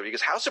last episode. He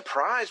goes, how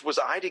surprised was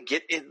I to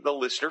get in the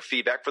listener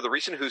feedback for the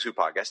recent Who's Who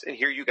podcast and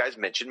hear you guys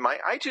mention my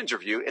iTunes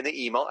review in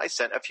the email I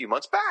sent a few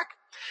months back.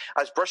 I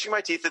was brushing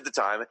my teeth at the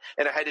time,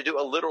 and I had to do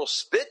a literal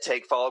spit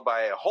take followed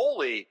by a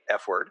holy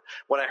F word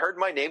when I heard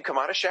my name come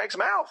out of Shag's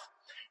mouth.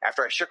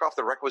 After I shook off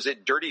the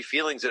requisite dirty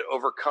feelings that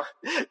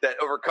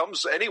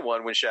overcomes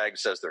anyone when Shag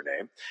says their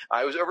name,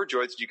 I was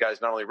overjoyed that you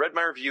guys not only read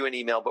my review and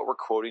email, but were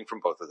quoting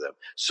from both of them.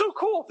 So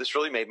cool. This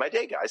really made my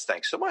day, guys.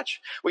 Thanks so much.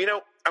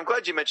 Well, I'm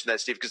glad you mentioned that,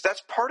 Steve, because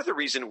that's part of the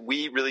reason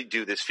we really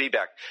do this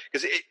feedback.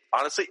 Because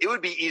honestly, it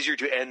would be easier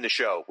to end the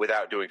show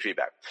without doing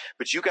feedback.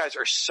 But you guys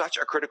are such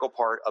a critical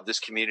part of this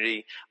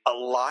community. A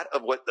lot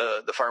of what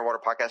the Fire and Water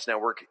Podcast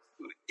Network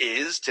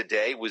is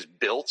today was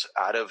built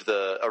out of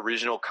the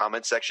original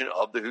comment section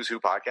of the Who's Who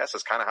podcast.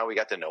 That's kind of how we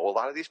got to know a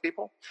lot of these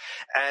people.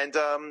 And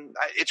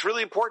it's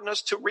really important to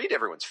us to read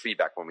everyone's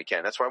feedback when we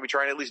can. That's why we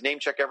try and at least name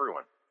check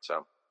everyone.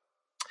 So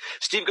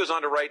Steve goes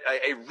on to write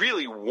a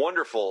really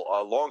wonderful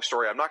long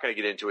story. I'm not going to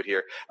get into it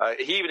here.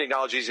 He even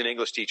acknowledges he's an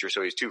English teacher,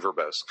 so he's too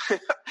verbose.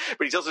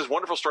 But he tells this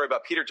wonderful story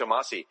about Peter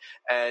Tomasi.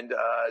 And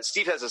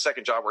Steve has a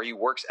second job where he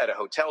works at a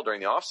hotel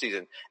during the off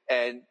season.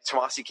 And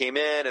Tomasi came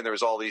in, and there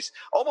was all these,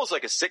 almost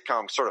like a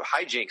sitcom sort of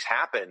hijinks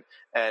happen.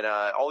 And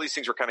all these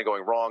things were kind of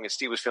going wrong, and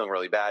Steve was feeling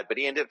really bad. But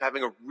he ended up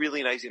having a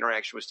really nice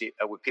interaction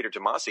with Peter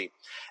Tomasi.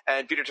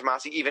 And Peter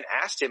Tomasi even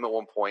asked him at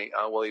one point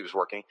while he was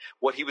working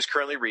what he was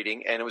currently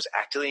reading, and was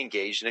actively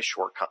engaged in a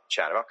short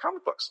chat about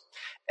comic books.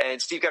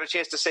 And Steve got a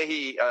chance to say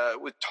he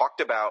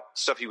talked about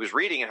stuff he was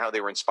reading and how they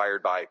were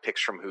inspired by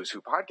picks from Who's Who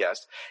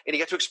podcast. And he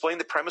got to explain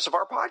the premise of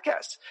our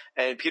podcast.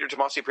 And Peter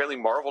Tomasi apparently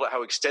marveled at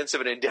how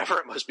extensive an endeavor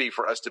it must be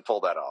for us to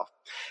pull that off.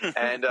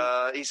 And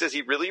he says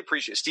Steve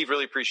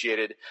really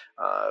appreciated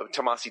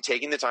Tomasi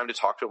taking the time to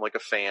talk to him like a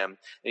fan. And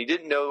he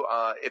didn't know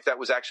if that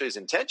was actually his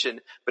intention,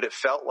 but it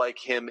felt like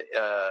him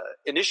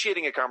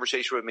initiating a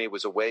conversation with me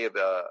was a way of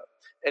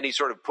any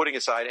sort of putting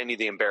aside any of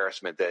the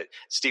embarrassment that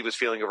Steve was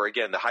feeling over,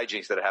 again, the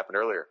hijinks that had happened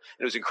earlier. And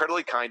it was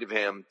incredibly kind of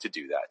him to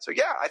do that. So,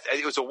 yeah,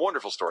 it was a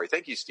wonderful story.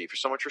 Thank you, Steve, for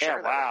so much for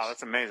sharing that. Wow,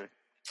 that's amazing.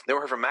 Then we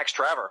heard from Max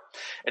Traver,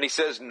 and he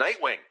says,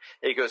 Nightwing.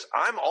 And he goes,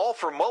 I'm all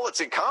for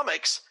mullets in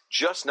comics,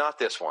 just not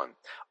this one.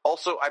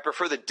 Also, I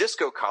prefer the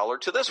disco collar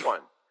to this one.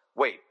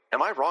 Wait,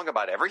 am I wrong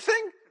about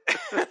everything?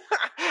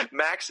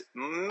 Max,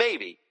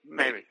 maybe.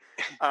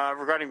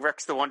 Regarding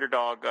Rex the Wonder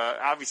Dog,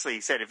 obviously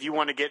he said, if you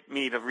want to get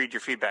me to read your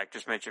feedback,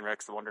 just mention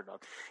Rex the Wonder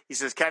Dog. He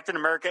says, Captain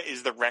America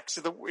is the Rex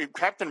the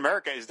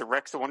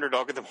Wonder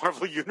Dog of the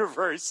Marvel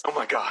Universe. Oh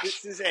my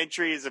gosh. This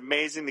entry is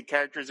amazing. The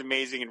character is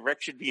amazing, and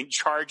Rex should be in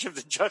charge of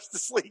the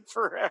Justice League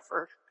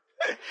forever.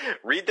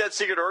 Read that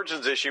Secret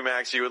Origins issue,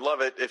 Max. You would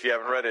love it if you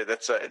haven't read it.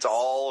 It's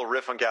all a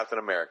riff on Captain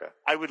America.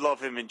 I would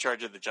love him in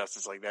charge of the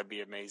Justice League. That'd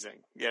be amazing.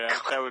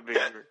 That would be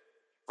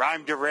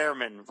Rhyme de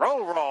Rareman,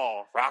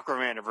 roll,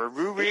 Rockerman,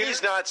 Ruby.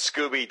 He's not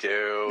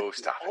Scooby-Doo.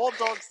 Stop it. All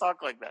dogs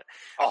talk like that.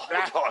 All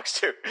dogs,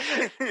 too.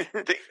 I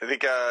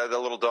think the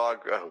little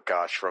dog,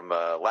 from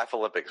Laugh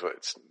Olympics,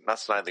 it's not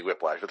Snidely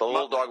Whiplash, but the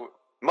little dog,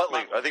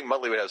 Muttley. I think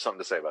Muttley would have something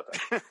to say about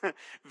that.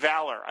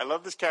 Valor. I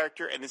love this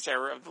character and this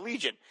era of the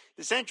Legion.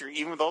 This entry,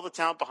 even with all the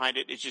talent behind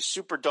it, is just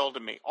super dull to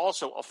me.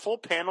 Also, a full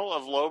panel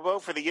of Lobo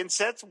for the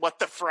insets? What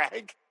the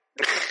frag?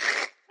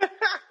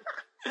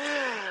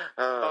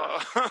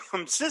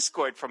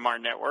 Siskoid from our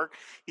network.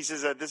 He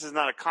says this is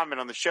not a comment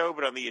on the show,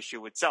 but on the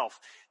issue itself.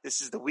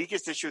 This is the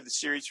weakest issue of the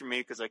series for me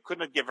because I could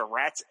not give a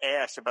rat's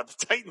ass about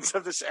the Titans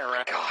of this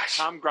era,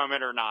 Tom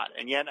Grummett or not.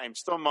 And yet I am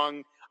still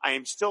among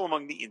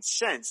the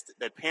incensed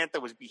that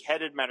Pantha was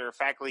beheaded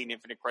matter-of-factly in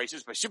Infinite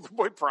Crisis by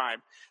Superboy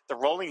Prime. The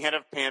rolling head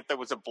of Pantha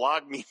was a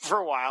blog meme for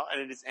a while,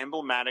 and it is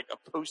emblematic of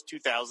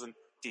post-2000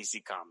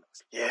 DC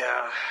Comics.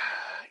 Yeah.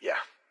 You're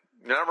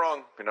not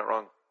wrong.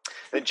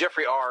 And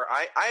Jeffrey R.,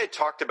 I had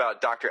talked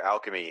about Dr.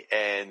 Alchemy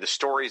and the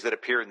stories that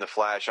appeared in The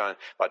Flash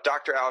about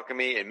Dr.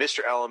 Alchemy and Mr.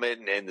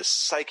 Element and the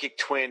psychic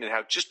twin and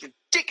how just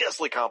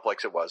ridiculously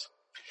complex it was.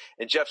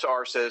 And Jeff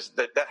R. says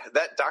that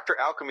Dr.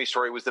 Alchemy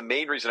story was the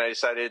main reason I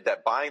decided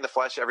that buying The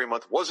Flash every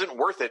month wasn't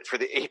worth it for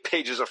the 8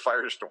 pages of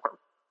Firestorm.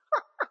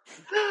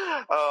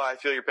 Oh, I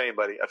feel your pain,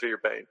 buddy. I feel your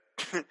pain.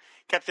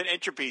 Captain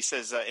Entropy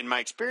says, in my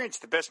experience,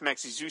 the best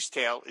Maxie Zeus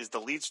tale is the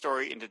lead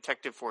story in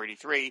Detective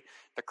 483,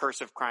 The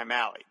Curse of Crime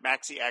Alley.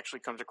 Maxie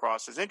actually comes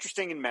across as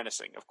interesting and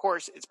menacing. Of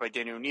course, it's by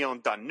Danny O'Neill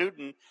and Don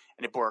Newton,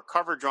 and it bore a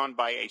cover drawn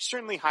by a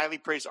certainly highly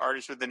praised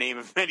artist with the name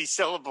of many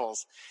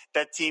syllables.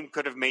 That team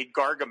could have made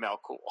Gargamel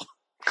cool.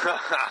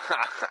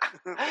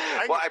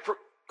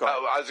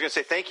 I was going to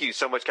say thank you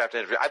so much,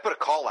 Captain. I put a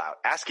call out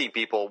asking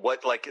people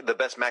what the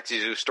best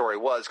Maxie Zeus story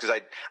was because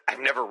I've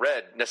never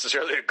read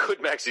necessarily a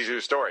good Maxie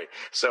Zeus story.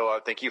 So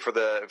thank you for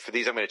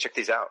these. I'm going to check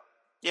these out.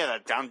 Yeah,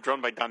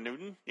 drawn by Don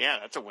Newton. Yeah,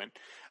 that's a win.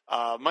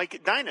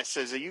 Mike Dinah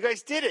says, you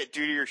guys did it.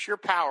 Due to your sheer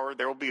power,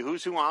 there will be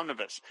Who's Who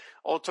Omnibus.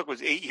 All it took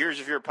was 8 years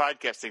of your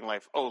podcasting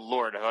life. Oh,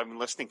 Lord, have I been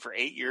listening for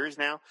 8 years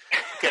now?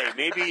 Okay,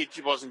 maybe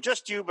it wasn't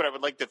just you, but I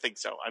would like to think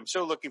so. I'm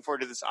so looking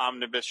forward to this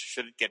omnibus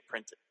should it get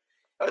printed.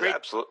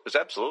 It's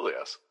absolutely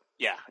us.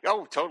 Yeah.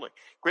 Oh, totally.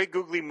 Great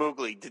Googly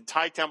Moogly. Did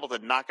Ty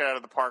Templeton knock it out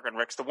of the park on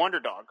Rex the Wonder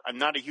Dog? I'm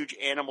not a huge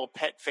animal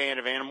pet fan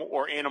of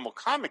animal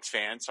comics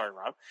fan. Sorry,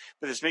 Rob.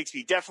 But this makes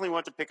me definitely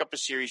want to pick up a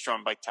series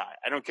drawn by Ty.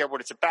 I don't care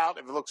what it's about.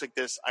 If it looks like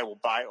this, I will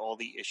buy all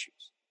the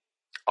issues.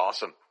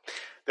 Awesome.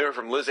 They were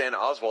from Liz Ann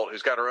Oswald,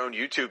 who's got her own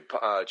YouTube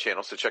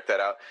channel, so check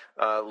that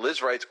out.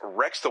 Liz writes,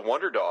 Rex the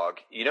Wonder Dog.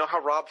 You know how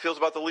Rob feels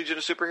about the Legion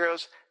of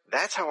Superheroes?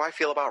 That's how I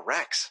feel about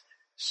Rex.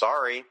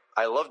 Sorry,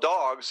 I love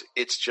dogs.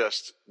 It's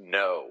just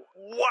no.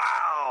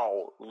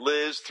 Wow.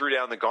 Liz threw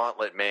down the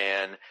gauntlet,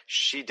 man.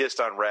 She dissed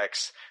on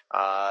Rex.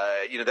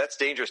 That's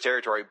dangerous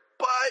territory,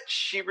 but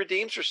she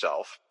redeems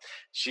herself.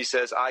 She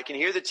says, I can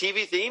hear the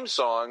TV theme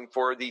song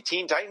for the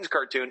Teen Titans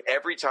cartoon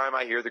every time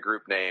I hear the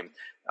group name.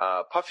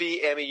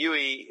 Puffy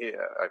Amiyui,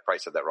 I probably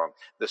said that wrong.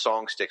 The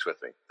song sticks with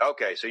me.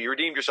 Okay, so you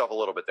redeemed yourself a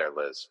little bit there,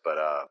 Liz. But,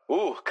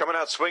 coming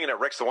out swinging at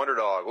Rex the Wonder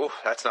Dog. Ooh,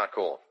 that's not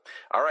cool.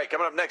 All right,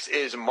 coming up next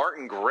is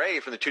Martin Gray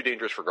from the Too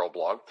Dangerous for Girl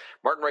blog.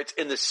 Martin writes,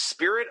 in the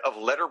spirit of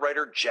letter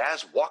writer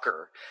Jazz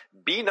Walker,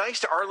 be nice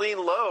to Arlene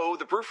Lowe,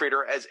 the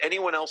proofreader, as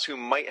anyone else who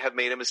might have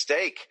made a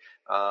mistake.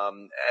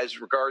 As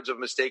regards of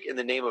mistake in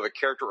the name of a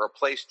character or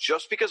place,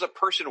 just because a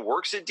person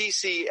works at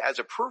DC as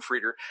a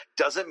proofreader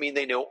doesn't mean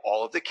they know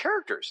all of the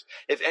characters.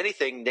 If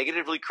anything,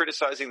 negatively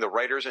criticizing the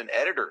writers and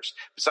editors.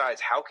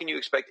 Besides, how can you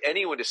expect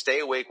anyone to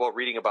stay awake while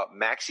reading about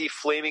Maxie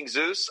Flaming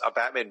Zeus, a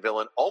Batman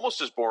villain almost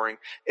as boring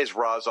as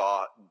Ra's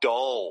al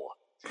Ghul?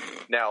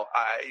 Now,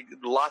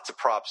 lots of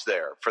props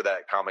there for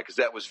that comic because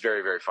that was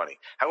very, very funny.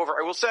 However,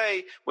 I will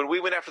say when we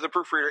went after the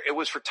proofreader, it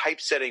was for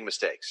typesetting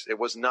mistakes. It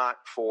was not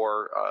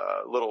for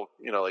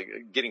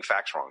getting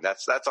facts wrong.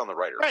 That's on the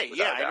writer. Right?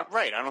 Yeah,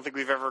 right. I don't think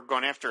we've ever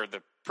gone after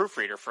the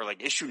proofreader for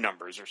like issue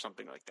numbers or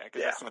something like that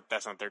because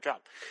that's not their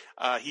job.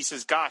 He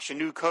says, "Gosh, a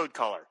new code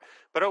color."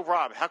 But oh,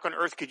 Rob, how on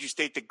earth could you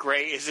state that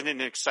gray isn't an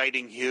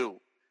exciting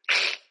hue?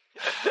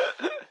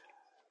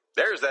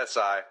 There's that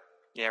sigh.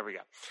 Yeah, there we go.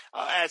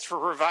 As for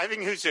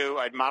reviving Who's Who,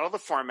 I'd model the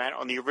format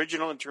on the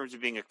original in terms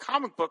of being a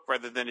comic book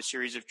rather than a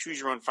series of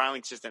choose-your-own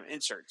filing system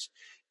inserts.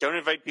 Don't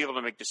invite people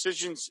to make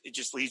decisions. It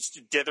just leads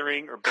to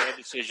dithering or bad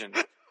decisions.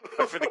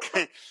 But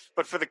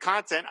for the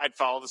content, I'd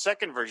follow the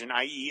second version,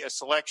 i.e. a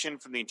selection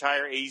from the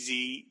entire AZ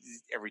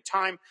every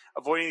time,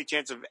 avoiding the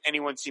chance of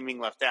anyone seeming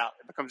left out.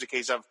 It becomes a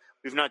case of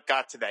we've not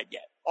got to that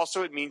yet.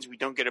 Also, it means we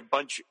don't get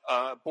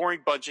a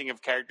boring bunching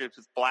of characters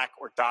with Black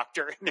or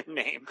Doctor in their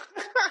name.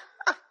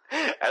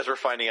 As we're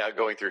finding out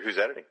going through who's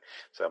editing.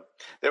 So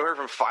then we heard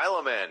from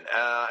Philemon,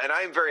 and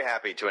I am very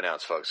happy to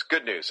announce, folks,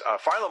 good news.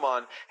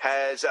 Philemon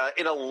has,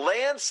 in a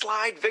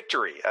landslide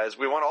victory, as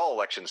we want all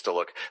elections to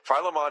look,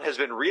 Philemon has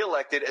been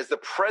reelected as the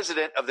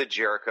president of the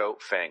Jericho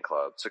fan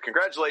club. So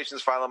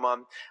congratulations,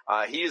 Philemon.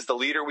 He is the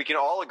leader we can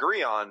all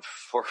agree on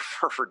for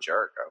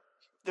Jericho.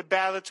 The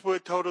ballots were a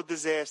total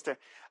disaster.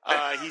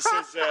 He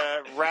says,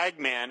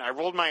 Ragman, I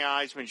rolled my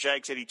eyes when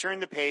Shag said he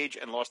turned the page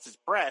and lost his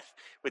breath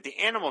with the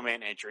Animal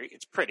Man entry.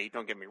 It's pretty,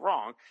 don't get me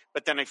wrong.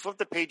 But then I flipped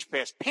the page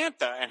past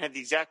Panther and had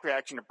the exact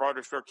reaction to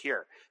broader stroke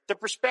here. The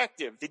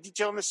perspective, the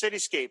detail in the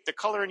cityscape, the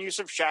color and use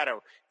of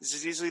shadow. This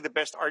is easily the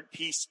best art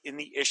piece in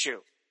the issue.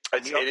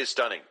 It is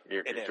stunning.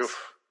 It is.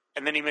 Oof.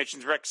 And then he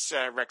mentions Rex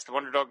the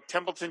Wonder Dog.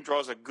 Templeton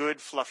draws a good,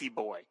 fluffy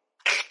boy.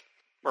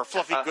 Or a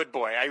fluffy good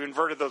boy. I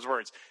inverted those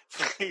words.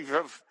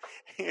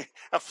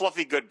 A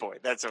fluffy good boy.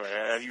 That's the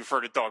way you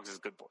refer to dogs as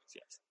good boys,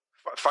 yes.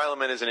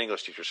 Philemon is an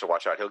English teacher, so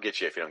watch out. He'll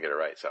get you if you don't get it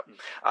right. So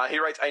he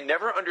writes, I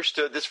never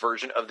understood this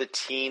version of the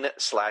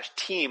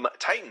Teen/Team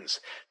Titans.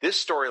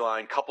 This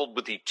storyline, coupled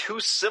with the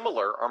too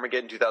similar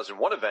Armageddon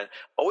 2001 event,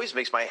 always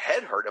makes my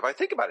head hurt if I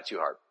think about it too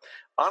hard.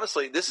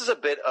 Honestly, this is a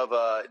bit of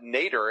a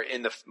nadir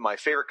in my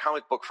favorite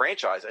comic book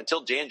franchise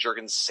until Dan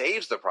Jurgens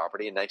saves the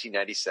property in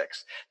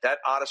 1996. That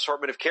odd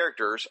assortment of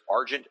characters,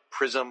 Argent,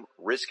 Prism,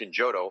 Risk, and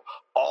Johto,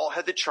 all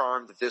had the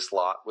charm that this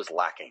lot was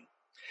lacking.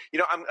 You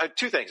know,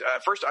 two things.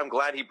 First, I'm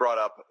glad he brought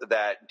up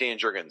that Dan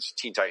Jurgens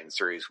Teen Titans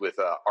series with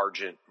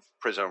Argent,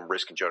 Prism,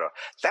 Risk, and Johto.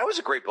 That was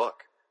a great book.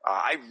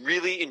 I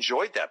really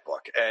enjoyed that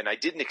book, and I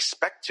didn't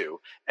expect to,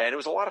 and it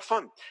was a lot of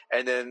fun.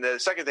 And then the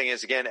second thing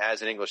is, again,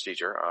 as an English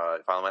teacher, I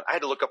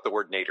had to look up the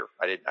word nadir.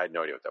 I had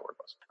no idea what that word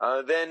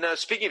was. Then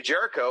speaking of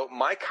Jericho,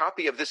 my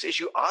copy of this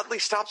issue oddly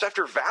stops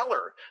after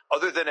Valor,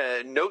 other than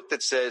a note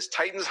that says,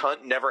 Titans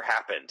Hunt never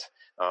happened.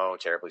 Oh,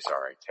 terribly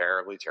sorry.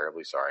 Terribly,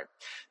 terribly sorry.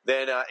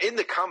 Then in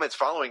the comments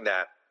following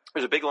that,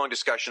 there's a big, long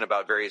discussion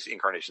about various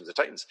incarnations of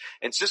Titans.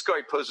 And Cisco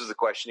poses the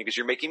question because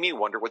you're making me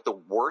wonder what the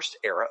worst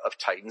era of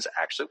Titans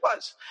actually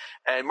was.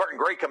 And Martin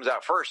Gray comes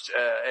out first,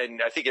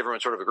 and I think everyone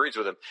sort of agrees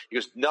with him. He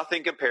goes,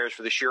 nothing compares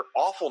for the sheer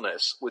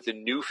awfulness with the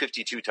new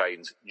 52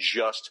 Titans.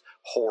 Just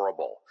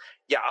horrible.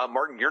 Yeah,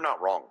 Martin, you're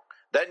not wrong.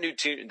 That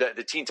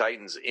the Teen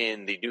Titans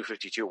in the New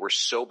 52 were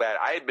so bad.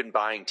 I had been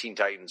buying Teen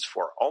Titans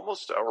for all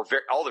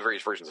the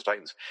various versions of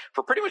Titans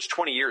for pretty much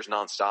 20 years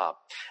nonstop.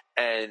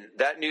 And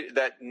that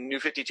New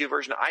 52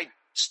 version, I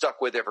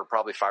stuck with it for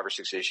probably 5 or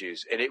 6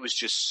 issues, and it was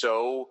just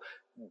so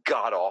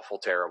god awful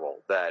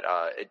terrible that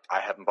I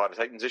haven't bought a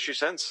Titans issue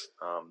since.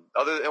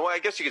 I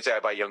guess you could say I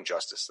buy Young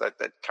Justice.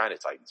 That kind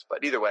of Titans,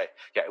 but either way,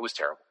 yeah, it was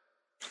terrible.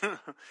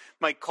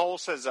 Mike Cole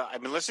says,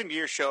 I've been listening to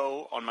your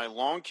show on my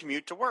long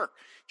commute to work.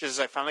 Just as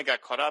I finally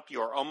got caught up, you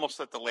are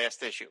almost at the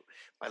last issue.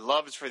 My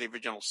love is for the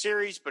original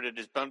series, but it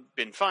has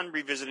been fun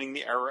revisiting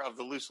the era of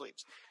the loose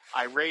leaves.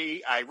 I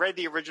read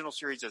the original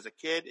series as a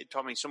kid. It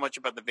taught me so much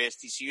about the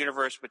vast DC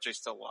universe, which I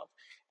still love.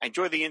 I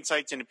enjoy the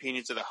insights and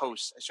opinions of the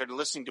hosts. I started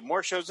listening to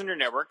more shows on your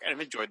network, and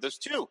I've enjoyed those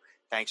too.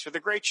 Thanks for the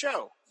great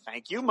show.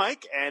 Thank you,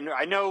 Mike. And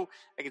I know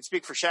I can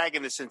speak for Shag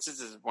in this instance.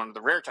 This is one of the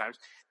rare times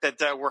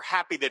that we're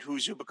happy that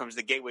Who's Who becomes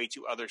the gateway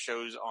to other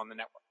shows on the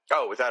network.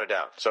 Oh, without a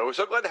doubt. So we're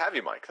so glad to have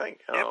you, Mike.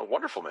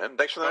 Wonderful, man.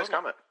 Thanks for the nice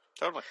comment.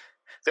 Totally.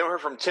 Then we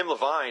heard from Tim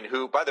Levine,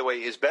 who, by the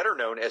way, is better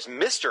known as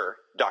Mr.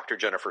 Dr.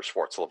 Jennifer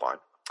Schwartz Levine.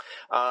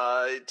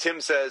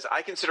 Tim says,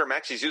 I consider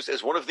Maxie Zeus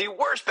as one of the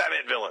worst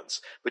Batman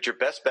villains, but your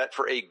best bet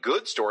for a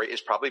good story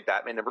is probably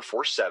Batman number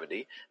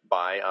 470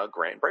 by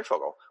Grant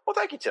Breyfogle. Well,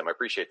 thank you, Tim. I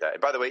appreciate that.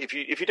 And by the way, if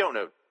you don't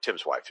know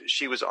Tim's wife,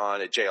 she was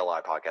on a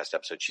JLI podcast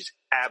episode. She's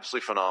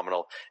absolutely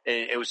phenomenal.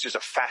 And it was just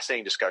a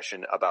fascinating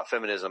discussion about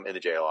feminism in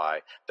the JLI.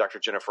 Dr.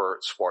 Jennifer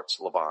Schwartz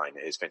Levine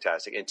is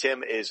fantastic. And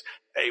Tim is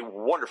a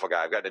wonderful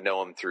guy. I've got to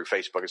know him through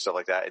Facebook and stuff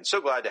like that. And so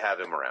glad to have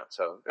him around.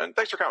 So, and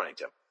thanks for commenting,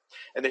 Tim.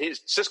 And then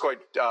Siskoid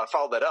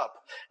followed that up,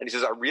 and he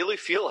says, I really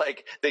feel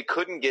like they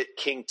couldn't get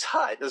King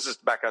Tut. This is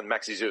back on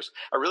Maxie Zeus.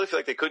 I really feel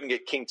like they couldn't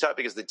get King Tut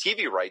because the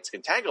TV rights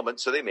entanglement,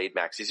 so they made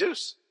Maxie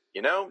Zeus.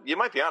 You know, you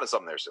might be onto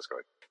something there,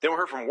 Siskoid. Then we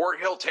heard from Ward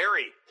Hill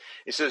Terry.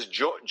 He says,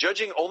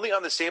 judging only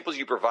on the samples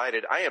you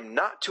provided, I am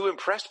not too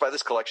impressed by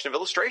this collection of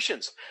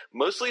illustrations.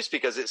 Mostly it's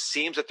because it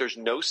seems that there's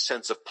no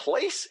sense of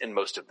place in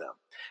most of them.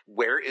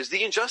 Where is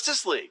the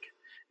Injustice League?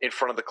 In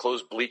front of the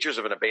closed bleachers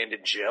of an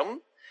abandoned gym?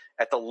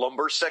 At the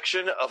lumber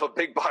section of a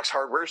big box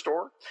hardware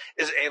store?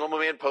 Is Animal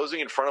Man posing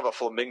in front of a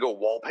flamingo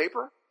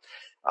wallpaper?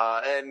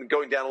 And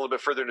going down a little bit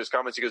further in his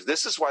comments, he goes,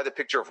 this is why the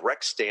picture of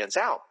Rex stands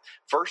out.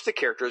 First, the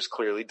character is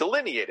clearly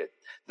delineated.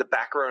 The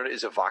background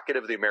is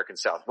evocative of the American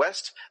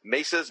Southwest.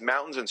 Mesas,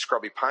 mountains, and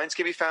scrubby pines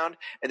can be found,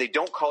 and they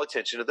don't call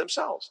attention to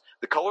themselves.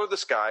 The color of the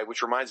sky,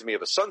 which reminds me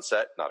of a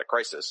sunset, not a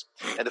crisis,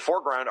 and the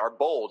foreground are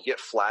bold yet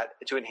flat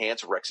to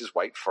enhance Rex's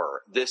white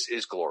fur. This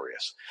is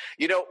glorious.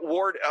 You know,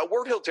 Ward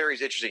Hill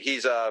Terry's interesting.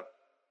 He's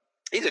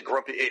a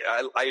grumpy.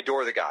 I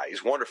adore the guy.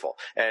 He's wonderful.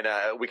 And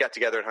we got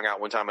together and hung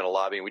out one time in a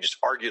lobby, and we just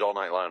argued all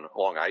night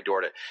long. I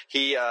adored it.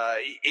 He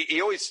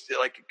always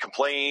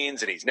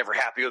complains, and he's never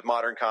happy with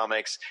modern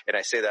comics. And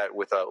I say that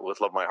with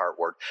love of my heart,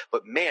 Ward.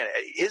 But man,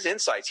 his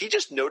insights, he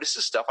just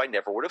notices stuff I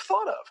never would have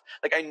thought of.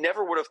 Like I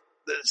never would have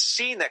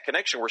seen that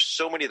connection where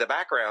so many of the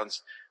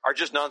backgrounds are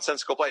just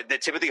nonsensical play. The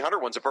Timothy Hunter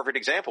one's a perfect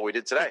example we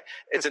did today.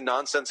 It's a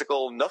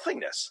nonsensical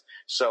nothingness.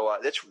 So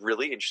that's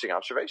really interesting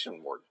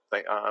observation, Ward.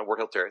 Ward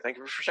Hill Terry. Thank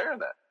you for sharing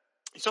that.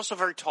 He's also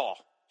very tall.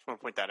 Just want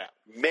to point that out.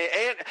 Man,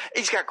 and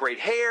he's got great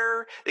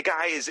hair. The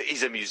guy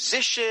he's a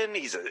musician.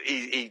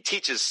 He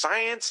teaches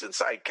science. It's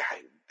like,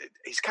 God,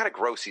 he's kind of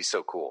gross. He's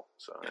so cool.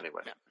 So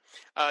anyway.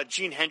 Yeah.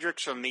 Gene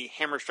Hendricks from the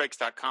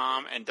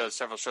HammerStrikes.com and does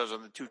several shows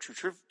on the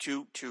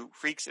Two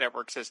Freaks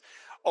Network says,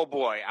 oh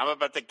boy, I'm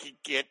about to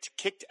get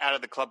kicked out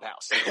of the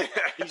clubhouse.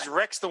 He's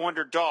Rex the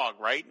Wonder Dog,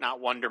 right? Not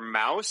Wonder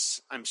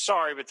Mouse. I'm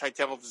sorry, but Ty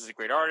Templeton is a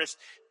great artist,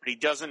 but he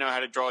doesn't know how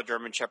to draw a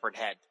German Shepherd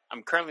head.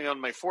 I'm currently on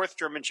my 4th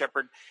German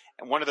Shepherd,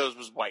 and one of those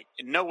was white.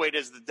 In no way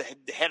does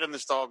the head on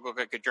this dog look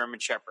like a German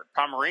Shepherd.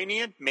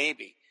 Pomeranian?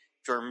 Maybe.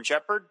 German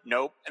Shepherd?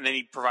 Nope. And then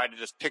he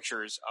provided us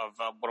pictures of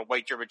what a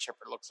white German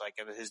Shepherd looks like,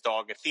 of his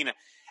dog, Athena.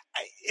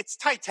 It's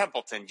Ty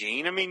Templeton,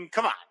 Gene. I mean,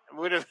 come on.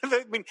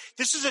 I mean,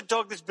 this is a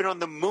dog that's been on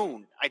the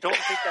moon. I don't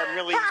think I'm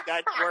really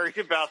that worried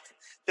about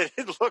that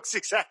it looks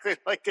exactly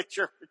like a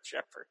German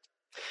Shepherd.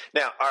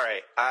 Now, all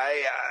right,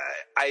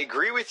 I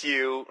agree with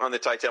you on the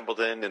Ty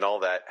Templeton and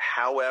all that.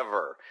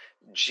 However,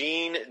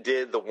 Gene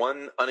did the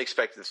one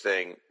unexpected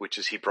thing, which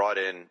is he brought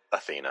in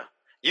Athena.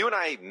 You and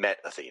I met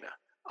Athena.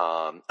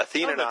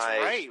 Athena and I,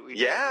 right.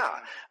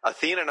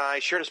 Athena and I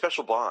shared a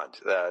special bond.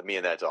 Me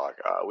and that dog,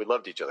 we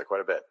loved each other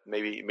quite a bit.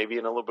 Maybe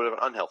in a little bit of an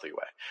unhealthy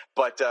way.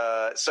 But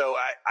so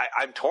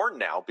I'm torn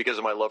now because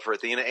of my love for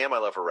Athena and my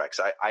love for Rex.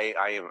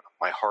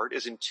 My heart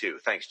is in two.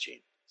 Thanks,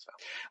 Gene.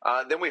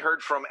 So, then we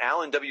heard from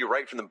Alan W.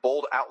 Wright from the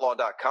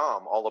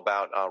boldoutlaw.com all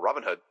about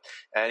Robin Hood.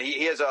 And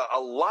he has a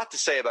lot to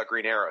say about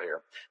Green Arrow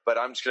here, but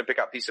I'm just going to pick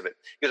out a piece of it.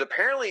 Because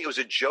apparently it was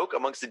a joke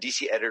amongst the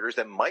DC editors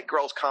that Mike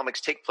Grell's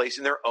comics take place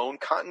in their own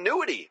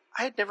continuity.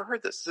 I had never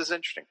heard this. This is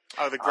interesting.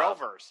 Oh, the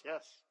Grellverse,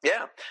 yes.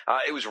 Yeah,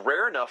 it was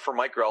rare enough for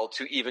Mike Grell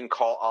to even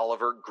call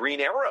Oliver Green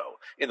Arrow.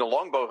 In the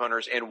Longbow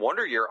Hunters and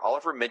Wonder Year,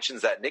 Oliver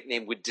mentions that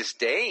nickname with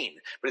disdain,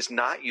 but it's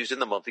not used in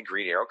the monthly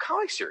Green Arrow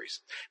comic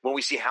series. When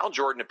we see Hal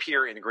Jordan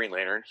appear in the Green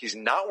Lantern, he's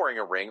not wearing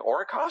a ring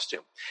or a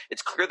costume.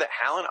 It's clear that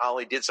Hal and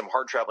Ollie did some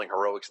hard-traveling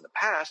heroics in the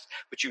past,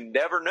 but you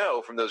never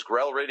know from those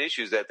Grell-written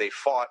issues that they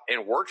fought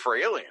and worked for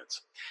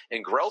aliens.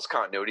 In Grell's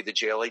continuity, the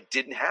JLA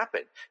didn't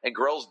happen, and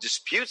Grell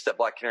disputes that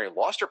Black Canary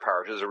lost her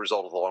powers as a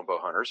result of the Longbow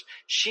Hunters.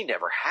 She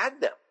never had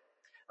them.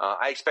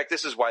 I expect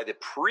this is why the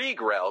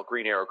pre-Grell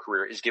Green Arrow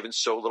career is given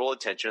so little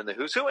attention in the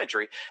Who's Who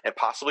entry, and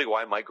possibly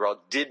why Mike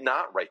Grell did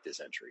not write this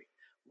entry.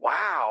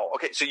 Wow.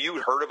 Okay, so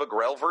you'd heard of a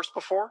Grell-verse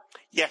before?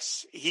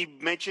 Yes, he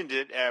mentioned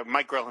it.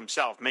 Mike Grell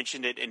himself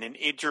mentioned it in an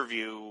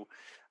interview.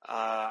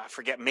 I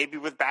forget, maybe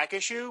with Back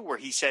Issue, where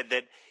he said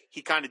that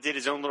he kind of did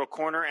his own little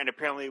corner, and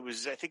apparently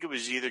I think it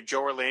was either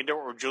Joe Orlando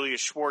or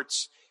Julius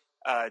Schwartz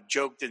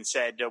joked and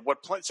said,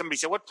 somebody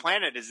said, what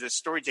planet is this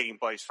story taking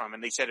place from?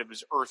 And they said it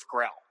was Earth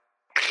Grell.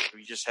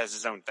 He just has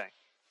his own thing.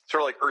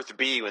 Sort of like Earth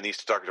B when they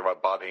used to talk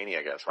about Bob Haney,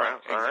 I guess. Right?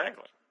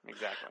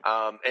 Exactly.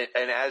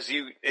 And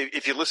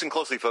if you listen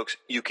closely, folks,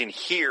 you can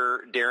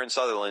hear Darren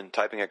Sutherland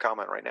typing a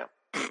comment right now.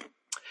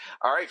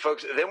 All right,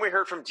 folks. Then we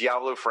heard from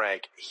Diablo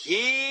Frank.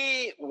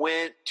 He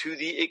went to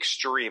the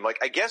extreme. Like,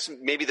 I guess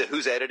maybe the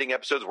Who's Editing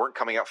episodes weren't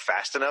coming out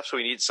fast enough, so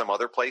he needed some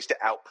other place to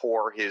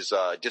outpour his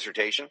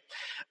dissertation,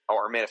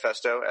 or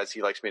manifesto, as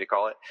he likes me to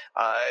call it.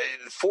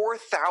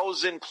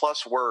 4,000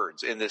 plus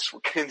words in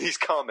these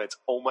comments.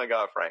 Oh my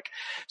God, Frank!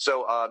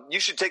 So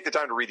you should take the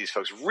time to read these,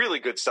 folks. Really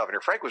good stuff in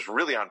here. Frank was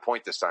really on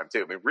point this time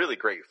too. I mean, really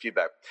great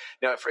feedback.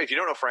 Now, if you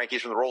don't know Frank,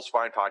 he's from the Roll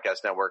Spine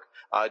Podcast Network.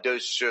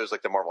 Does shows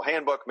like the Marvel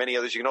Handbook, many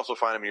others. You can also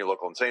find him in your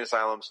local insane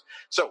asylums.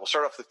 So we'll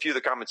start off with a few of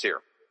the comments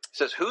here. It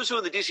says, Who's Who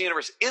in the DC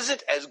Universe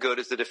isn't as good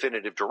as the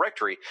definitive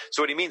directory.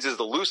 So what he means is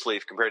the loose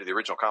leaf compared to the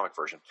original comic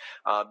version.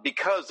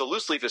 Because the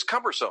loose leaf is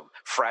cumbersome,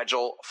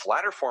 fragile,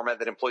 flatter format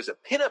that employs a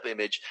pinup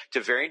image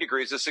to varying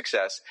degrees of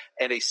success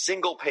and a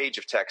single page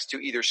of text to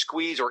either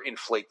squeeze or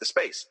inflate the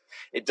space.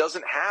 It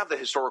doesn't have the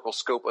historical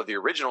scope of the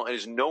original and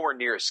is nowhere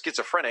near as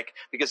schizophrenic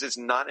because it's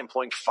not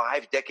employing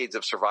 5 decades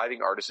of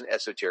surviving artists and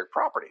esoteric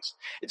properties.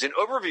 It's an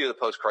overview of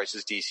the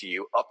post-crisis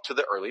DCU up to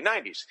the early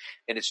 90s.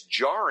 And it's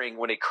jarring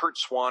when a Kurt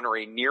Swan or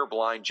a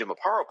near-blind Jim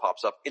Aparo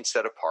pops up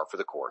instead of par for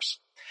the course.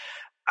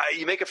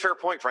 You make a fair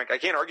point, Frank. I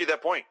can't argue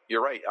that point.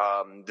 You're right.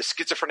 The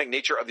schizophrenic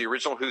nature of the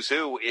original Who's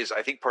Who is,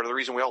 I think, part of the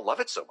reason we all love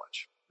it so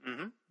much.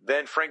 Mm-hmm.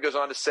 Then Frank goes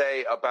on to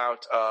say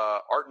about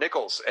Art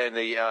Nichols and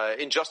the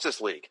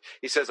Injustice League.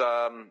 He says,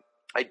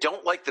 I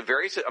don't like the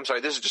various – I'm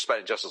sorry, this is just about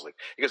Injustice League.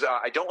 He goes,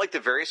 I don't like the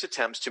various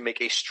attempts to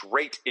make a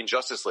straight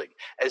Injustice League,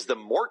 as the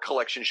Mort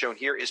collection shown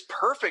here is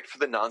perfect for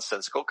the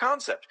nonsensical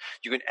concept.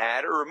 You can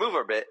add or remove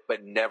a bit,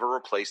 but never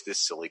replace this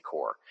silly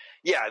core.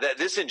 Yeah,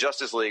 this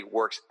Injustice League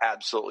works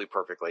absolutely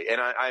perfectly.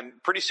 And I'm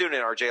pretty soon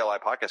in our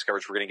JLI podcast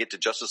coverage, we're going to get to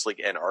Justice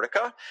League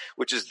Antarctica,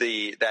 which is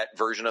that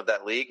version of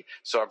that league.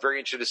 So I'm very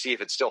interested to see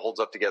if it still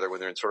holds up together when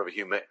they're in sort of a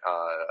human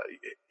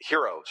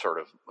hero sort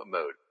of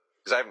mode.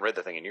 Because I haven't read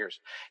the thing in years.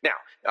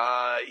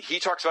 Now, he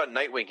talks about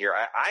Nightwing here.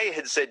 I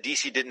had said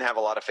DC didn't have a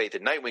lot of faith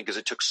in Nightwing because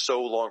it took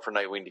so long for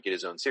Nightwing to get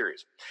his own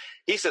series.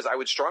 He says, I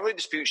would strongly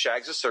dispute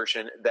Shag's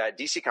assertion that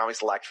DC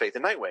Comics lacked faith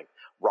in Nightwing.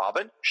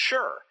 Robin?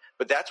 Sure.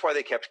 But that's why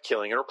they kept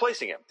killing and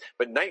replacing him.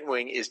 But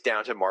Nightwing is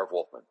down to Marv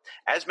Wolfman.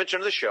 As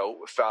mentioned on the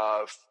show,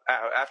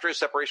 after his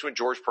separation with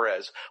George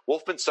Perez,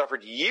 Wolfman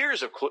suffered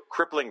years of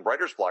crippling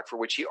writer's block for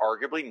which he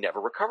arguably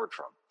never recovered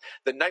from.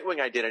 The Nightwing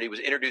identity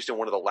was introduced in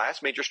one of the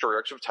last major story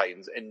arcs of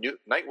Titans, and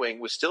Nightwing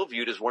was still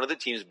viewed as one of the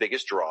team's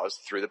biggest draws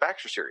through the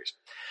Baxter series.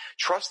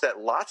 Trust that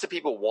lots of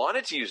people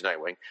wanted to use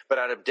Nightwing, but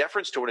out of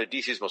deference to one of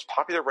DC's most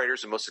popular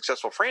writers and most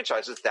successful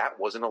franchises, that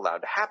wasn't allowed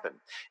to happen,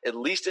 at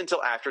least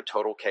until after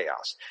Total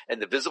Chaos,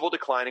 and the visible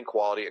decline in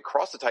quality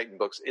across the Titan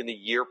books in the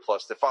year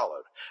plus that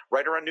followed.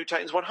 Right around New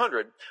Titans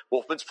 100,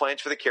 Wolfman's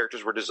plans for the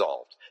characters were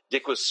dissolved.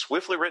 Dick was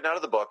swiftly written out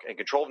of the book, and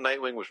control of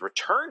Nightwing was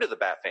returned to the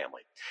Bat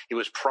family. He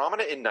was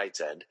prominent in Night's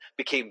End,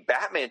 became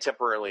Batman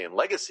temporarily in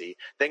Legacy,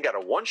 then got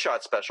a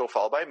one-shot special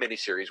followed by a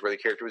miniseries where the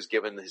character was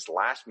given his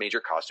last major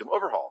costume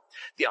overhaul.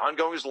 The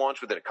ongoing was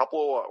launched within a couple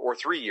or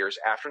 3 years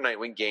after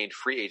Nightwing gained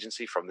free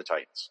agency from the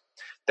Titans.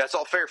 That's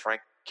all fair,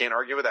 Frank. Can't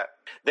argue with that.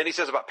 Then he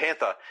says about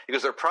Pantha, he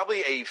goes, there are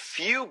probably a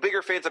few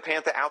bigger fans of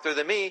Pantha out there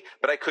than me,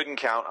 but I couldn't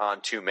count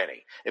on too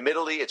many.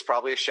 Admittedly, it's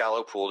probably a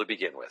shallow pool to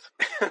begin with.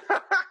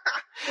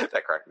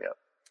 That cracked me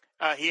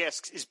up. He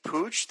asks, is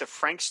Pooch the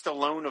Frank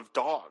Stallone of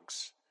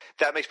dogs?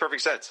 That makes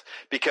perfect sense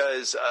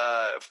because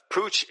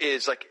Pooch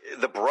is like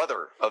the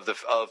brother of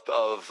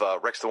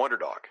Rex the Wonder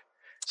Dog.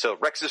 So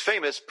Rex is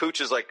famous. Pooch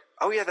is like,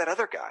 oh yeah, that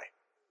other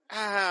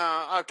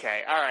guy.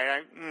 Okay, all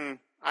right.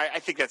 I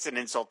think that's an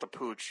insult to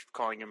Pooch,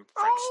 calling him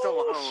Frank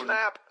Stallone.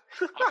 Snap.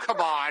 Oh,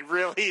 come on,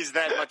 really? Is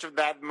that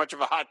much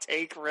of a hot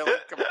take? Really?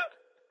 Come on.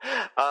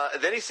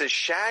 Then he says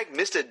Shag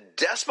missed a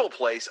decimal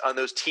place on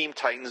those Teen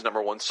Titans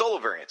 #1 solo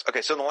variants.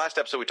 Okay, so in the last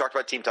episode we talked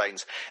about Teen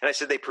Titans, and I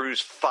said they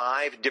produced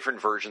 5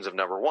 different versions of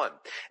 #1.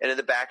 And in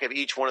the back of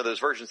each one of those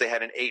versions, they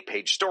had an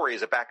 8-page story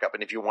as a backup,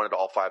 and if you wanted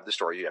all 5 of the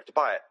story, you have to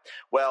buy it.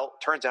 Well,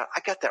 turns out I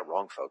got that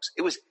wrong, folks.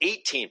 It was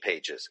 18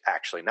 pages,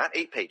 actually, not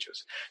 8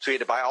 pages. So you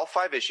had to buy all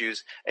 5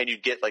 issues, and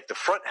you'd get like the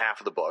front half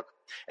of the book,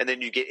 and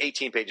then you get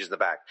 18 pages in the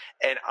back.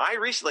 And I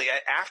recently,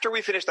 after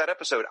we finished that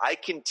episode, I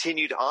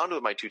continued on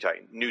with my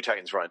New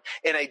Titans run.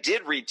 And I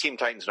did read Teen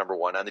Titans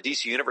 #1 on the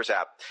DC Universe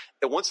app.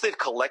 And once they've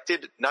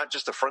collected not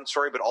just the front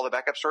story, but all the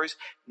backup stories,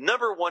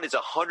 #1 is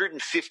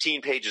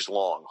 115 pages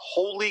long.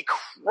 Holy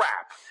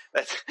crap.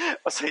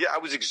 I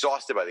was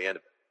exhausted by the end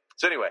of it.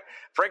 So anyway,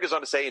 Frank goes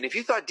on to say, and if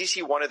you thought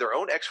DC wanted their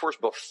own X-Force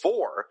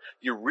before,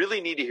 you really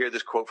need to hear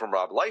this quote from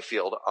Rob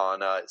Liefeld on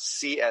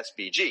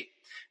CSBG.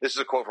 This is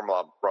a quote from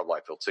Rob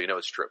Liefeld, so you know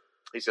it's true.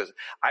 He says,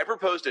 I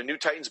proposed a New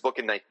Titans book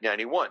in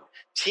 1991.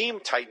 Team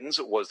Titans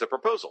was the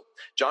proposal.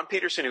 John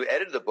Peterson, who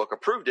edited the book,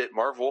 approved it.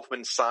 Marv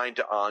Wolfman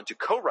signed on to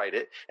co-write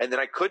it, and then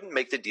I couldn't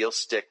make the deal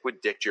stick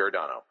with Dick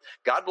Giordano.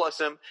 God bless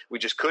him. We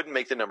just couldn't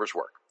make the numbers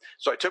work.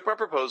 So I took my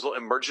proposal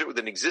and merged it with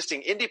an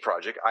existing indie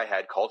project I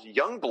had called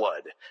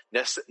Youngblood.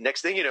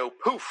 Next thing you know,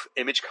 poof,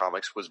 Image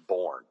Comics was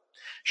born.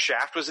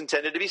 Shaft was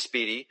intended to be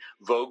speedy.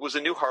 Vogue was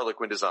a new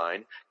Harlequin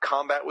design.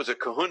 Combat was a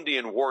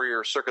Kahundian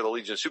warrior circa the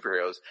Legion of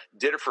Superheroes.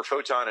 Did it for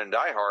Photon and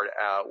Die Hard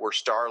were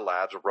Star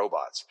Labs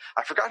robots.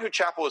 I forgot who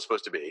Chapel was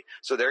supposed to be.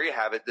 So there you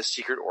have it, the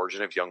secret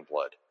origin of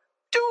Youngblood.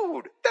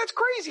 Dude, that's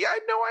crazy. I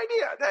had no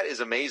idea. That is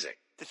amazing.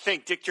 To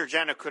think Dick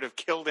Giordano could have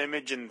killed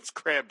Image in its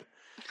crib.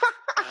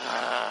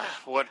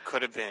 What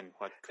could have been?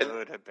 What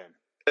could have been?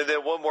 And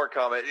then one more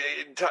comment.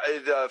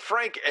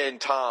 Frank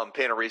and Tom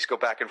Panarese go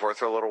back and forth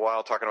for a little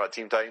while talking about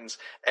Teen Titans.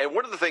 And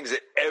one of the things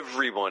that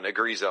everyone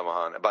agrees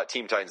on about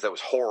Teen Titans that was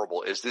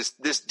horrible is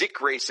this Dick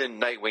Grayson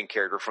Nightwing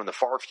character from the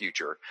far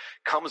future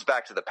comes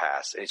back to the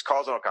past, and he's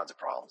causing all kinds of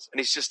problems. And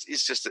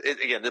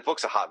again, the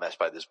book's a hot mess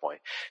by this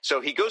point.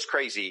 So he goes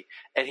crazy,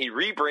 and he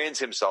rebrands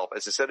himself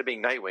as, instead of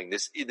being Nightwing,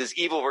 this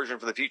evil version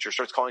from the future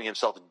starts calling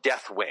himself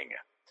Deathwing,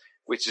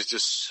 which is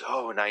just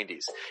so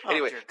 90s.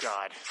 Anyway, dear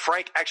God.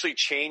 Frank actually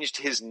changed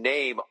his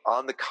name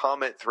on the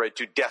comment thread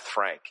to Death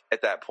Frank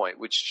at that point,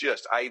 which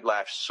I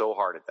laughed so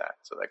hard at that.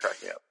 So that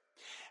cracked me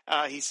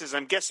up. He says,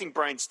 I'm guessing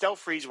Brian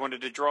Stelfreeze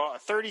wanted to draw a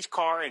 30s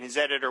car and his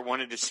editor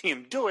wanted to see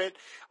him do it,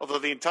 although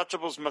the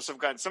Untouchables must have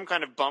gotten some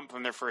kind of bump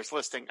from their first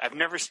listing. I've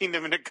never seen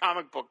them in a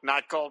comic book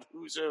not called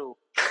Who's Who.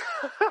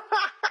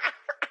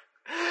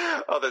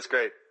 Oh, that's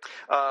great.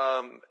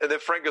 And then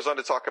Frank goes on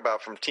to talk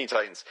about from Teen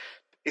Titans.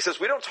 He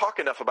says, we don't talk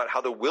enough about how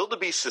the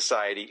Wildebeest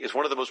Society is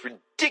one of the most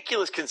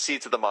ridiculous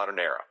conceits of the modern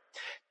era.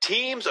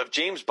 Teams of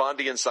James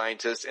Bondian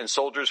scientists and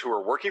soldiers who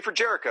are working for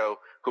Jericho,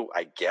 who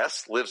I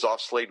guess lives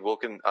off Slade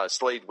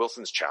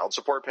Wilson's child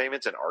support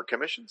payments and art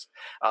commissions.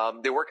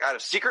 They work out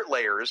of secret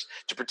layers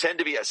to pretend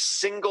to be a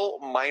single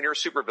minor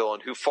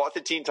supervillain who fought the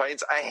Teen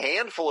Titans a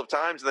handful of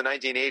times in the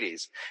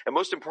 1980s. And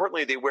most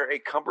importantly, they wear a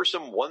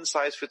cumbersome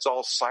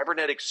one-size-fits-all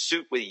cybernetic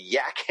suit with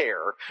yak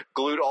hair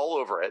glued all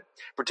over it,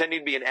 pretending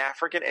to be an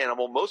African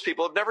animal most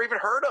people have never even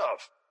heard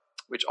of.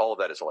 Which all of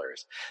that is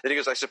hilarious. Then he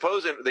goes, I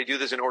suppose they do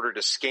this in order to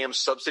scam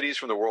subsidies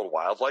from the World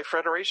Wildlife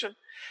Federation.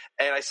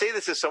 And I say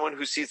this as someone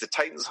who sees the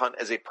Titans hunt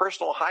as a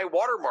personal high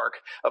watermark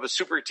of a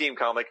super team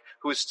comic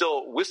who is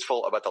still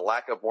wistful about the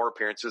lack of more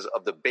appearances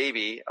of the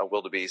baby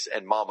Wildebeest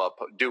and Mama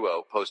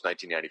duo post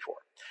 1994.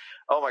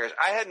 Oh my gosh.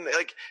 I hadn't,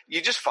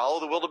 you just follow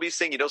the Wildebeest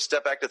thing. You don't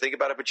step back to think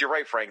about it, but you're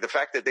right, Frank. The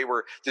fact that they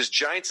were this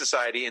giant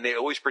society and they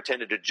always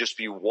pretended to just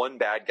be one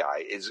bad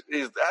guy is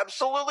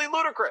absolutely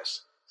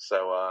ludicrous.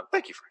 So,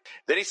 thank you, Frank.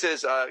 Then he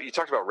says, you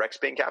talked about Rex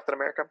being Captain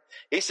America.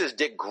 He says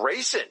Dick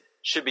Grayson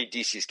should be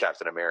DC's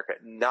Captain America,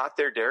 not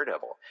their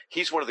Daredevil.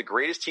 He's one of the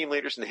greatest team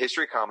leaders in the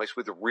history of comics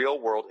with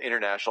real-world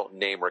international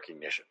name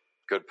recognition.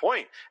 Good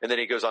point. And then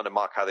he goes on to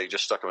mock how they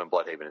just stuck him in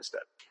Bloodhaven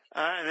instead.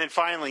 And then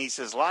finally he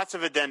says, lots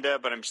of addenda,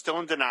 but I'm still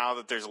in denial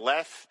that there's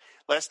less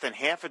than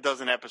half a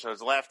dozen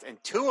episodes left, and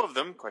 2 of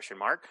them,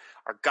 are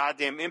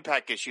goddamn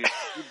Impact issues.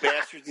 You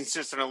bastards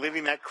insisted on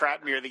leaving that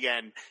crap near the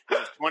end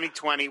because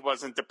 2020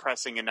 wasn't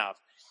depressing enough.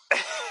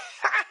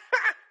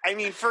 I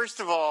mean, first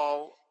of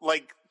all,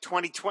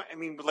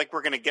 2020,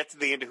 we're going to get to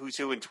the end of Who's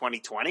Who in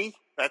 2020.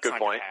 That's not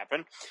going to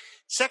happen.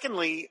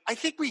 Secondly, I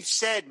think we've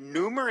said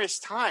numerous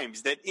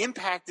times that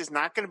Impact is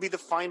not going to be the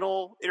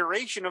final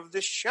iteration of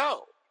this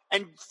show.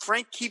 And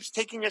Frank keeps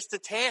taking us to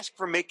task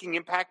for making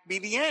Impact be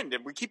the end.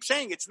 And we keep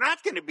saying it's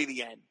not going to be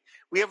the end.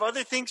 We have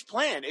other things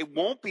planned. It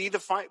won't be the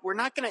final. We're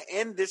not going to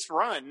end this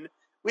run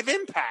with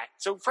Impact.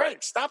 So,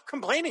 Frank, stop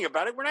complaining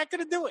about it. We're not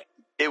going to do it.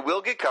 It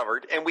will get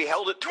covered, and we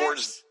held it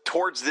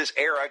towards this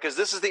era because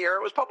this is the era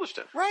it was published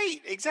in. Right,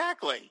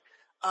 exactly.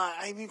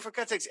 For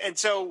God's sakes. And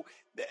so,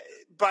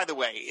 by the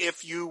way,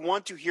 if you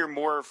want to hear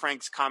more of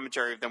Frank's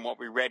commentary than what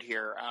we read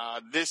here,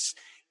 this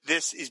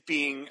is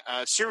being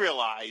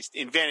serialized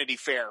in Vanity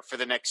Fair for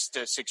the next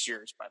 6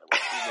 years, by the way.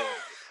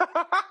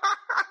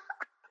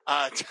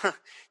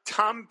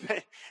 Tom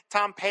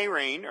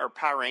Payrain, or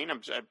Parain,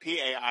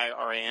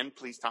 P-A-I-R-A-N.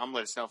 Please, Tom,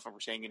 let us know if we're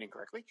saying it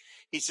incorrectly.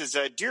 He says,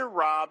 Dear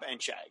Rob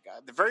and Shag,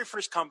 the very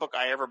first comic book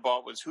I ever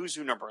bought was Who's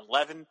Who number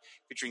 11,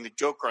 featuring the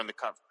Joker on the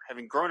cover.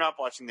 Having grown up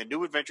watching the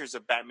new adventures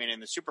of Batman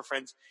and the Super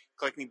Friends,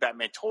 collecting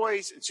Batman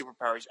toys and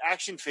Superpowers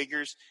action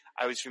figures,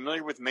 I was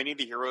familiar with many of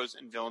the heroes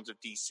and villains of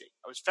DC.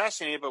 I was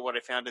fascinated by what I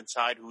found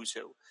inside Who's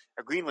Who.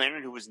 A Green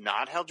Lantern who was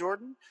not Hal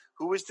Jordan?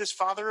 Who was this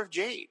father of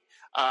Jade?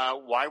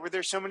 Why were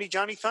there so many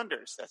Johnny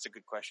Thunders? That's a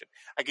good question.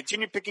 I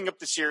continued picking up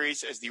the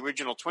series as the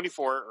original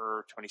 24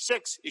 or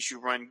 26 issue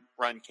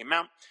run came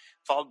out,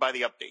 followed by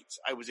the updates.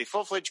 I was a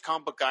full-fledged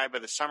comic book guy by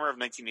the summer of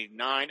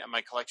 1989, and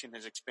my collection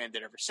has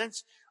expanded ever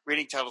since,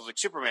 reading titles like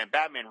Superman,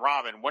 Batman,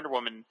 Robin, Wonder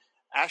Woman,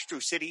 Astro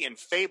City, and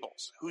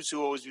Fables. Who's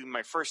Who always been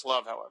my first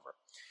love, however.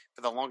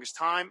 For the longest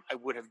time, I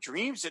would have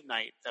dreams at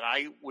night that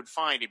I would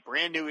find a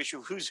brand new issue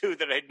of Who's Who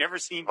that I'd never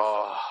seen before.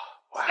 Oh,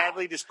 wow.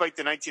 Sadly, despite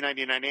the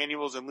 1999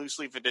 annuals and loose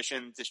leaf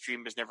edition, this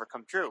dream has never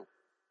come true.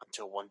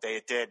 Until one day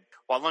it did.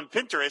 While on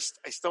Pinterest,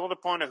 I stumbled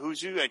upon a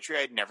Who's Who entry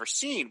I had never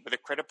seen with a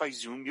credit by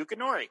Zoom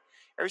Yukinori.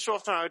 Every so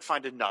often I would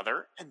find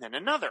another and then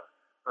another.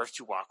 Earth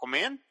 2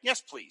 Aquaman?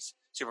 Yes, please.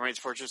 Superman's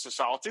Fortress of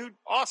Solitude?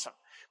 Awesome.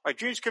 My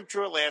dreams come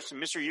true at last,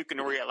 and Mr.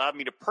 Yukinori allowed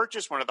me to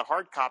purchase one of the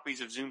hard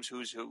copies of Zoom's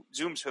Who.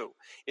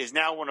 It is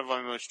now one of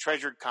my most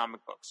treasured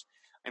comic books.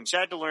 I'm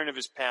sad to learn of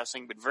his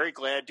passing, but very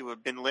glad to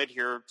have been led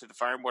here to the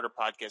Fire and Water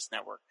Podcast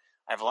Network.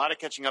 I have a lot of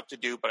catching up to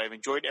do, but I've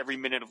enjoyed every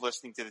minute of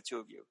listening to the two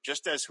of you.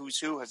 Just as Who's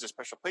Who has a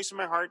special place in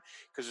my heart,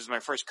 because it was my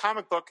first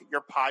comic book,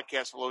 your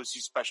podcast will always be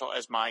special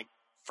as my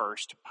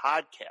first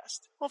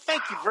podcast. Well,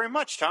 thank you very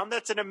much, Tom.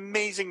 That's an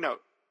amazing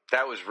note.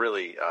 That was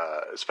really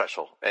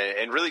special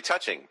and really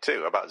touching,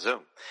 too, about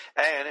Zoom.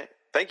 And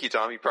thank you,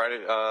 Tom. You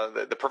provided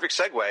the perfect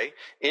segue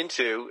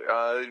into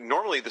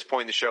normally at this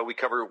point in the show, we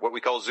cover what we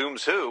call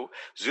Zoom's Who.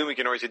 Zoom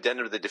Yukinori's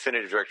addendum to the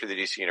definitive director of the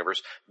DC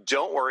Universe.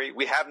 Don't worry,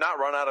 we have not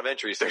run out of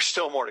entries. There's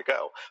still more to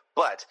go.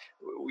 But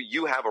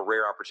you have a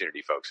rare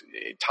opportunity, folks.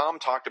 Tom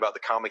talked about the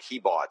comic he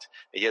bought.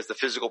 He has the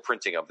physical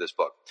printing of this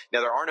book.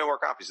 Now, there are no more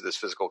copies of this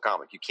physical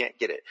comic. You can't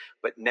get it.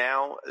 But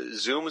now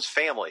Zoom's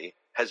family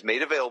has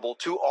made available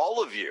to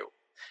all of you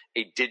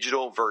a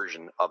digital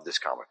version of this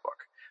comic book.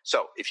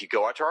 So if you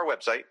go out to our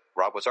website,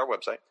 Rob, what's our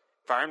website?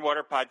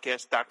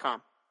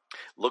 fireandwaterpodcast.com.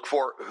 Look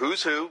for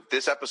Who's Who,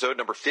 this episode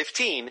number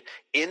 15.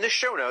 In the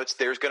show notes,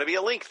 there's going to be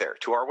a link there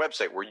to our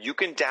website where you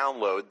can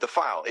download the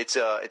file. It's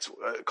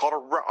called a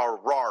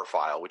RAR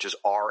file, which is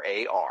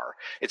RAR.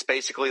 It's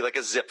basically like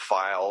a zip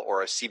file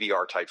or a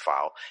CBR type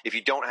file. If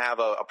you don't have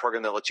a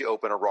program that lets you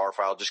open a RAR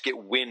file, just get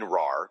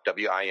WinRAR,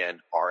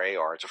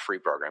 WinRAR. It's a free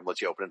program,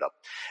 lets you open it up.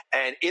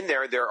 And in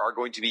there are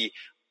going to be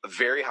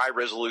very high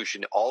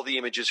resolution, all the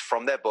images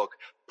from that book,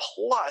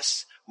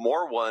 plus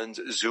more ones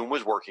Zoom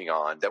was working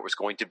on that was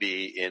going to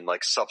be in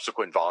like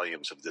subsequent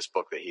volumes of this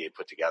book that he had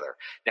put together.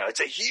 Now, it's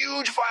a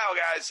huge file,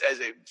 guys.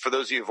 For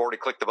those of you who've already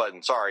clicked the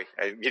button, sorry,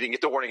 you didn't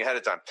get the warning ahead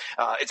of time.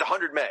 It's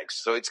 100 megs,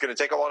 so it's going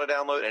to take a while to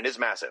download, and it's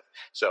massive.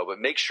 So, but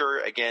make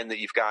sure, again, that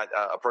you've got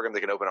a program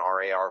that can open an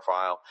RAR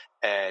file,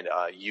 and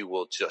you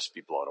will just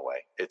be blown away.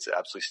 It's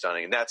absolutely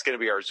stunning. And that's going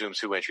to be our Zoom's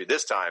Who entry.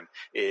 This time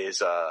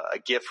is a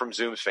gift from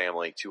Zoom's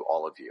family to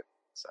all of you.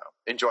 So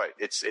enjoy it.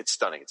 It's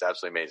stunning. It's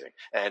absolutely amazing.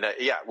 And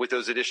with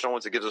those additional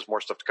ones, it gives us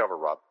more stuff to cover,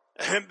 Rob.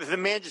 The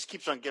man just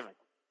keeps on giving.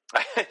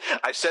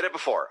 I've said it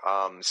before.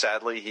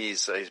 Sadly,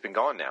 he's been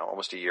gone now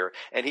almost a year,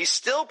 and he's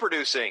still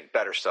producing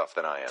better stuff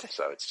than I am.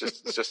 So it's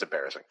just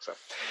embarrassing. So,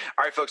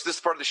 all right, folks, this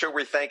is part of the show where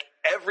we thank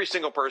every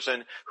single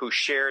person who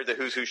shared the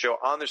Who's Who show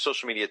on their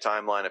social media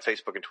timeline of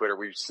Facebook and Twitter.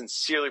 We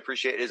sincerely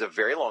appreciate it. It is a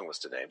very long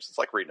list of names. It's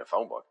like reading a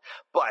phone book,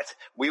 but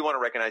we want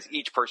to recognize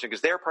each person because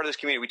they're part of this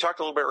community. We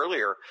talked a little bit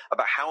earlier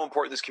about how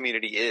important this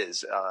community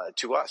is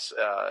to us,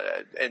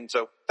 and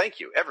so thank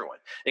you, everyone,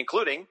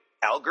 including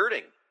Al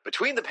Girding,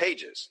 Between the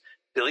Pages,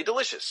 Billy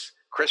Delicious,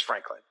 Chris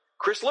Franklin,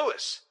 Chris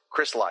Lewis,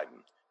 Chris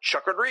Leiden,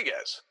 Chuck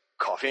Rodriguez,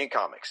 Coffee and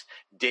Comics,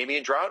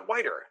 Damian Drought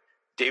Whiter,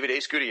 David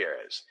Ace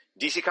Gutierrez,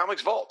 DC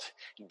Comics Vault,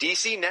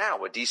 DC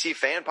Now, a DC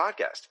fan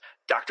podcast,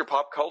 Dr.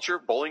 Pop Culture,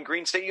 Bowling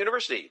Green State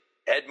University,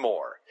 Ed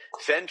Moore,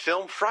 Fen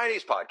Film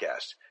Fridays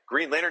podcast,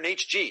 Green Lantern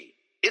HG,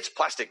 It's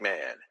Plastic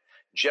Man,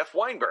 Jeff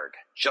Weinberg,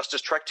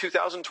 Justice Trek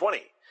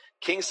 2020,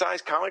 King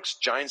Size Comics,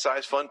 Giant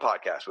Size Fun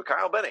podcast with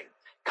Kyle Benning,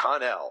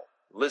 Con L,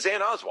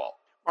 Lizanne Oswald,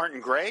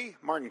 Martin Gray,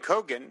 Martin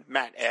Kogan,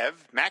 Matt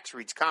Ev, Max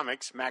Reads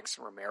Comics, Max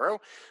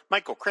Romero,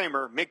 Michael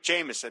Kramer, Mick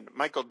Jameson,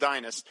 Michael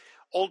Dinas,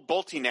 Old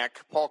Bolty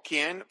Neck, Paul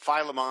Kian,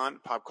 Philemon,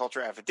 Pop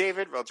Culture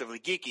Affidavit, Relatively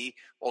Geeky,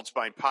 Old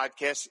Spine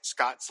Podcast,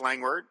 Scott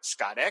Slangword,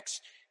 Scott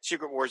X,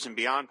 Secret Wars and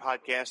Beyond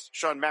Podcast,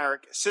 Sean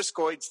Marek,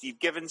 Siskoid, Steve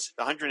Givens,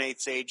 The 108th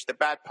Sage, The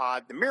Bat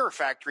Pod, The Mirror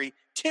Factory,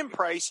 Tim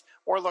Price,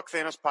 Warlock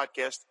Thanos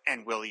Podcast,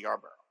 and Willie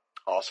Yarborough.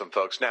 Awesome,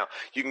 folks. Now,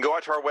 you can go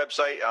out to our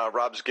website.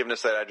 Rob's given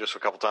us that address a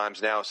couple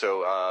times now,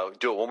 so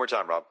do it one more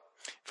time, Rob.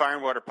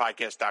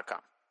 fireandwaterpodcast.com.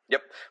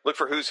 Yep. Look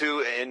for Who's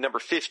Who in number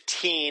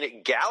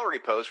 15 gallery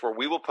post, where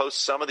we will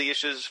post some of the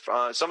issues,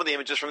 some of the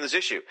images from this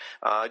issue.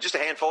 Just a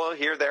handful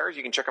here, there.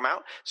 You can check them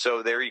out.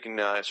 So there you can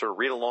sort of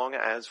read along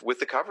as with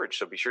the coverage.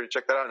 So be sure to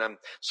check that out. And I'm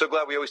so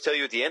glad we always tell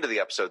you at the end of the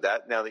episode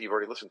that, now that you've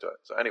already listened to it.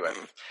 So anyway,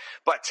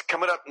 but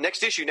coming up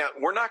next issue. Now,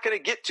 we're not going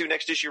to get to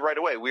next issue right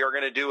away. We are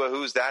going to do a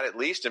Who's That at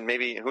least, and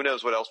maybe who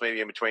knows what else maybe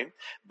in between.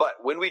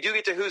 But when we do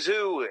get to Who's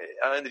Who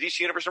in the DC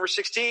Universe number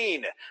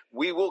 16,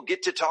 we will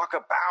get to talk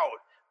about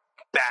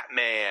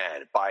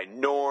Batman by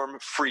Norm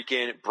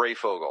freaking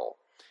Brayfogle.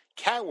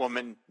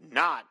 Catwoman,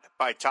 not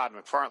by Todd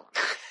McFarlane.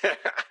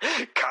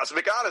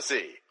 Cosmic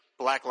Odyssey.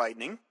 Black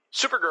Lightning.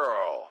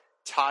 Supergirl.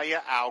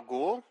 Talia al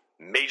Ghul.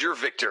 Major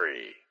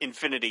Victory.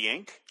 Infinity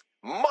Inc.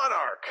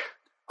 Monarch.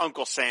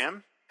 Uncle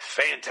Sam.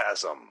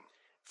 Phantasm.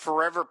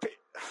 Forever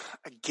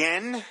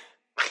again.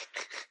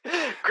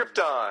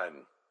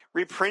 Krypton.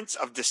 Reprints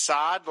of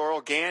Desaad,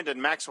 Laurel Gand,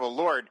 and Maxwell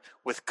Lord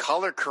with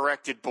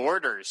color-corrected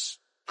borders.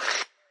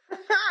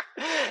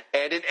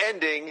 And an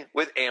ending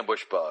with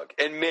Ambush Bug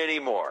and many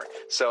more.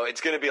 So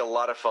it's going to be a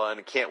lot of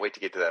fun. Can't wait to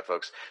get to that,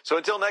 folks. So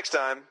until next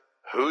time,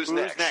 who's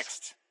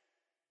next?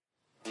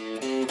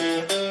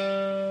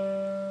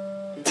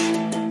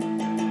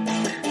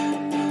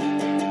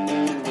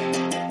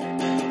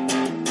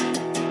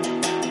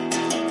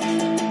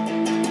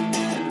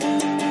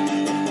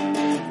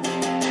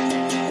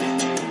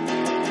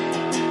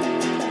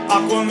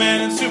 Aquaman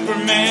and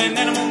Superman,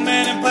 Animal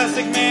Man and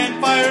Plastic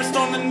Man,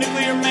 Firestorm and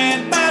Nuclear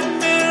Man,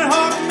 Batman and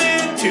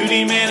Hawkman,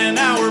 2D Man and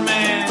Hour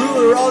Man.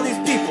 Who are all these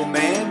people,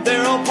 man?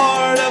 They're all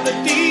part of the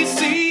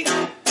DC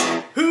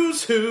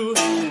Who's Who.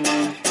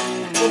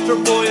 Ultra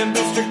Boy and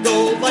Booster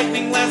Gold,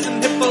 Lightning Lass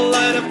and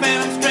Hippolyta,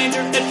 Phantom Stranger,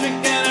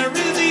 Etrick and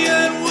Arisia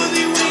and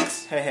Woozy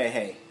Winks.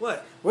 Hey.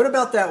 What? What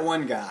about that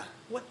one guy?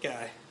 What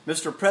guy?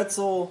 Mr.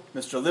 Pretzel,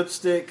 Mr.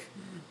 Lipstick,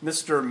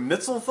 Mr.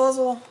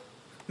 Mitzelfuzzle?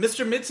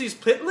 Mr. Mitzi's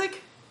Pitlick?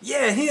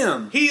 Yeah,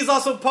 him. He's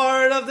also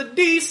part of the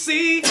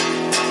DC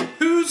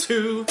Who's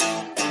Who.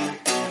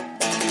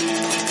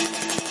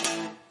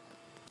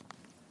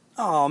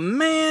 Oh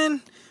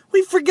man,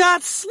 we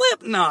forgot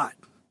Slipknot.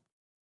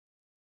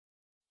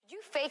 Did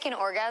you fake an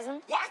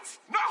orgasm? What?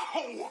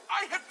 No!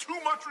 I have too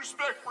much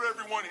respect for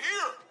everyone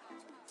here.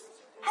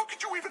 How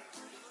could you even...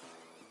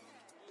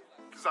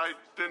 Because I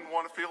didn't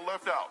want to feel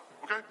left out,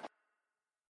 okay?